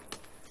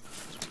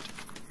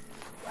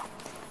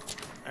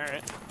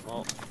 Alright,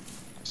 well,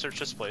 search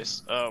this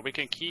place. We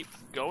can keep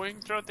going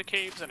throughout the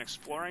caves and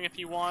exploring if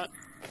you want,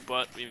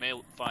 but we may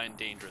find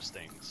dangerous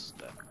things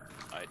that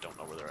I don't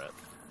know where they're at.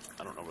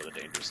 I don't know where the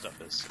dangerous stuff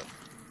is, so.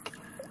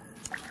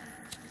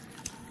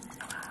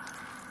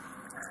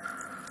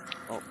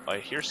 Oh, I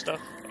hear stuff.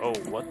 Oh,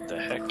 what the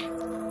heck?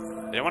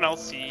 Did anyone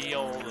else see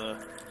all the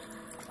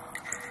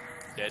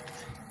dead?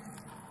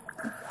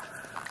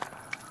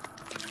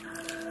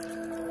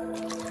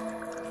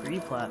 Free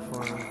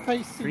platform.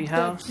 Hey, see Free dead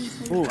house.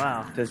 people? Oh,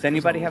 wow. Does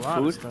anybody There's have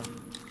a lot of food?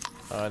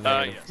 stuff.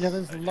 Negative. Yes. Yeah,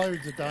 there's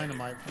loads of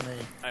dynamite for me.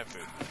 I have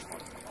food.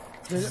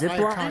 I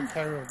Zipline? can't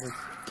carry all this.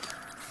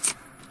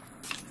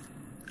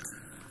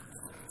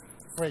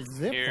 Wait,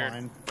 zip Here.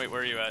 line? Wait,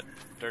 where are you at?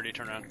 Dirty,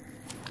 turn around.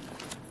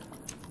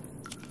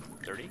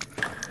 Dirty?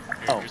 Here,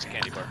 Oh. Here's a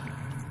candy bar.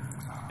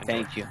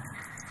 Thank you.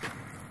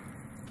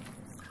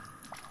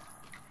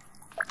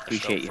 Just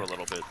Appreciate show you. for a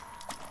little bit.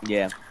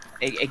 Yeah.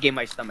 It gave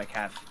my stomach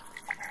half.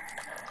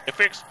 If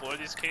we explore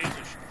these caves,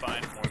 we should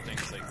find more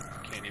things like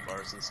candy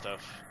bars and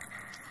stuff.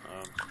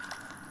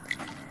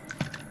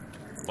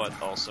 But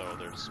also,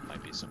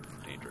 might be some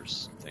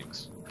dangerous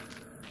things.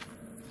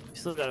 You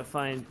still gotta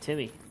find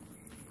Timmy.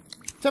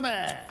 Timmy!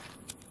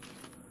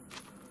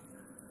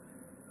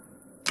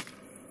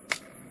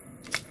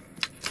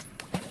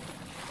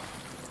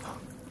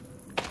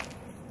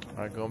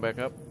 Alright, going back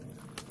up.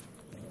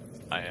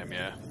 I am,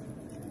 yeah.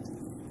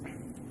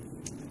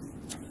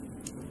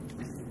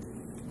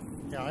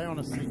 Yeah, I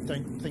honestly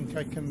don't think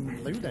I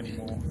can loot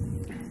anymore.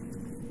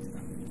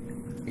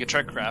 You can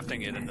try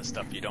crafting it into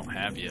stuff you don't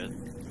have yet.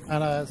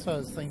 And that's what I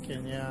was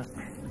thinking, yeah.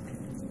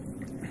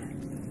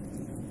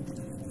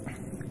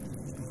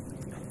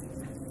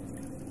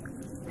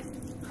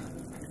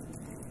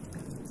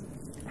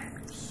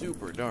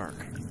 Super dark.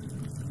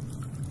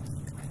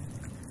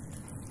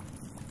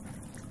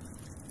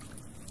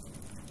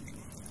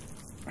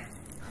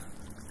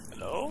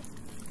 Hello?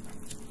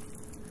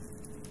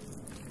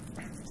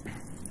 How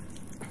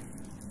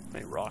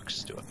many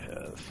rocks do I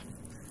have?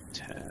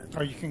 10.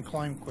 Oh, you can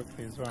climb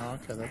quickly as well.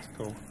 Okay, that's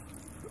cool.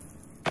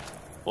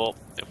 Well,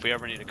 if we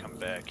ever need to come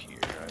back here,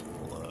 I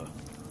will,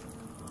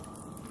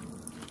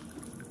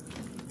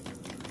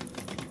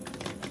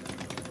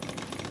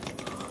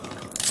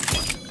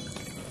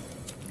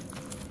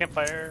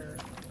 Campfire!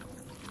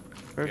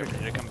 If we Perfect.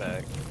 ever need to come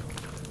back.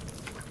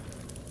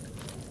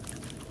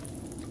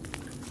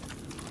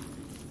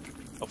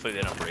 Hopefully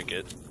they don't break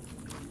it.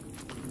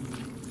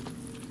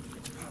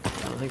 I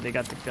don't think they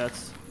got the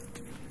guts.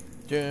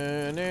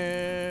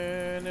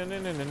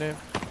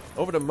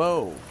 Over to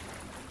Mo.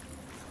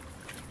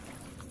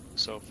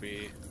 So if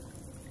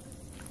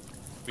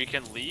we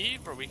can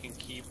leave or we can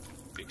keep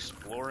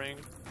exploring.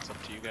 It's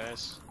up to you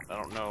guys. I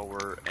don't know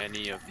where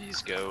any of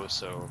these go,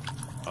 so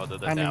other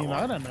than I that mean, one.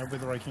 I don't know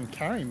whether I can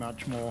carry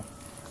much more.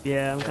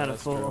 Yeah, I'm kind of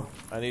that's full. true.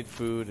 I need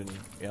food and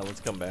yeah, let's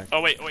come back.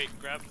 Oh wait,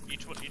 grab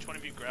each one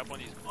of you grab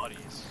one of these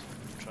bodies.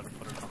 Try to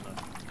put it on the.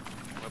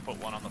 I'm gonna put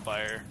one on the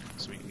fire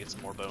so we can get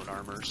some more bone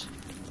armors.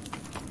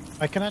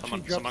 I can actually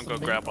drop Someone go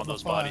some grab meat one of on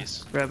those the fire.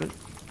 bodies. Grab it.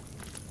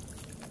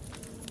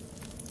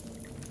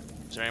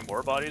 Is there any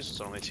more bodies? It's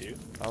only 2.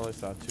 I only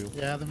saw 2.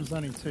 Yeah, there was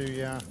only 2,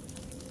 yeah.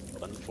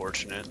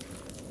 Unfortunate.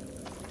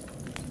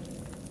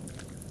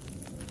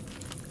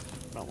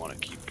 I don't want to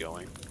keep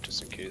going,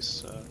 just in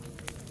case.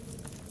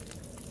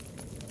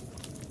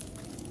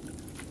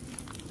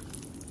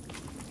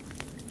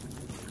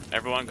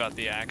 Everyone got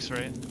the axe,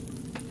 right?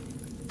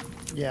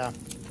 Yeah.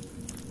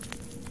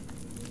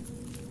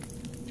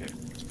 Okay.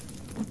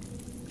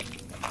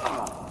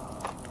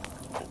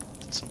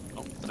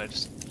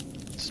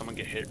 Did someone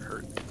get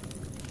hurt?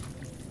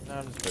 No,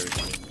 I'm just very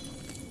good.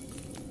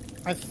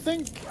 I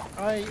think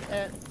I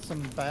ate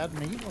some bad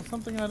meat or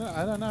something. I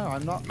don't know.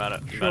 I'm not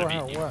sure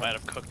how it You works. might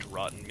have cooked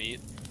rotten meat.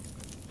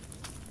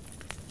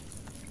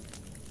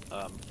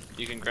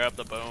 You can grab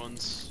the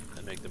bones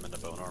and make them into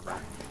bone armor.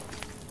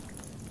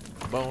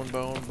 Bone,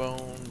 bone,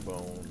 bone,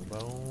 bone,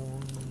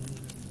 bone.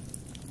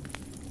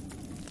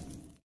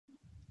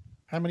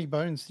 How many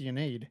bones do you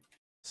need?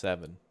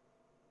 7.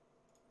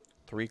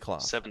 3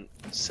 cloth. 7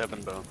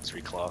 bones,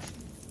 3 cloth.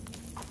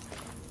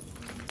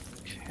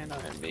 Can I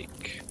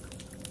make?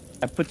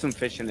 I put some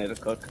fish in there to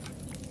cook.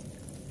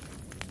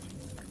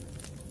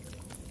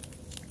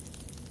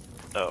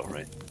 Oh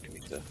right, can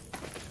make the.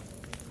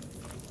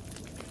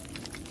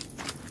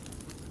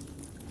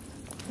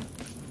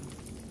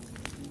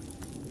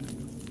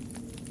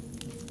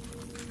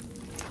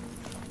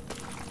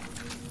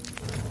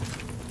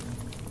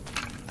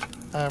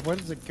 Where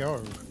does it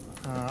go?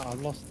 I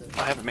lost it.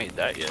 I haven't made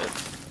that yet.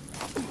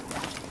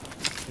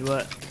 Do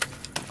what?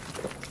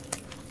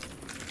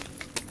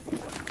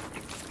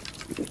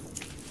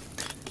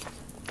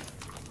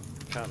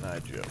 Cotton Eye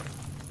Joe.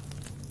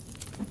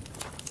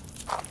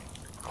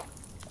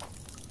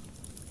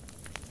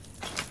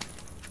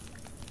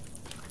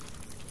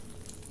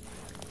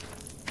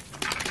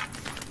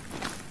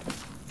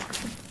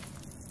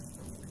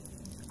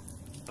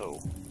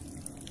 Oh.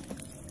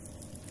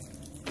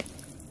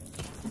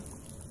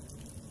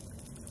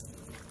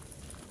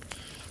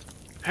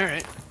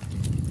 Alright.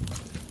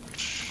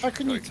 How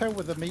can you tell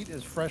whether meat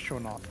is fresh or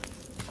not?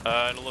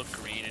 It'll look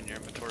green in your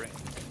inventory.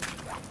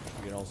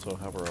 You can also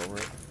hover over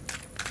it.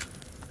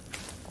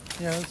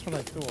 Yeah, that's what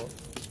I thought.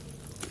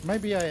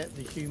 Maybe I ate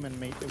the human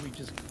meat that we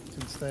just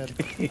instead.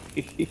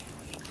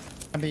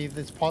 I mean,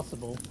 it's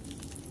possible.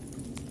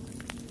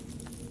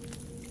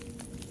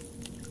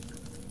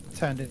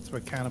 Turned into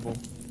a cannibal.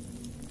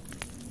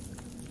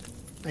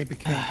 They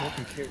became what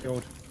we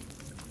killed.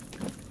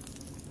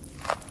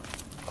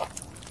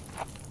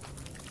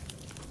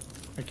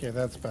 Okay,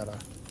 that's better.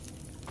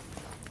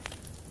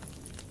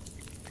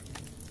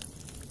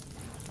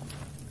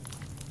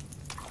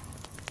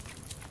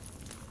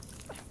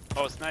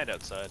 Oh, it's night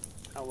outside.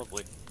 How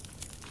lovely.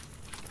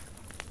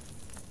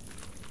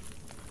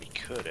 We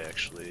could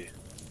actually.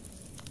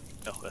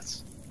 Oh,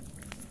 that's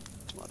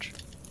too much.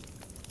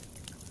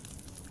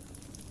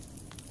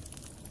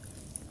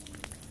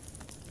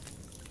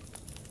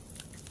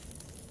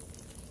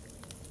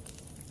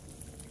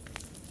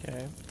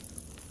 Okay.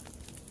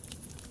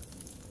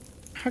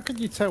 How can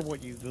you tell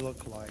what you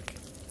look like?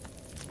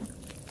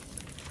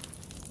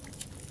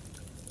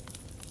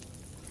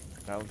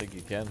 I don't think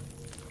you can.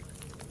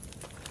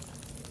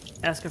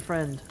 Ask a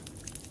friend.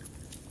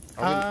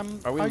 Are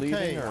we okay,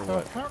 leaving or so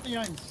what? apparently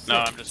I'm sick. No,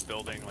 I'm just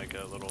building like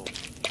a little.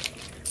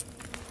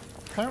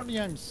 Apparently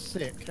I'm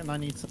sick and I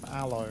need some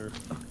aloe.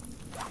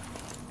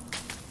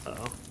 Uh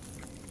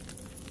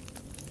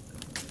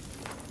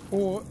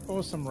oh.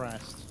 Or some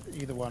rest.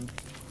 Either one.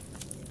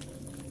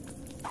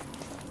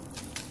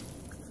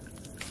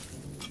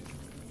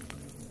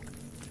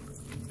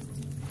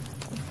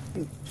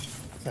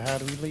 So how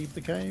do we leave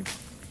the cave?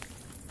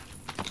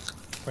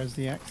 Where's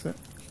the exit?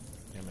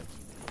 Damn it.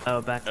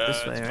 Oh, back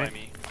this way, it's right? by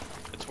me.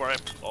 It's where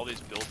all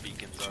these build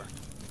beacons are.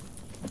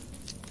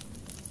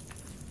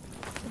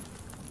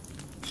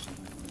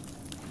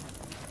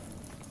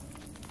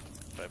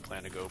 But I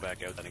plan to go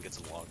back out then and get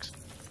some logs.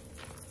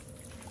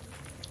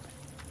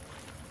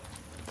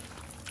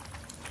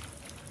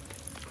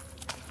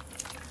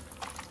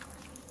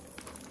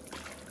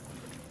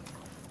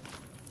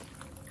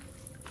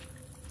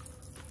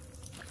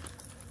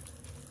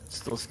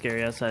 Still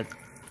scary outside.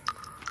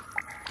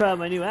 Try out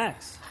my new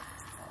axe.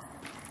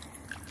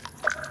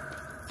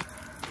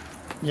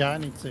 Yeah, I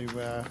need to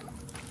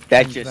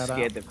That change just that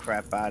scared up. the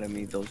crap out of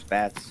me, those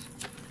bats.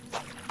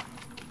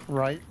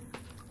 Right.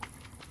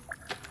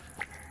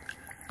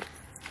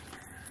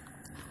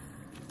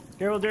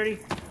 Careful, Dirty.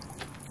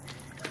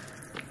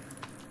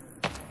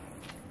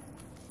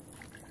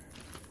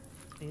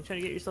 Are you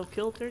trying to get yourself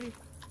killed, Dirty?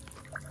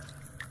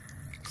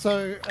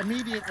 So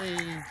immediately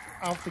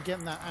after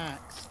getting that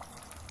axe,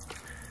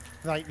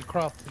 like the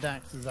crafted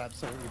axe is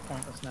absolutely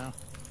pointless now.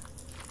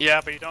 Yeah,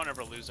 but you don't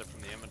ever lose it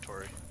from the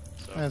inventory.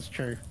 So That's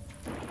true.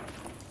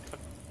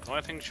 the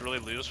only things you really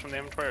lose from the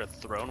inventory are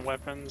thrown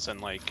weapons and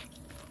like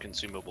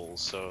consumables.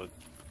 So,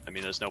 I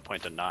mean, there's no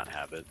point to not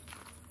have it.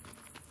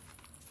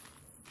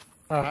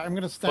 Alright, I'm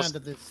gonna stand Plus-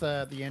 at this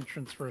the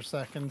entrance for a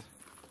second.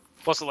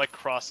 Plus, it like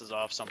crosses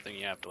off something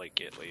you have to like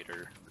get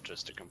later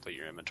just to complete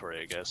your inventory,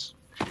 I guess.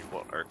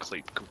 What our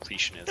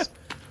completion is.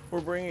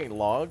 We're bringing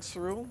logs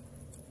through?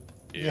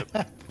 Yep.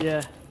 Yeah.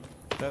 Yeah.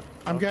 That,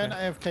 I'm okay. going to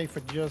AFK for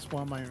just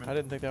one moment. I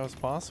didn't think that was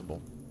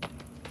possible.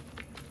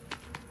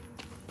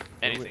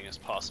 Anything is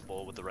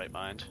possible with the right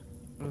mind.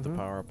 With the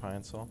power of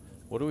Pine Sol.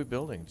 What are we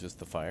building? Just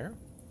the fire?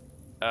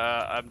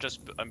 I'm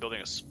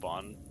building a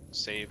spawn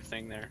save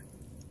thing there.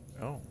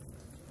 Oh.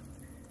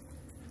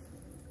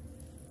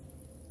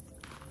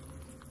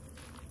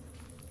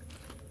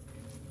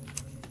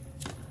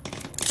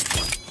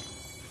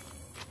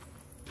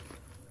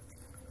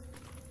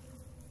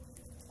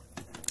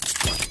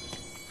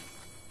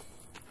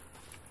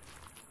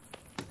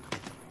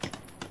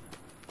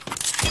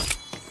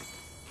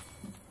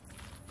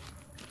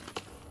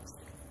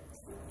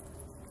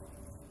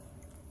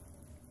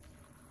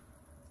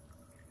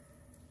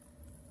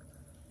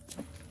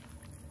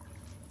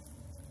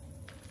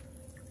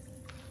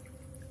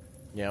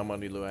 Yeah,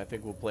 Monday Lou, I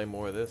think we'll play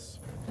more of this,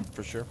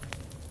 for sure.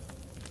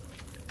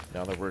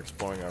 Now that we're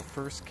exploring our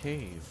first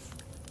cave.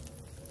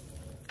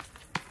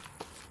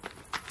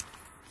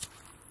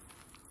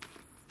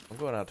 I'm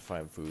going out to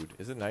find food.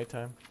 Is it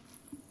nighttime?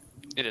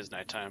 It is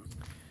nighttime.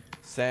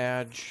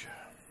 Sag.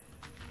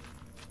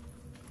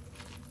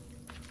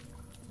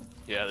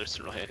 Yeah, there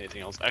isn't really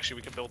anything else. Actually,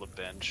 we could build a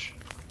bench.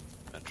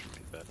 Bench would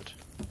be better.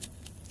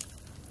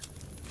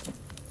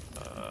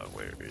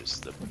 Where is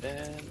the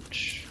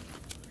bench?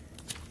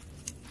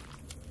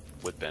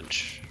 Wood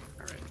bench.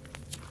 Alright.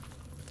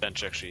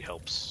 Bench actually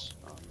helps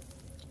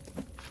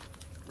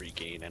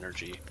regain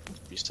energy.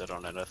 You sit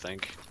on it, I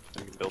think.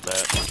 You can build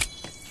that.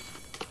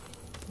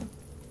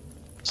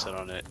 Sit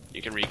on it.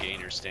 You can regain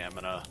your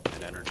stamina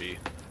and energy.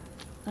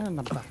 And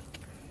I'm back.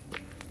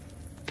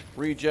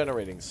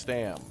 Regenerating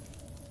stam.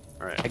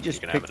 Alright, I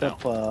just you can have picked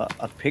it now. up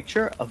a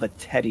picture of a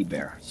teddy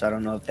bear, so I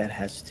don't know if that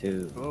has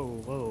to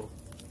Whoa.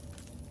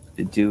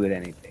 do with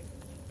anything.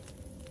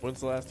 When's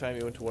the last time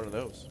you went to one of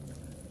those?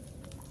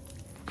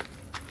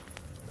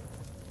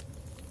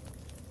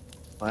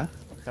 What?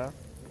 Huh?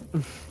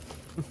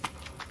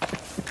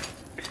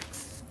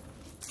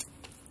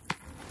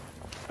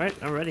 Alright,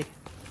 I'm ready.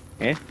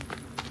 Yeah?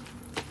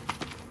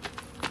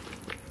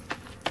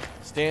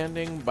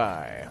 Standing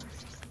by.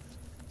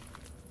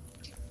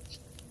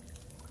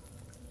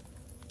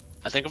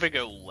 I think if we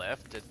go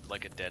left, it's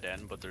like a dead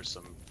end, but there's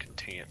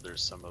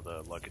some of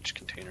the luggage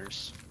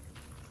containers.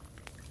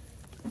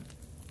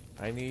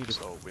 I need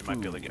So we might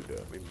be able to get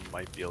food. we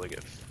might be able to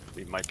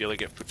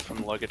get food from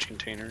the luggage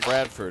containers.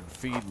 Bradford,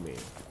 feed me.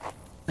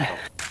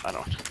 I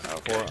don't.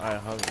 Okay. Or I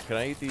hunger. Can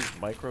I eat these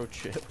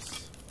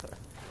microchips?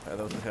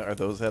 Are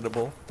those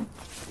edible?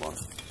 Come on.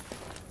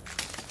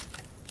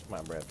 Come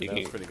on, Bradford. You That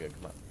was can- pretty good.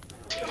 Come on.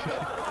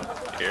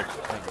 Here,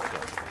 Thank you,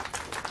 sir.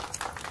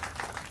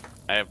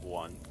 I have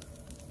one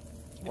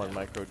One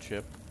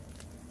microchip.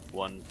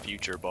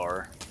 future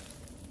bar.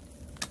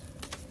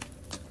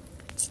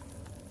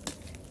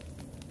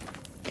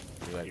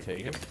 Did I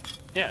take it?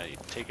 Yeah, you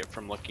take it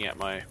from looking at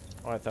my.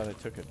 Oh, I thought I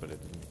took it, but it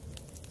didn't.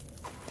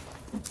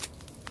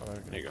 Oh, There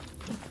okay. you go.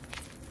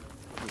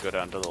 You go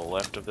down to the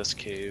left of this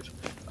cave.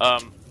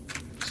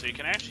 So you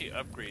can actually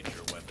upgrade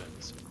your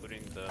weapons,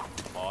 including the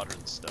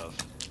modern stuff.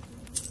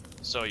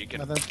 So you can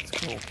No, that's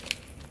cool.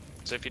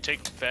 So if you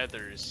take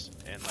feathers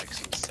and like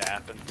some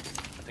sap, and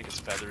I think it's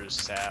feathers,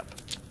 sap,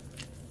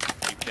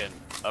 you can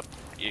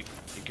you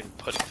can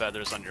put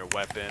feathers on your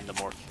weapon. The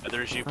more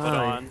feathers you put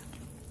on,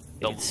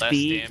 the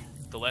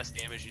less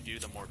damage you do,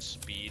 the more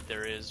speed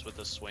there is with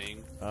the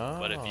swing. Oh.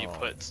 But if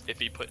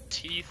you put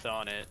teeth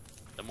on it,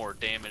 the more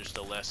damage,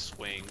 the less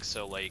swing.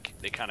 So like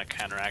they kind of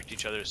counteract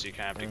each other, so you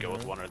kind of have to go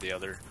with one or the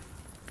other.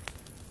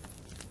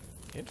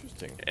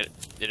 Interesting. It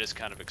is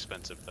kind of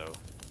expensive though,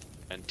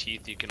 and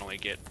teeth you can only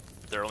get.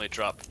 They're only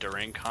dropped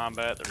during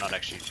combat. They're not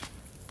actually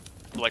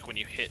like when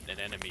you hit an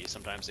enemy.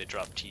 Sometimes they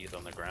drop teeth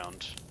on the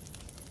ground.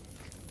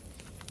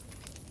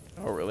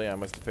 Oh, really? I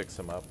must have picked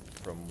some up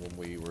from when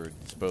we were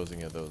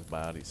disposing of those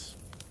bodies.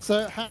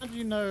 So how do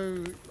you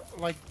know,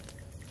 like,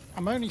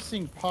 I'm only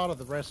seeing part of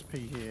the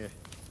recipe here.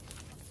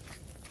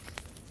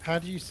 How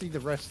do you see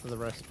the rest of the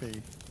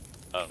recipe?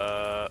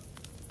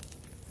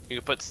 You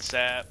can put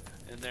sap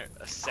in there.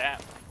 A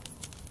sap.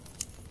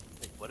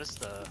 Wait, what is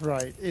the?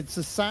 Right, it's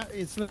a sap.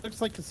 It looks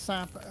like a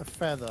sap, a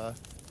feather.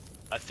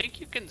 I think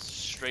you can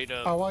straight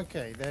up. Oh,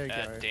 okay, there you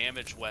add go.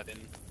 damage weapon.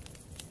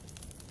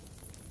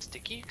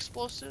 Sticky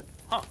explosive?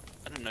 Huh?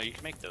 I didn't know you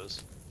can make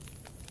those.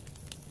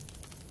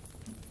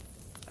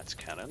 That's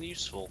kind of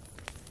useful.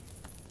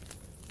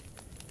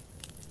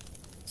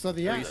 So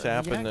the Are you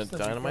sapping the axe that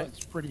we dynamite? got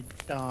is pretty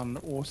darn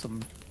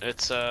awesome.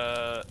 It's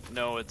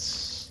no,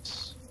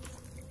 it's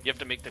you have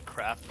to make the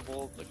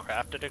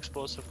crafted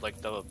explosive, like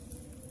the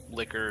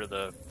liquor,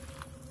 the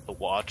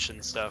watch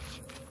and stuff,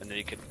 and then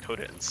you can coat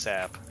it in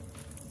sap.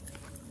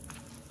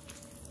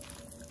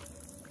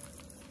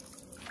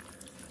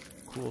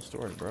 Cool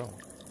story, bro.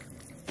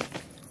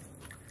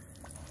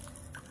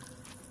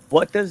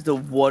 What does the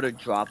water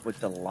drop with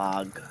the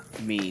log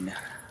mean?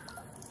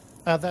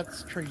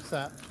 That's tree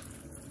sap.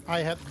 I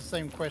had the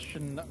same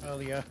question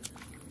earlier,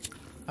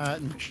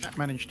 and chat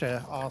managed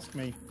to ask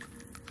me.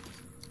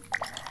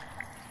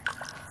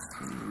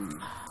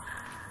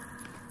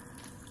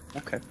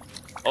 Okay.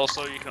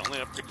 Also, you can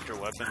only upgrade your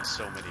weapon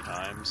so many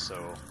times,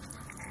 so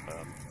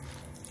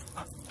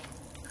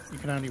You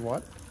can only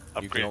what?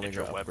 You can only upgrade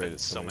your upgrade weapon it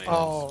so so many many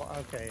times. Oh,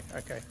 okay,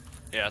 okay.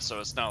 Yeah, so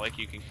it's not like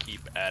you can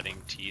keep adding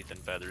teeth and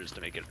feathers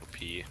to make it OP.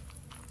 You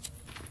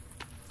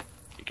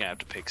kind of have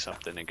to pick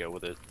something and go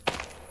with it.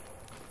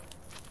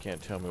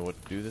 Can't tell me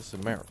what to do. This is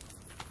America.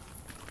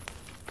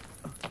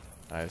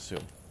 I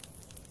assume.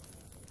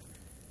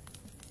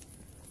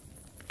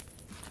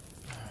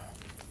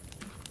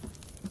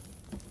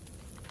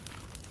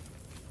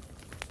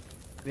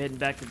 We heading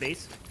back to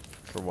base?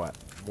 For what?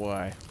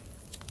 Why?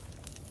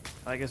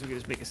 I guess we could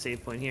just make a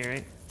save point here,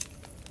 right?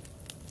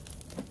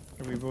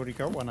 We've already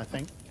got one, I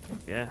think.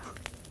 Yeah.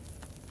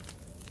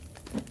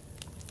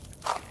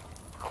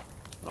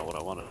 Not what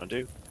I wanted to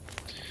do.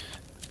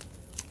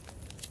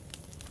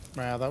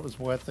 Wow, that was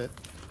worth it.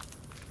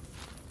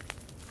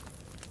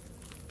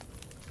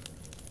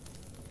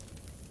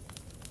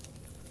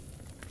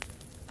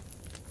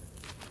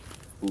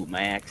 Ooh,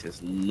 my axe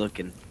is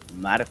looking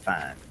mighty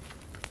fine.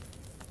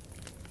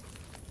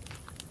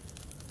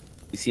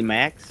 You see my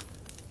axe?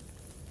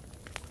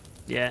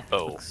 Yeah.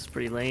 Oh. Looks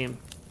pretty lame.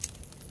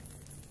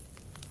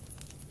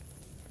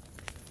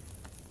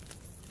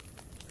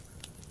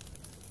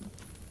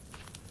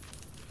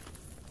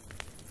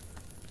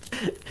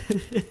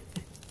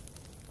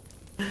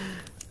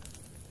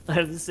 I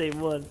have the same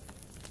one.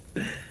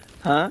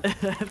 Huh? I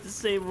have the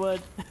same one.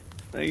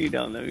 No, you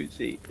don't. Let me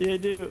see. Yeah, I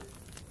do.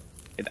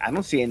 I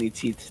don't see any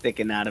teeth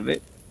sticking out of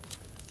it.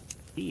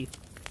 Teeth.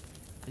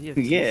 You have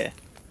teeth. Yeah.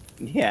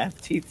 Yeah, I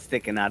have teeth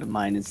sticking out of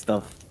mine and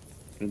stuff.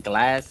 And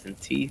glass and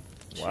teeth.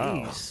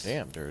 Wow. Jeez.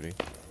 Damn dirty.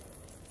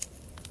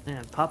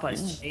 Man,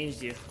 Popeye's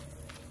changed you.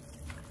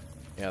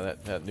 Yeah,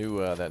 that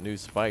new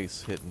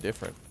spice hitting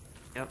different.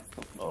 Yep.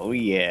 Oh,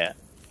 yeah.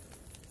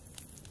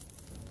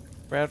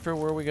 Bradford,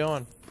 where are we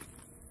going?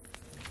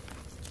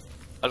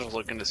 I was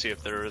looking to see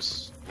if there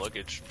was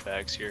luggage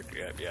bags here.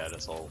 Yeah,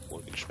 that's all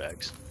luggage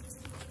bags.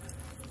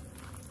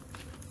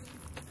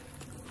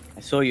 I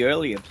saw you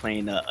earlier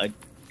playing a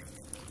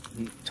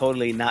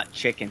totally not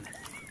chicken.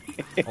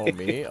 Oh,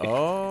 me?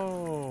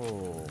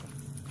 Oh.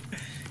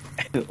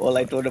 All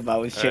I thought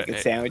about was chicken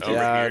Hey, sandwiches. over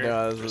Yeah, I here,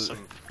 know, there's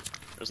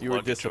you were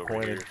luggage over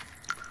disappointed. here.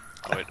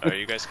 Oh, wait, are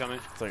you guys coming?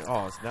 It's like,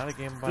 oh, it's not a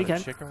game We about a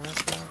can. chicken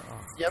restaurant?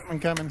 Oh. Yep, I'm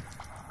coming.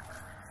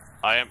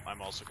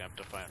 I'm also going to have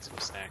to find some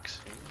snacks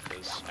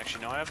because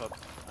actually no, I have a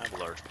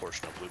large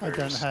portion of I blueberries.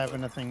 don't have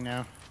anything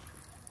now.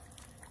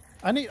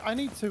 I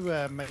need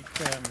to make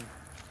a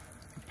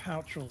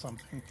pouch or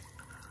something.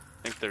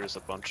 I think there's a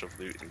bunch of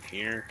loot in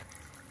here.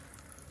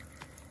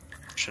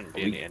 Shouldn't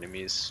be We- any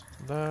enemies.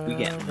 We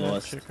get Love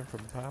lost. chicken from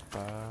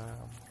Popeye.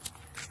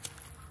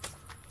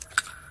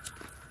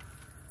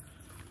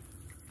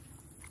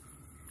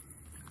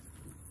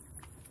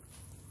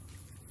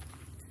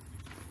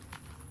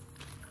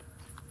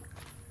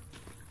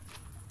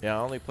 Yeah, I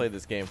only played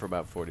this game for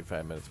about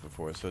 45 minutes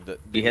before, so that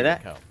You hear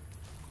didn't that? count.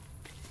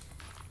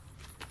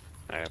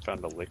 I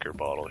found a liquor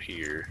bottle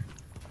here.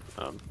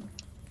 Oh,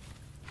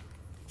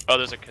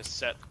 there's a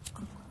cassette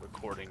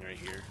recording right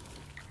here.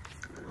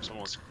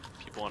 Someone was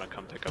people want to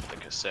come pick up the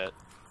cassette.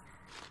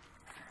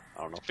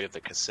 I don't know if we have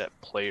the cassette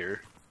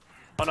player.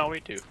 Oh no, we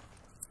do.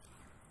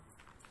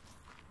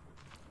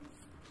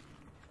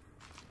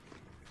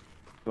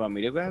 You want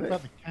me to grab What it?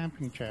 about the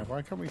camping chair?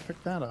 Why can't we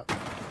pick that up?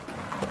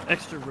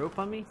 Extra rope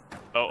on me?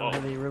 Oh, I don't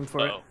have any room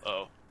for it.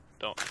 oh.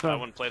 Don't. Huh. I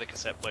wouldn't play the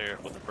cassette player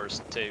with the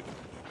first tape.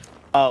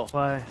 Oh,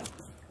 Why?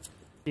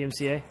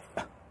 DMCA?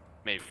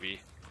 Maybe.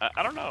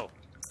 I don't know.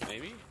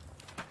 Maybe.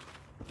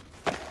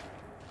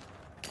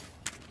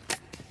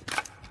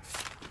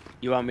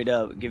 you want me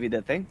to give you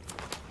the thing?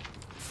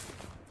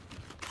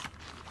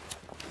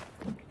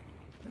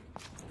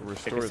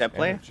 Restores cassette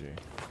player? energy.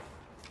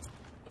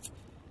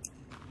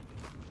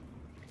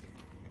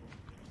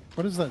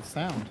 What is that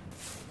sound?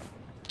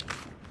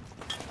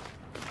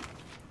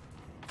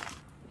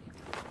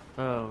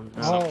 Oh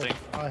no. Something.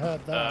 Oh, I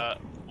heard that.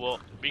 Well,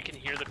 we can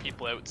hear the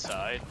people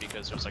outside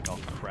because there's like a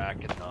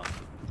crack in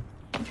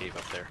the cave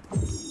up there.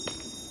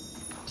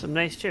 Some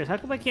nice chairs. How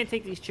come I can't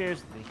take these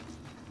chairs with me?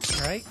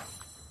 Right?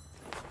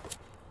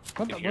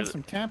 What can about hear the-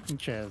 some camping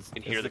chairs?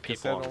 You can Is hear the the people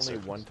cassette on the only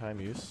surface. one-time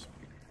use?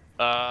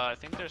 I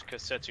think there's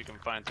cassettes you can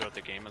find throughout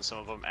the game, and some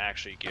of them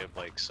actually give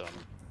like some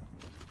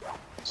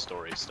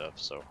story stuff.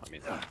 So I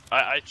mean,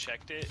 I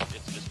checked it.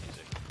 It's just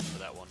music for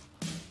that one.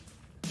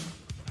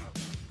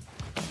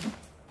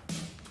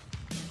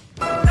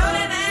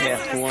 Yeah,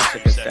 who wants a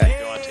Cassette, if cassette?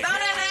 you want to take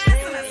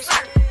it, just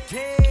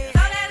take it.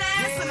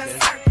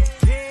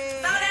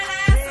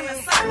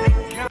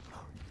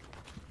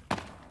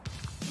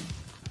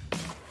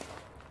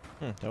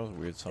 That was a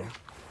weird song.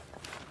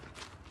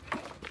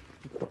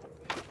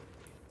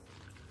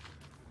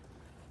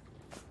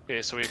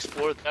 Okay, so we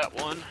explored that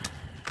one.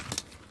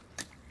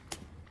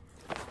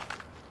 At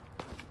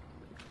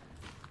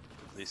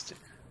least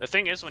the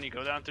thing is, when you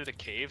go down through the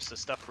caves, the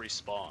stuff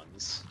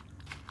respawns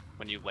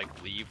when you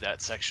like leave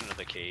that section of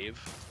the cave.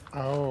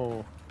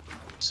 Oh,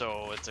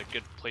 So it's a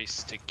good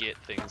place to get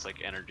things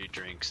like energy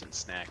drinks and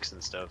snacks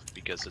and stuff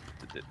because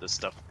the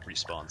stuff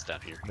respawns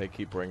down here. They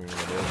keep bringing it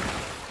in.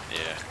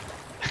 Yeah.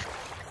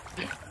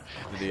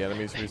 Do the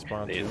enemies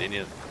respawn They too?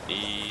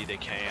 they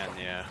can,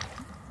 yeah.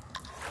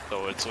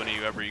 So it's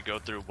whenever you go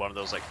through one of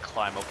those like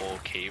climbable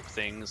cave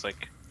things,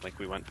 like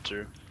we went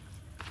through.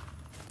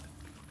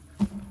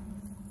 I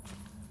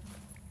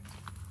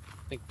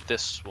think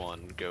this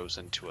one goes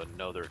into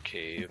another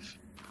cave.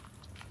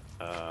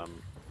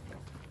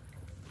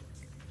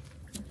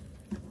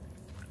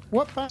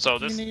 what back So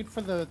do this- you need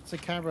for the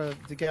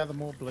to gather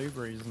more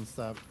blueberries and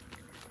stuff?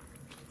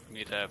 You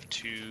need to have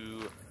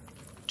two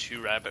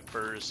rabbit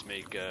furs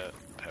make a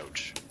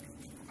pouch.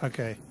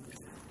 Okay.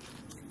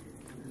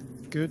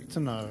 Good to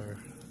know.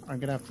 I'm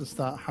gonna have to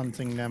start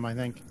hunting them, I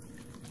think.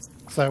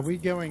 So are we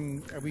going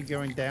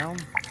down?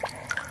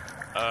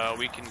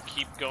 We can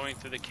keep going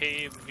through the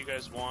cave if you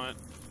guys want.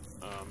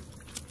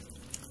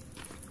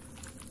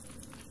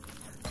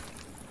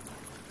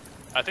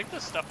 I think the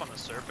stuff on the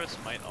surface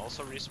might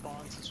also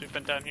respawn since we've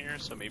been down here,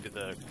 so maybe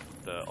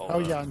all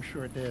Oh the- yeah, I'm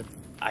sure it did.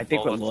 I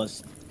think Well, we're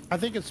let's- lost. I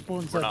think it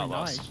spawns We're every not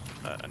night. lost.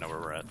 I know where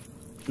we're at.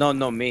 No,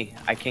 me.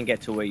 I can't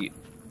get to where There's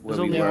we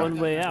only were. one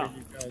way out.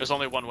 There's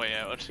only one way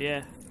out.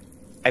 Yeah.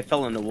 I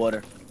fell in the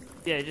water.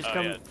 Yeah, just Oh,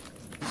 come. yeah.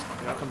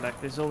 I'll come back.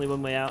 There's only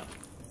one way out.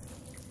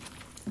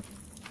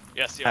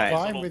 Yes, yeah. Alright.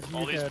 All I'm these, with you,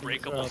 all these Dad, as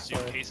breakable well,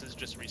 sorry. suitcases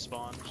just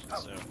respawn,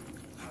 so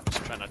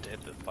just try not to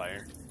hit the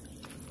fire.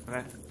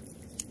 Okay.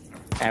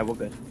 Ah, we're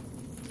good.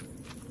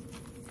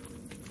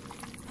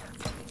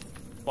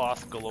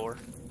 Cloth galore.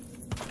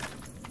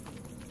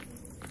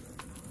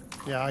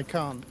 Yeah, I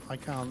can't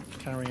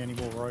carry any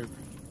more rope.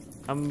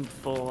 I'm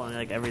full on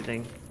like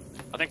everything.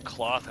 I think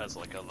cloth has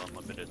like an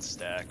unlimited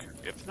stack.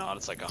 If not,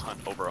 it's like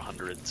over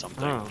 100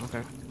 something. Oh,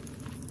 okay.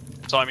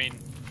 So I mean,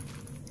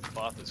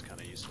 cloth is kind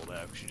of useful to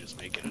have because you just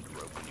make it into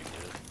rope when you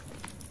need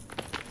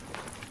it.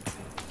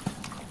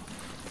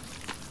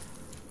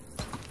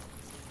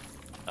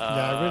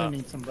 Yeah, I really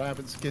need some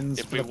rabbit skins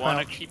If for we the want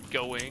to pouch. keep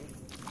going,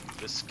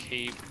 this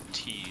cave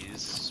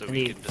tease, so I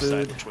we need can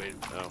decide food. which way.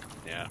 Oh,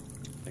 yeah.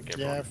 I think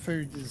Yeah, everyone.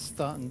 food is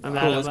starting. I'm to-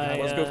 out Cool, of my,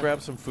 let's go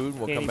grab some food.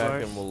 We'll come candy back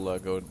bars. and we'll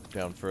go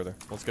down further.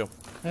 Let's go.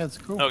 Yeah, it's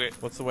cool. Okay.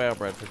 What's the way out,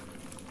 Bradford?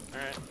 All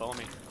right. Follow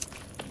me.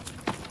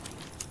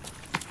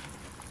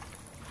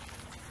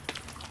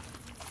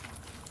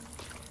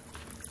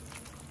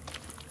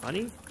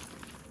 Honey?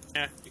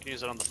 Yeah, you can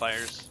use it on the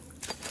fires.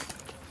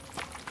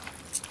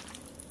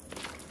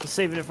 I'm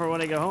saving it for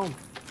when I go home.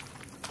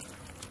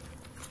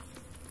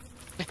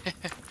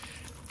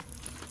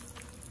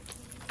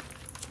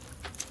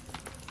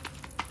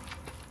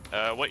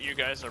 What you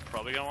guys are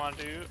probably gonna want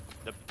to do,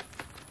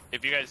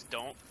 if you guys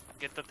don't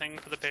get the thing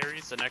for the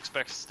berries, the next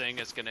best thing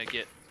is gonna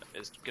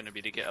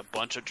be to get a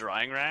bunch of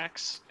drying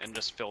racks and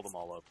just fill them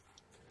all up.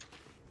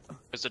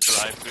 Because the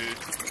dry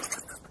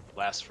food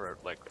lasts for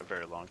like a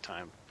very long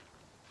time.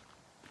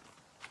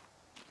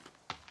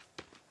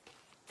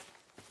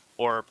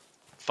 Or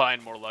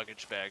find more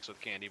luggage bags with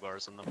candy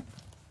bars in them.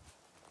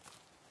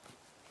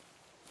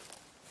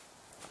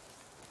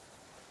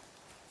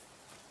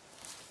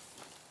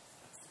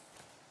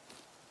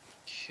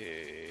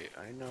 Okay,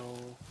 I know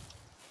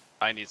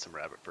I need some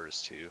rabbit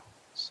furs too,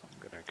 so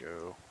I'm gonna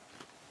go.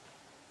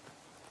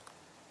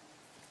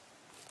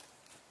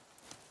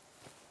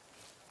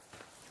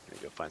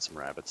 Go find some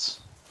rabbits.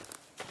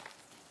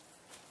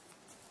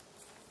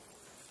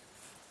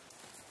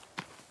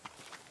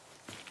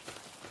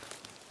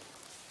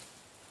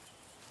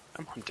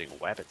 I'm hunting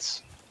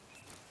rabbits.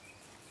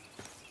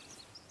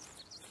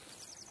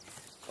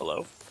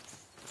 Hello?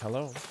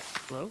 Hello.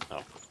 Hello?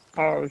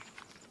 Oh.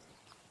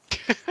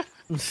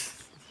 Oh.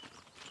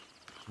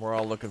 We're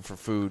all looking for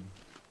food.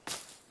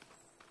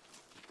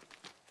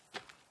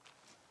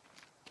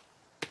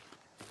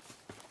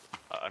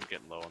 I'm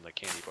getting low on the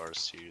candy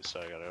bars too, so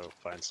I gotta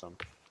find some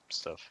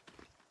stuff.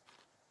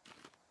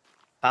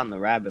 Found the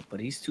rabbit, but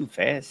he's too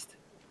fast.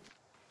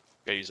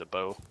 Gotta use a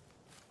bow.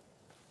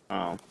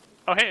 Oh.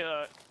 Oh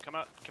hey, come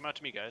out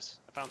to me, guys.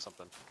 I found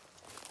something.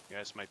 You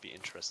guys might be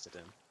interested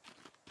in.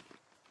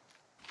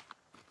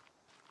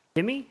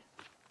 Timmy?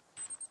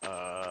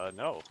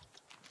 No.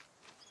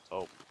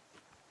 Oh.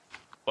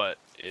 But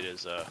it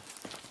is,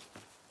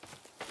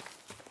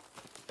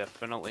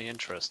 definitely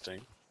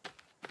interesting.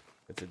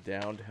 It's a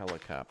downed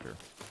helicopter.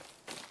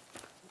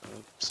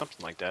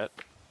 Something like that.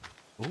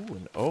 Ooh,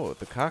 and oh,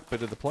 the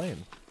cockpit of the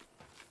plane.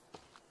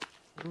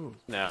 Ooh.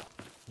 No,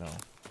 No.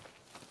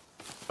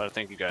 but I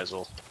think you guys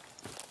will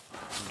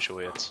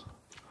enjoy it.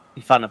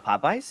 You found a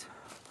Popeyes?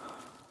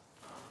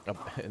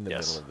 Up in the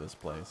Yes. middle of this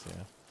place,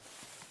 yeah.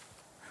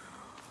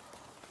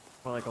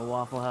 Or like a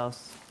Waffle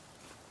House.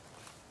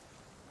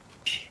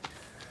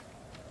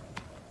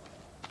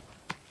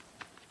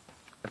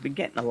 I've been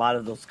getting a lot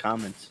of those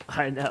comments.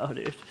 I know,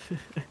 dude.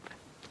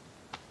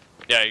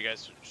 Yeah, you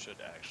guys should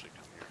actually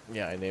come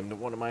here. Yeah, I named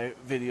one of my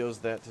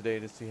videos that today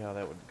to see how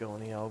that would go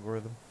in the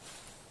algorithm.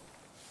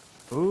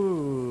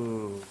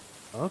 Ooh.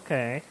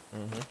 Okay.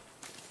 Mm-hmm.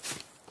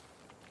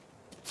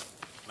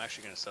 I'm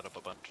actually gonna set up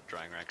a bunch of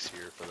drying racks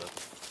here for the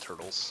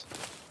turtles.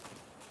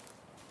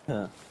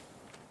 Huh.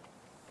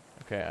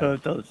 Okay.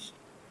 Those.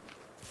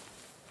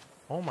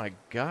 Oh my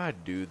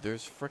god, dude,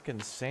 there's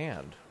frickin'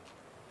 sand.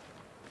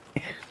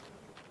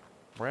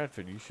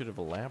 Bradford, you should have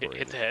elaborated.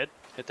 Hit the head.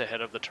 Hit the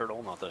head of the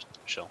turtle, not the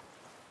shell.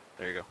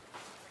 There you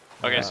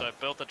go. Okay, so I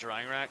built the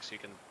drying rack so you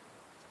can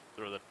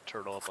throw the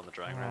turtle up on the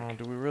drying Oh, rack.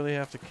 do we really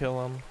have to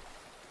kill him?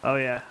 Oh,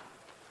 yeah.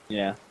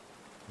 Yeah.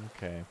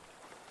 Okay.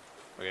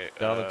 Okay,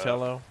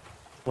 Donatello,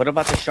 What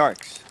about the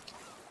sharks?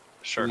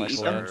 sharks we eat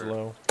them? are...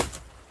 Michelangelo.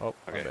 Oh,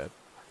 my Okay. bad.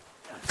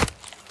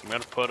 I'm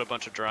gonna put a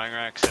bunch of drying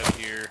racks out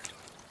here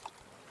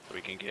so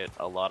we can get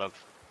a lot of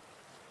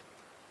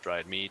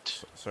dried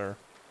meat Sir,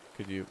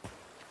 could you...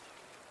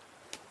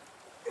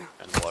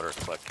 and water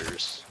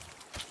collectors.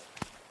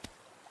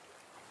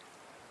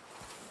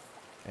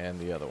 And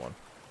the other one.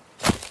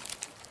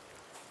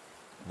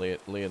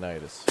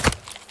 Leonidas.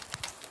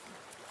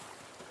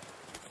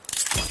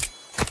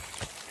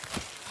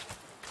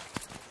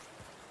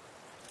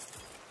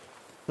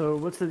 So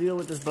what's the deal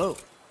with this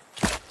boat?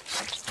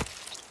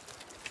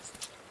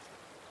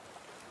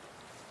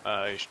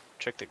 You should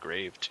check the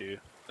grave too.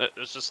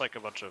 There's just like a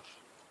bunch of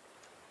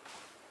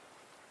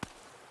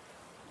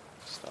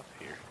stuff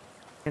here.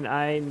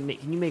 Can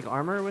you make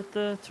armor with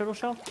the turtle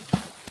shell?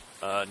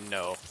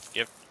 No.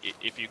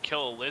 If you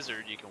kill a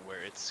lizard, you can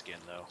wear its skin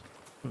though.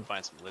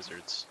 Find some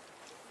lizards.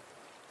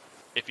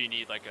 If you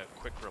need like a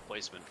quick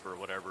replacement for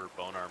whatever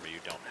bone armor you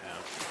don't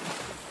have.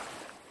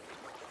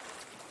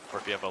 Or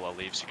if you have a lot of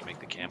leaves, you can make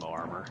the camo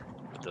armor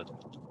with the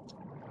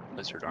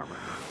lizard armor.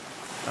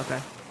 Okay.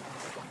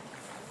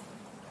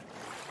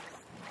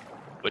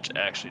 Which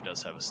actually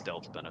does have a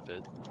stealth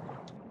benefit.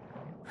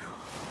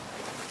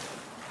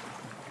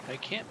 I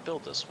can't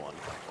build this one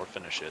or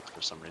finish it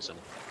for some reason.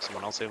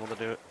 Someone else able to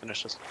do it?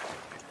 Finish this?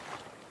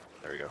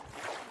 There we go.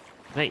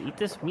 Can I eat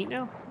this meat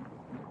now?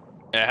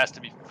 It has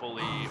to be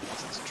fully,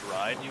 once it's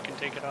dried, you can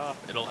take it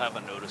off. It'll have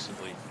a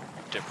noticeably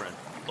different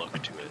look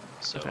to it,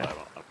 so Okay. I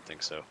don't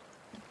think so.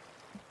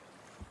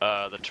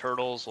 The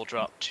turtles will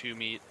drop 2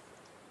 meat.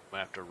 I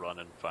have to run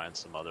and find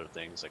some other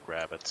things like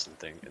rabbits and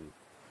things. And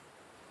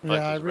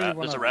Yeah, I really want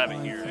there's to a rabbit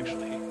find here some-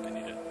 actually. I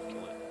need to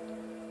kill it.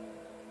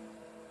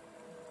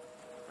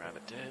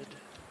 Rabbit dead.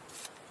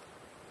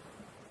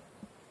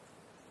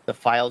 The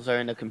files are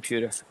in the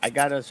computer. I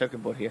got a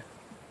circuit board here.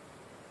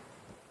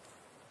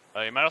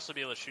 You might also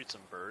be able to shoot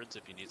some birds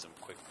if you need some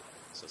quick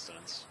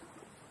sustenance.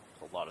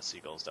 A lot of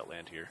seagulls that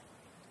land here.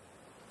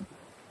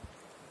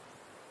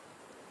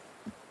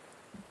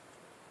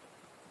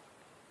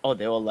 Oh,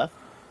 they all left?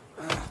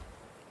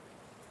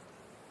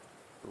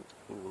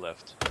 Who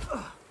left?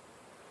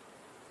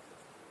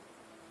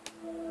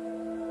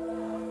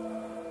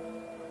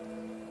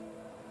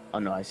 Oh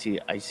no, I see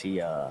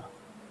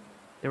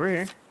They were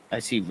here. I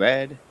see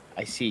red.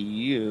 I see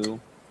you.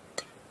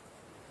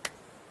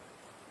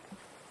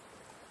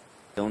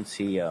 Don't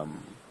see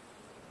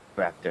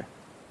Raptor.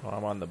 Oh,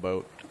 I'm on the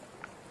boat.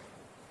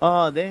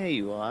 Oh, there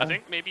you are. I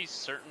think maybe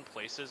certain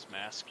places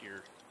mask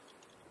your.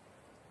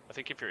 I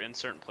think if you're in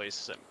certain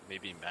places, it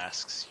maybe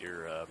masks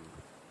your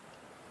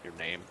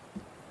name.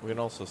 We can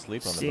also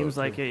sleep on the boat. Seems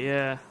like too. it,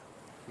 yeah.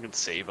 You can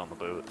save on the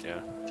boat, yeah.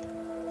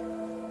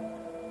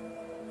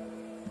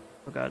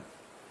 Oh god.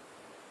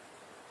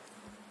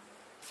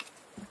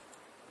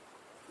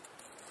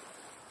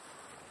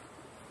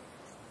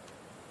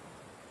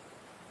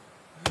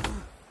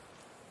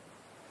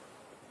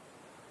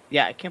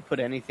 Yeah, I can't put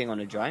anything on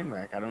a drying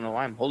rack. I don't know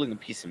why. I'm holding a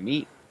piece of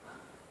meat.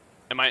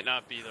 It might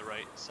not be the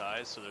right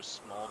size, so there's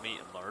small meat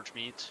and large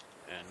meat,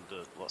 and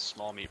the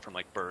small meat from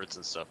like birds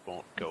and stuff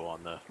won't go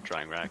on the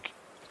drying rack.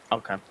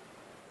 Okay. That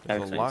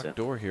There's a explains locked it.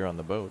 door here on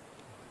the boat.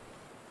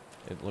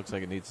 It looks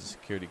like it needs a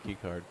security key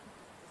card.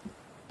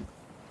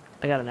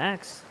 I got an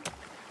axe.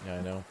 Yeah,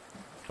 I know.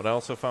 But I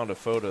also found a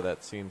photo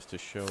that seems to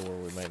show where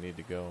we might need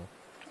to go.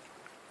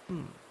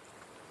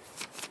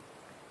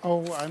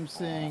 Oh, I'm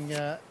seeing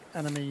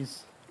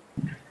enemies.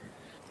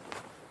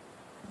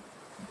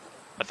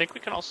 I think we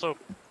can also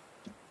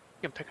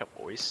pick up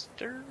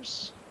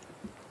oysters.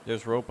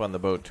 There's rope on the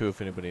boat too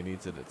if anybody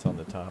needs it. It's on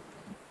the top.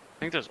 I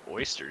think there's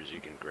oysters you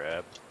can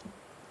grab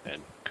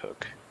and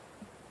cook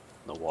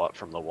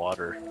from the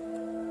water.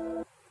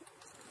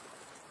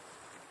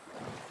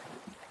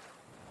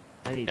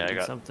 I need Yeah, to I do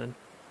got- something.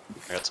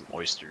 I got some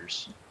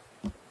oysters.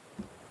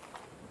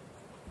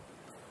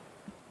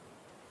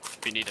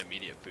 If you need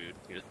immediate food,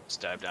 you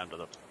just dive down to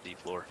the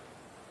floor.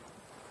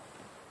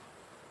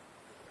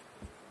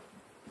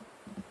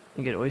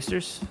 You get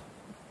oysters?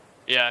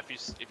 Yeah,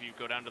 if you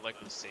go down to like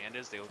where the sand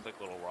is, they look like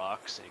little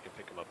rocks, and you can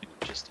pick them up and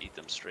just eat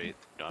them straight. You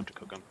don't have to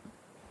cook them.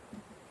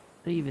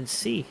 What do you even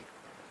see?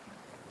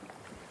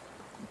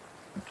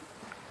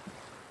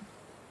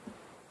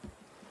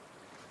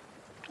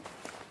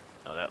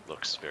 Oh, that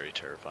looks very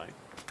terrifying.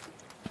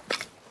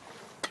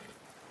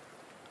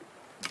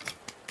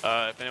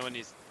 If anyone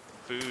needs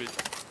food,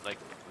 like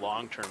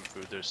long-term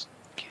food, there's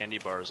candy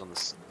bars on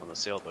the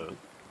sailboat.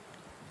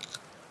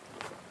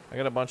 I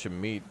got a bunch of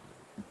meat.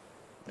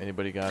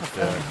 Anybody got? I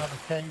found another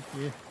cave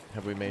here.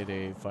 Have we made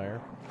a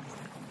fire?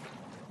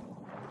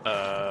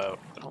 I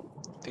don't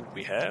think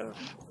we have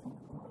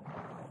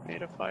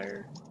made a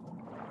fire.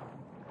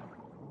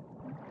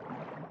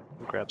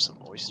 We'll grab some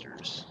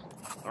oysters.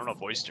 I don't know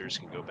if oysters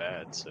can go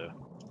bad, so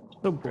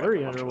So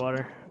blurry bunch of-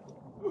 underwater.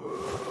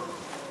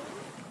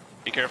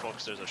 be careful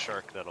because there's a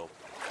shark that'll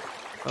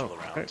chill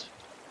around okay.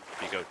 if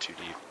you go too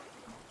deep.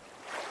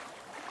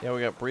 Yeah,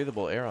 we got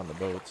breathable air on the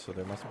boat, so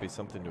there must be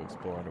something to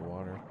explore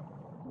underwater.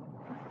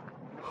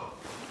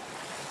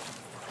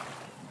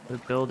 We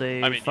build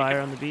a I mean,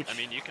 fire on the beach. I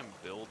mean, you can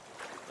build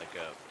like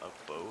a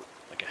boat,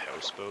 like a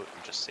houseboat,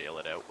 and just sail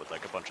it out with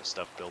like a bunch of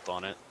stuff built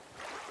on it.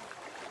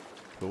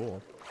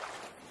 Cool.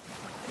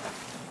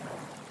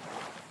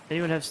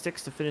 Anyone have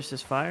sticks to finish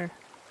this fire?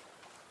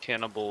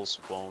 Cannibals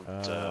won't.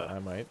 I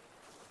might.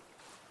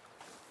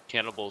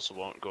 Cannibals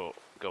won't go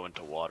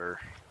into water.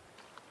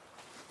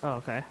 Oh,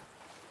 okay.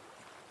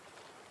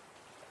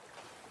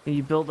 Can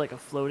you build like a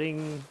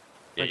floating,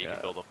 Yeah, like you a,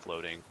 can build a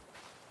floating.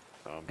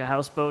 like a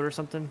houseboat or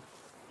something?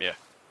 Yeah.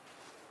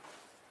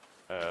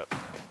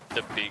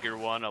 The bigger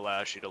one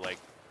allows you to like,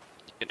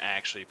 you can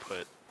actually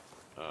put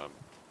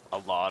a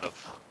lot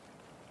of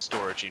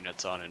storage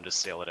units on and just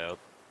sail it out.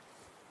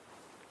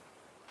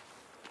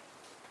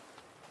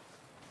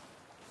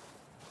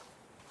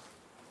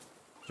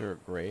 Is there a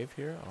grave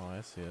here? Oh,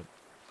 I see it.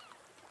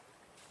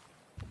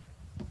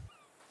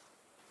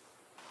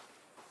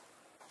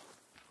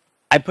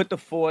 I put the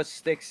 4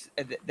 sticks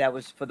that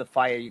was for the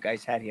fire you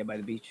guys had here by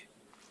the beach.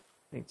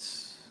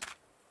 Thanks.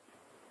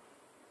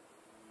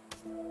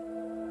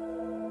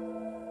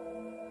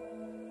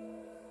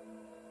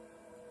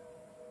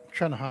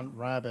 Trying to hunt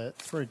rabbit.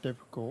 It's very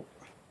difficult.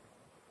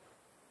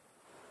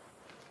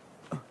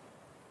 Let's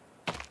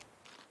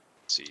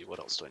see, what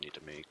else do I need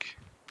to make?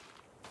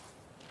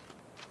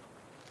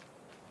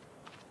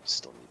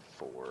 Still need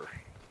 4.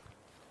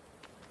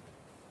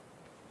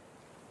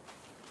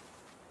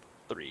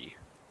 3.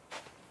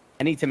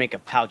 I need to make a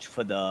pouch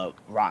for the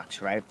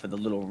rocks, right? For the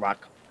little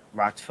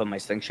rocks for my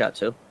slingshot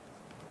too.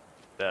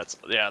 That's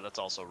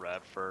also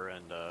rab fur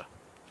and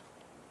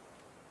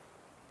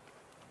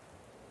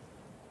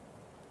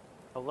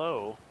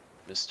hello,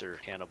 Mr.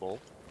 Cannibal.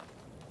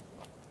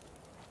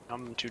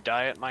 Come to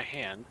die at my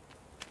hand.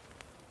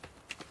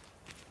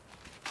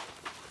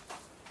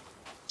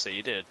 Say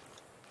you did.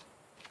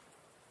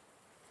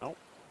 Nope.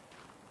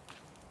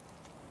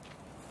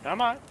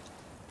 Come on.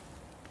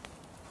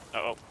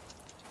 Uh-oh.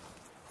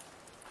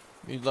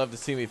 You'd love to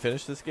see me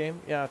finish this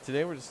game? Yeah,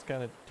 today we're just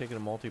kind of taking a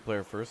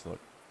multiplayer first look.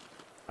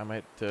 I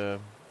might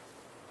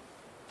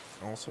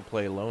also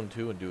play alone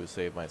too and do a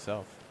save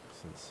myself,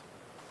 since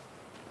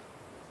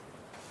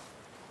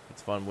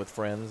it's fun with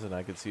friends and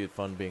I could see it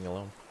fun being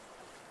alone.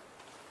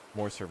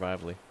 More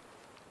survivally.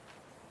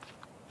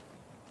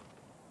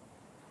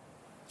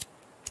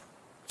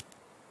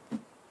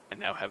 I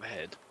now have a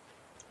head.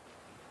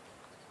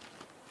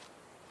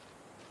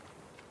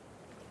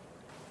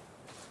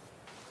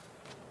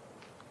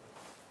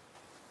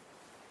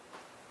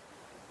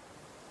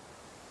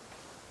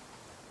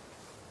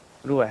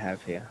 What do I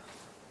have here?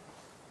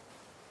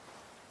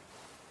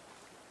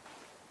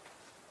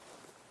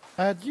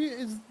 Do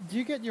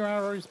you get your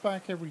arrows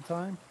back every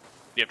time?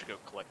 You have to go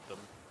collect them.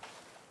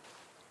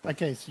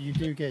 Okay, so you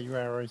do get your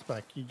arrows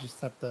back. You just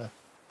have to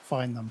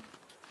find them.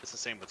 It's the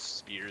same with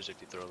spears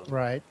if you throw them.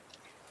 Right.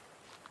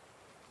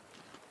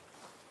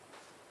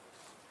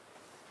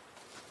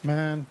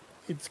 Man,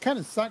 it's kind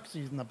of sucks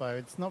using the bow.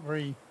 It's not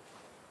very,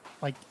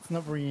 it's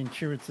not very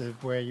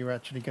intuitive where you're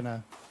actually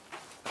gonna.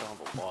 I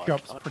don't have a watch.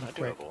 Drops I pretty do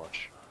quick. have a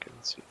watch. Okay,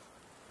 let's see.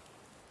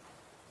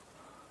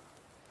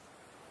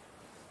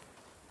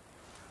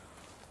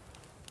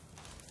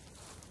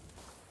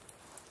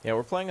 Yeah,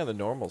 we're playing on the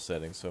normal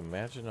setting, so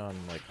imagine on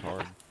like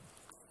hard.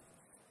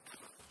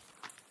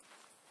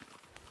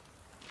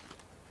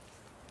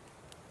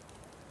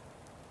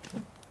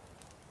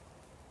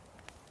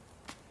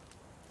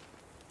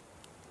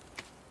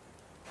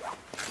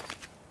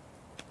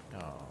 Oh,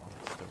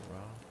 still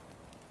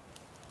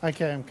raw.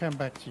 Okay, I'm coming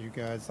back to you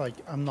guys. Like,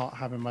 I'm not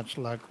having much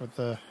luck with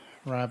the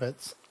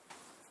rabbits.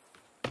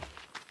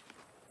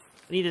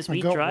 Need this I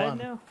meat got dried one.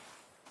 now?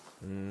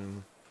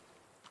 Mm,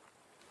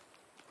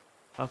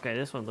 Okay,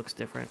 this one looks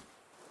different.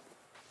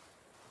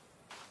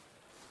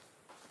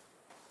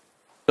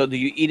 So do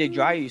you eat it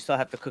dry or you still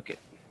have to cook it?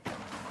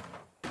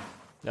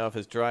 now, if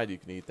it's dried, you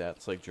can eat that.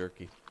 It's like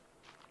jerky.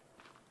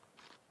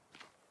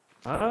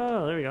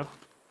 Oh, there we go.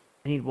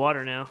 I need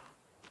water now.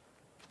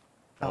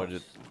 Oh,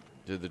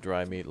 did the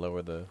dry meat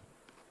lower the?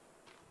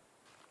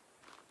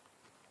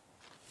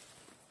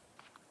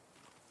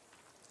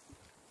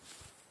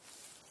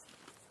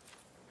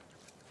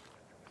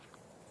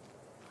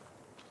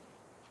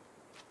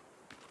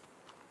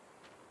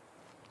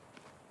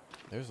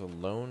 There's a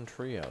lone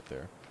tree out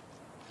there.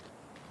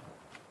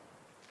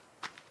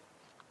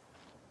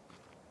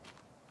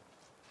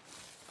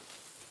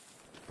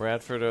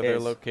 Bradford, are there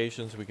Yes.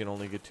 locations we can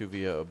only get to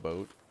via a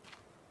boat?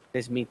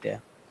 There's meat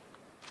there.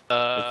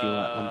 If you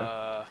want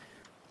lumber.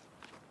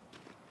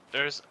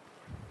 There's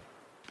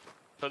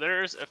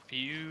a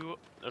few.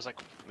 There's like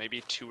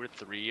maybe 2 or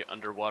 3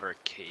 underwater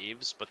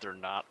caves, but they're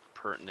not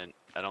pertinent.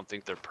 I don't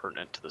think they're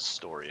pertinent to the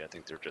story. I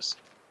think they're just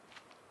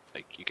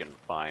like you can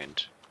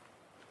find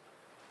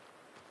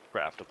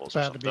craftables or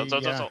About to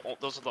something. be,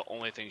 Those are the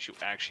only things you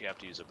actually have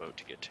to use a boat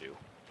to get to.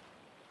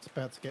 It's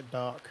about to get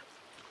dark.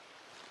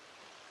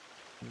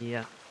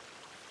 Yeah.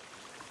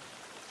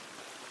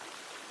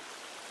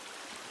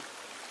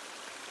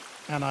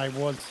 And I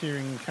was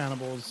hearing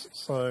cannibals,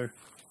 so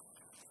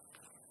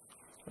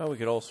Well, we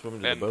could all swim to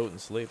the And- boat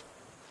and sleep.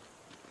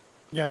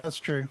 yeah, that's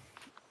true.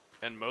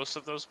 And most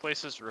of those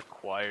places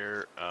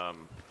require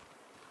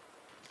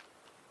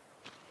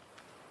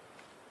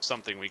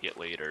something we get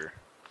later.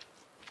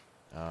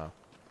 Ah,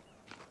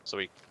 So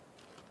we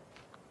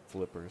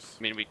flippers.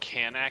 I mean, we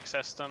can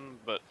access them,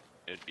 but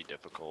it'd be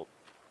difficult.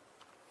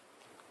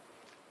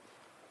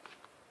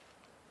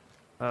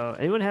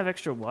 Anyone have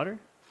extra water?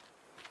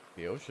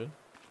 The ocean.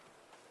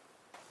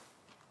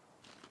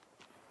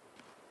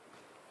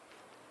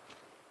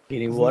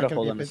 Eating Isn't it water. gonna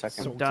Hold be a on a bit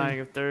second. salty? Dying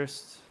of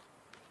thirst.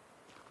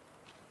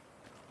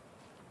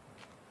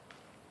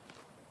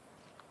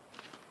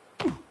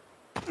 Oh.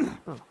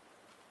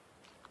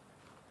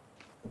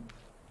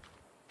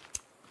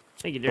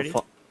 Thank you, So Dirty. fu-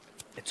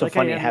 It's so Like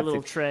how you funny. I have your have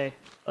little to. tray.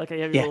 Like how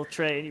you have your Yeah. little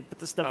tray and you put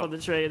the stuff Oh. on the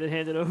tray and then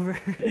hand it over.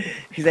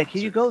 He's like,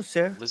 here you go,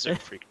 sir.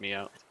 Lizard freaked me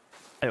out.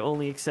 I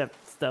only accept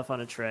stuff on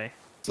a tray.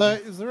 So,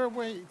 is there a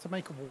way to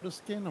make a water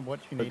skin, and what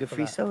do you Look need at for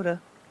free that?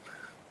 soda.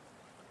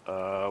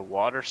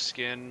 Water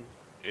skin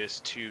is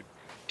 2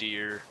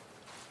 deer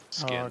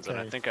skins, and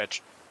I okay. think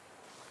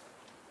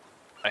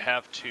I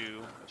have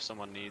 2. If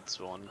someone needs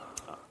one,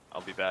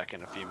 I'll be back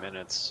in a few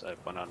minutes. I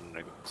went on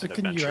So, an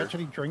can you adventure.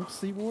 actually drink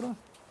seawater?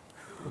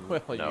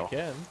 Well, No. you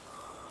can.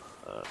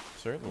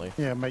 Certainly.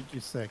 Yeah, make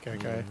you sick.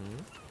 Okay.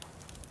 Mhm.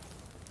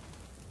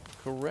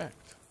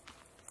 Correct.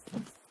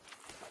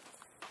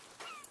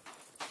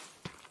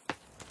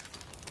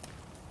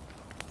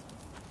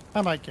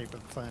 I might keep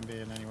it the same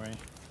being anyway.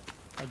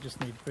 I just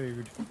need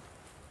food.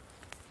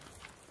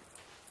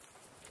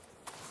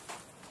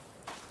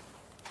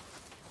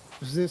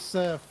 Is this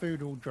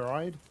food all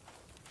dried?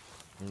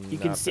 You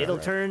can Not see it'll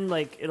bad. turn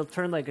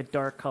like a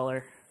dark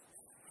color.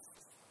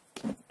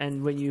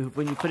 And when you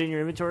put it in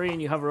your inventory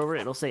and you hover over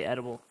it, it'll say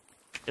edible.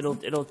 It'll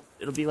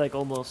be like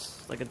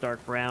almost like a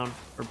dark brown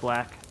or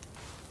black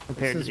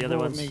compared It to says the other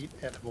raw ones. meat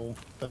edible,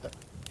 but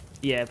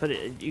Yeah, but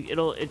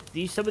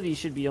some of these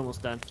should be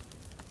almost done.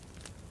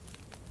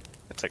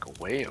 It's like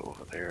way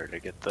over there to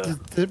get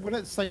would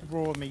it say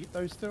raw meat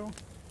though still?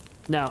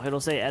 No,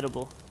 it'll say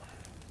edible.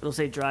 It'll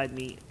say dried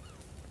meat.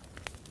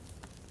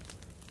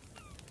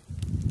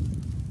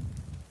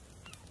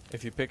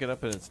 If you pick it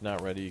up and it's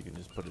not ready, you can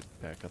just put it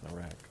back on the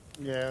rack.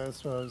 Yeah,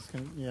 that's what I was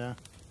gonna. Yeah.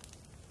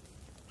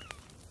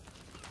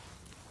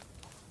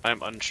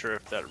 I'm unsure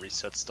if that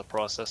resets the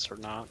process or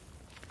not.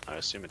 I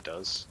assume it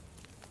does.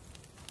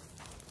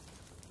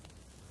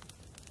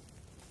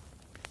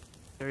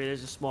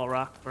 There's a small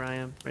rock where I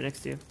am, right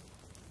next to you.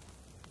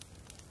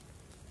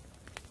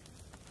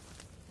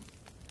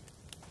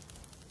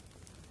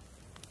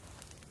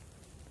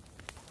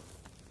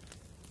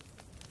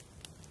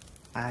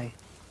 Hi.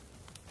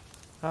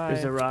 Hi.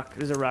 There's a rock.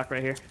 There's a rock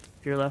right here.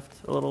 To your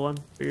left, a little one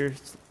for your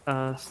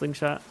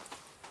slingshot.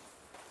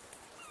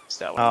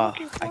 that what I'm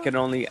looking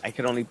I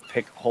can only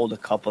hold a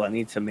couple. I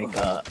need to make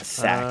a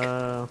sack.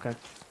 Okay.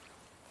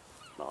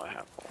 No, I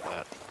have all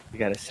that. You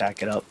gotta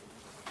sack it up.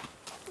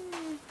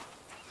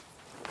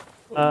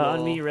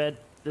 On me, Red.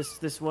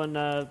 This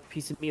one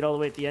piece of meat all the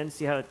way at the end.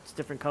 See how it's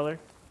different color?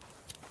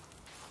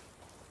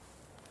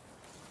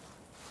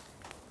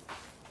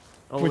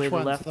 All the way to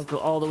the left.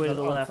 All the way to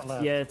the left.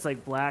 Yeah, it's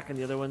like black, and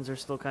the other ones are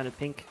still kind of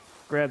pink.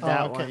 Grab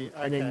that one,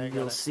 and then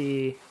you'll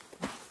see.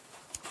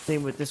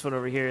 Same with this one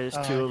over here.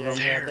 There's two of them.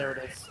 Yeah, there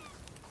it is.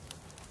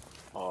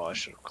 Oh, I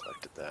should have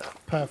collected that.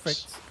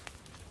 Perfect.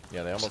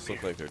 Yeah, they almost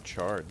look like they're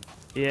charred.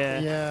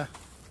 Yeah. Yeah.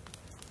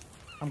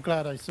 I'm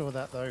glad I saw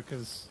that though,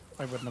 because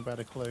I wouldn't have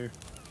had a clue.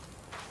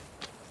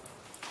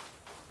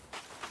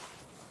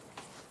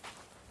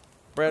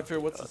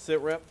 Bradford, what's the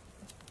sit rep?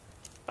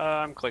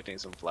 I'm collecting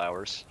some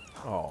flowers.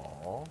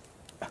 Aww.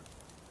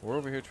 We're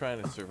over here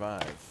trying to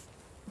survive.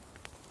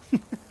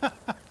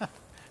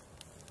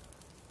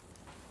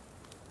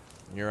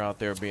 You're out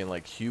there being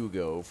like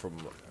Hugo from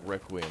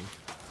Requiem.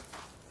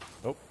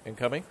 Oh,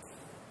 incoming.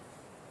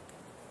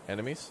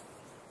 Enemies.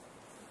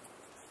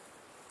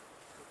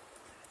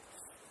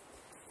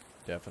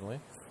 Definitely.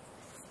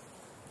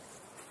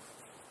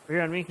 Are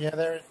you on me? Yeah,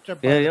 they're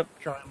Yeah, yep.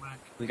 trying back.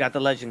 We got the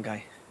legend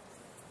guy.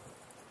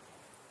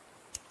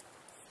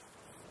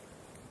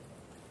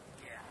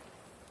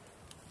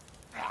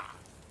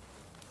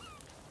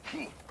 Do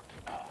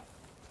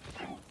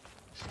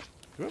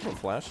we have a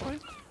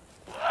flashlight?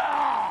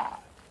 I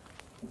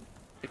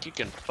think you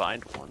can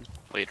find one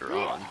later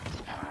on.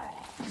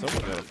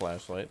 Someone got a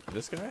flashlight.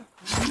 This guy?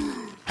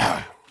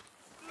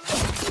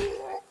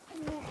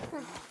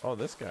 Oh,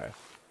 this guy.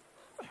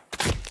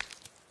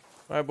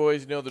 Alright,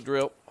 boys, you know the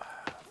drill.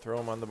 Throw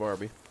him on the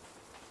Barbie.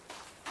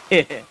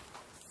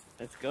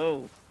 Let's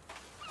go.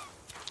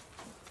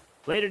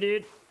 Later,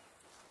 dude.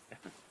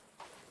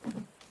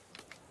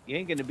 You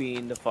ain't gonna be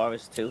in the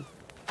forest too.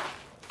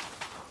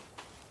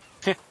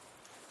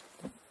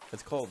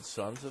 It's called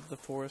Sons of the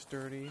Forest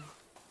Dirty.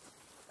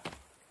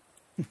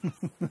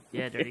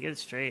 Yeah, Dirty, get it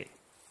straight.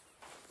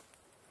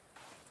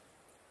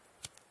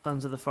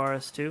 Sons of the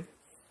Forest, too.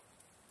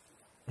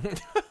 They're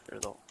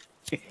the-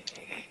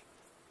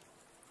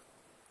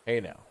 Hey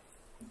now.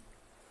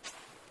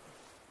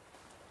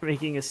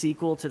 Making a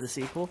sequel to the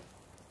sequel.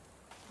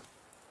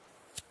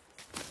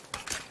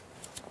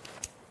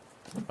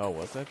 Oh,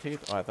 was that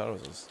teeth? Oh, I thought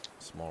it was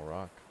a small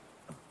rock.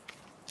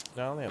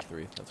 No, I only have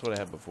 3. That's what I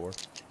had before.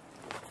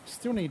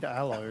 Still need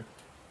aloe.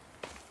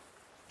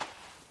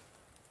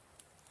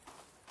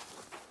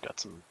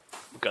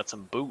 Got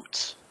some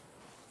boots.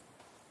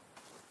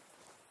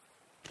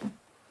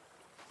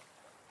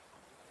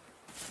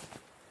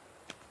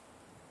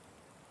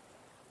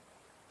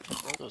 Where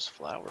are those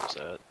flowers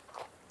at?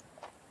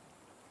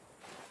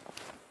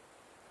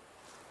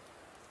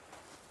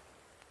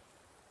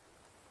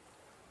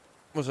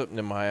 What's up,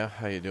 Nehemiah?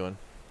 How you doing?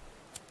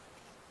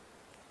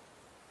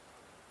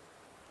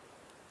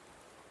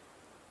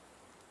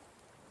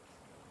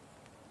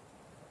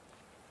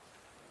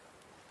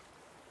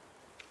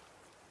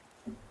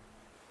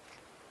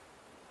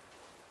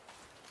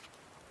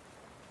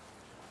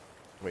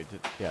 Wait,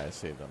 yeah, I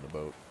saved on the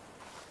boat.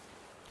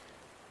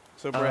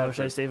 So, Brad,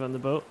 Should I save on the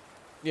boat?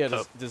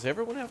 yeah, does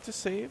everyone have to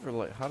save, or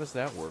like, how does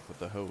that work with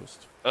the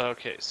host?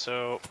 Okay,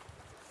 so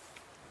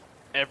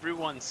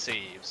everyone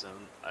saves,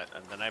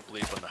 and then I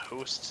believe when the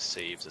host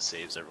saves, it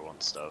saves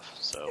everyone's stuff.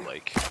 So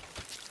like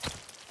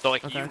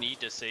Okay. you need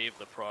to save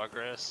the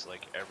progress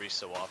like every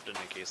so often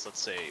in case, let's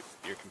say,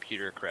 your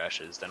computer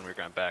crashes. Then we're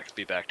going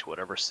be back to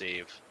whatever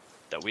save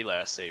that we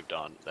last saved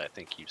on. That I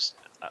think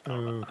I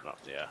don't know.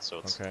 Yeah, so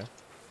it's Okay.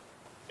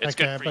 it's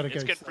Okay, good I for better you.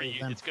 It's go good for save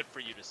you. then. It's good for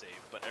you to save,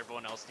 but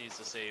everyone else needs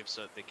to save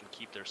so that they can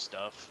keep their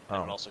stuff, and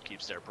Oh. it also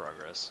keeps their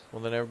progress.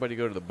 Well, then everybody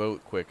go to the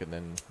boat quick and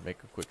then make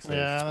a quick save.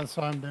 Yeah, that's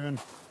what I'm doing.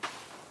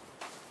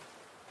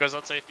 Because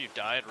let's say if you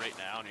died right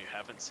now and you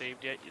haven't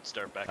saved yet, you'd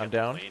start back I'm at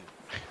down. the plane.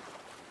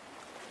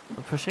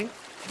 I'm pushing.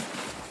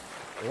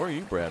 Or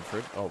you,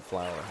 Bradford. Oh,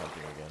 flower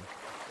hunting again.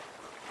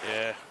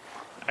 Yeah,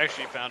 I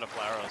actually found a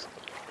flower I was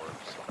looking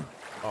for. So.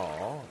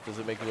 Oh, does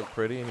it make you look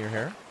pretty in your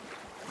hair?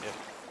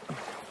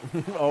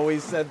 Yeah.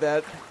 Always said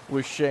that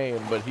with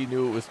shame, but he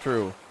knew it was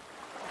true.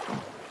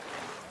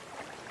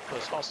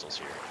 Those hostels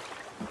here.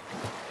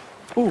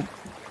 Ooh.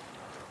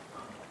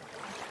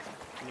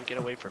 Can you get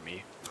away from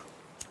me?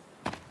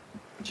 I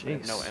Jeez.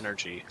 have no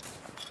energy.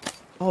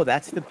 Oh,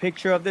 that's the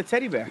picture of the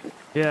teddy bear.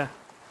 Yeah.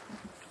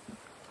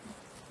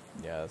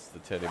 Yeah, that's the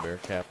teddy bear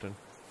captain.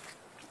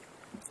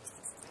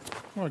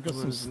 Oh, I got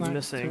some Was snacks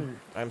missing. too.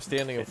 I'm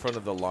standing in front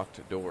of the locked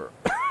door.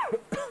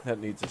 That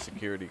needs a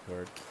security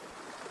card.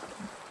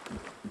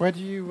 Where do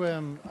you,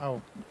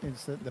 oh,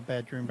 it's at the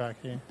bedroom back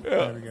here.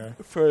 There we go.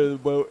 In front of the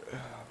boat.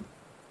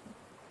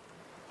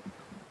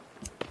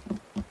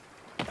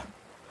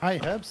 I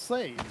have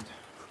saved.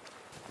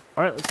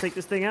 Alright, let's take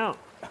this thing out.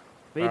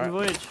 Maiden All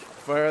right. voyage.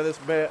 Fire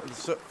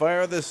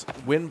this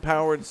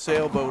wind-powered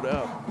sailboat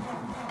up.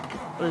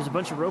 Oh, there's a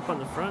bunch of rope on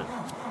the front.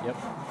 Yep.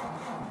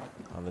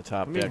 On the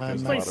top I mean, deck, man,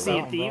 there's a play lot of Sea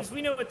rope. of Thieves.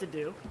 We know what to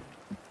do.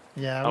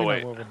 Yeah, Oh, we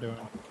wait. know what we're doing.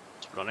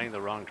 It's running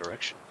the wrong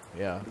direction.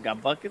 Yeah. We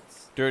got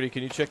buckets. Dirty,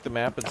 can you check the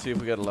map and see if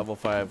we got a level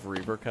 5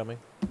 Reaver coming?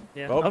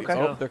 Yeah. Oh, Okay.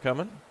 oh, they're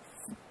coming.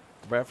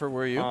 Bradford,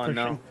 where are you? Oh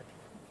no,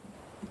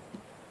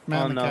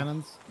 Man Oh, the no.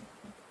 cannons.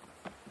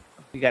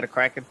 we got a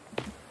Kraken.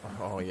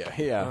 Oh, yeah,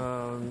 yeah.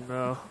 Oh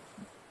no.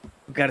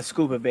 We got a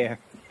scuba bear.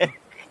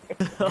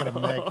 Got a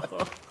meg.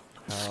 How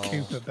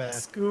Scuba bear.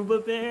 Scuba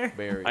bear.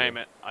 Barry.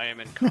 I am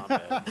in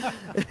combat.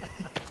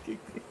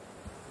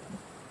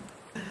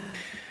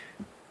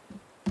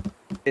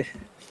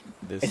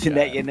 This Isn't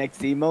guy. that your next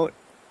emote?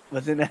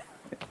 Wasn't that?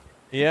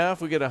 Yeah,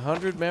 if we get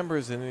 100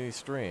 members in any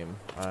stream,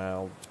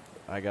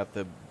 I got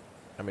the.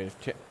 I mean,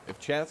 if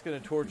chat's gonna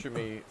torture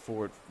me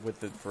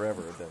with it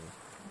forever, then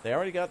they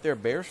already got their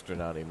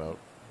Bearstronaut emote,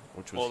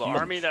 which was Well, the huge.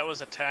 army that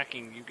was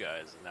attacking you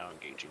guys is now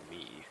engaging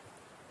me.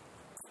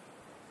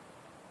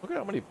 Look at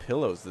how many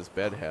pillows this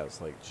bed has.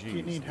 Like, geez,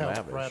 You need help,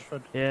 lavish.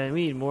 Bradford. Yeah,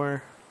 we need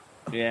more.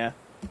 Yeah,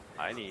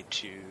 I need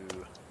to.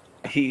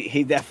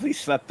 he definitely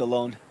slept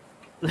alone.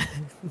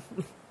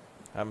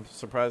 I'm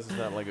surprised it's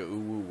not like a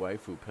uwu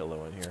waifu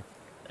pillow in here.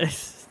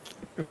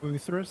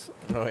 Uthras.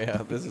 Oh yeah,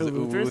 this is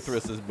Uthris?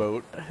 Uthris's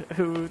boat.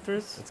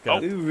 Hooters. It's Oh,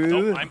 got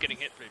Ooh. I'm getting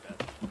hit pretty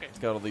bad. Okay. it's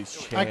got all these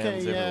chans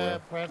Okay, yeah,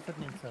 everywhere. Bradford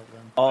needs help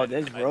then. Oh,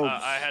 there's ropes.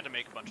 I had to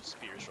make a bunch of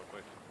spears real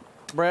quick.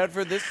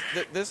 Bradford,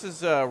 this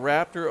is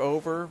Raptor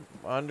over,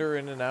 under,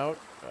 in and out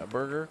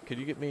burger. Could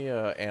you get me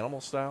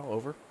animal style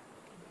over?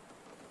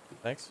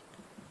 Thanks.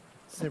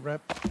 Sit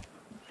rep. Can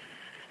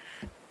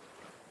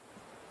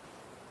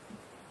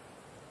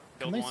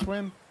Killed they one.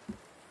 swim?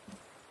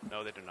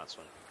 No, they do not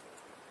swim.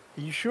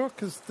 Are you sure?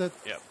 Because Yep,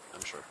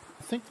 I'm sure.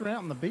 I think they're out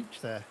on the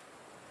beach there.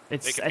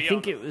 It's. could I be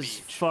think on it the was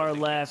beach, far but they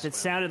can't left. It swim.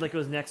 sounded like it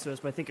was next to us,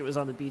 but I think it was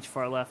on the beach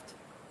far left.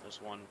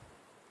 There's one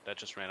that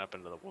just ran up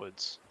into the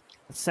woods.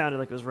 It sounded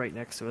like it was right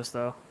next to us,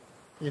 though.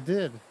 You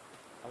did.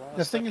 I The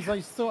lost, thing is,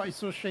 I thought I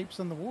saw shapes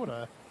in the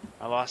water.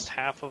 I lost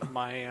half of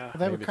my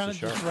They were Maybe it's kind a of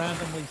just shark.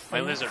 randomly my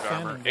standing lizard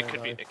armor. there, It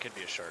could be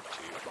though. a shark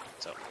too.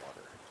 It's out in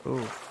the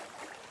water. Ooh.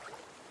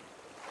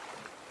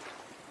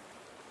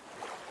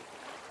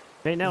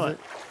 They know Is it.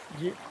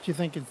 Do you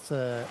think it's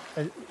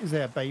is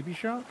there a baby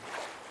shark?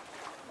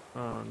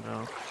 Oh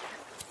no.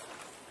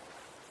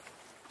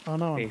 Oh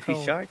no, I'm Baby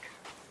cold. shark.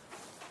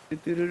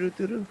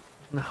 Do-do-do-do-do-do.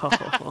 No.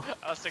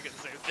 I was thinking the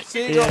same thing.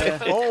 See, Yeah.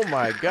 oh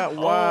my God!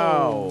 Oh,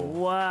 Wow!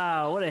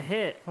 wow! What a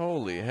hit!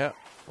 Holy hell!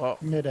 Well,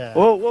 Mid-air.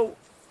 Whoa, whoa.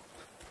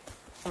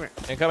 There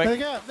incoming. you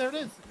go. There it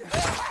is.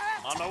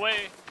 On my way.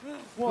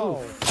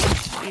 Whoa.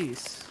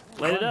 Jeez.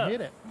 Light it One up.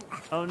 Hit it.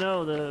 Oh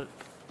no,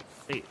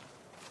 wait.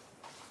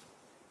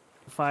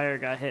 The fire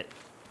got hit.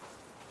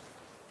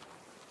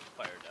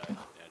 Fire died. Yeah,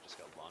 I just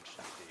got launched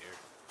into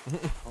the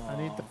air.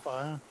 I need the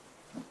fire.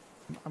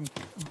 I'm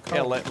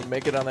Yeah, cold.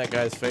 make it on that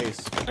guy's face.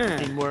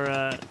 Need more,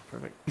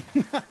 perfect.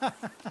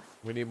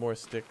 We need more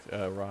stick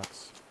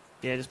rocks.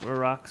 Yeah, just more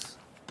rocks.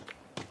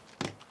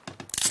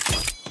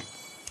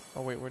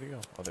 Oh wait, where'd he go?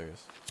 Oh, there he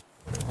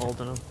is.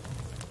 Holding them.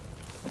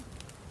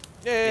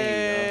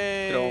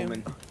 Yay! Throw 'em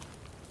in.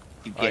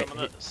 You get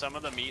Some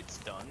of the meat's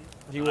done.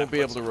 He and won't I be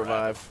put able to some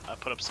revive. I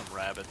put up some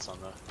rabbits on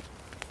the.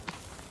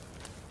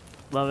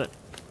 Love it.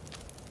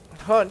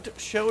 Hunt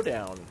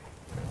showdown.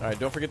 All right,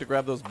 don't forget to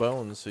grab those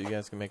bones so you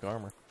guys can make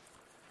armor.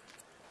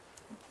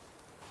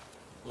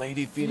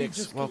 Lady Phoenix,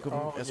 just welcome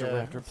oh, as yeah, a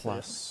Raptor that's it.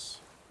 Plus.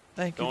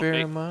 Thank you Don't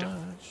very make-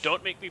 much.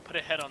 Don't make me put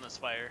a head on this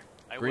fire.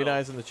 I Green will.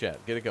 eyes in the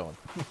chat. Get it going.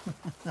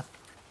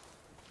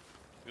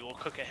 We will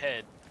cook a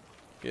head.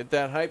 Get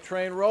that hype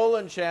train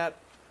rolling, chat.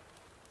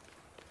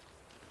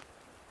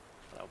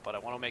 But I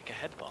want to make a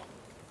head bomb.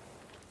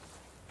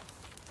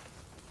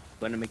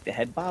 Gonna make the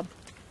head bob?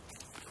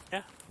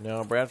 Yeah.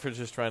 No, Bradford's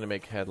just trying to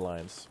make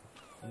headlines.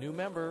 New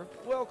member,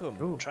 welcome.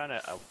 I'm trying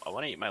to. I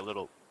want to eat my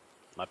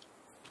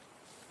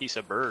piece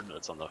of bird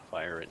that's on the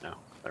fire right now.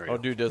 There we Oh,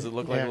 go. dude, does it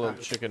look like Yeah. a little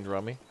chicken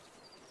drummy?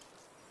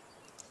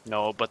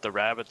 No, but the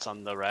rabbits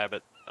on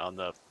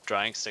the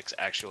drying sticks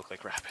actually look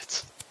like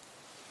rabbits.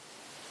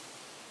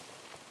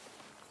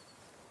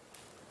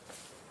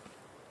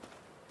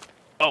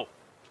 Oh,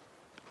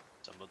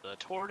 some of the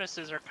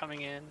tortoises are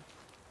coming in.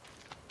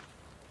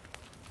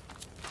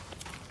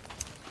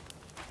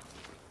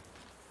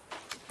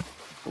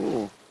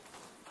 Ooh.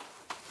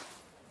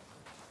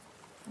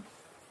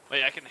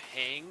 Wait, I can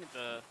hang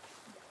the.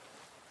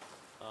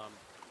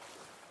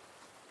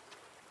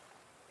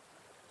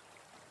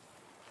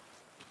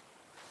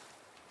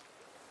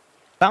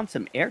 Found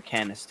some air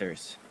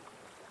canisters.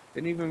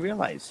 Didn't even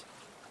realize.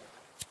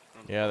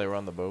 Yeah, they were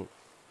on the boat.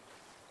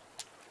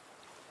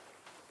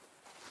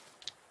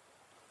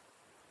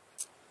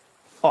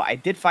 Oh, I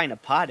did find a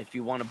pot if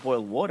you want to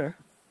boil water.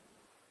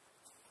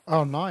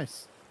 Oh,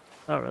 nice.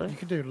 Oh, You really?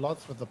 could do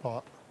lots with the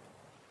pot.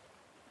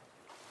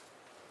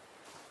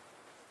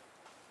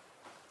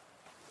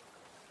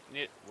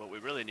 What we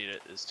really need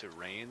it is to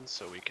rain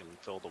so we can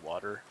fill the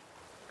water.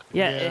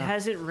 Yeah, it Yeah.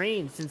 hasn't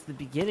rained since the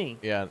beginning.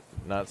 Yeah,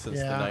 not since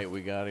the Yeah. night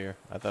we got here.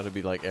 I thought it'd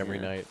be like every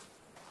Yeah. night.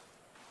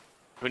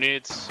 We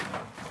need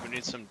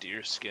some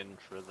deer skin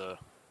for the.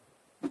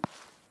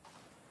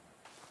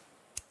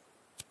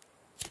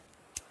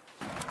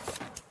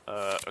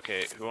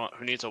 Okay. Who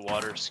needs a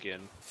water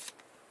skin?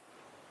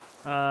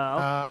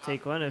 I'll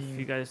take one if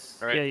you guys.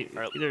 All right, Yeah,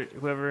 all right. either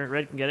whoever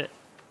Red can get it.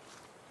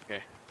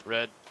 Okay.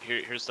 Red.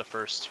 Here's the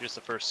first. Here's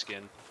the first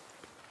skin.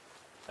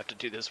 I have to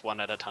do this one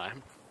at a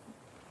time.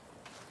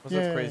 What's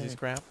that crazy Yay.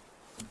 scrap?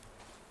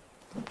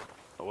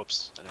 Oh,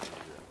 whoops. I didn't do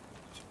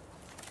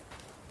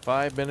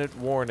that. 5-minute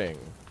warning.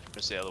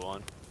 Here's the other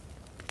one.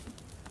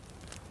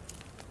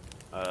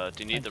 Do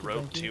you need Thank the you,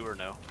 rope thank you. too, or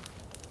no?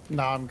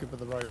 No, I'm good with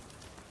the rope.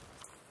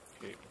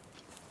 Okay.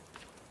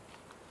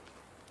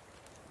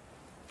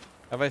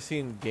 Have I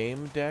seen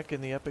Game Deck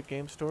in the Epic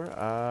Game Store?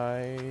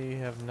 I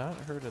have not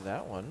heard of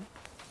that one.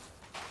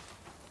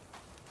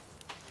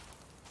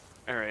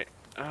 All right.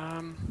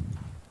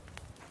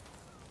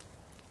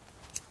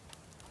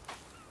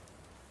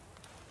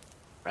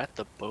 We're at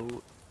the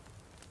boat.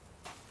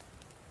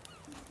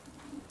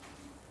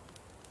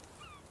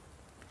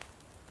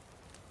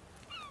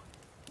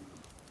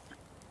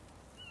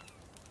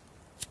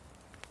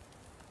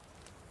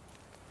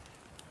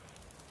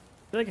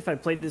 I feel like if I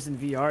played this in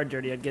VR,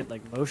 Dirty, I'd get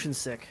like motion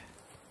sick.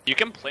 You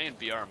can play in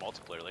VR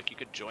multiplayer. Like you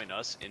could join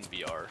us in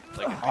VR,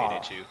 like in Payday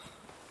 2.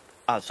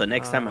 Oh, so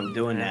next time I'm Oh,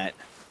 doing man. that,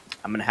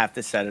 I'm gonna have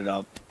to set it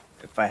up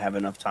if I have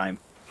enough time.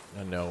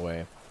 No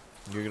way.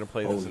 You're gonna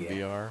play Oh, this in yeah.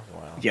 VR?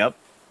 Wow. Yep.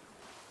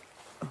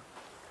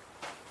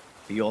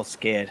 You all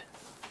scared,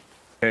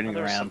 turning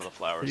There's some around. of the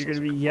flowers. You're Those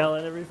gonna are be cool.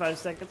 yelling every 5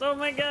 seconds. Oh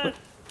my god!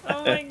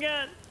 Oh my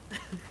god!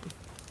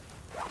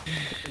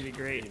 It's gonna be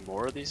great. Any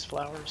more of these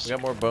flowers? We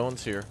got more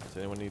bones here. Does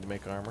anyone need to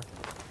make armor?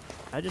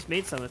 I just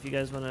made some. If you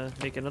guys want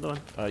to make another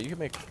one. You can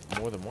make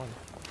more than one.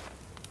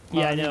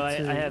 Yeah, I I know. need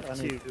two. I have I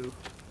need- two.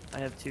 I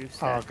have two Oh,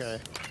 stacks. okay.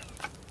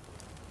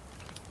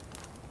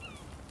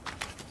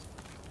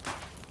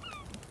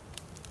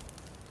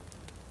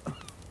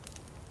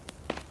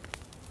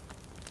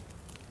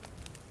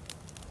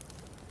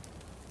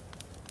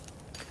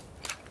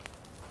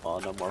 Oh,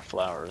 no more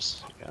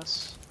flowers, I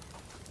guess.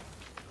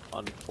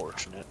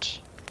 Unfortunate.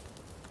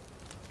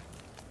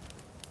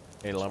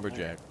 Hey,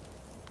 lumberjack.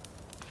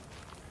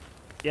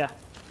 Yeah.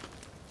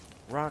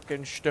 Rock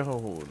and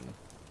stone.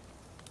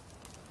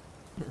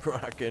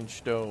 Rock and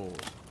stone.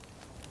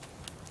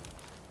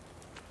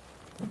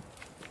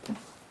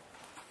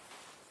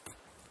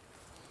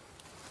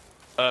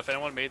 If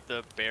anyone made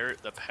the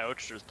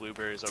pouch, there's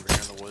blueberries over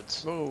here in the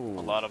woods. Oh.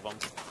 A lot of them.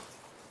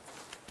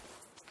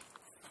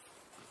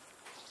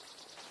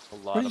 A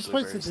lot What are you of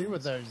supposed blueberries. to do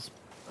with those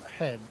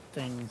head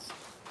things?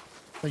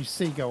 Those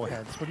seagull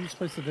heads. What are you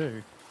supposed to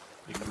do?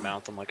 You can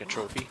mount them like a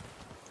trophy,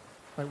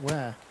 Like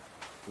where?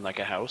 in like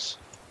a house.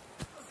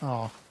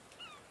 Oh.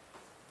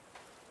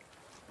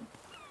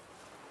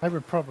 I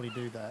would probably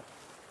do that.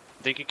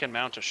 I think you can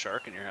mount a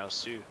shark in your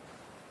house too.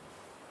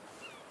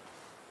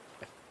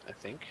 I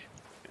think.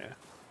 Yeah.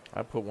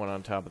 I put one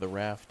on top of the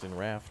raft and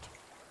raft.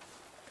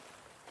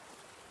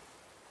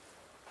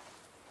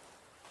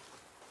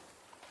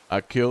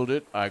 I killed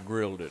it. I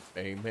grilled it.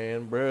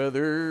 Amen,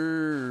 brother.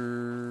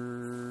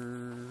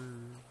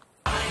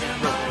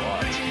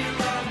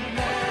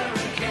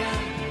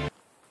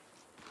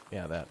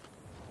 Yeah, that.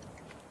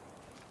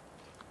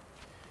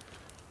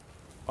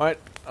 All right,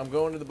 I'm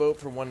going to the boat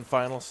for one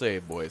final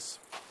save, boys,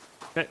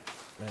 Okay.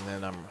 and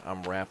then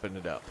I'm wrapping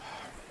it up.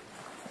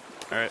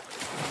 All right.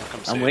 Come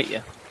I'm save. with you.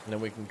 And then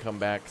we can come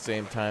back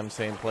same time,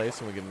 same place,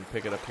 and we can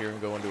pick it up here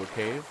and go into a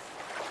cave.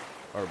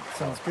 Or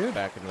Sounds good.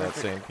 back into that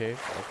Perfect. same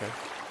cave. Okay.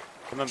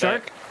 Coming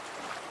Shark? back.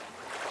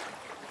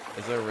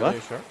 Is there really What?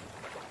 a shark?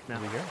 No.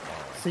 Is he here?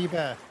 Sea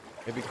bear.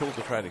 It'd be cool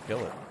to try to kill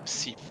it.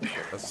 Sea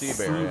bear. A sea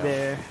Sea bear. Yeah.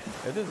 bear.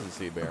 It is a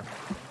sea bear.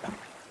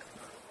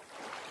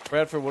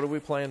 Bradford, what are we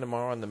playing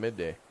tomorrow on the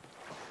midday?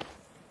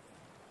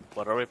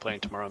 What are we playing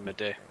tomorrow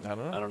midday? I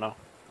don't know. I don't know.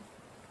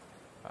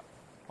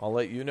 I'll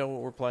let you know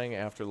what we're playing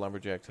after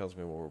Lumberjack tells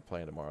me what we're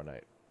playing tomorrow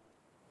night.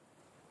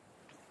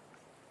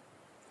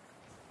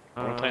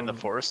 We're playing the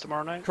forest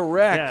tomorrow night.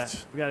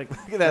 Correct. Yeah, we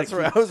gotta. That's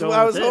gotta what keep I was. going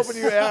I was with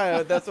hoping this. you.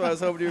 Yeah, that's what I was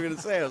hoping you were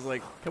gonna say. I was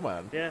like, come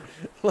on, Yeah.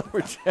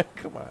 Lumberjack,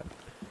 come on.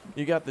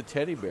 You got the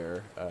teddy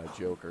bear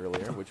joke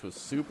earlier, which was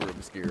super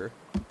obscure.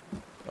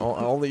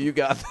 Only you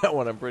got that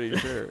one. I'm pretty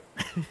sure.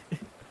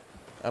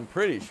 I'm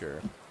pretty sure.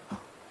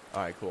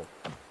 All right, cool.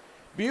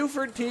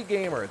 Buford T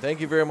Gamer, thank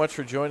you very much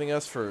for joining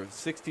us for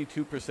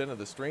 62% of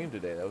the stream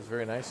today. That was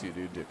very nice of you,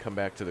 dude, to come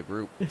back to the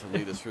group to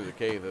lead us through the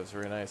cave. That was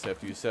very nice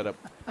after you set up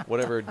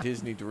whatever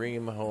Disney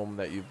dream home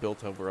that you've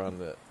built over on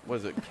the, what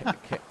is it,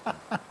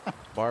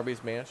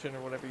 Barbie's Mansion or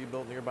whatever you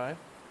built nearby?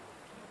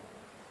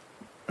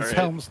 It's Alright.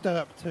 Helm's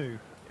Derp too.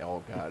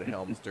 Oh, God,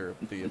 Helmster.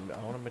 The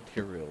amount of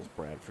materials,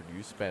 Bradford,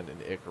 you spent in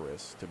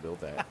Icarus to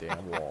build that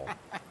damn wall.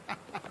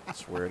 I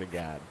swear to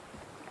God.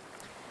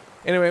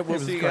 Anyway, we'll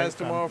was see you great guys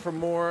fun. tomorrow for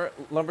more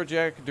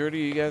Lumberjack Dirty.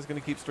 You guys going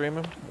to keep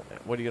streaming?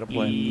 What are you going to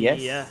play?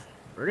 Yes. Yeah.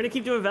 We're gonna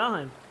keep doing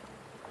Valheim.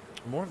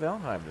 More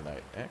Valheim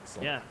tonight.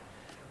 Excellent. Yeah.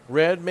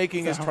 Red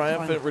making his Valheim.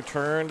 triumphant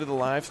return to the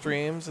live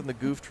streams and the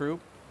Goof Troop.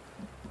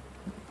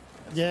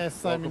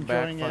 Yes, I'm Welcome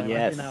back, enjoying it. fun. I've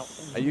Yes. been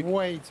out Are you-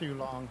 way too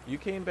long. You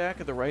came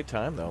back at the right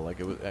time, though. Like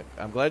it was.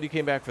 I'm glad you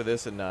came back for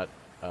this and not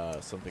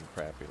something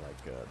crappy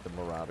like the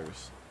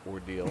Marauders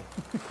ordeal.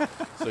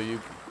 So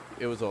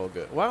it was all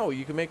good. Wow,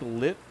 you can make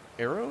lit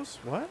arrows?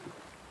 What?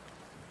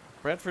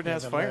 Bradford Yeah,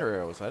 has they're fire lit.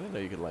 arrows. I didn't know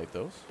you could light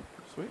those.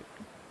 Sweet.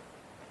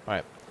 All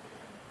right.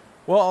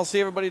 Well, I'll see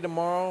everybody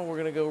tomorrow. We're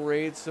going to go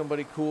raid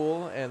somebody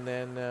cool, and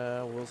then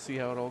we'll see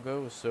how it all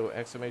goes. So,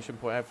 exclamation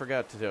point. I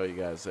forgot to tell you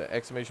guys.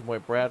 Exclamation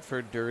point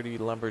Bradford, Dirty,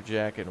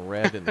 Lumberjack, and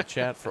Red in the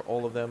chat for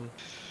all of them.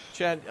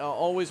 Chat,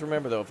 always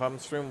remember, though, if I'm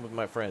streaming with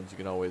my friends, you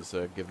can always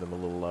give them a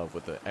little love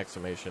with the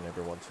exclamation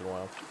every once in a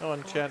while. Oh,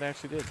 and chat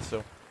actually did.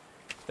 So,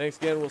 thanks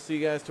again. We'll see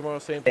you guys tomorrow.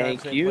 Same time,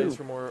 Thank same you. place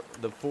for more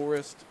The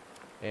Forest.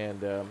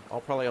 And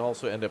I'll probably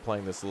also end up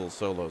playing this little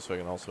solo so I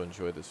can also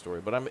enjoy this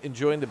story. But I'm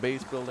enjoying the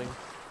base building.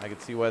 I can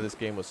see why this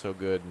game was so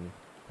good, and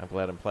I'm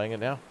glad I'm playing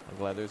it now. I'm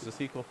glad there's a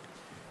sequel.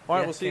 All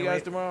right, Yeah, we'll see you can't guys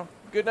wait. tomorrow.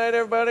 Good night,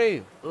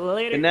 everybody.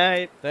 Later. Good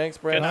night. Thanks,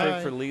 Bradford,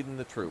 night. for leading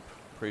the troop.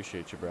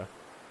 Appreciate you, bro.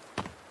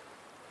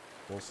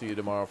 We'll see you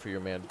tomorrow for your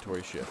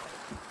mandatory shift.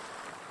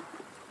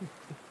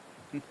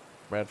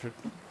 Bradford?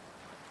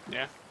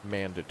 Yeah.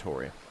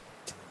 Mandatory.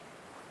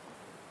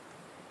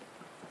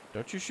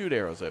 Don't you shoot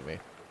arrows at me.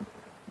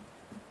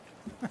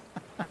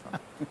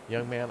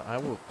 Young man, I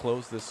will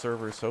close this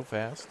server so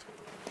fast.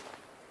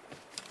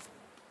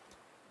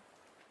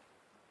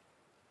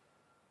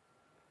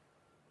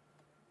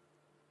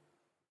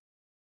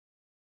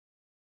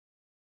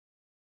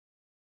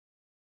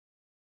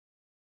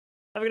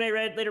 Have a good night,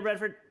 Red. Later,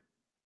 Bradford.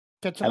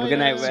 Catch you Have a good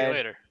later. night, See you Red.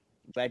 later.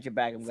 Glad you're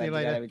back. I'm See glad you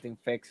you got later. everything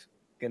fixed.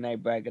 Good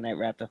night, Brad. Good night,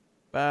 Raptor.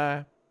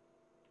 Bye.